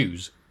saying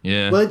Jews?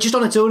 Yeah. Well, just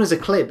on its own as a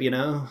clip, you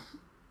know.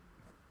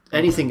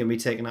 Anything can be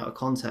taken out of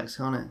context,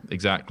 can't it?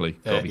 Exactly.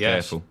 Gotta be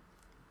careful.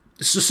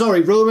 So,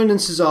 sorry, Roman and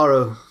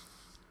Cesaro.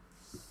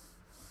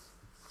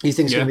 You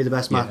think it's going to be the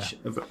best match?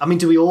 I mean,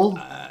 do we all?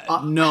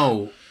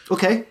 No.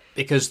 Okay.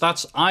 Because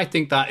I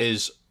think that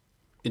is,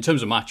 in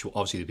terms of match,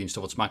 obviously there's been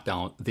stuff on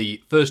SmackDown.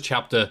 The first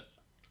chapter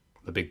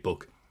a big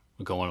book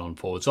going on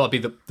forward. So that'll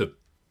be the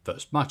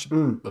first match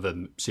of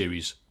the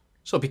series.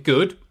 So it'll be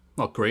good,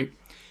 not great.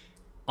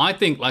 I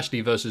think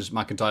Lashley versus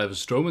McIntyre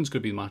versus Strowman's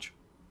could be the match.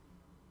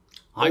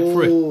 Hype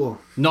for it.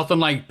 Nothing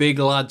like big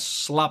lads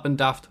slapping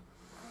daft.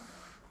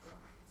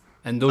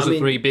 And those are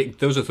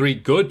three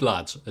good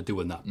lads are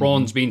doing that.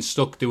 Braun's been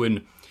stuck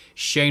doing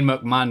Shane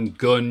McMahon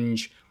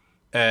Gunge,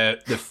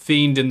 the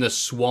Fiend in the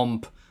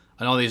Swamp,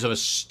 and all these other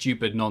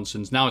stupid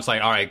nonsense. Now it's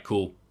like, all right,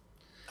 cool.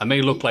 I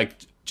may look like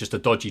just a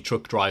dodgy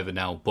truck driver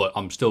now, but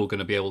I'm still going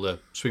to be able to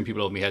swing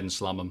people over my head and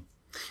slam them.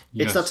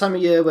 It's that time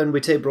of year when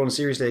we take Braun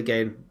seriously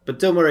again. But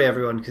don't worry,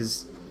 everyone,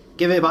 because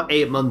give it about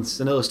 8 months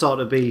and it'll start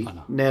to be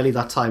nearly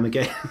that time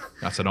again.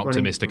 That's an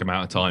optimistic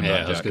amount of time,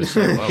 yeah, Jack. I was gonna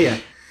say, well. Yeah.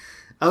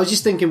 I was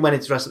just thinking when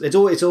it's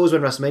always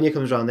when WrestleMania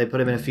comes around, they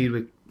put him in a feud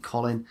with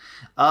Colin.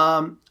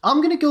 I'm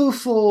going to go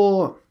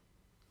for...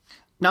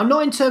 Now,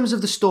 not in terms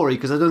of the story,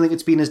 because I don't think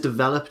it's been as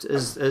developed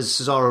as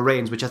Cesaro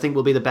Reigns, which I think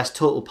will be the best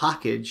total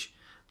package.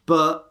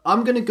 But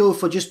I'm going to go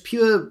for just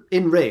pure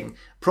in-ring,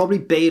 probably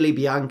Bayley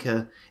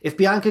Bianca. If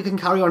Bianca can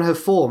carry on her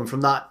form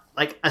from that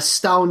like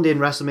astounding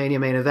WrestleMania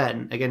main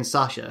event against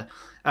Sasha,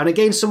 and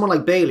against someone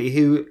like Bayley,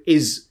 who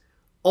is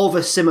of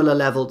a similar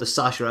level to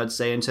Sasha, I'd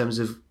say, in terms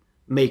of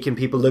making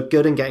people look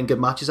good and getting good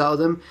matches out of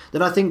them,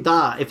 then I think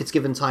that, if it's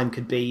given time,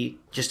 could be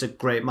just a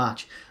great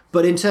match.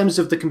 But in terms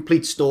of the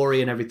complete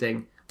story and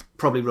everything,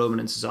 probably Roman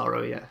and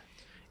Cesaro, yeah.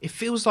 It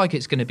feels like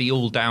it's going to be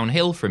all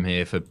downhill from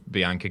here for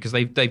Bianca, because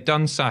they've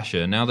done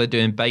Sasha, now they're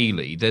doing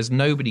Bayley. There's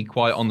nobody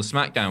quite on the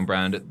SmackDown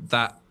brand at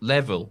that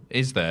level,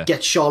 is there?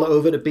 Get Charlotte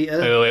over to beat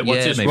her. Wait,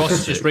 what's this? Ross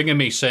is just ringing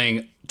me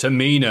saying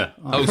Tamina.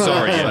 Oh,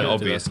 sorry, yeah,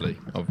 obviously.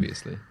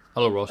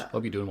 Hello, Ross.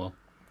 Hope you're doing well.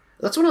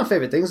 That's one of my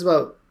favourite things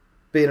about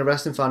being a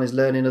wrestling fan, is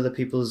learning other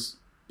people's,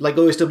 like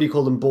OSW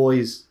call them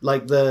boys,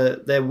 like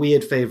their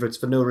weird favourites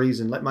for no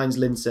reason. Like mine's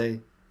Lindsay.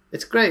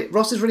 It's great.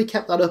 Ross has really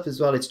kept that up as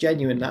well. It's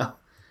genuine now.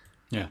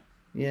 Yeah.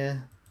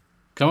 Yeah.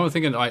 Because I'm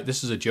thinking, right,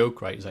 this is a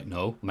joke, right? He's like,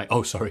 no. I'm like,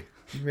 oh, sorry.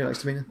 You really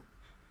likes Tamina?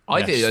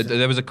 I think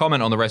there was a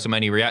comment on the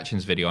WrestleMania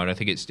reactions video, and I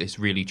think it's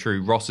really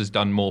true. Ross has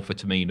done more for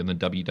Tamina than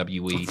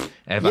WWE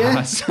ever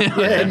has.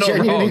 Yeah,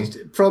 genuinely,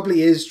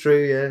 probably is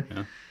true.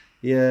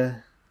 Yeah.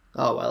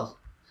 Oh well.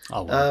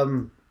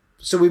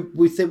 So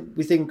we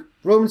think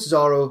Roman,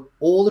 Cesaro,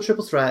 or the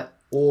triple threat,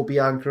 or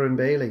Bianca and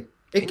Bayley.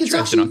 It's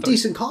actually a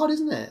decent card,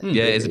 isn't it?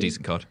 Yeah, it is a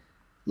decent card.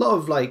 A lot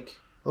of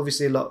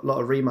obviously a lot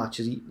of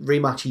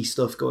rematchy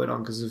stuff going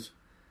on because of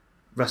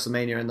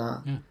WrestleMania and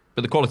that. Yeah.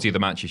 But the quality of the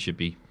matches should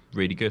be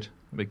really good.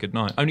 It'll be a good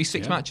night. Only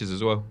 6 matches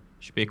as well.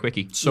 Should be a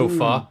quickie. So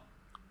far.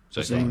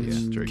 So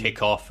true.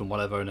 Kick off and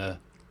whatever, and a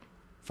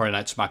Friday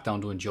Night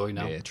SmackDown to enjoy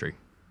now. Yeah, true.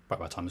 By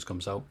the time this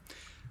comes out.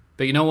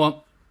 But you know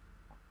what?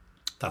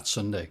 That's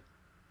Sunday.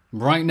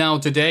 Right now,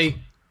 today,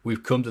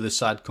 we've come to the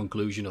sad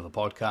conclusion of the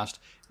podcast.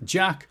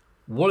 Jack,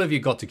 what have you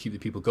got to keep the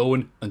people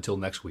going until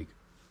next week?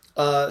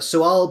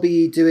 So I'll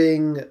be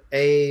doing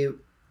a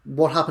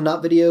What Happened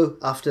At video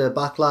after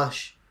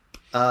Backlash,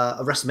 a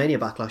WrestleMania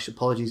Backlash,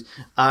 apologies.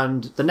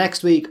 And the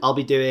next week, I'll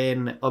be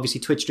doing,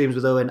 obviously, Twitch streams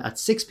with Owen at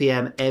 6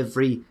 p.m.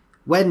 every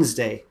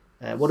Wednesday.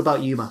 What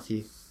about you,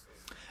 Matthew?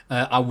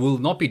 I will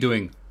not be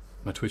doing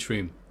my Twitch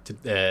stream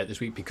this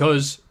week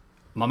because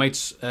my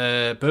mate's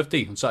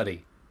birthday on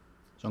Saturday.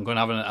 So I'm going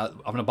to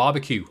having a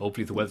barbecue.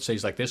 Hopefully, if the weather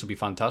stays like this, it'll be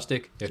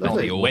fantastic. It's not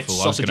be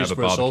awful. I was going to have a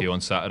barbecue on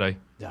Saturday.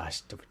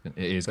 It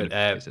is going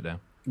to sit down.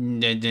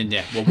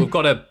 Yeah. Well, we've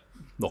got to...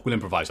 Look, we'll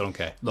improvise. I don't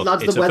care. Look,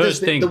 Lads, it's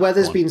the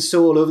weather's been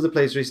so all over the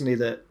place recently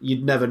that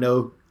you'd never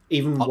know,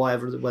 even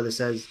whatever the weather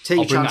says. Take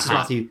your chances,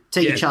 Matthew.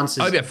 Take your chances.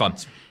 I'll get fun.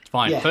 It's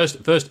fine. Yeah.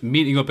 First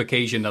meeting up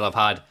occasion that I've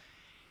had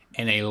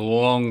in a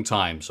long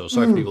time. So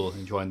sorry for people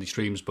enjoying the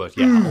streams, but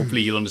yeah,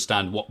 hopefully you'll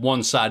understand what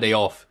one Saturday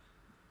off,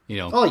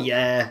 Oh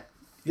yeah.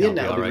 The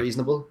internet will be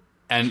reasonable.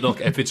 And look,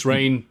 if it's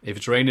raining,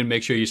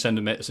 make sure you send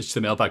a message to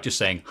the mailbag just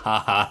saying ha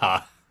ha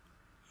ha.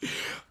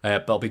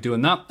 But I'll be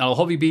doing that. I'll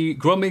hopefully be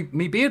growing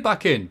me beard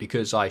back in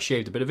because I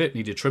shaved a bit of it,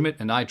 needed to trim it,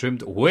 and I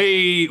trimmed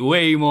way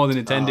more than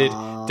intended.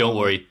 Don't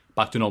worry,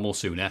 back to normal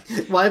soon.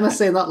 Why am I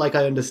saying that like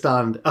I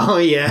understand? Oh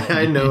yeah,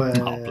 I know.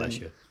 Oh bless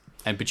you.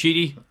 And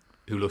Pachidi,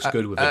 who looks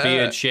good with a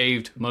beard,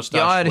 shaved, mustache,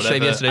 yeah, I had whatever. A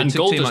shave yesterday. And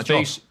took too much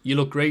face, off. You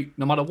look great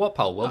no matter what,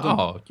 pal. Well done.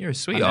 Oh, you're a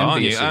sweetheart,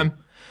 aren't you?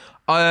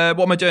 What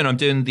am I doing? I'm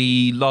doing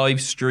the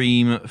live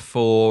stream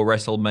for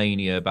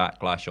WrestleMania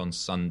Backlash on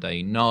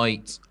Sunday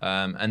night,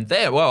 and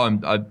there,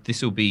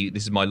 this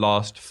is my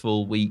last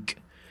full week,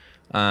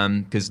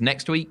 because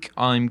next week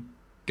I'm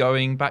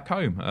going back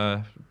home.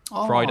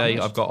 Friday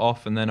nice. I've got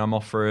off, and then I'm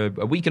off for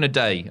a week and a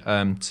day.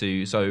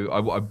 So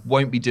I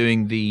won't be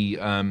doing the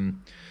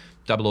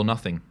Double or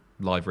Nothing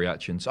live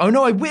reactions. Oh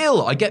no, I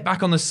will. I get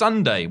back on the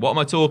Sunday. What am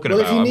I talking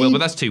about? I will, but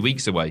that's 2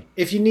 weeks away.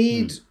 If you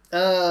need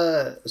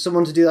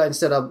someone to do that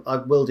instead, I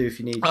will do if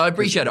you need. I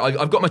appreciate it.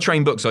 I've got my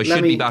train booked, so I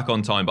should be back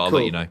on time, but I'll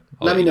let you know.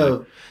 Let me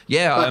know.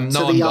 Yeah, I'm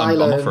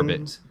off for a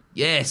bit.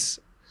 Yes.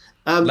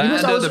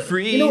 Land of the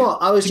free. You know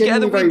what? I was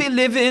together we be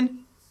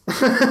living.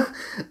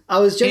 I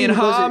was genuinely in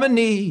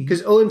harmony.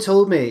 Because Owen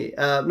told me,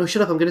 no,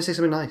 shut up, I'm going to say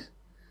something nice.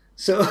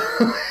 So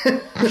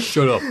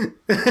shut up.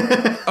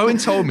 Owen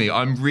told me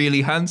I'm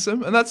really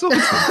handsome, and that's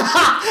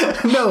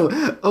awesome.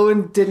 No,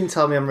 Owen didn't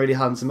tell me I'm really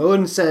handsome.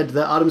 Owen said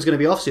that Adam's going to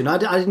be off soon. I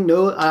didn't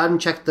know. I hadn't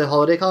checked the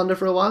holiday calendar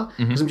for a while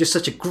because I'm just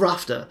such a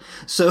grafter.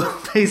 So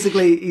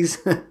basically, he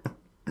said,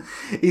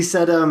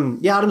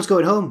 yeah, Adam's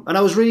going home. And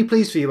I was really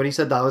pleased for you when he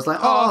said that. I was like,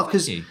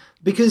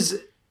 because,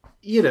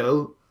 you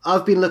know,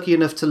 I've been lucky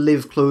enough to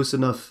live close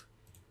enough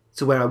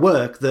to where I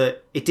work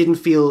that it didn't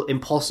feel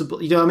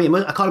impossible. You know what I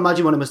mean? I can't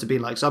imagine what it must have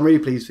been like. So I'm really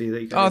pleased for you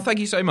that you came. Thank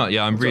you so much.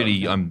 Yeah, I'm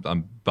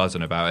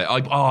buzzing about it.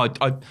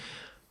 I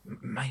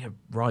made a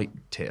right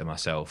tit of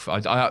myself. I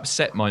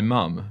upset my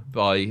mum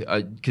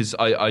because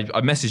I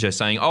messaged her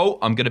saying,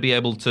 I'm going to be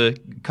able to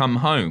come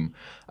home.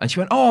 And she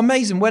went,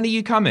 amazing, when are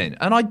you coming?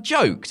 And I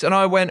joked, and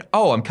I went,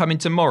 I'm coming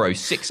tomorrow,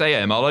 6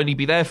 a.m. I'll only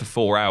be there for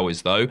 4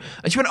 hours, though.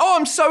 And she went,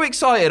 I'm so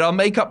excited, I'll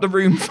make up the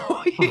room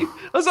for you.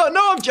 I was like,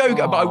 no, I'm joking,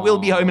 but I will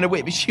be home in a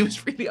week. But she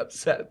was really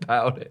upset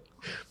about it.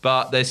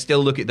 But they're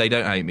still they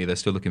don't hate me, they're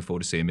still looking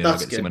forward to seeing me. I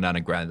get to see my nan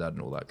and granddad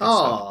and all that good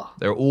stuff.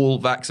 They're all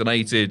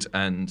vaccinated,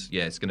 and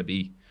yeah, it's going to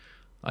be,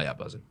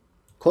 buzzing.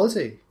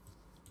 Quality.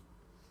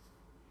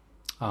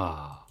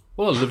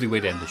 What a lovely way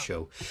to end the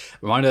show.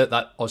 Reminder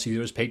that obviously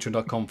there is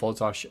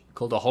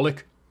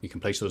patreon.com/cultaholic. You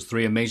can place those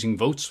 3 amazing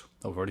votes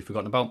that we've already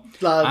forgotten about.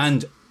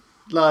 Lads,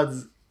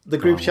 the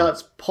group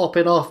chat's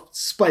popping off.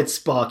 It's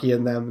Sparky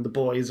and them, the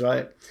boys,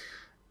 right?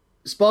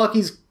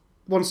 Sparky's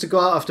wants to go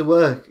out after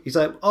work. He's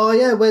like,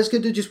 where's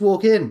good to just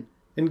walk in?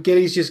 And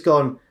Gilly's just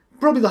gone,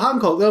 probably the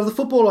Hancock, they'll have the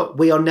football on.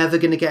 We are never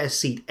going to get a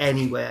seat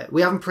anywhere.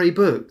 We haven't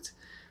pre-booked.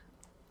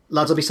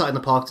 Lads, I'll be sat in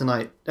the park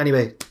tonight.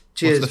 Anyway,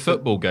 cheers. What's the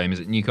football game? Is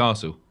it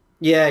Newcastle?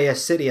 Yeah,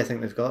 City, I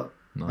think they've got.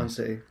 Nice.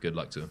 City. Good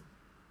luck to them.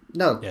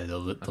 No. Yeah,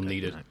 they'll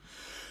need it.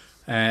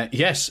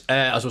 Yes,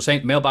 as I was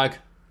saying, mailbag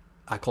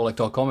at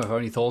colic.com if you have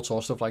any thoughts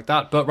or stuff like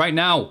that. But right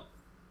now,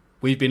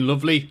 we've been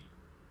lovely,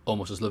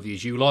 almost as lovely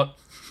as you lot.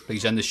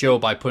 Please end the show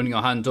by putting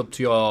your hand up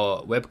to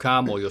your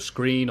webcam or your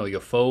screen or your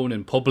phone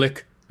in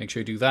public. Make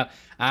sure you do that.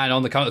 And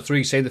on the count of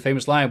 3, say the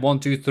famous line. 1,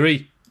 2,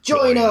 3.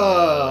 Join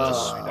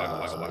us!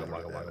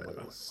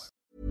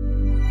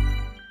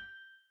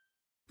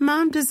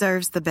 Mom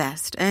deserves the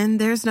best, and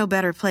there's no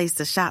better place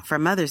to shop for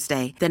Mother's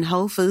Day than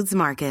Whole Foods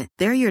Market.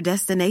 They're your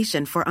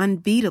destination for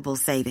unbeatable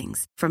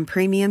savings, from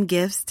premium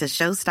gifts to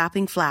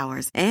show-stopping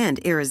flowers and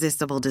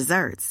irresistible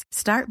desserts.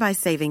 Start by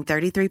saving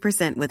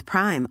 33% with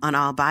Prime on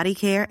all body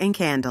care and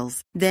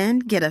candles. Then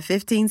get a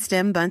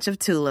 15-stem bunch of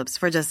tulips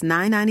for just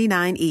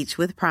 $9.99 each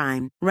with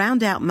Prime.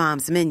 Round out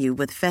Mom's menu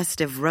with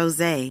festive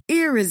rosé,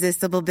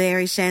 irresistible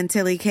berry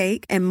chantilly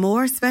cake, and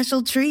more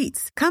special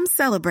treats. Come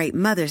celebrate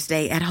Mother's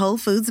Day at Whole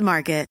Foods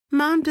Market.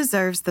 Mom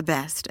deserves the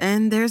best,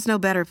 and there's no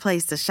better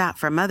place to shop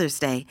for Mother's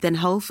Day than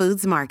Whole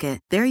Foods Market.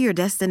 They're your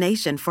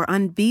destination for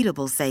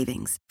unbeatable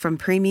savings, from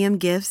premium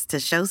gifts to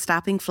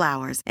show-stopping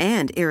flowers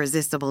and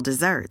irresistible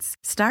desserts.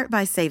 Start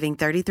by saving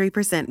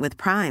 33% with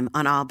Prime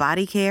on all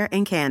body care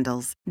and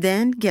candles.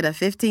 Then get a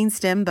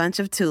 15-stem bunch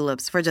of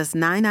tulips for just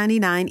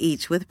 $9.99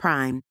 each with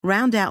Prime.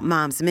 Round out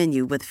Mom's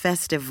menu with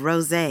festive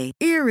rosé,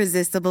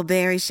 irresistible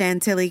berry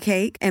chantilly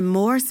cake, and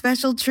more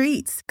special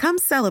treats. Come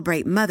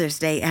celebrate Mother's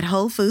Day at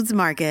Whole Foods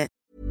Market. For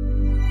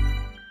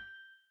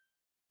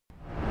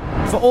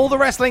all the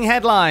wrestling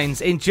headlines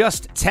in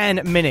just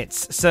 10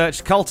 minutes,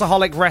 search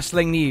Cultaholic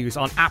Wrestling News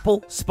on Apple,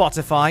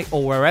 Spotify,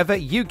 or wherever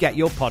you get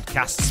your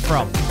podcasts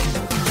from.